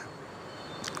ಹೇಳಬೇಕಾಗ್ತದೆ.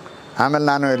 ಆಮೇಲೆ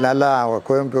ನಾನು ಇಲ್ಲೆಲ್ಲ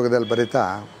ಕುವೆಂಪು ಯುಗದಲ್ಲಿ ಬರೀತಾ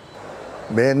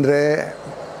ಬೇಂದ್ರೆ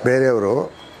ಬೇರೆಯವರು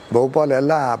ಬಹುಪಾಲು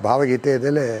ಎಲ್ಲ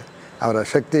ಭಾವಗೀತೆಯಲ್ಲೇ ಅವರ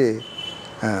ಶಕ್ತಿ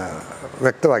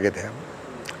ವ್ಯಕ್ತವಾಗಿದೆ.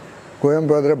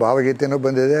 ಕುವೆಂಪು ಆದರೆ ಭಾವಗೀತೆಯೂ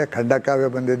ಬಂದಿದೆ, ಖಂಡಕಾವ್ಯ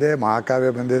ಬಂದಿದೆ, ಮಹಾಕಾವ್ಯ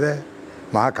ಬಂದಿದೆ,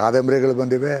 ಮಹಾಕಾದಂಬರಿಗಳು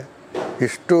ಬಂದಿವೆ.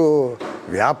 ಇಷ್ಟು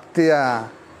ವ್ಯಾಪ್ತಿಯ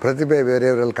ಪ್ರತಿಭೆ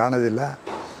ಬೇರೆಯವರಲ್ಲಿ ಕಾಣೋದಿಲ್ಲ.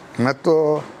 ಮತ್ತು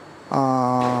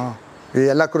ಈ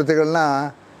ಎಲ್ಲ ಕೃತಿಗಳನ್ನ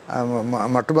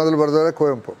ಮೊಟ್ಟ ಮೊದಲು ಬರೆದವರೇ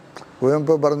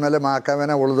ಕುವೆಂಪು ಬರೆದ ಮೇಲೆ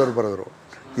ಮಹಾಕಾವ್ಯನ ಉಳಿದವರು ಬರೆದರು.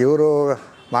 ಇವರು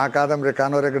ಮಹಾಕಾದಂಬರಿ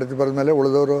ಕಾನೂರ ಗಡಿತಿ ಬರೆದ ಮೇಲೆ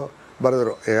ಉಳಿದವರು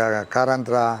ಬರೆದರು. ಈಗ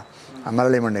ಕಾರಂತರ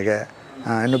ಮರಳಿ ಮಣ್ಣಿಗೆ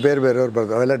ಇನ್ನು ಬೇರೆಯವ್ರು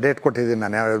ಬರೆದು ಅವೆಲ್ಲ ಡೇಟ್ ಕೊಟ್ಟಿದ್ದೀನಿ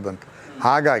ನಾನು ಯಾವ್ಯಾವ್ದು ಬಂತು.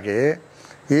 ಹಾಗಾಗಿ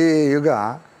ಈ ಯುಗ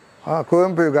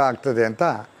ಕುವೆಂಪು ಯುಗ ಆಗ್ತದೆ ಅಂತ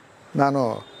ನಾನು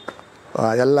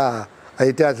ಎಲ್ಲ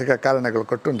ಐತಿಹಾಸಿಕ ಕಾರಣಗಳು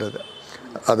ಕೊಟ್ಟುಂಟಿದೆ.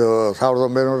 ಅದು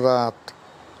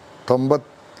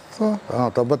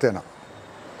 1990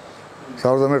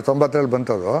 1990ರಲ್ಲಿ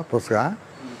ಬಂತದು ಪುಸ್ತಕ,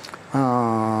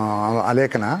 ಆ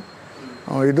ಲೇಖನ.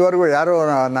 ಇದುವರೆಗೂ ಯಾರೂ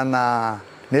ನನ್ನ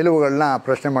ನಿಲುವುಗಳನ್ನ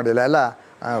ಪ್ರಶ್ನೆ ಮಾಡಿಲ್ಲ. ಎಲ್ಲ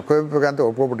ಕುವೆಂಪುಗಂತ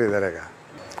ಒಪ್ಕೊಬಿಟ್ಟಿದ್ದಾರೆ. ಈಗ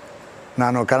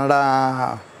ನಾನು ಕನ್ನಡ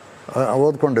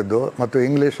ಓದ್ಕೊಂಡಿದ್ದು ಮತ್ತು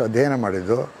ಇಂಗ್ಲೀಷ್ ಅಧ್ಯಯನ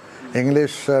ಮಾಡಿದ್ದು,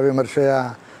 ಇಂಗ್ಲೀಷ್ ವಿಮರ್ಶೆಯ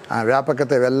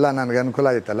ವ್ಯಾಪಕತೆ ಇವೆಲ್ಲ ನನಗೆ ಅನುಕೂಲ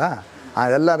ಆಯಿತಲ್ಲ, ಆ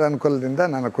ಎಲ್ಲರ ಅನುಕೂಲದಿಂದ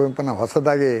ನಾನು ಕುವೆಂಪುನ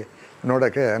ಹೊಸದಾಗಿ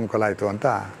ನೋಡೋಕ್ಕೆ ಅನುಕೂಲ ಆಯಿತು ಅಂತ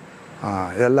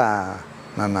ಎಲ್ಲ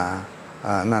ನನ್ನ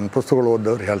ಪುಸ್ತಕಗಳು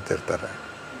ಓದೋರು ಹೇಳ್ತಿರ್ತಾರೆ.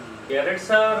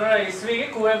 2000 ಇಸ್ವಿಗೆ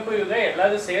ಕುವೆಂಪು ಯುಗ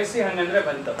ಎಲ್ಲಾದ್ರೂ ಸೇರಿಸಿ ಹಂಗಂದ್ರೆ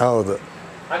ಬಂತು. ಹೌದು.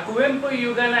 ಆ ಕುವೆಂಪು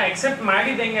ಯುಗನ ಅಕ್ಸೆಪ್ಟ್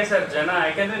ಮಾಡಿದ ಹೆಂಗೆ ಸರ್ ಜನ?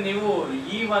 ಯಾಕಂದ್ರೆ ನೀವು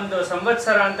ಈ ಒಂದು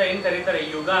ಸಂವತ್ಸರ ಅಂತ ಏನ್ ಕರೀತಾರೆ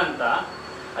ಯುಗ ಅಂತ,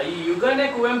 ಈ ಯುಗನೇ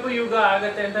ಕುವೆಂಪು ಯುಗ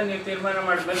ಆಗತ್ತೆ ಅಂತ ನೀವು ತೀರ್ಮಾನ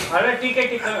ಮಾಡಿದ್ಮೇಲೆ ಬಹಳ ಟೀಕೆ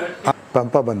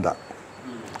ಪಂಪ ಬಂದ.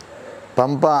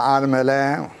 ಪಂಪ ಆದಮೇಲೆ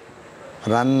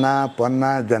ರನ್ನ, ಪೊನ್ನ,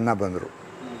 ಜನ್ನ ಬಂದರು.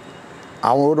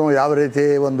 ಅವರು ಯಾವ ರೀತಿ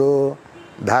ಒಂದು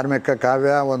ಧಾರ್ಮಿಕ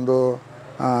ಕಾವ್ಯ, ಒಂದು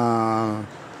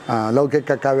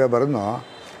ಲೌಕಿಕ ಕಾವ್ಯ ಬರೋದೋ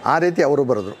ಆ ರೀತಿ ಅವರು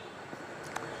ಬರೆದರು.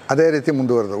 ಅದೇ ರೀತಿ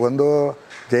ಮುಂದುವರೆದು ಒಂದು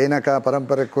ಜೈನ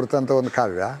ಪರಂಪರೆ ಕುರಿತಂಥ ಒಂದು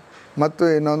ಕಾವ್ಯ ಮತ್ತು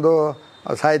ಇನ್ನೊಂದು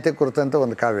ಸಾಹಿತ್ಯ ಕುರಿತಂಥ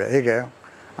ಒಂದು ಕಾವ್ಯ, ಹೀಗೆ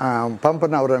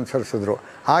ಪಂಪನ ಅವರು ಅನುಸರಿಸಿದ್ರು.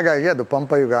 ಹಾಗಾಗಿ ಅದು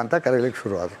ಪಂಪಯುಗ ಅಂತ ಕರೀಲಿಕ್ಕೆ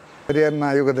ಶುರುವಾದರು. ಹರಿಹರನ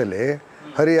ಯುಗದಲ್ಲಿ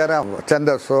ಹರಿಹರ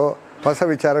ಛಂದಸ್ಸು ಹೊಸ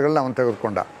ವಿಚಾರಗಳನ್ನ ಅವನು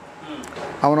ತೆಗೆದುಕೊಂಡ.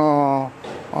 ಅವನು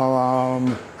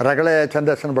ರಗಳೆ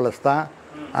ಛಂದಸ್ಸನ್ನು ಬಳಸ್ತಾ,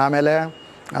 ಆಮೇಲೆ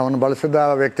ಅವನು ಬಳಸಿದ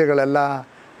ವ್ಯಕ್ತಿಗಳೆಲ್ಲ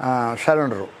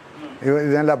ಶರಣರು,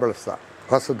 ಇದನ್ನೆಲ್ಲ ಬಳಸ್ತಾ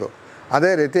ಹೊಸದು.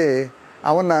 ಅದೇ ರೀತಿ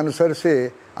ಅವನ್ನ ಅನುಸರಿಸಿ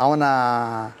ಅವನ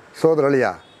ಸೋದರಳಿಯ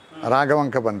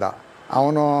ರಾಘವಂಕ ಬಂದ.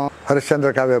 ಅವನು ಹರಿಶ್ಚಂದ್ರ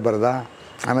ಕಾವ್ಯ ಬರೆದ,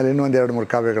 ಆಮೇಲೆ ಇನ್ನೊಂದು 2-3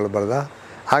 ಕಾವ್ಯಗಳು ಬರೆದ.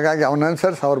 ಹಾಗಾಗಿ ಅವನ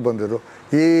ಅನುಸರಿಸಿ ಅವ್ರು ಬಂದಿದ್ರು.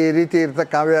 ಈ ರೀತಿ ಇರ್ತ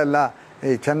ಕಾವ್ಯ ಎಲ್ಲ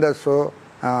ಈ ಛಂದಸ್ಸು,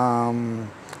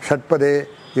 ಷಟ್ಪದಿ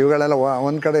ಇವುಗಳೆಲ್ಲ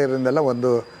ಒಂದು ಕಡೆ ಇರೋದೆಲ್ಲ ಒಂದು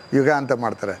ಯುಗ ಅಂತ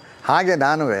ಮಾಡ್ತಾರೆ. ಹಾಗೆ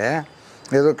ನಾನು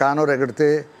ಇದು ಕಾನೂರು ಹೆಗ್ಗಡ್ತಿ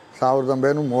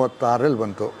 1936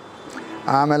 ಬಂತು.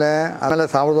 ಆಮೇಲೆ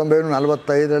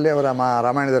 1945 ಅವರ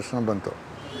ರಾಮಾಯಣ ದರ್ಶನ ಬಂತು.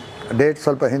 ಡೇಟ್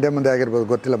ಸ್ವಲ್ಪ ಹಿಂದೆ ಮುಂದೆ ಆಗಿರ್ಬೋದು,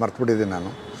 ಗೊತ್ತಿಲ್ಲ, ಮರ್ತುಬಿಟ್ಟಿದ್ದೀನಿ.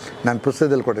 ನಾನು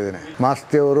ಪುಸ್ತಕದಲ್ಲಿ ಕೊಟ್ಟಿದ್ದೀನಿ.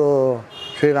 ಮಾಸ್ತಿಯವರು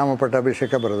ಶ್ರೀರಾಮ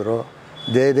ಪಟ್ಟಾಭಿಷೇಕ ಬರೆದರು.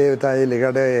 ಜಯದೇವತಾಯಿ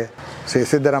ಲಿಗಡೆ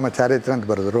ಸಿದ್ದರಾಮ ಚಾರಿತ್ರ ಅಂತ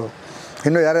ಬರೆದರು.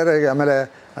 ಇನ್ನು ಯಾರ್ಯಾರು ಹೀಗೆ. ಆಮೇಲೆ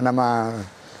ನಮ್ಮ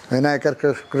ವಿನಾಯಕರ್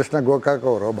ಕೃಷ್ಣ ಗೋಕಾಕ್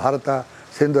ಅವರು ಭಾರತ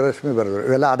ಸಿಂಧು ರಶ್ಮಿ ಬರೆದರು.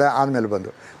 ಇವೆಲ್ಲ ಆದಮೇಲೆ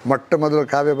ಬಂದು ಮೊಟ್ಟ ಮೊದಲು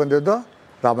ಕಾವ್ಯ ಬಂದಿದ್ದು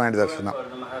ರಾಮಾಯಣ ದರ್ಶನ.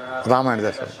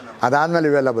 ಅದಾದಮೇಲೆ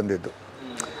ಇವೆಲ್ಲ ಬಂದಿದ್ದು.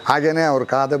 ಹಾಗೆಯೇ ಅವರು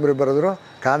ಕಾದಂಬರಿ ಬರೆದ್ರು.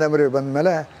 ಕಾದಂಬರಿ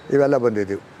ಬಂದಮೇಲೆ ಇವೆಲ್ಲ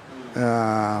ಬಂದಿದ್ದೀವಿ.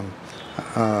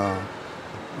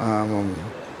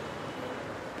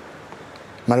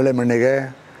 ಮರಳಿ ಮಣ್ಣಿಗೆ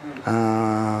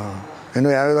ಇನ್ನೂ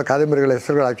ಯಾವ್ಯಾವ ಕಾದಂಬರಿಗಳ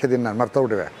ಹೆಸರುಗಳು ಹಾಕಿದ್ದೀನಿ, ನಾನು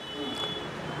ಮರ್ತೋಗ್ಬಿಟ್ಟಿವೆ.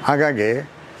 ಹಾಗಾಗಿ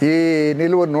ಈ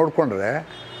ನಿಲುವನ್ನು ನೋಡಿಕೊಂಡ್ರೆ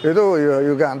ಇದು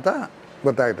ಯುಗ ಅಂತ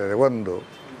ಗೊತ್ತಾಗ್ತದೆ. 1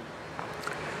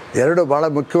 2 ಭಾಳ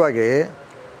ಮುಖ್ಯವಾಗಿ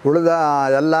ಉಳಿದ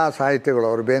ಎಲ್ಲ ಸಾಹಿತ್ಯಗಳು,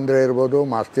 ಅವರು ಬೇಂದ್ರೆ ಇರ್ಬೋದು,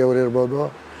 ಮಾಸ್ತಿಯವರು ಇರ್ಬೋದು,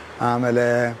 ಆಮೇಲೆ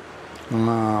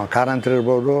ಕಾರಂತರು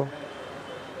ಇರ್ಬೋದು,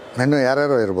 ಇನ್ನೂ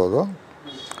ಯಾರ್ಯಾರೋ ಇರ್ಬೋದು,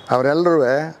 ಅವರೆಲ್ಲರೂ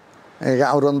ಈಗ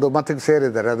ಅವರೊಂದು ಮತಕ್ಕೆ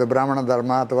ಸೇರಿದ್ದಾರೆ. ಅದು ಬ್ರಾಹ್ಮಣ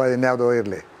ಧರ್ಮ ಅಥವಾ ಇನ್ಯಾವುದೋ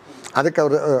ಇರಲಿ, ಅದಕ್ಕೆ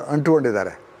ಅವರು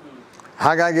ಅಂಟುಕೊಂಡಿದ್ದಾರೆ.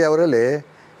 ಹಾಗಾಗಿ ಅವರಲ್ಲಿ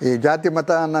ಈ ಜಾತಿ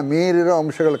ಮತವನ್ನು ಮೀರಿರೋ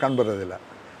ಅಂಶಗಳು ಕಂಡುಬರೋದಿಲ್ಲ.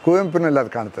 ಕುವೆಂಪುನಲ್ಲಿ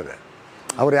ಅದು ಕಾಣ್ತದೆ.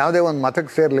 ಅವರು ಯಾವುದೇ ಒಂದು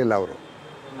ಮತಕ್ಕೆ ಸೇರಲಿಲ್ಲ ಅವರು.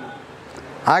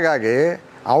 ಹಾಗಾಗಿ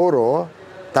ಅವರು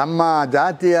ತಮ್ಮ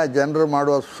ಜಾತಿಯ ಜನರು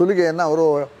ಮಾಡುವ ಸುಲಿಗೆಯನ್ನು ಅವರು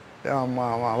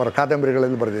ಅವರ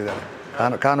ಕಾದಂಬರಿಗಳಲ್ಲಿ ಬರೆದಿದ್ದಾರೆ.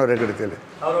 ಕಾನೂರು ಹೆಗ್ಗಡತಿಯಲ್ಲಿ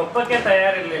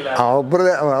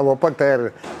ಒಬ್ಬರದೇ ಒಪ್ಪಕ್ಕೆ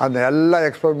ತಯಾರಿ, ಅದನ್ನೆಲ್ಲ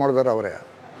ಎಕ್ಸ್ಪೋಸ್ ಮಾಡಿದವರು ಅವರೇ.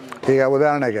 ಈಗ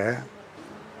ಉದಾಹರಣೆಗೆ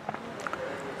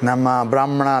ನಮ್ಮ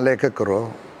ಬ್ರಾಹ್ಮಣ ಲೇಖಕರು,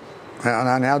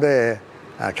 ನಾನು ಯಾವುದೇ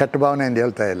ಕೆಟ್ಟ ಭಾವನೆಯಿಂದ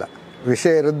ಹೇಳ್ತಾ ಇಲ್ಲ,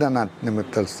 ವಿಷಯ ಇರೋದು ನಾನು ನಿಮಗೆ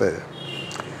ತಿಳಿಸ್ತಾ ಇದ್ದೆ.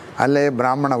 ಅಲ್ಲೇ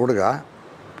ಬ್ರಾಹ್ಮಣ ಹುಡುಗ,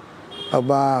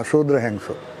 ಒಬ್ಬ ಶೂದ್ರ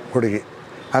ಹೆಂಗಸು ಹುಡುಗಿ,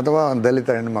 ಅಥವಾ ಒಂದು ದಲಿತ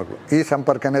ಹೆಣ್ಮಗಳು, ಈ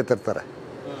ಸಂಪರ್ಕನೇ ತರ್ತಾರೆ.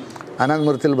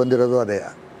 ಅನಂತಮೂರ್ತಿಲಿ ಬಂದಿರೋದು ಅದೇ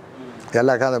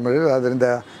ಎಲ್ಲ ಕಾದಂಬರಿ. ಅದರಿಂದ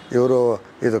ಇವರು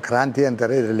ಇದು ಕ್ರಾಂತಿ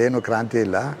ಅಂತಾರೆ, ಇದರಲ್ಲೇನು ಕ್ರಾಂತಿ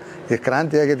ಇಲ್ಲ. ಈ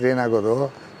ಕ್ರಾಂತಿ ಆಗಿದ್ರೆ ಏನಾಗೋದು,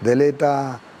 ದಲಿತ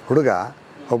ಹುಡುಗ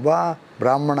ಒಬ್ಬ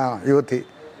ಬ್ರಾಹ್ಮಣ ಯುವತಿ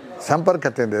ಸಂಪರ್ಕ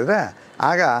ತಿಂದಿದ್ರೆ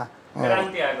ಆಗ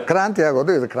ಕ್ರಾಂತಿ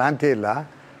ಆಗೋದು. ಇದು ಕ್ರಾಂತಿ ಇಲ್ಲ,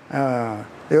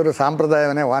 ಇವರು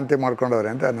ಸಂಪ್ರದಾಯವನ್ನೇ ವಾಂತಿ ಮಾಡ್ಕೊಂಡವ್ರೆ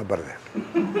ಅಂತ ನಾನು ಬರೆದೆ.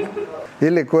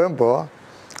 ಇಲ್ಲಿ ಕುವೆಂಪು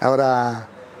ಅವರ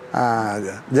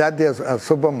ಜಾತಿಯ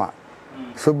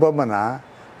ಸುಬ್ಬಮ್ಮನ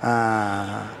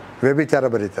ವ್ಯಭಿಚಾರ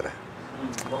ಬರೀತಾರೆ.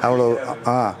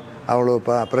 ಅವಳು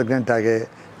ಪ್ರೆಗ್ನೆಂಟಾಗಿ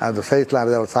ಅದು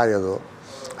ಸಹಿಸಲಾರದೆ ಅವಳು ಸಾಯೋದು,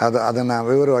 ಅದನ್ನು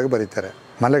ವಿವರವಾಗಿ ಬರೀತಾರೆ.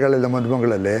 ಮಲೆಗಳಿಂದ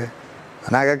ಮದುಮಗಳಲ್ಲಿ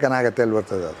ನಾಗತ್ತೆಯಲ್ಲಿ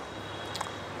ಬರ್ತದೆ ಅದು.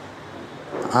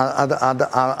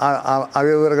 ಆ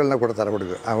ವಿವರಗಳನ್ನ ಕೊಡ್ತಾರೆ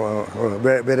ಹುಡುಗ,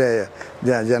 ಬೇರೆ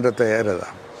ಜನರ ಇರೋದು.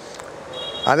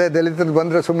 ಅದೇ ದಲಿತರು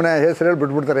ಬಂದರೆ ಸುಮ್ಮನೆ ಹೆಸರು ಹೇಳಿ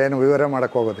ಬಿಟ್ಬಿಡ್ತಾರೆ, ಏನು ವಿವರ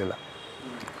ಮಾಡೋಕ್ಕೆ ಹೋಗೋದಿಲ್ಲ.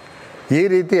 ಈ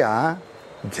ರೀತಿಯ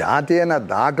ಜಾತಿಯನ್ನು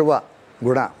ದಾಟುವ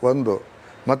ಗುಣ ಒಂದು.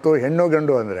 ಮತ್ತು ಹೆಣ್ಣು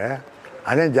ಗಂಡು ಅಂದರೆ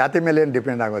ಅದೇನು ಜಾತಿ ಮೇಲೆ ಏನು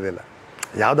ಡಿಪೆಂಡ್ ಆಗೋದಿಲ್ಲ.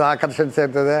 ಯಾವುದೋ ಆಕರ್ಷಣೆ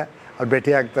ಸೇರ್ತದೆ, ಅವ್ರು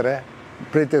ಭೇಟಿ ಆಗ್ತಾರೆ,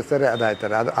 ಪ್ರೀತಿಸ್ತಾರೆ,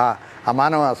 ಅದಾಯ್ತಾರೆ. ಅದು ಆ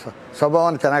ಮಾನವ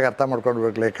ಸ್ವಭಾವವನ್ನು ಚೆನ್ನಾಗಿ ಅರ್ಥ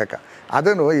ಮಾಡ್ಕೊಳ್ಬೇಕು ಲೇಖಕ.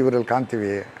 ಅದನ್ನು ಇವರಲ್ಲಿ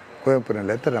ಕಾಣ್ತೀವಿ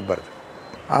ಕುವೆಂಪುನಲ್ಲಿ ಅಂತ ನಾನು ಬರೆದೆ.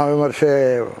 ಆ ವಿಮರ್ಶೆ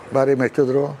ಭಾರಿ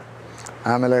ಮೆಚ್ಚಿದ್ರು.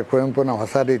 ಆಮೇಲೆ ಕುವೆಂಪುನ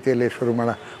ಹೊಸ ರೀತಿಯಲ್ಲಿ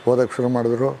ಓದೋಕ್ಕೆ ಶುರು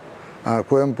ಮಾಡಿದ್ರು.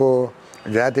 ಕುವೆಂಪು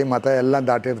ಜಾತಿ ಮತ ಎಲ್ಲ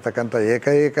ದಾಟಿರ್ತಕ್ಕಂಥ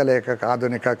ಏಕೈಕ ಲೇಖಕ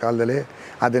ಆಧುನಿಕ ಕಾಲದಲ್ಲಿ.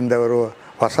 ಅದರಿಂದ ಅವರು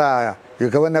ಹೊಸ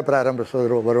ಯುಗವನ್ನೇ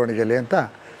ಪ್ರಾರಂಭಿಸಿದ್ರು ಬರವಣಿಗೆಯಲ್ಲಿ ಅಂತ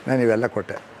ನಾನು ಇವೆಲ್ಲ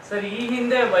ಕೊಟ್ಟೆ. ಸರ್, ಈ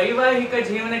ಹಿಂದೆ ವೈವಾಹಿಕ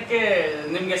ಜೀವನಕ್ಕೆ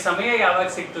ನಿಮಗೆ ಸಮಯ ಯಾವಾಗ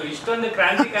ಸಿಕ್ತು? ಇಷ್ಟೊಂದು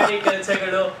ಕ್ರಾಂತಿಕಾರಿ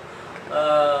ಕೆಲಸಗಳು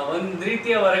ಒಂದು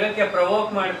ರೀತಿಯ ವರ್ಗಕ್ಕೆ ಪ್ರವೋಕ್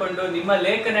ಮಾಡಿಕೊಂಡು ನಿಮ್ಮ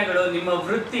ಲೇಖನಗಳು, ನಿಮ್ಮ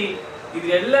ವೃತ್ತಿ,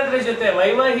 ಇದೆಲ್ಲದರ ಜೊತೆ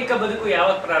ವೈವಾಹಿಕ ಬದುಕು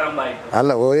ಯಾವಾಗ ಪ್ರಾರಂಭ ಆಯಿತು?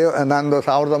 ಅಲ್ಲ, ನಂದು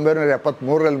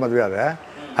 1973 ಮದುವೆ ಆದೆ.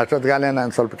 ಅಷ್ಟೊತ್ತಿಗಾಲೇ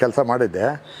ನಾನು ಸ್ವಲ್ಪ ಕೆಲಸ ಮಾಡಿದ್ದೆ.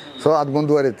 ಸೊ ಅದು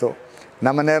ಮುಂದುವರಿತು.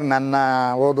 ನಮ್ಮನೆಯವ್ರು ನನ್ನ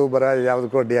ಓದು ಬರ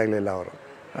ಯಾವುದಕ್ಕೂ ಅಡ್ಡಿ ಆಗಲಿಲ್ಲ. ಅವರು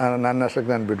ನನ್ನಷ್ಟಕ್ಕೆ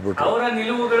ನಾನು ಬಿಟ್ಬಿಟ್ರು. ಅವರ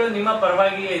ನಿಲುವುಗಳು ನಿಮ್ಮ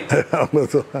ಪರವಾಗಿಯೇ ಇತ್ತು.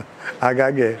 ಹೌದು.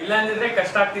 ಹಾಗಾಗಿ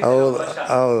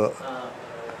ಹೌದು,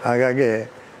 ಹಾಗಾಗಿ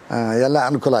ಎಲ್ಲ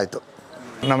ಅನುಕೂಲ ಆಯಿತು.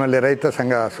 ನಮ್ಮಲ್ಲಿ ರೈತ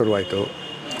ಸಂಘ ಶುರುವಾಯಿತು.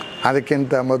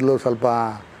 ಅದಕ್ಕಿಂತ ಮೊದಲು ಸ್ವಲ್ಪ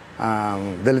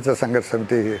ದಲಿತ ಸಂಘರ್ಷ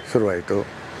ಸಮಿತಿ ಶುರುವಾಯಿತು.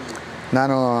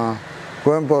 ನಾನು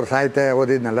ಕುವೆಂಪು ಅವ್ರ ಸಾಹಿತ್ಯ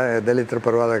ಓದಿದ್ನಲ್ಲ, ದಲಿತರ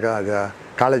ಪರವಾದ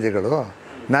ಕಾಳಜಿಗಳು,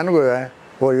 ನನಗೂ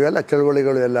ಇವೆಲ್ಲ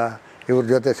ಚಳುವಳಿಗಳು ಎಲ್ಲ ಇವ್ರ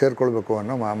ಜೊತೆ ಸೇರಿಕೊಳ್ಬೇಕು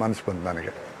ಅನ್ನೋ ಮನಸ್ಸು ಬಂತು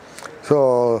ನನಗೆ. ಸೊ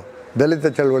ದಲಿತ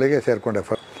ಚಳುವಳಿಗೆ ಸೇರಿಕೊಂಡೆ.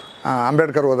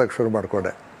 ಅಂಬೇಡ್ಕರ್ ಓದೋಕ್ಕೆ ಶುರು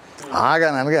ಮಾಡಿಕೊಂಡೆ. ಆಗ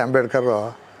ನನಗೆ ಅಂಬೇಡ್ಕರು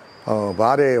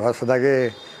ಭಾರಿ ಹೊಸದಾಗಿ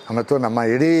ಮತ್ತು ನಮ್ಮ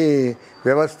ಇಡೀ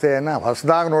ವ್ಯವಸ್ಥೆಯನ್ನು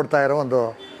ಹೊಸದಾಗಿ ನೋಡ್ತಾ ಇರೋ ಒಂದು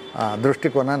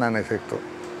ದೃಷ್ಟಿಕೋನ ನನಗೆ ಸಿಕ್ತು.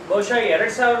 ಬಹುಶಃ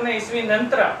 2000 ಇಸ್ವಿ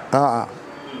ನಂತರ.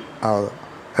 ಹೌದು,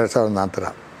 2000 ನಂತರ.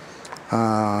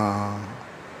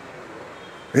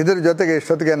 ಇದ್ರ ಜೊತೆಗೆ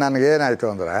ಇಷ್ಟೊತ್ತಿಗೆ ನನಗೇನಾಯಿತು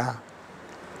ಅಂದರೆ,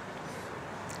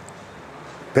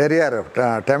 ಪೆರಿಯಾರ್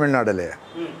ತಮಿಳ್ನಾಡಲ್ಲಿ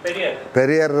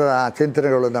ಪೆರಿಯಾರ್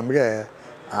ಚಿಂತನೆಗಳು ನಮಗೆ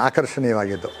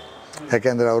ಆಕರ್ಷಣೀಯವಾಗಿದ್ದು.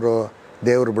 ಯಾಕೆಂದರೆ ಅವರು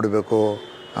ದೇವರು ಬಿಡಬೇಕು,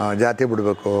 ಜಾತಿ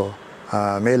ಬಿಡಬೇಕು,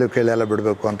 ಮೇಲು ಕೀಳೆಲ್ಲ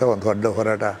ಬಿಡಬೇಕು ಅಂತ ಒಂದು ದೊಡ್ಡ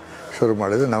ಹೋರಾಟ ಶುರು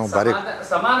ಮಾಡಿದ್ರು. ನಮಗೆ ಭಾರಿ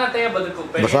ಸಮಾನತೆಯ ಬದುಕು,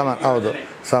 ಹೌದು,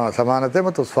 ಸಮಾನತೆ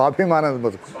ಮತ್ತು ಸ್ವಾಭಿಮಾನದ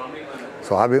ಬದುಕು.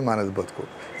 ಸ್ವಾಭಿಮಾನದ ಬದುಕು.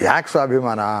 ಯಾಕೆ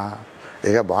ಸ್ವಾಭಿಮಾನ?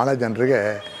 ಈಗ ಭಾಳ ಜನರಿಗೆ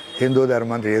ಹಿಂದೂ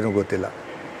ಧರ್ಮ ಅಂದರೆ ಏನೂ ಗೊತ್ತಿಲ್ಲ.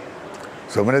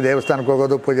 ಸುಮ್ಮನೆ ದೇವಸ್ಥಾನಕ್ಕೆ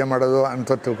ಹೋಗೋದು, ಪೂಜೆ ಮಾಡೋದು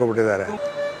ಅಂತ ತಿಳ್ಕೊಬಿಟ್ಟಿದ್ದಾರೆ.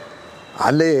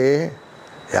 ಅಲ್ಲಿ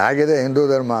ಹೇಗಿದೆ ಹಿಂದೂ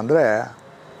ಧರ್ಮ ಅಂದರೆ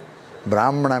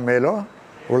ಬ್ರಾಹ್ಮಣ ಮೇಲೂ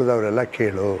ಉಳಿದವರೆಲ್ಲ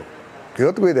ಕೀಳು.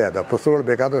 ಇವತ್ತಿಗೂ ಇದೆ, ಅದು ಪುಸ್ತಕಗಳು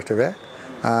ಬೇಕಾದಷ್ಟಿವೆ.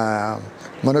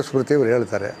 ಮನುಸ್ಮೃತಿ ಇವ್ರು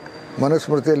ಹೇಳ್ತಾರೆ.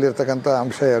 ಮನುಸ್ಮೃತಿಯಲ್ಲಿರ್ತಕ್ಕಂಥ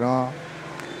ಅಂಶ ಏನು?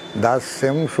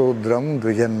 ದಾಸ್ಯಂ ಶೂದ್ರಂ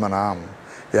ದ್ವಿಜನ್ಮನಾಂ,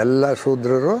 ಎಲ್ಲ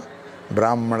ಶೂದ್ರರು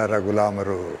ಬ್ರಾಹ್ಮಣರ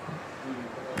ಗುಲಾಮರು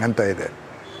ಅಂತ ಇದೆ.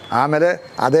 ಆಮೇಲೆ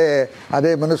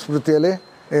ಅದೇ ಮನುಸ್ಮೃತಿಯಲ್ಲಿ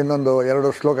ಇನ್ನೊಂದು 2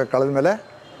 ಶ್ಲೋಕ ಕಳೆದ ಮೇಲೆ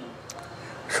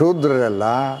ಶೂದ್ರರೆಲ್ಲ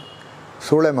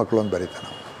ಸೂಳೆ ಮಕ್ಕಳು ಅಂತ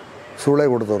ಬರೀತಾನೆ. ಸೂಳೆ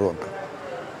ಹುಡ್ದವರು ಅಂತ.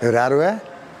 ಇವ್ರು ಯಾರೂ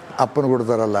ಅಪ್ಪನ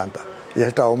ಹುಡ್ತಾರಲ್ಲ ಅಂತ.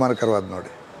 ಎಷ್ಟು ಅವಮಾನಕರವಾದ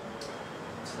ನೋಡಿ.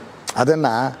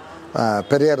 ಅದನ್ನು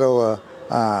ಪೆರಿಯರು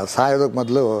ಸಾಯೋದಕ್ಕೆ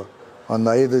ಮೊದಲು ಒಂದು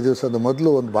 5 ದಿವಸದ ಮೊದಲು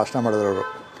ಒಂದು ಭಾಷಣ ಮಾಡಿದ್ರು ಅವರು.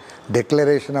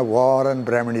 ಡಿಕ್ಲರೇಷನ್ ಆಫ್ ವಾರ್ ಆ್ಯಂಡ್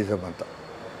ಬ್ರಾಹ್ಮಣಿಸಮ್ ಅಂತ.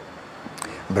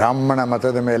 ಬ್ರಾಹ್ಮಣ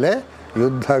ಮತದ ಮೇಲೆ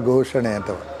ಯುದ್ಧ ಘೋಷಣೆ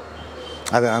ಅಂತ.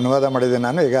 ಅದನ್ನು ಅನುವಾದ ಮಾಡಿದ್ದೆ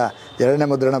ನಾನು. ಈಗ 2ನೇ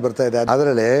ಮುದ್ರಣ ಬರ್ತಾಯಿದೆ.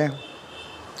 ಅದರಲ್ಲಿ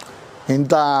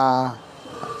ಇಂಥ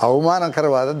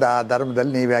ಅವಮಾನಕರವಾದ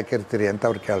ಧರ್ಮದಲ್ಲಿ ನೀವು ಯಾಕಿರ್ತೀರಿ ಅಂತ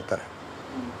ಅವ್ರು ಕೇಳ್ತಾರೆ.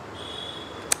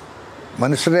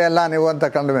 ಮನುಷ್ಯರೇ ಎಲ್ಲ ನೀವು ಅಂತ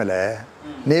ಕಂಡ ಮೇಲೆ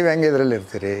ನೀವು ಹೆಂಗೆ ಇದರಲ್ಲಿ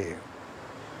ಇರ್ತೀರಿ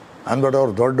ಅಂದ್ಬಿಟ್ಟು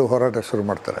ಅವ್ರು ದೊಡ್ಡ ಹೋರಾಟ ಶುರು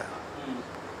ಮಾಡ್ತಾರೆ.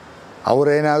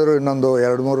 ಅವರೇನಾದರೂ ಇನ್ನೊಂದು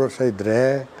 2-3 ವರ್ಷ ಇದ್ದರೆ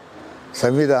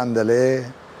ಸಂವಿಧಾನದಲ್ಲಿ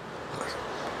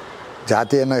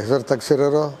ಜಾತಿಯನ್ನು ಹೆಸರು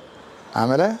ತೆಗ್ಸಿರೋರು,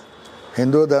 ಆಮೇಲೆ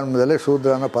ಹಿಂದೂ ಧರ್ಮದಲ್ಲಿ ಶೂದ್ರ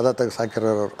ಅನ್ನೋ ಪದ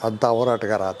ತೆಗೆಸಾಕಿರೋರು ಅಂಥ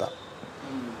ಹೋರಾಟಗಾರ ಆತ.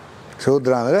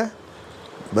 ಶೂದ್ರ ಅಂದರೆ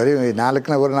ಬರೀ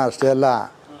 4ನೇ ವರ್ಣ ಅಷ್ಟೇ ಅಲ್ಲ.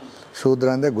 ಶೂದ್ರ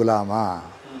ಅಂದರೆ ಗುಲಾಮ,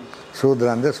 ಶೂದ್ರ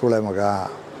ಅಂದರೆ ಸೂಳೆ ಮಗ,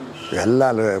 ಎಲ್ಲ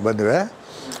ಬಂದಿವೆ.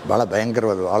 ಭಾಳ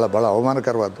ಭಯಂಕರವಾದವು, ಭಾಳ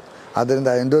ಅವಮಾನಕರವಾದ್ದು. ಆದ್ದರಿಂದ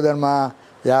ಹಿಂದೂ ಧರ್ಮ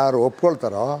ಯಾರು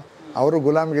ಒಪ್ಕೊಳ್ತಾರೋ ಅವರು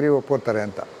ಗುಲಾಮಗಿರಿ ಒಪ್ಕೊಳ್ತಾರೆ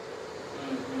ಅಂತ.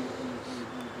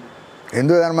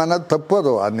 ಹಿಂದೂ ಧರ್ಮ ಅನ್ನೋದು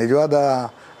ತಪ್ಪೋದು. ಅದು ನಿಜವಾದ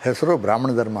ಹೆಸರು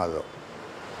ಬ್ರಾಹ್ಮಣ ಧರ್ಮ.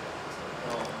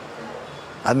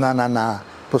 ಅದನ್ನ ನನ್ನ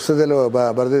ಪುಸ್ತಕದಲ್ಲಿ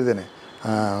ಬರೆದಿದ್ದೀನಿ.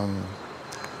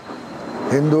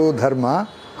 ಹಿಂದೂ ಧರ್ಮ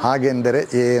ಹಾಗೆಂದರೆ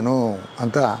ಏನು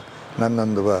ಅಂತ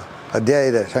ನನ್ನೊಂದು ಅಧ್ಯಾಯ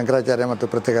ಇದೆ, ಶಂಕರಾಚಾರ್ಯ ಮತ್ತು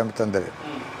ಪ್ರತಿಗಾಮಿತಂದರೆ.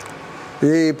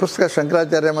 ಈ ಪುಸ್ತಕ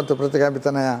ಶಂಕರಾಚಾರ್ಯ ಮತ್ತು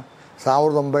ಪ್ರತಿಗಾಮಿತನ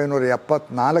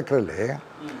 1974ರಲ್ಲಿ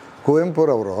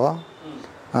ಕುವೆಂಪುರವರು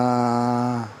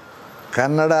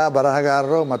ಕನ್ನಡ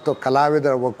ಬರಹಗಾರರು ಮತ್ತು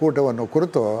ಕಲಾವಿದರ ಒಕ್ಕೂಟವನ್ನು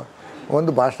ಕುರಿತು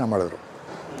ಒಂದು ಭಾಷಣ ಮಾಡಿದ್ರು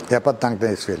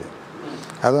 74ನೇ ಇಸ್ವಿಯಲ್ಲಿ.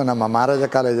 ಅದು ನಮ್ಮ ಮಹಾರಾಜ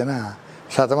ಕಾಲೇಜಿನ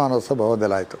ಶತಮಾನೋತ್ಸವ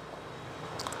ಭವನದಲ್ಲಿ ಆಯಿತು.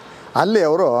 ಅಲ್ಲಿ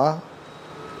ಅವರು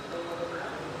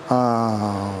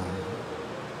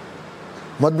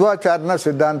ಮಧ್ವಾಚಾರ್ಯನ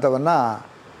ಸಿದ್ಧಾಂತವನ್ನು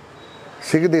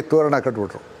ಸಿಗದಿ ತೋರಣ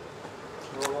ಕಟ್ಬಿಟ್ರು.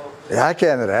 ಯಾಕೆ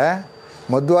ಅಂದರೆ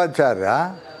ಮಧ್ವಾಚಾರ್ಯ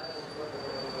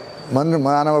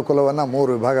ಮಾನವ ಕುಲವನ್ನು 3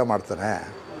 ವಿಭಾಗ ಮಾಡ್ತಾನೆ.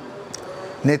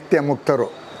 ನಿತ್ಯ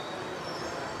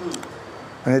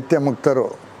ಮುಕ್ತರು,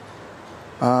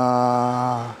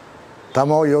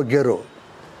 ತಮೋ ಯೋಗ್ಯರು,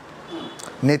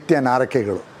 ನಿತ್ಯ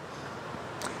ನಾರಕಿಗಳು.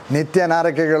 ನಿತ್ಯ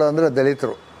ನಾರಕಿಗಳು ಅಂದರೆ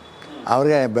ದಲಿತರು.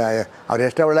 ಅವ್ರು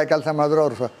ಎಷ್ಟೇ ಒಳ್ಳೆಯ ಕೆಲಸ ಮಾಡಿದ್ರು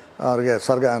ಅವ್ರಿಗೆ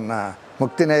ಸ್ವರ್ಗ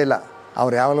ಮುಕ್ತಿನೇ ಇಲ್ಲ.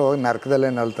 ಅವ್ರು ಯಾವಾಗಲೂ ಹೋಗಿ ನರಕದಲ್ಲೇ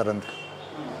ನಲ್ತಾರಂತೆ.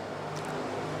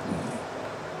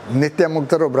 ನಿತ್ಯ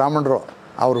ಮುಕ್ತರು ಬ್ರಾಹ್ಮಣರು,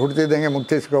 ಅವ್ರು ಹುಡ್ತಿದ್ದಂಗೆ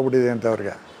ಮುಕ್ತಿ ಸಿಕ್ಕೋಗ್ಬಿಟ್ಟಿದೆ ಅಂತ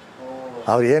ಅವ್ರಿಗೆ.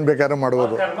 ಅವ್ರು ಏನು ಬೇಕಾದ್ರೂ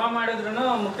ಮಾಡ್ಬೋದು,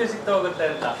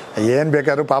 ಏನು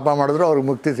ಬೇಕಾದ್ರೂ ಪಾಪ ಮಾಡಿದ್ರು ಅವ್ರಿಗೆ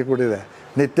ಮುಕ್ತಿ ಸಿಕ್ಬಿಟ್ಟಿದೆ.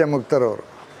 ನಿತ್ಯ ಮುಕ್ತರು ಅವರು.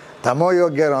 ತಮೋ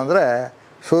ಯೋಗ್ಯರು ಅಂದರೆ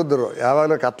ಶೂದ್ರರು,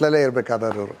 ಯಾವಾಗಲೂ ಕತ್ಲಲ್ಲೇ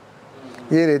ಇರಬೇಕಾದವರು.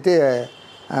 ಈ ರೀತಿ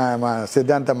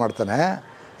ಸಿದ್ಧಾಂತ ಮಾಡ್ತಾನೆ.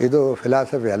 ಇದು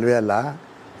ಫಿಲಾಸಫಿ ಅಲ್ವೇ ಅಲ್ಲ,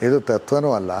 ಇದು ತತ್ವನೂ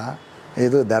ಅಲ್ಲ,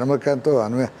 ಇದು ಧರ್ಮಕ್ಕಂತೂ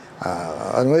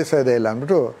ಅನ್ವಯಿಸೋದೇ ಇಲ್ಲ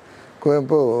ಅಂದ್ಬಿಟ್ಟು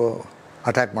ಕುವೆಂಪು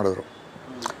ಅಟ್ಯಾಕ್ ಮಾಡಿದ್ರು.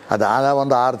 ಅದಾದ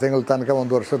ಒಂದು 6 ತಿಂಗಳ ತನಕ,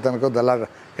 1 ವರ್ಷದ ತನಕ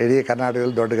ಇಡೀ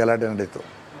ಕರ್ನಾಟಕದಲ್ಲಿ ದೊಡ್ಡ ಗಲಾಟೆ ನಡೀತು.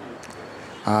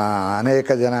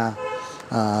 ಅನೇಕ ಜನ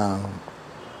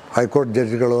ಹೈಕೋರ್ಟ್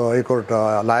ಜಡ್ಜ್ಗಳು, ಹೈಕೋರ್ಟ್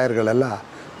ಲಾಯರ್ಗಳೆಲ್ಲ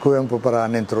ಕುವೆಂಪು ಪರ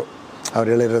ನಿಂತರು. ಅವ್ರು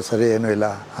ಹೇಳಿರೋ ಸರಿ ಏನೂ ಇಲ್ಲ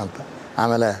ಅಂತ.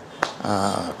 ಆಮೇಲೆ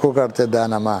ಕೂಗಾಡ್ತಿದ್ದ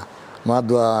ನಮ್ಮ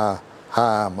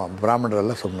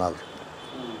ಬ್ರಾಹ್ಮಣರೆಲ್ಲ ಸುಮ್ಮನಾದರು.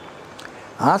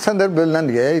 ಆ ಸಂದರ್ಭದಲ್ಲಿ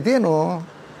ನನಗೆ ಇದೇನು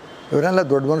ಇವರೆಲ್ಲ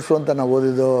ದೊಡ್ಡ ಮನುಷ್ಯರು ಅಂತ ನಾವು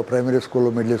ಓದಿದ್ದು ಪ್ರೈಮರಿ ಸ್ಕೂಲು,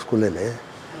 ಮಿಡ್ಲ್ ಸ್ಕೂಲಲ್ಲಿ.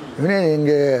 ಇವನೇ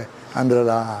ಹಿಂಗೆ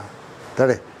ಅಂದ್ರಲ್ಲ,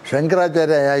 ತಡೆ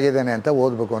ಶಂಕರಾಚಾರ್ಯ ಹೇಗಿದ್ದಾನೆ ಅಂತ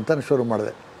ಓದಬೇಕು ಅಂತ ಶುರು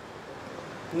ಮಾಡಿದೆ.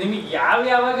 ನಿಮಗೆ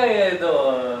ಯಾವಾಗ ಇದು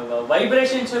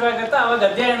ವೈಬ್ರೇಷನ್ ಶುರು ಆಗುತ್ತಾ ಅವಾಗ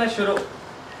ಅಧ್ಯಯನ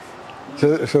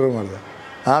ಶುರು ಮಾಡಿದೆ.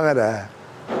 ಆಮೇಲೆ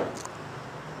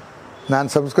ನಾನು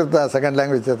ಸಂಸ್ಕೃತ ಸೆಕೆಂಡ್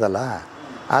ಲ್ಯಾಂಗ್ವೇಜ್ ಇತ್ತಲ್ಲ,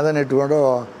 ಅದನ್ನು ಇಟ್ಕೊಂಡು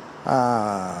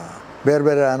ಬೇರೆ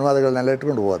ಬೇರೆ ಅನುವಾದಗಳನ್ನೆಲ್ಲ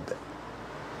ಇಟ್ಕೊಂಡು ಓದಿದೆ.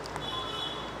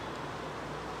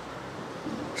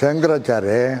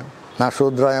 ಶಂಕರಾಚಾರ್ಯ ನಾ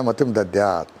ಶೂದ್ರಾಯ ಮತಿಂ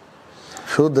ದದ್ಯಾತ್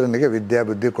ಶೂದ್ರನಿಗೆ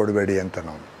ವಿದ್ಯಾಬುದ್ಧಿ ಕೊಡಬೇಡಿ ಅಂತ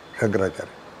ನಾವು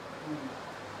ಶಂಕರಾಚಾರ್ಯ.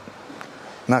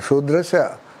 ನಾ ಶೂದ್ರಸ್ಯ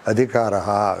ಅಧಿಕಾರ,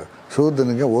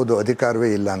 ಶೂದ್ರನಿಗೆ ಓದೋ ಅಧಿಕಾರವೇ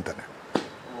ಇಲ್ಲ ಅಂತಾನೆ.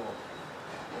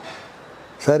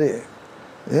 ಸರಿ,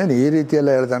 ಏನು ಈ ರೀತಿಯೆಲ್ಲ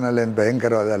ಹೇಳ್ತಾನಲ್ಲ, ಏನು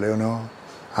ಭಯಂಕರವಾದಲ್ಲ ಇವನು.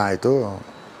 ಆಯಿತು.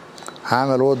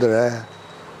 ಆಮೇಲೆ ಹೋದರೆ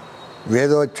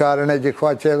ವೇದೋಚ್ಚಾರಣೆ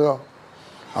ಜಿಹ್ವಾಚೇದು,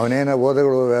 ಅವನೇನೋ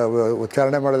ಓದಗಳು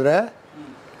ಉಚ್ಚಾರಣೆ ಮಾಡಿದ್ರೆ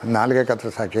ನಾಲ್ಗೆ ಕತ್ರ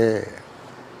ಸಾಕೆ.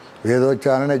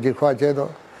 ವೇದೋಚ್ಚಾರಣೆ ಜಿಹ್ವಾಚೇದು,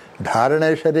 ಧಾರಣೆ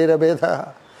ಶರೀರ ಭೇದ,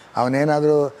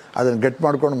 ಅವನೇನಾದರೂ ಅದನ್ನು ಗಟ್ಟಿ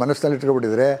ಮಾಡ್ಕೊಂಡು ಮನಸ್ಸಿನಲ್ಲಿ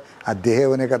ಇಟ್ಕೊಬಿಟ್ಟಿದ್ರೆ ಆ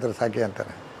ದೇಹವನ್ನೇ ಕತ್ರ ಸಾಕೆ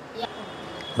ಅಂತಾನೆ.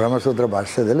 ಬ್ರಹ್ಮಸೂತ್ರ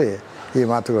ಭಾಷ್ಯದಲ್ಲಿ ಈ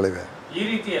ಮಾತುಗಳಿವೆ.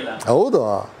 ಹೌದು,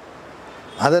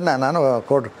 ಅದನ್ನು ನಾನು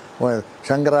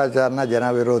ಶಂಕರಾಚಾರ್ಯನ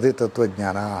ಜನವಿರೋಧಿ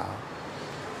ತತ್ವಜ್ಞಾನ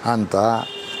ಅಂತ.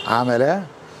 ಆಮೇಲೆ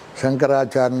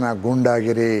ಶಂಕರಾಚಾರ್ಯನ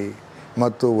ಗೂಂಡಾಗಿರಿ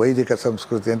ಮತ್ತು ವೈದಿಕ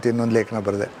ಸಂಸ್ಕೃತಿ ಅಂತ ಇನ್ನೊಂದು ಲೇಖನ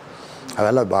ಬರೆದೆ.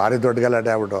 ಅವೆಲ್ಲ ಭಾರಿ ದೊಡ್ಡ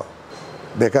ಗಲಾಟೆ ಆಗ್ಬಿಟ್ಟು,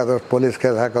 ಬೇಕಾದಷ್ಟು ಪೊಲೀಸ್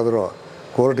ಕೇಸ್ ಹಾಕಿದ್ರು,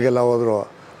 ಕೋರ್ಟ್ಗೆಲ್ಲ ಹೋದರು.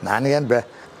 ನನಗೇನು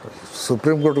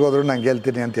ಸುಪ್ರೀಂ ಕೋರ್ಟ್ಗೆ ಹೋದ್ರು ನಾನು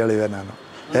ಗೆಲ್ತೀನಿ ಅಂತ ಹೇಳಿದೆ ನಾನು.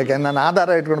 ಯಾಕೆಂದ್ರೆ ನಾನು ಆಧಾರ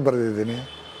ಇಟ್ಕೊಂಡು ಬರೆದಿದ್ದೀನಿ,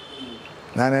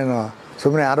 ನಾನೇನು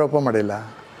ಸುಮ್ಮನೆ ಆರೋಪ ಮಾಡಿಲ್ಲ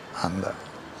ಅಂದ.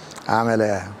 ಆಮೇಲೆ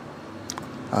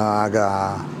ಆಗ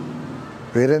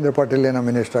ವೀರೇಂದ್ರ ಪಾಟೀಲ್ ಏನೋ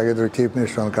ಮಿನಿಸ್ಟರ್ ಆಗಿದ್ದರು, ಚೀಫ್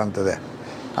ಮಿನಿಸ್ಟರ್ ಅಂತ ಕಾಣ್ತದೆ.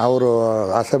 ಅವರು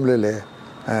ಅಸೆಂಬ್ಲಿಲಿ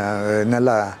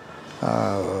ಇನ್ನೆಲ್ಲ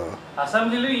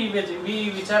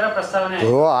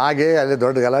ಹಾಗೆ ಅಲ್ಲಿ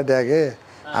ದೊಡ್ಡ ಗಲಾಟೆ ಆಗಿ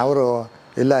ಅವರು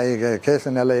ಇಲ್ಲ ಈಗ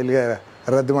ಕೇಸನ್ನೆಲ್ಲ ಇಲ್ಲಿಗೆ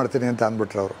ರದ್ದು ಮಾಡ್ತೀನಿ ಅಂತ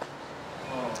ಅಂದ್ಬಿಟ್ರು ಅವರು.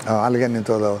 ಅಲ್ಲಿಗೆ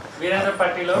ನಿಂತೋದವರು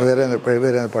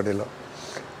ವೀರೇಂದ್ರ ಪಾಟೀಲು.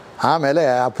 ಆಮೇಲೆ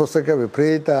ಆ ಪುಸ್ತಕ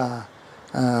ವಿಪರೀತ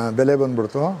ಬೆಲೆ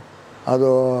ಬಂದ್ಬಿಡ್ತು. ಅದು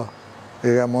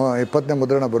ಈಗ 20ನೇ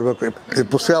ಮುದ್ರಣ ಬರಬೇಕು. ಈ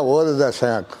ಪುಸ್ತಕ ಓದಿದ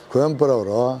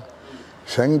ಕುವೆಂಪುರವರು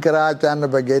ಶಂಕರಾಚಾರ್ಯನ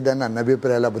ಬಗ್ಗೆ ಇದ್ದ ನನ್ನ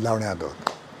ಅಭಿಪ್ರಾಯ ಎಲ್ಲ ಬದಲಾವಣೆ ಆದವು.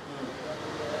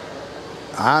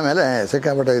 ಆಮೇಲೆ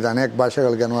ಸಿಕ್ಕಾಪಟ್ಟೆ ಇದು ಅನೇಕ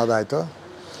ಭಾಷೆಗಳಿಗೆ ಅನುವಾದ ಆಯಿತು.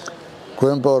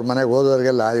 ಕುವೆಂಪು ಅವ್ರ ಮನೆಗೆ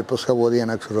ಓದೋರಿಗೆಲ್ಲ ಈ ಪುಸ್ತಕ ಓದಿ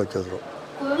ಏನಕ್ಕೆ ಶುರು ಹಚ್ಚಿದ್ರು.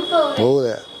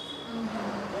 ಹೌದೇ,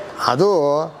 ಅದು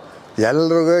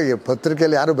ಎಲ್ರಿಗೂ ಈ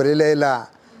ಪತ್ರಿಕೆಯಲ್ಲಿ ಯಾರೂ ಬರೀಲೇ ಇಲ್ಲ.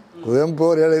 ಕುವೆಂಪು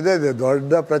ಅವ್ರು ಹೇಳಿದೆ ಇದು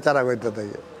ದೊಡ್ಡ ಪ್ರಚಾರ ಆಗೋಯ್ತದೆ.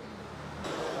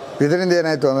 ಇದರಿಂದ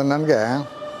ಏನಾಯಿತು ಅಂದರೆ ನನಗೆ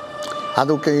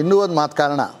ಅದಕ್ಕೆ ಇನ್ನೂ ಒಂದು ಮಾತು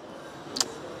ಕಾರಣ.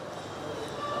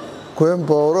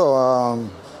 ಕುವೆಂಪು ಅವರು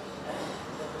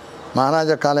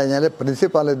ಮಹಾರಾಜ ಕಾಲೇಜಿನಲ್ಲಿ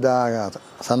ಪ್ರಿನ್ಸಿಪಾಲ್ ಇದ್ದ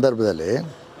ಸಂದರ್ಭದಲ್ಲಿ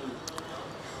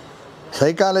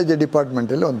ಸೈಕಾಲಜಿ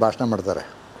ಡಿಪಾರ್ಟ್ಮೆಂಟಲ್ಲಿ ಒಂದು ಭಾಷಣ ಮಾಡ್ತಾರೆ.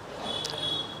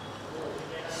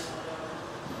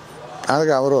 ಆಗ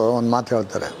ಅವರು ಒಂದು ಮಾತು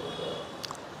ಹೇಳ್ತಾರೆ.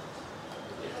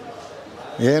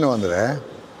 ಏನು ಅಂದರೆ,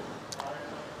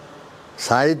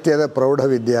 ಸಾಹಿತ್ಯದ ಪ್ರೌಢ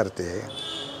ವಿದ್ಯಾರ್ಥಿ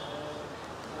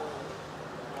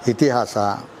ಇತಿಹಾಸ,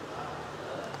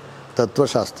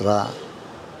 ತತ್ವಶಾಸ್ತ್ರ,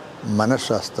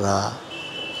 ಮನಃಶಾಸ್ತ್ರ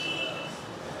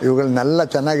ಇವುಗಳನ್ನೆಲ್ಲ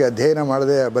ಚೆನ್ನಾಗಿ ಅಧ್ಯಯನ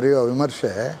ಮಾಡದೆ ಬರೆಯೋ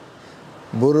ವಿಮರ್ಶೆ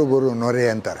ಬುರು ನೊರೆ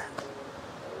ಅಂತಾರೆ.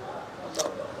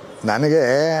 ನನಗೆ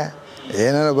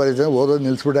ಏನೇನೋ ಬರೀತಾರೆ, ಓದೋದು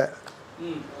ನಿಲ್ಲಿಸ್ಬಿಟ್ಟೆ.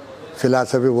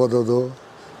 ಫಿಲಾಸಫಿ ಓದೋದು,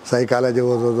 ಸೈಕಾಲಜಿ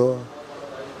ಓದೋದು,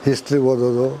 ಹಿಸ್ಟ್ರಿ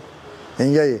ಓದೋದು,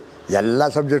 ಹೀಗೆ ಎಲ್ಲ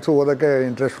ಸಬ್ಜೆಕ್ಟ್ಸು ಓದೋಕ್ಕೆ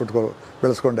ಇಂಟ್ರೆಸ್ಟ್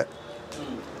ಬೆಳೆಸ್ಕೊಂಡೆ.